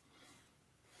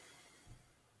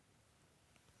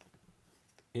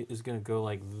 It is going to go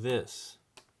like this.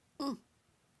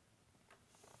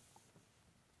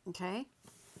 Okay.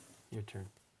 Your turn.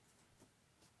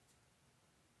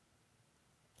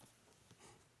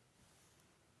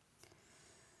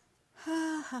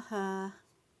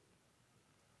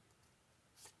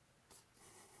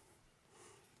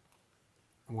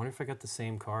 I wonder if I got the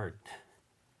same card.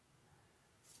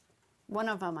 One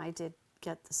of them I did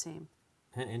get the same.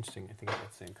 Interesting. I think I got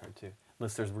the same card too.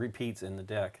 Unless there's repeats in the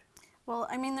deck. Well,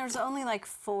 I mean, there's only like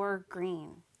 4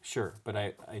 green. Sure, but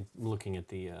I'm looking at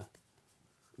the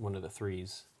one of the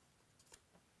threes.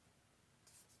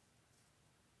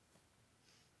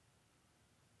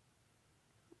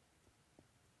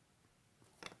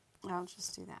 I'll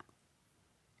just do that.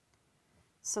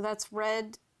 So that's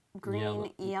red, green,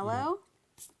 Yellow. yellow.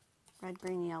 Red,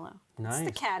 green, yellow. It's the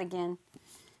Nice. cat again.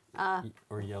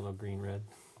 Or yellow, green, red.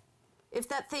 If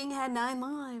that thing had 9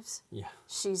 lives, Yeah.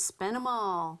 she spent them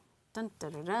all. Dun,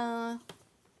 dun, dun,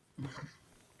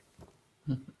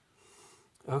 dun.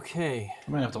 Okay.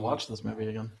 I might have to watch this movie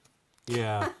again.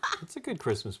 Yeah. It's a good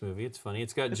Christmas movie. It's funny.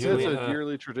 It's got It's Julia. a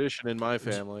yearly tradition in my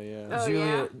family. Yeah. Oh,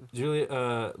 yeah?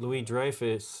 Julia Louis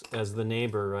Dreyfus as the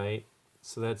neighbor, right?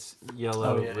 So that's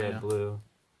yellow, Oh, yeah, red, yeah. blue.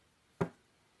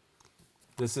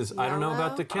 This is I don't know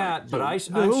about the Yellow? cat, but I'm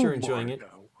sure enjoying it.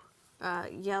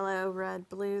 Yellow, red,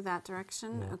 blue, that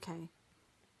direction. Yeah. Okay.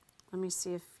 Let me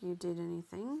see if you did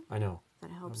anything I know.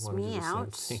 that I helps wanted to me do the same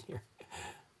out. thing here.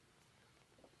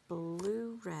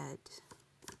 Blue, red.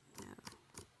 No.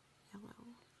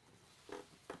 Yellow.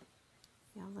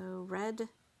 Yellow, red.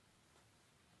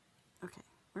 Okay.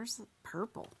 Where's the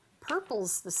purple?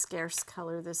 Purple's the scarce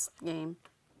color this game.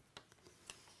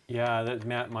 Yeah, that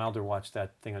Matt Milder watched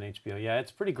that thing on HBO. Yeah,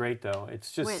 it's pretty great though.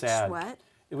 It's just Which, sad. what?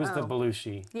 It was the Oh.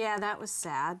 Belushi. Yeah, that was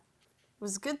sad. It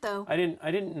was good though. I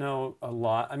didn't know a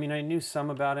lot. I mean, I knew some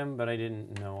about him, but I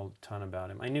didn't know a ton about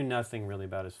him. I knew nothing really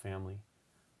about his family.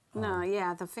 No,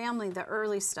 yeah, the family, the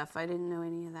early stuff, I didn't know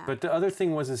any of that. But the other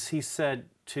thing was, is he said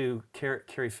to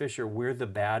Carrie Fisher, "We're the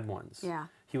bad ones." Yeah.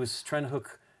 He was trying to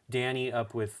hook Danny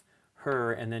up with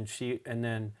her, and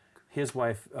then his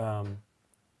wife, and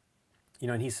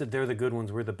he said, "They're the good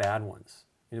ones. We're the bad ones.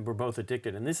 We're both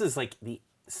addicted." And this is like the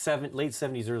late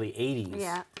 '70s, early '80s.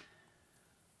 yeah.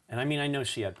 And I mean, I know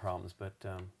she had problems, but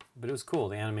it was cool.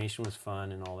 The animation was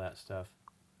fun and all that stuff.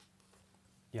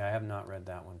 Yeah, I have not read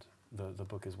that one. The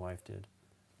book his wife did.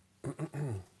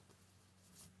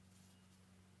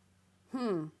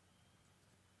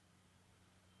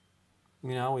 I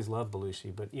mean, I always loved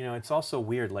Belushi, but it's also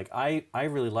weird. Like I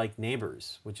really like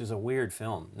Neighbors, which is a weird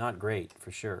film. Not great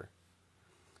for sure.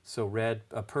 So red,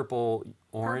 purple,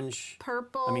 orange.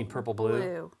 Purple. I mean, purple,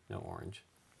 blue. No orange.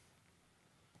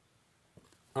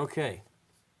 Okay.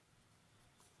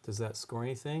 Does that score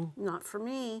anything? Not for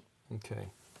me. Okay.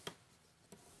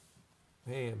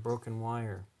 Hey, a broken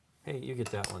wire. Hey, you get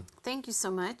that one. Thank you so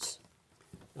much.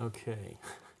 Okay.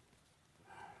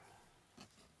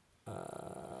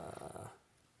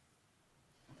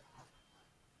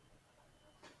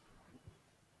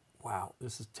 Wow,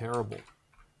 this is terrible.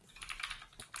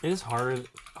 It is harder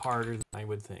than I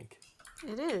would think.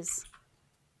 It is.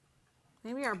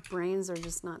 Maybe our brains are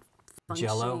just not functioning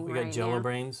Jello? We got right Jello now.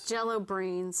 brains? Jello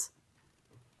brains.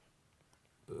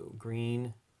 Boo,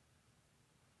 green.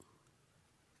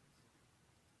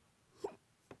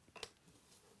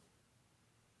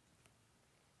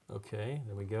 Okay,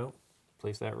 there we go.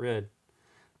 Place that red.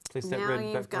 Place that Now red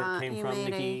you've that part got- came you from, made a-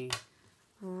 Nikki.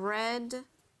 Red,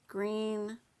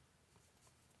 green,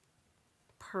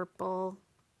 purple.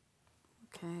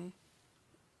 Okay.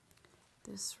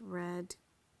 This red.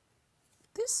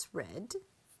 This red.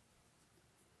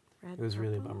 Red. It was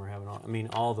really a purple. bummer having all. I mean,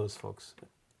 all those folks.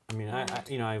 I mean,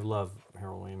 I love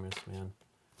Harold Ramis, man.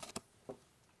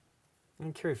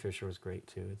 And Carrie Fisher was great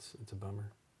too. It's a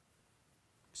bummer.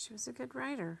 She was a good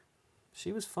writer.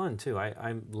 She was fun too.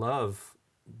 I love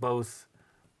both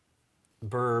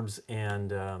Burbs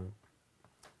and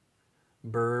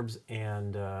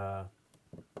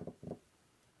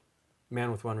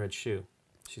Man with One Red Shoe.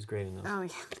 She's great in those. Oh,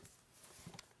 yeah.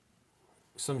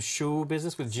 Some shoe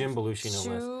business with Jim Belushi,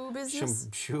 no less. Shoe business?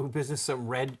 Some shoe business, some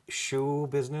red shoe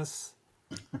business.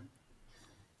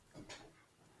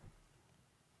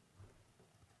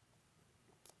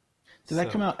 Did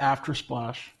that come out after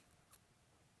Splash?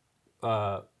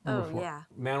 Oh, yeah.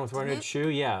 Man with One Didn't Red it? Shoe,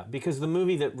 yeah. Because the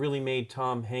movie that really made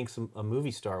Tom Hanks a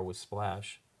movie star was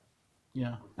Splash.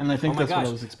 Yeah, and I think that's what I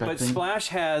was expecting. But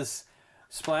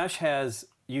Splash has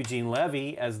Eugene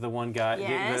Levy as the one guy,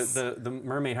 Yes. the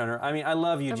mermaid hunter. I mean, I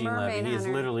love Eugene Levy. mermaid He is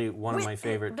hunter. literally one of my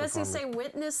favorite Does he performers. say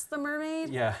witness the mermaid?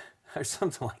 Yeah, or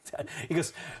something like that.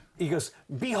 He goes,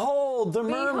 behold the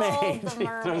mermaid. the He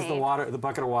throws mermaid. the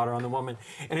bucket of water on the woman,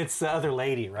 and it's the other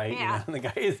lady, right? Yeah. And the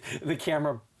guy is the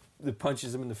camera that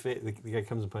punches him in the face. The guy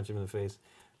comes and punches him in the face.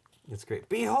 It's great.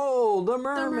 Behold the The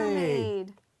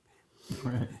mermaid.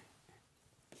 mermaid. Right.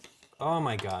 Oh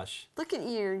my gosh, Look at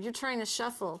you. You're trying to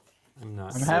shuffle. I'm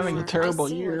not. I'm having a I terrible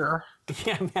see year.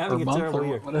 Yeah, I'm Or having a month, terrible or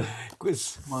year. what a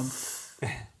month.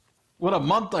 What a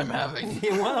month I'm having.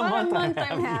 Yeah, what a What a month month I'm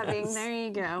I'm having. having. There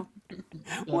you go.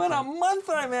 What a month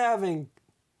I'm having.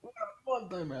 What a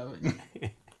month I'm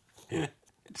having.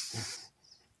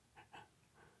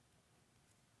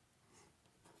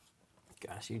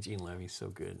 Gosh, Eugene Levy's so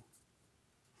good.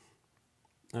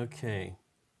 Okay.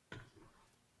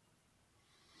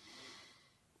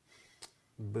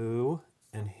 Boo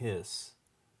and Hiss.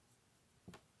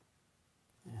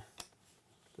 Yeah,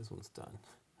 this one's done.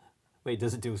 Wait,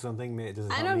 does it do something? Does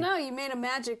it I help don't me? know. You made a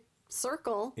magic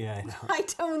circle. Yeah, I know. I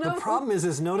don't know. The problem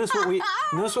is notice what we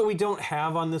don't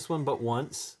have on this one but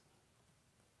once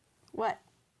What?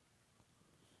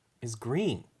 is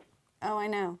green. Oh, I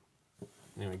know.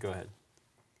 Anyway, go ahead.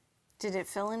 Did it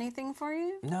fill anything for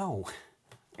you? No,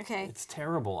 Okay. it's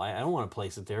terrible. I don't want to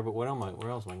place it there, but where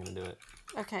else am I going to do it?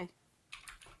 Okay.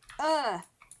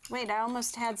 Wait, I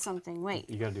almost had something. Wait.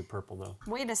 You got to do purple though.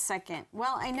 Wait a second.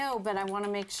 Well, I know, but I want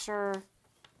to make sure.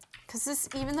 Because this,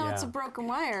 even though it's a Yeah. broken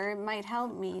wire, it might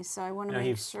help me. So I want to Now, make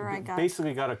he's sure I got.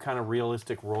 basically got a kind of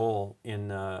realistic role in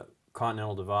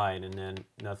Continental Divide, and then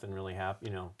nothing really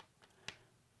happened.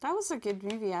 That was a good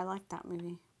movie. I liked that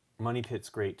movie. Money Pit's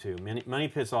great too. Money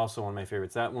Pit's also one of my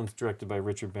favorites. That one's directed by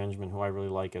Richard Benjamin, who I really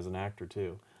like as an actor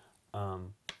too.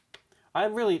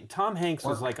 Tom Hanks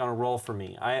was like on a roll for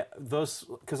me.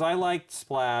 Because I liked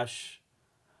Splash.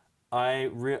 I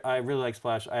really liked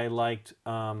Splash. I liked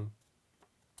Money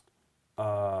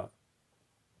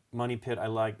Pit.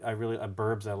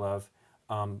 Burbs. I love.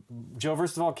 Joe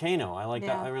vs. Volcano. I like that.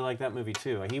 Yeah. I really like that movie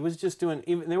too. He was just doing.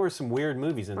 There were some weird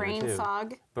movies in Brain there too.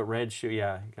 fog. But Red Shoe.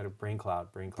 Yeah, he got a brain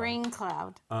cloud. Brain cloud. Brain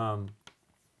cloud.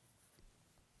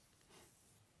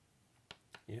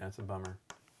 Yeah, it's a bummer.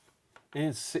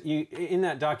 And in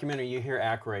that documentary, you hear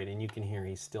Aykroyd, and you can hear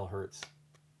he still hurts.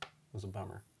 It was a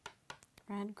bummer.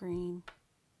 Red, green.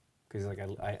 Because like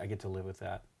I get to live with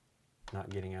that, not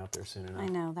getting out there soon enough. I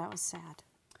know, that was sad.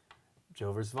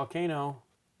 Joe vs. Volcano.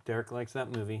 Derek likes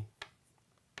that movie.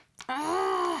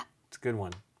 Ah! It's a good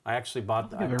one. I actually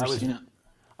bought. I've never seen it.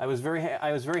 I was very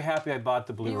happy I bought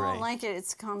the Blu-ray. You won't like it.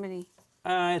 It's a comedy.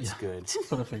 It's good.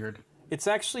 That's what I figured. It's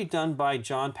actually done by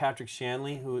John Patrick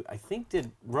Shanley, who I think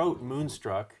wrote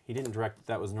Moonstruck. He didn't direct it.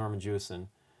 That was Norman Jewison.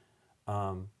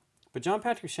 But John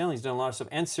Patrick Shanley's done a lot of stuff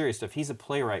and serious stuff. He's a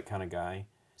playwright kind of guy.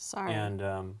 Sorry. And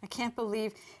I can't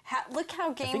believe. Look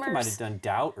how gamers. I think he might have done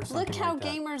Doubt or something Look how like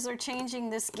that. gamers are changing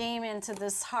this game into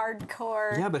this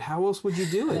hardcore. Yeah, but how else would you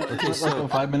do it? Okay, Like a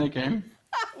 5-minute game.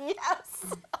 Yes.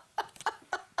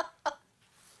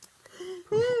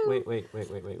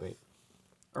 wait.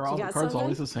 Are all You the got cards something?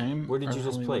 always the same? Where did Or you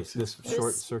just only place? like This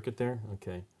short circuit there?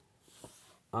 Okay.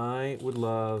 I would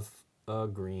love a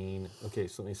green. Okay,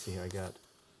 so let me see here. I got.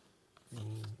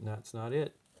 That's not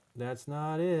it. That's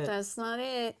not it. That's not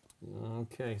it.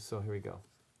 Okay, so here we go.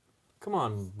 Come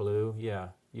on, blue. Yeah,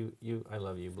 you. I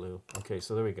love you, blue. Okay,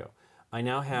 so there we go. I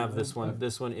now have this one.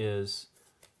 This one is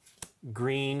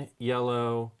green,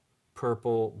 yellow,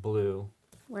 purple, blue.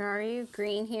 Where are you?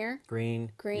 Green here. Green,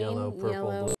 Green, yellow,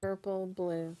 purple, blue. purple,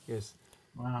 blue. Yes.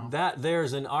 Wow.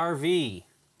 There's an RV.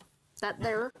 That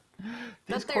there.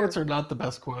 These there. quotes are not the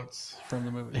best quotes from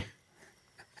the movie.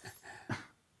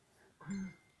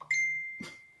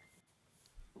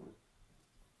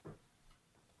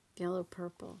 Yellow,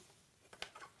 purple.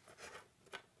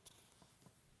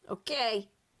 Okay.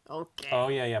 Okay. Oh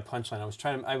yeah, punchline. I was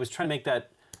trying to make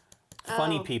that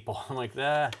funny Oh. people. I'm like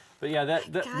that. But yeah,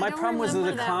 God, my I don't problem was that the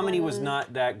remember that comedy was one.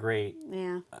 not that great.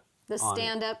 Yeah. The on it.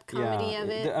 stand-up comedy of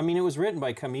it. I mean, it was written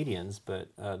by comedians, but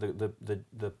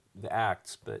the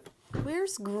acts. But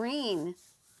Where's green?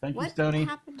 Thank you, What Stoney.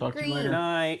 happened to Talk to you green? later. good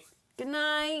night. Good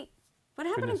night. What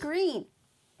happened Goodness. to green?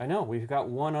 I know we've got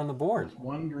one on the board.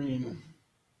 One green.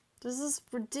 This is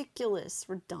ridiculous.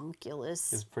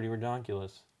 Redonkulous. It's pretty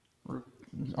redonkulous.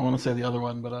 I want to say the other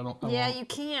one, but I don't. Yeah, won't. you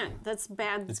can't. That's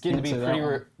bad. It's getting to Can't be say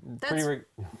that pretty.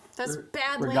 one. That's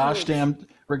bad We're language. gosh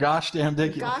damn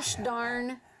ridiculous. Gosh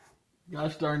darn.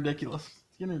 Gosh darn ridiculous.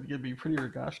 It's gonna be pretty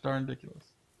gosh darn ridiculous.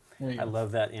 There you I go.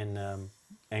 love that in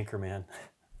Anchorman.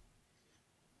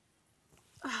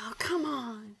 Oh, come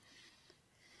on.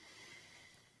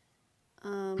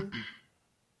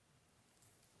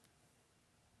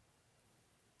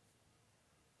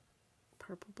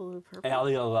 Purple, blue, purple.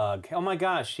 Alialug. Oh my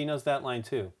gosh, she knows that line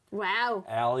too. Wow.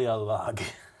 Alialug.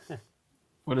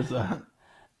 What is that?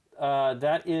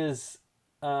 That is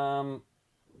Taylor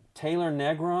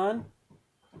Negron.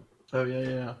 Oh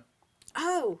yeah.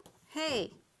 Oh,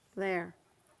 hey. There.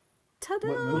 Ta-da.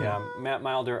 What movie? Yeah, Matt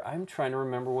Milder. I'm trying to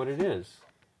remember what it is.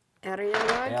 Ariel.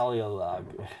 Alialug.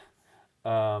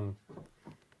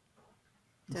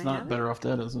 It's I not have it? Better Off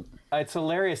Dead, is it? It's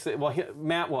hilarious. Well,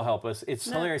 Matt will help us. It's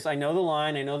hilarious. I know the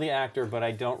line, I know the actor, but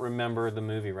I don't remember the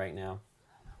movie right now.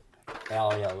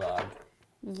 Alialug.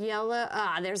 Yellow.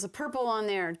 Ah, there's a purple on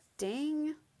there.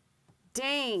 Dang.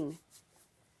 Dang.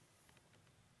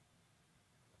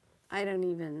 I don't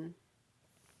even.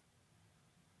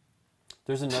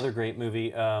 There's another great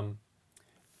movie. Oh,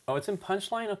 it's in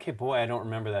Punchline? Okay, boy, I don't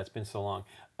remember that. It's been so long.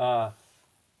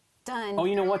 Done. Oh,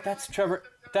 you know what?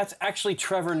 That's actually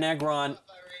Trevor Negron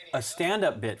a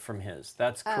stand-up bit from his.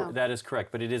 That is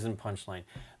correct, but it isn't Punchline.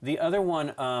 The other one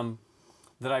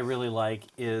that I really like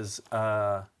is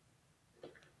Young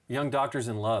Doctors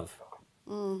in Love.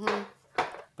 Mm-hmm.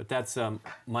 But that's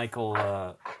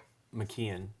Michael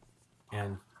McKean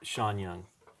and Sean Young.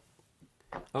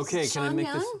 Okay, can I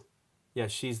make this? Yeah,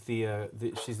 she's the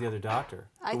other doctor.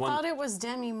 I thought it was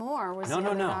Demi Moore. Was the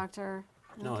other doctor?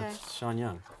 No, Okay. it's Sean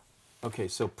Young. Okay,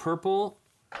 so purple.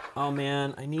 Oh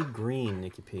man, I need green,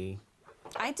 Nikki P.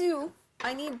 I do.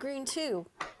 I need green too.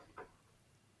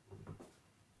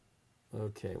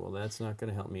 Okay, well that's not going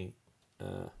to help me.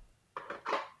 Can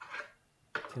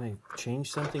I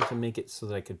change something to make it so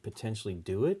that I could potentially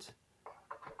do it?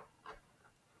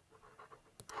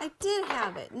 I did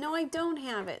have it. No, I don't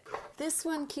have it. This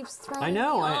one keeps throwing I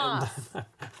know. me off.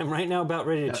 I'm right now about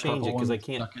ready to change it because I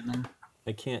can't. Stuck in there.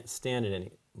 I can't stand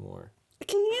it anymore. I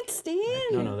can't stand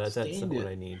it. No, that's not Stand what it.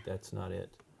 I need. That's not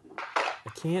it. I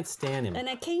can't stand him. And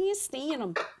I can't stand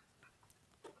them.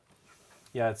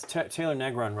 Yeah, it's Taylor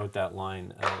Negron wrote that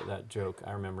line, that joke.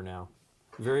 I remember now,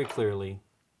 very clearly.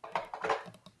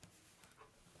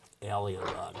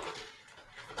 Aliolog.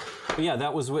 But yeah,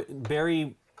 that was what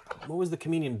Barry. What was the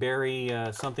comedian Barry?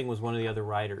 Something was one of the other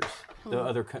writers, the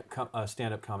other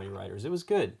stand-up comedy writers. It was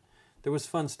good. There was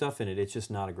fun stuff in it. It's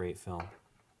just not a great film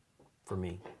for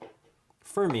me.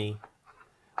 For me.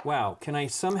 Wow, can I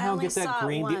somehow only get that saw it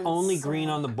green? The once, only green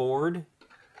so- on the board?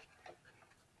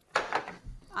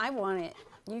 I want it.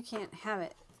 You can't have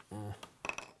it.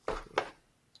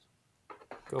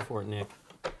 Go for it, Nick.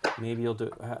 Maybe you'll do.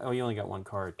 Oh, you only got one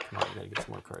card. Come on, you gotta get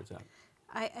some more cards out.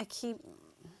 I keep.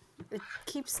 It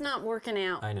keeps not working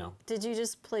out. I know. Did you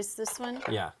just place this one?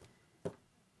 Yeah.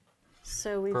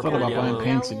 So we've Purple, got about buying yellow,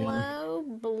 paints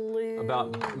again. blue,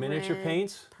 About miniature red,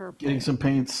 paints? purple. Getting some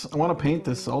paints. I want to paint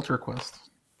this Ultra Quest.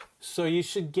 So you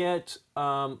should get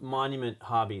Monument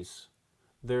Hobbies.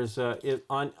 There's you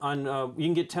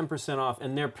can get 10% off,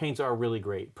 and their paints are really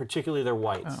great, particularly their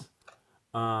whites.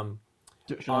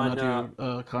 Should I not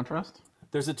do contrast?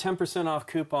 There's a 10% off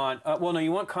coupon. Well, no,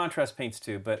 you want contrast paints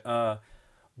too, but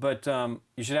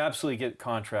you should absolutely get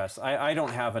contrast. I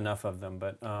don't have enough of them,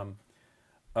 but I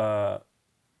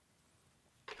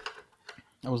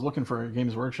was looking for a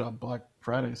Games Workshop Black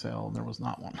Friday sale, and there was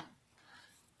not one.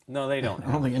 no, they don't.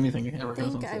 I don't think anything ever I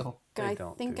goes on think sale. They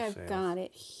don't do I've sales. got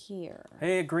it here.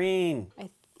 Hey, green. I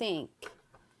think.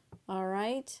 All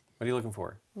right. What are you looking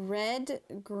for? Red,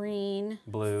 green.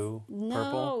 Blue, No,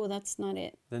 purple? that's not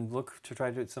it. Then look to try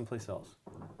to do it someplace else.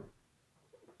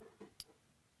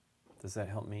 Does that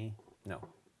help me? No.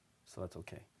 So that's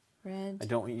okay. Red, I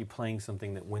don't want you playing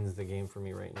something that wins the game for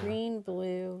me right now. green,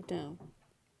 blue. No.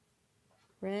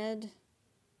 Red,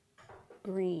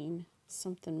 green.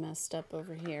 Something messed up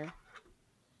over here.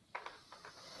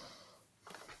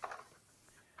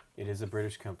 It is a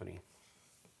British company.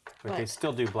 But they What?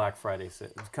 still do Black Friday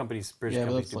sales. British Yeah, but companies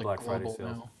that's do like Black Friday global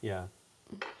sales. now. Yeah.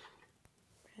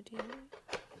 Red, yellow.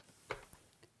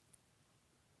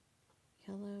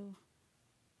 Yellow.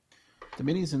 The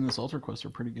minis in this Ultra Quest are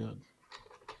pretty good.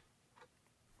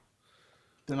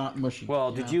 They're not mushy. Well,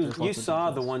 know, did you there's lots of saw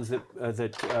the details. ones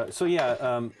that so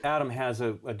yeah, Adam has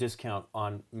a discount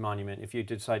on Monument if you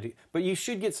decide to, but you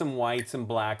should get some whites and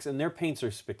blacks, and their paints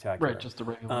are spectacular. Right, just the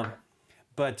regular.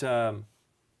 But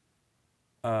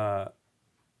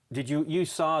did you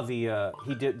saw the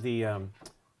he did the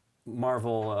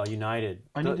Marvel United?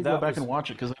 I need to go back and watch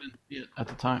it because I didn't see it at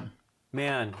the time.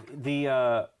 Man,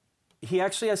 the he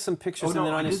actually has some pictures. Oh no, and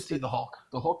then I on did his, see the Hulk.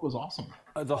 The Hulk was awesome.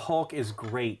 the Hulk is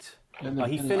great. And the,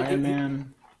 He and fin- Iron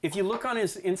Man. If you look on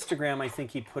his Instagram, I think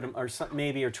he put him, or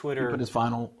maybe or He Twitter. put his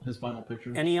final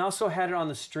picture. And he also had it on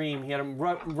the stream. He had him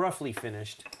roughly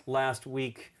finished last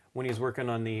week when he was working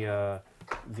on the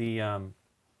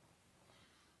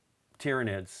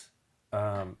Tyranids.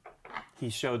 He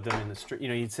showed them in the stream. You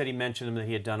know, he said he mentioned them that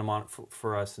he had done them on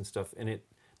for us and stuff. And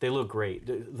they look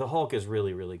great. The Hulk is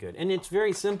really, really good. And it's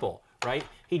very simple, right?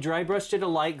 He dry brushed it a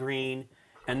light green,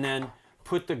 and then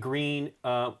put the green,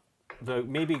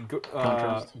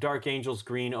 Dark Angels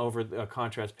green over the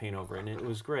contrast paint over it, and it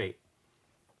was great.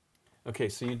 Okay,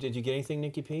 so did you get anything,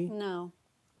 Nikki P? No.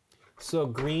 So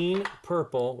green,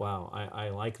 purple. Wow, I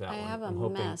like that I one. have a I'm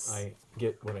hoping mess. I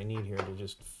get what I need here to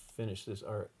just finish this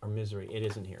our misery. It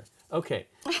isn't here. Okay.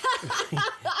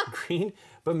 Green,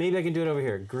 but maybe I can do it over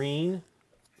here. Green.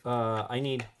 I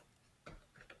need.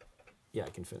 Yeah, I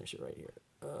can finish it right here.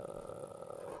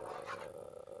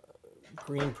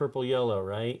 Green, purple, yellow,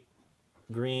 right?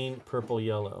 Green, purple,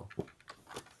 yellow.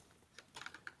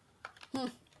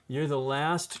 You're the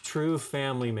last true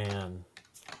family man.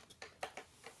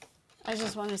 I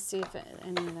just want to see if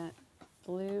any of that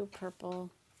blue, purple.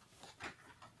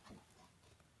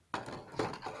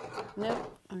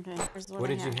 Nope. Okay. Here's What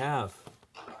did you have?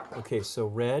 Okay, so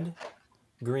red,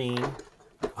 green,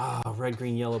 red,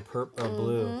 green, yellow,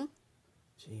 blue.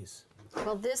 Jeez.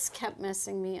 Well, this kept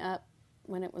messing me up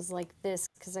when it was like this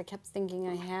because I kept thinking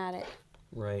I had it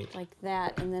Right. like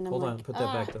that, and then I'm Hold like, on, put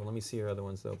that back though. Let me see your other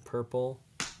ones though. Purple,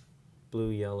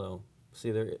 blue, yellow.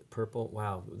 See there, purple.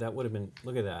 Wow, that would have been.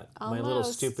 Look at that. My little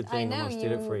Almost. stupid I thing know, almost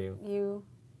did it for you.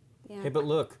 Yeah. Hey, but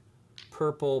look,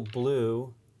 purple,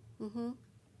 blue. Mhm.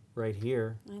 Right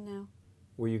here. I know.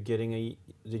 Were you getting a?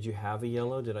 Did you have a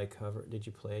yellow? Did I cover? Did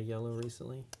you play a yellow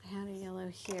recently? I had a yellow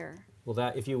here. Well,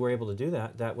 that if you were able to do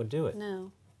that, that would do it.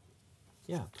 No.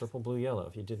 Yeah, purple, blue, yellow.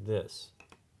 If you did this,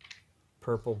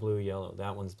 purple, blue, yellow,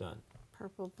 that one's done.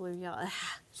 Purple, blue, yellow.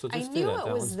 So I just do knew that. it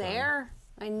That was one's done. there.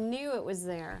 I knew it was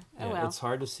there. Oh Yeah, well. it's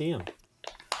hard to see them.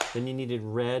 Then you needed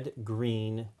red,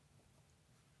 green,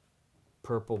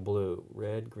 purple, blue.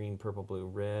 Red, green, purple, blue.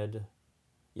 Red.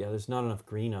 Yeah, there's not enough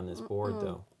green on this board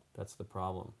though. That's the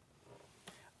problem.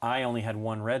 I only had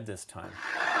one red this time.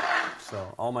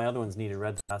 So all my other ones needed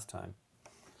red last time.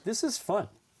 This is fun.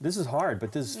 This is hard,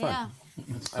 but this is fun.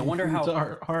 Yeah. I wonder how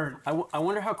It's hard. I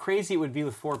wonder how crazy it would be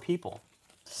with 4 people.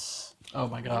 Oh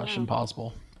my gosh,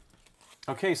 impossible.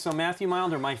 Okay, so Matthew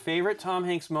Milder, my favorite Tom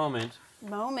Hanks moment.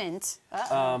 Moment.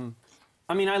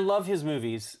 I mean, I love his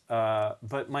movies,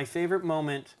 but my favorite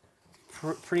moment,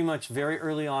 pretty much very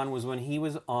early on, was when he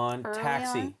was on Early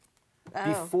Taxi, on? Oh.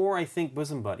 before I think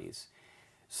Bosom Buddies.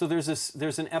 So there's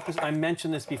an episode. I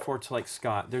mentioned this before to like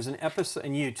Scott. There's an episode,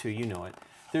 and you too, you know it.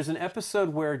 There's an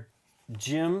episode where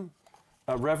Jim,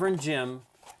 Reverend Jim,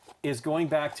 is going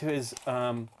back to his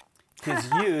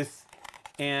youth,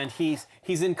 and he's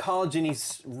in college, and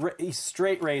he's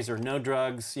straight razor, no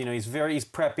drugs. You know, he's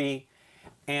preppy,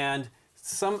 and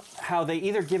somehow they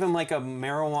either give him like a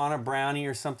marijuana brownie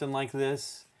or something like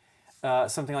this,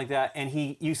 something like that, and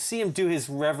you see him do his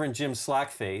Reverend Jim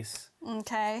slack face.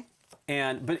 Okay.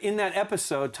 But in that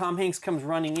episode, Tom Hanks comes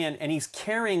running in, and he's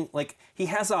carrying, like, he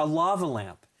has a lava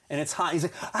lamp, and it's hot. He's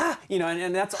like,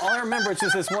 and that's all I remember. It's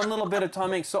just this one little bit of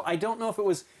Tom Hanks. So I don't know if it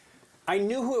was, I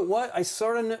knew who it was. I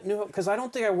sort of knew, because I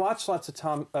don't think I watched lots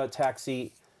of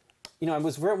Taxi. You know,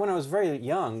 when I was very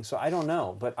young, so I don't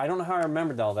know. But I don't know how I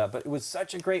remembered all that. But it was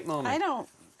such a great moment.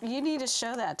 You need to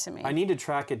show that to me. I need to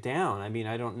track it down. I mean,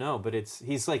 I don't know, but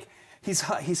he's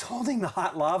holding the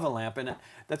hot lava lamp, and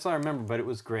that's all I remember. But it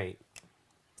was great.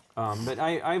 But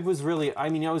I was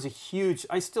a huge.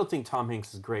 I still think Tom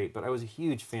Hanks is great, but I was a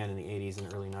huge fan in the '80s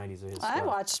and early '90s of his stuff. I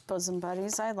watched Bosom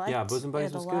Buddies. I liked Yeah, Bosom Buddies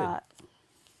it a was lot. good.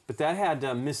 But that had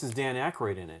Mrs. Dan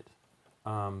Aykroyd in it.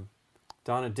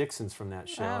 Donna Dixon's from that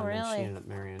show, and then really? she ended up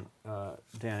marrying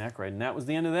Dan Aykroyd, and that was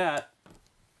the end of that.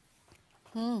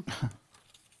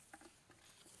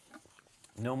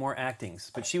 No more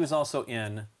actings, but she was also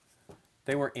in.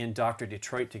 They were in Dr.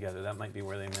 Detroit together. That might be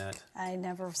where they met. I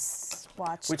never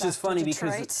watched. Which is Dr. funny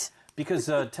Detroit. because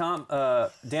Dan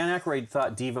Aykroyd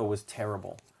thought Devo was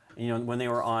terrible. You know, when they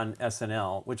were on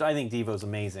SNL, which I think Devo's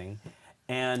amazing,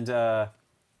 and do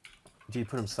you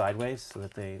put them sideways so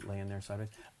that they lay in there sideways?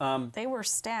 They were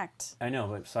stacked. I know,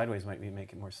 but sideways might be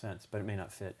making more sense, but it may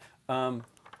not fit.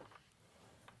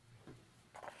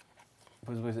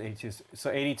 Was 82? So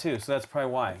 82. So that's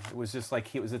probably why. It was just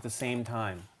like it was at the same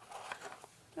time.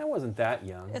 I wasn't that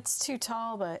young. It's too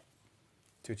tall, but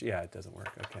Yeah, it doesn't work.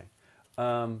 Okay.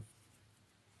 But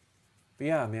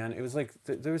yeah, man, it was like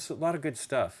there was a lot of good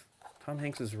stuff. Tom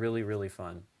Hanks is really, really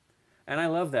fun, and I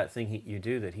love that thing you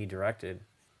do that he directed.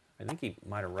 I think he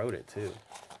might have wrote it too.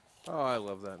 Oh, I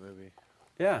love that movie.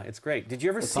 Yeah, it's great. Did you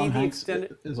ever see Tom the Hanks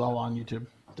extended? is all on YouTube.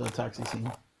 The taxi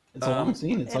scene. It's a long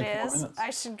scene. It's it like 4 is. minutes. I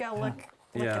should go look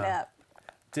it Yeah.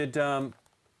 up.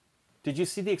 Did you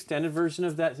see the extended version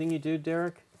of that thing you do,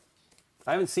 Derek?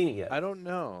 I haven't seen it yet. I don't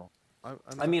know.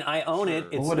 I mean, I own it.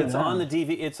 sure. It's on the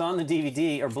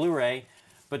DVD or Blu-ray,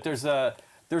 but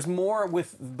there's more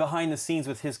with behind the scenes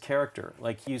with his character.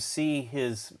 Like you see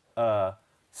his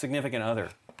significant other,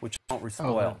 which I won't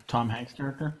spoil. The Tom Hanks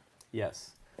character.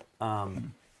 Yes,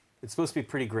 it's supposed to be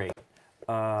pretty great,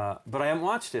 but I haven't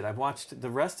watched it. I've watched the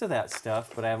rest of that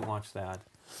stuff, but I haven't watched that.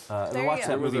 I There watched you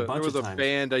that go. movie a bunch There was of a times.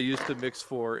 band I used to mix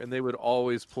for, and they would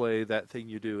always play That Thing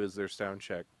You Do as their sound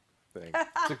check thing.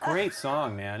 It's a great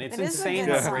song, man. It's It is a insane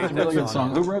good how song. great It's a that really good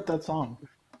song. is. Who wrote that song?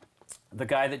 The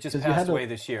guy that just 'Cause you passed had to- away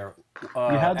this year. You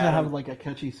had to Adam- have like a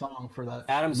catchy song for that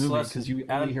Adam movie Schlesinger- because you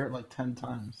Adam- only hear it like 10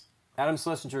 times. Adam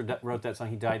Schlesinger wrote that song.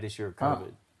 He died this year of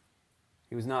COVID.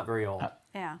 He was not very old.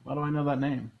 Yeah. Why do I know that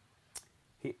name?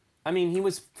 He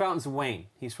was Fountains of Wayne.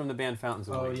 He's from the band Fountains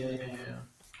of Wayne. yeah.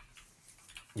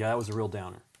 Yeah, that was a real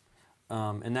downer.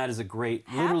 And that is a great,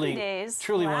 Happy literally, Days.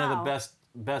 truly one of the Wow. best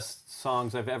best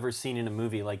songs I've ever seen in a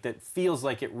movie. Like that feels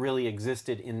like it really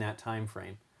existed in that time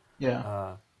frame.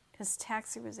 Yeah. Because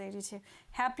Taxi was 82.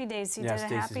 Happy Days. He Yeah, did a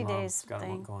Stacey's Happy mom Days got thing.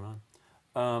 one going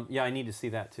on. Yeah, I need to see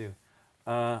that too.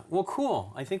 Well,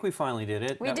 cool. I think we finally did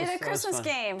it. We did a Christmas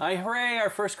game. Hooray, our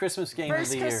first Christmas game of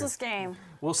First the year. Christmas game.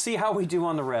 We'll see how we do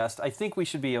on the rest. I think we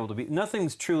should be able to be.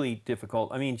 Nothing's truly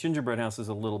difficult. I mean, Gingerbread House is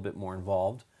a little bit more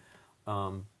involved.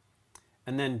 And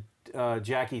then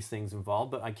Jackie's thing's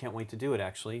involved, but I can't wait to do it,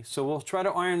 actually. So we'll try to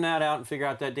iron that out and figure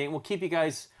out that date. And we'll keep you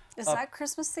guys... Is that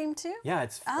Christmas themed too? Yeah,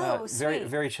 it's Oh, very, sweet.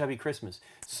 very chubby Christmas.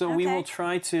 So we will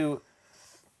try to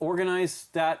organize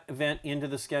that event into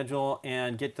the schedule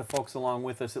and get the folks along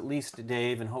with us, at least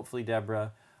Dave and hopefully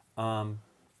Deborah.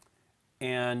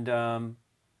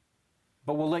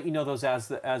 But we'll let you know those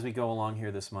as we go along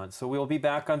here this month. So we'll be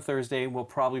back on Thursday. We'll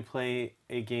probably play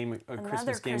a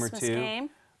Christmas game or two. Game.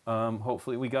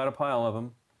 Hopefully, we got a pile of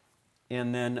them.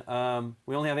 And then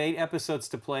we only have 8 episodes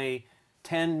to play,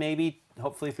 10 maybe.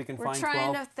 Hopefully, if we can We're find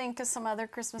trying 12. to think of some other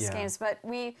Christmas Yeah. games, but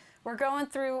we're going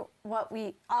through what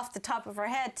we off the top of our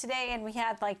head today, and we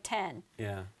had like 10.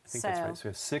 Yeah, I think that's So- right. So we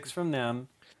have 6 from them.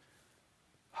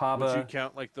 Would you Haba.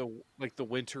 count like the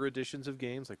winter editions of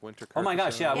games, like Winter? Oh my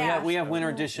gosh, yeah, Yeah. we have winter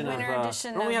edition Winter of.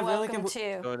 edition oh, of we have Welcome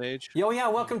to. Stone Age. Oh yeah,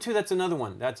 Welcome to. That's another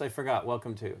one. I forgot.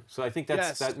 Welcome to. So I think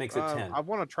Yes, that makes it 10. I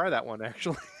want to try that one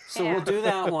actually. So Yeah. we'll do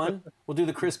that one. We'll do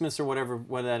the Christmas or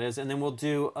what that is, and then we'll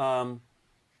do.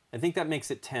 I think that makes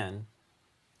it 10.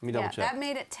 Let me double Yeah, check. that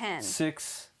made it 10.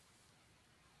 6,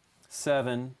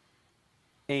 7,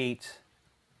 8,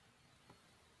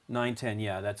 9, 10.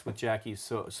 Yeah, that's with Jackie's.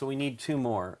 So we need 2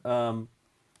 more. But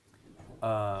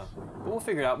we'll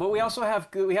figure it out. But we also have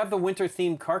the winter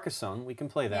themed Carcassonne. We can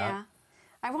play that. Yeah.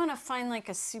 I want to find like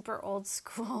a super old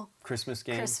school Christmas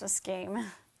game. Christmas game.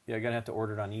 Yeah, you're gonna have to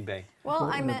order it on eBay. Well,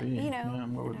 What I would it meant, be? you know, Yeah, I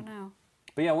what would- don't know.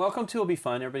 But yeah, Welcome to will be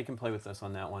fun. Everybody can play with us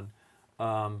on that one.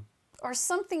 Or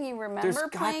something you There's remember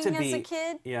got playing to be as a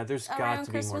kid. Yeah, there's got around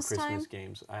to be more Christmas Christmas time?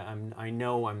 games. I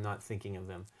know I'm not thinking of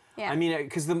them. Yeah. I mean,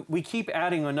 because we keep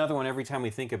adding another one every time we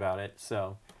think about it.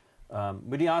 So it'd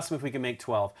be awesome if we could make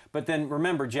 12. But then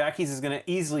remember, Jackie's is going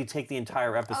to easily take the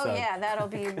entire episode. Oh yeah, that'll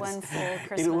be one full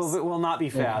Christmas. It will not be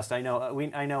fast. I know.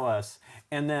 I know us.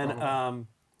 And then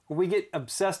we get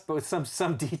obsessed with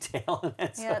some detail. And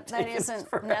that's Yeah, that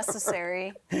isn't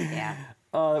necessary. Yeah.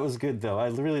 Oh, that was good though. I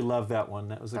really love that one.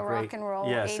 That was a The great rock and roll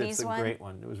Yes, 80s it's a one? great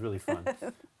one. It was really fun.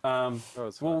 It's fun.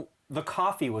 Well, the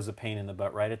coffee was a pain in the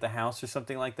butt, right, at the house or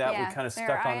something like that. Yeah, We kind of they're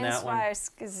stuck on Iron that one. Spice,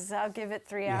 'cause I'll give it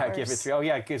 3 Yeah, hours. give it 3. Oh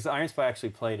yeah, because Iron Spy actually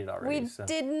played it already. We so.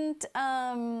 didn't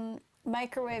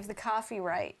microwave the coffee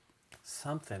right.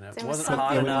 Something. It It wasn't was hot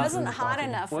something- enough. It wasn't hot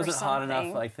enough. Wasn't or hot something.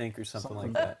 enough, I think, or something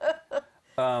like that.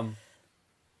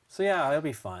 So yeah, it'll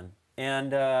be fun.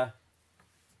 And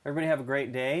everybody have a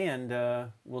great day, and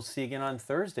we'll see you again on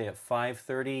Thursday at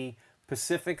 5:30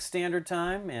 Pacific Standard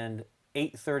Time and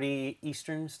 8:30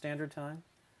 Eastern Standard Time.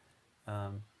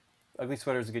 Ugly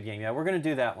Sweater is a good game. Yeah, we're going to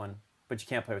do that one, but you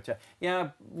can't play with chat. Yeah,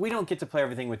 we don't get to play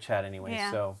everything with chat anyway.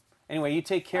 Yeah. So anyway, you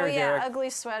take care, Oh yeah, Derek. Ugly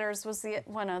Sweaters was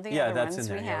one of the Yeah, other that's ones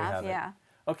in there. we Yeah, we have. have it. Yeah.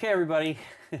 Okay, everybody.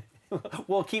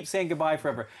 We'll keep saying goodbye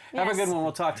forever. Have a Yes. good one.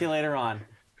 We'll talk to you later on.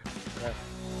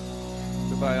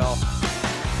 Goodbye, all.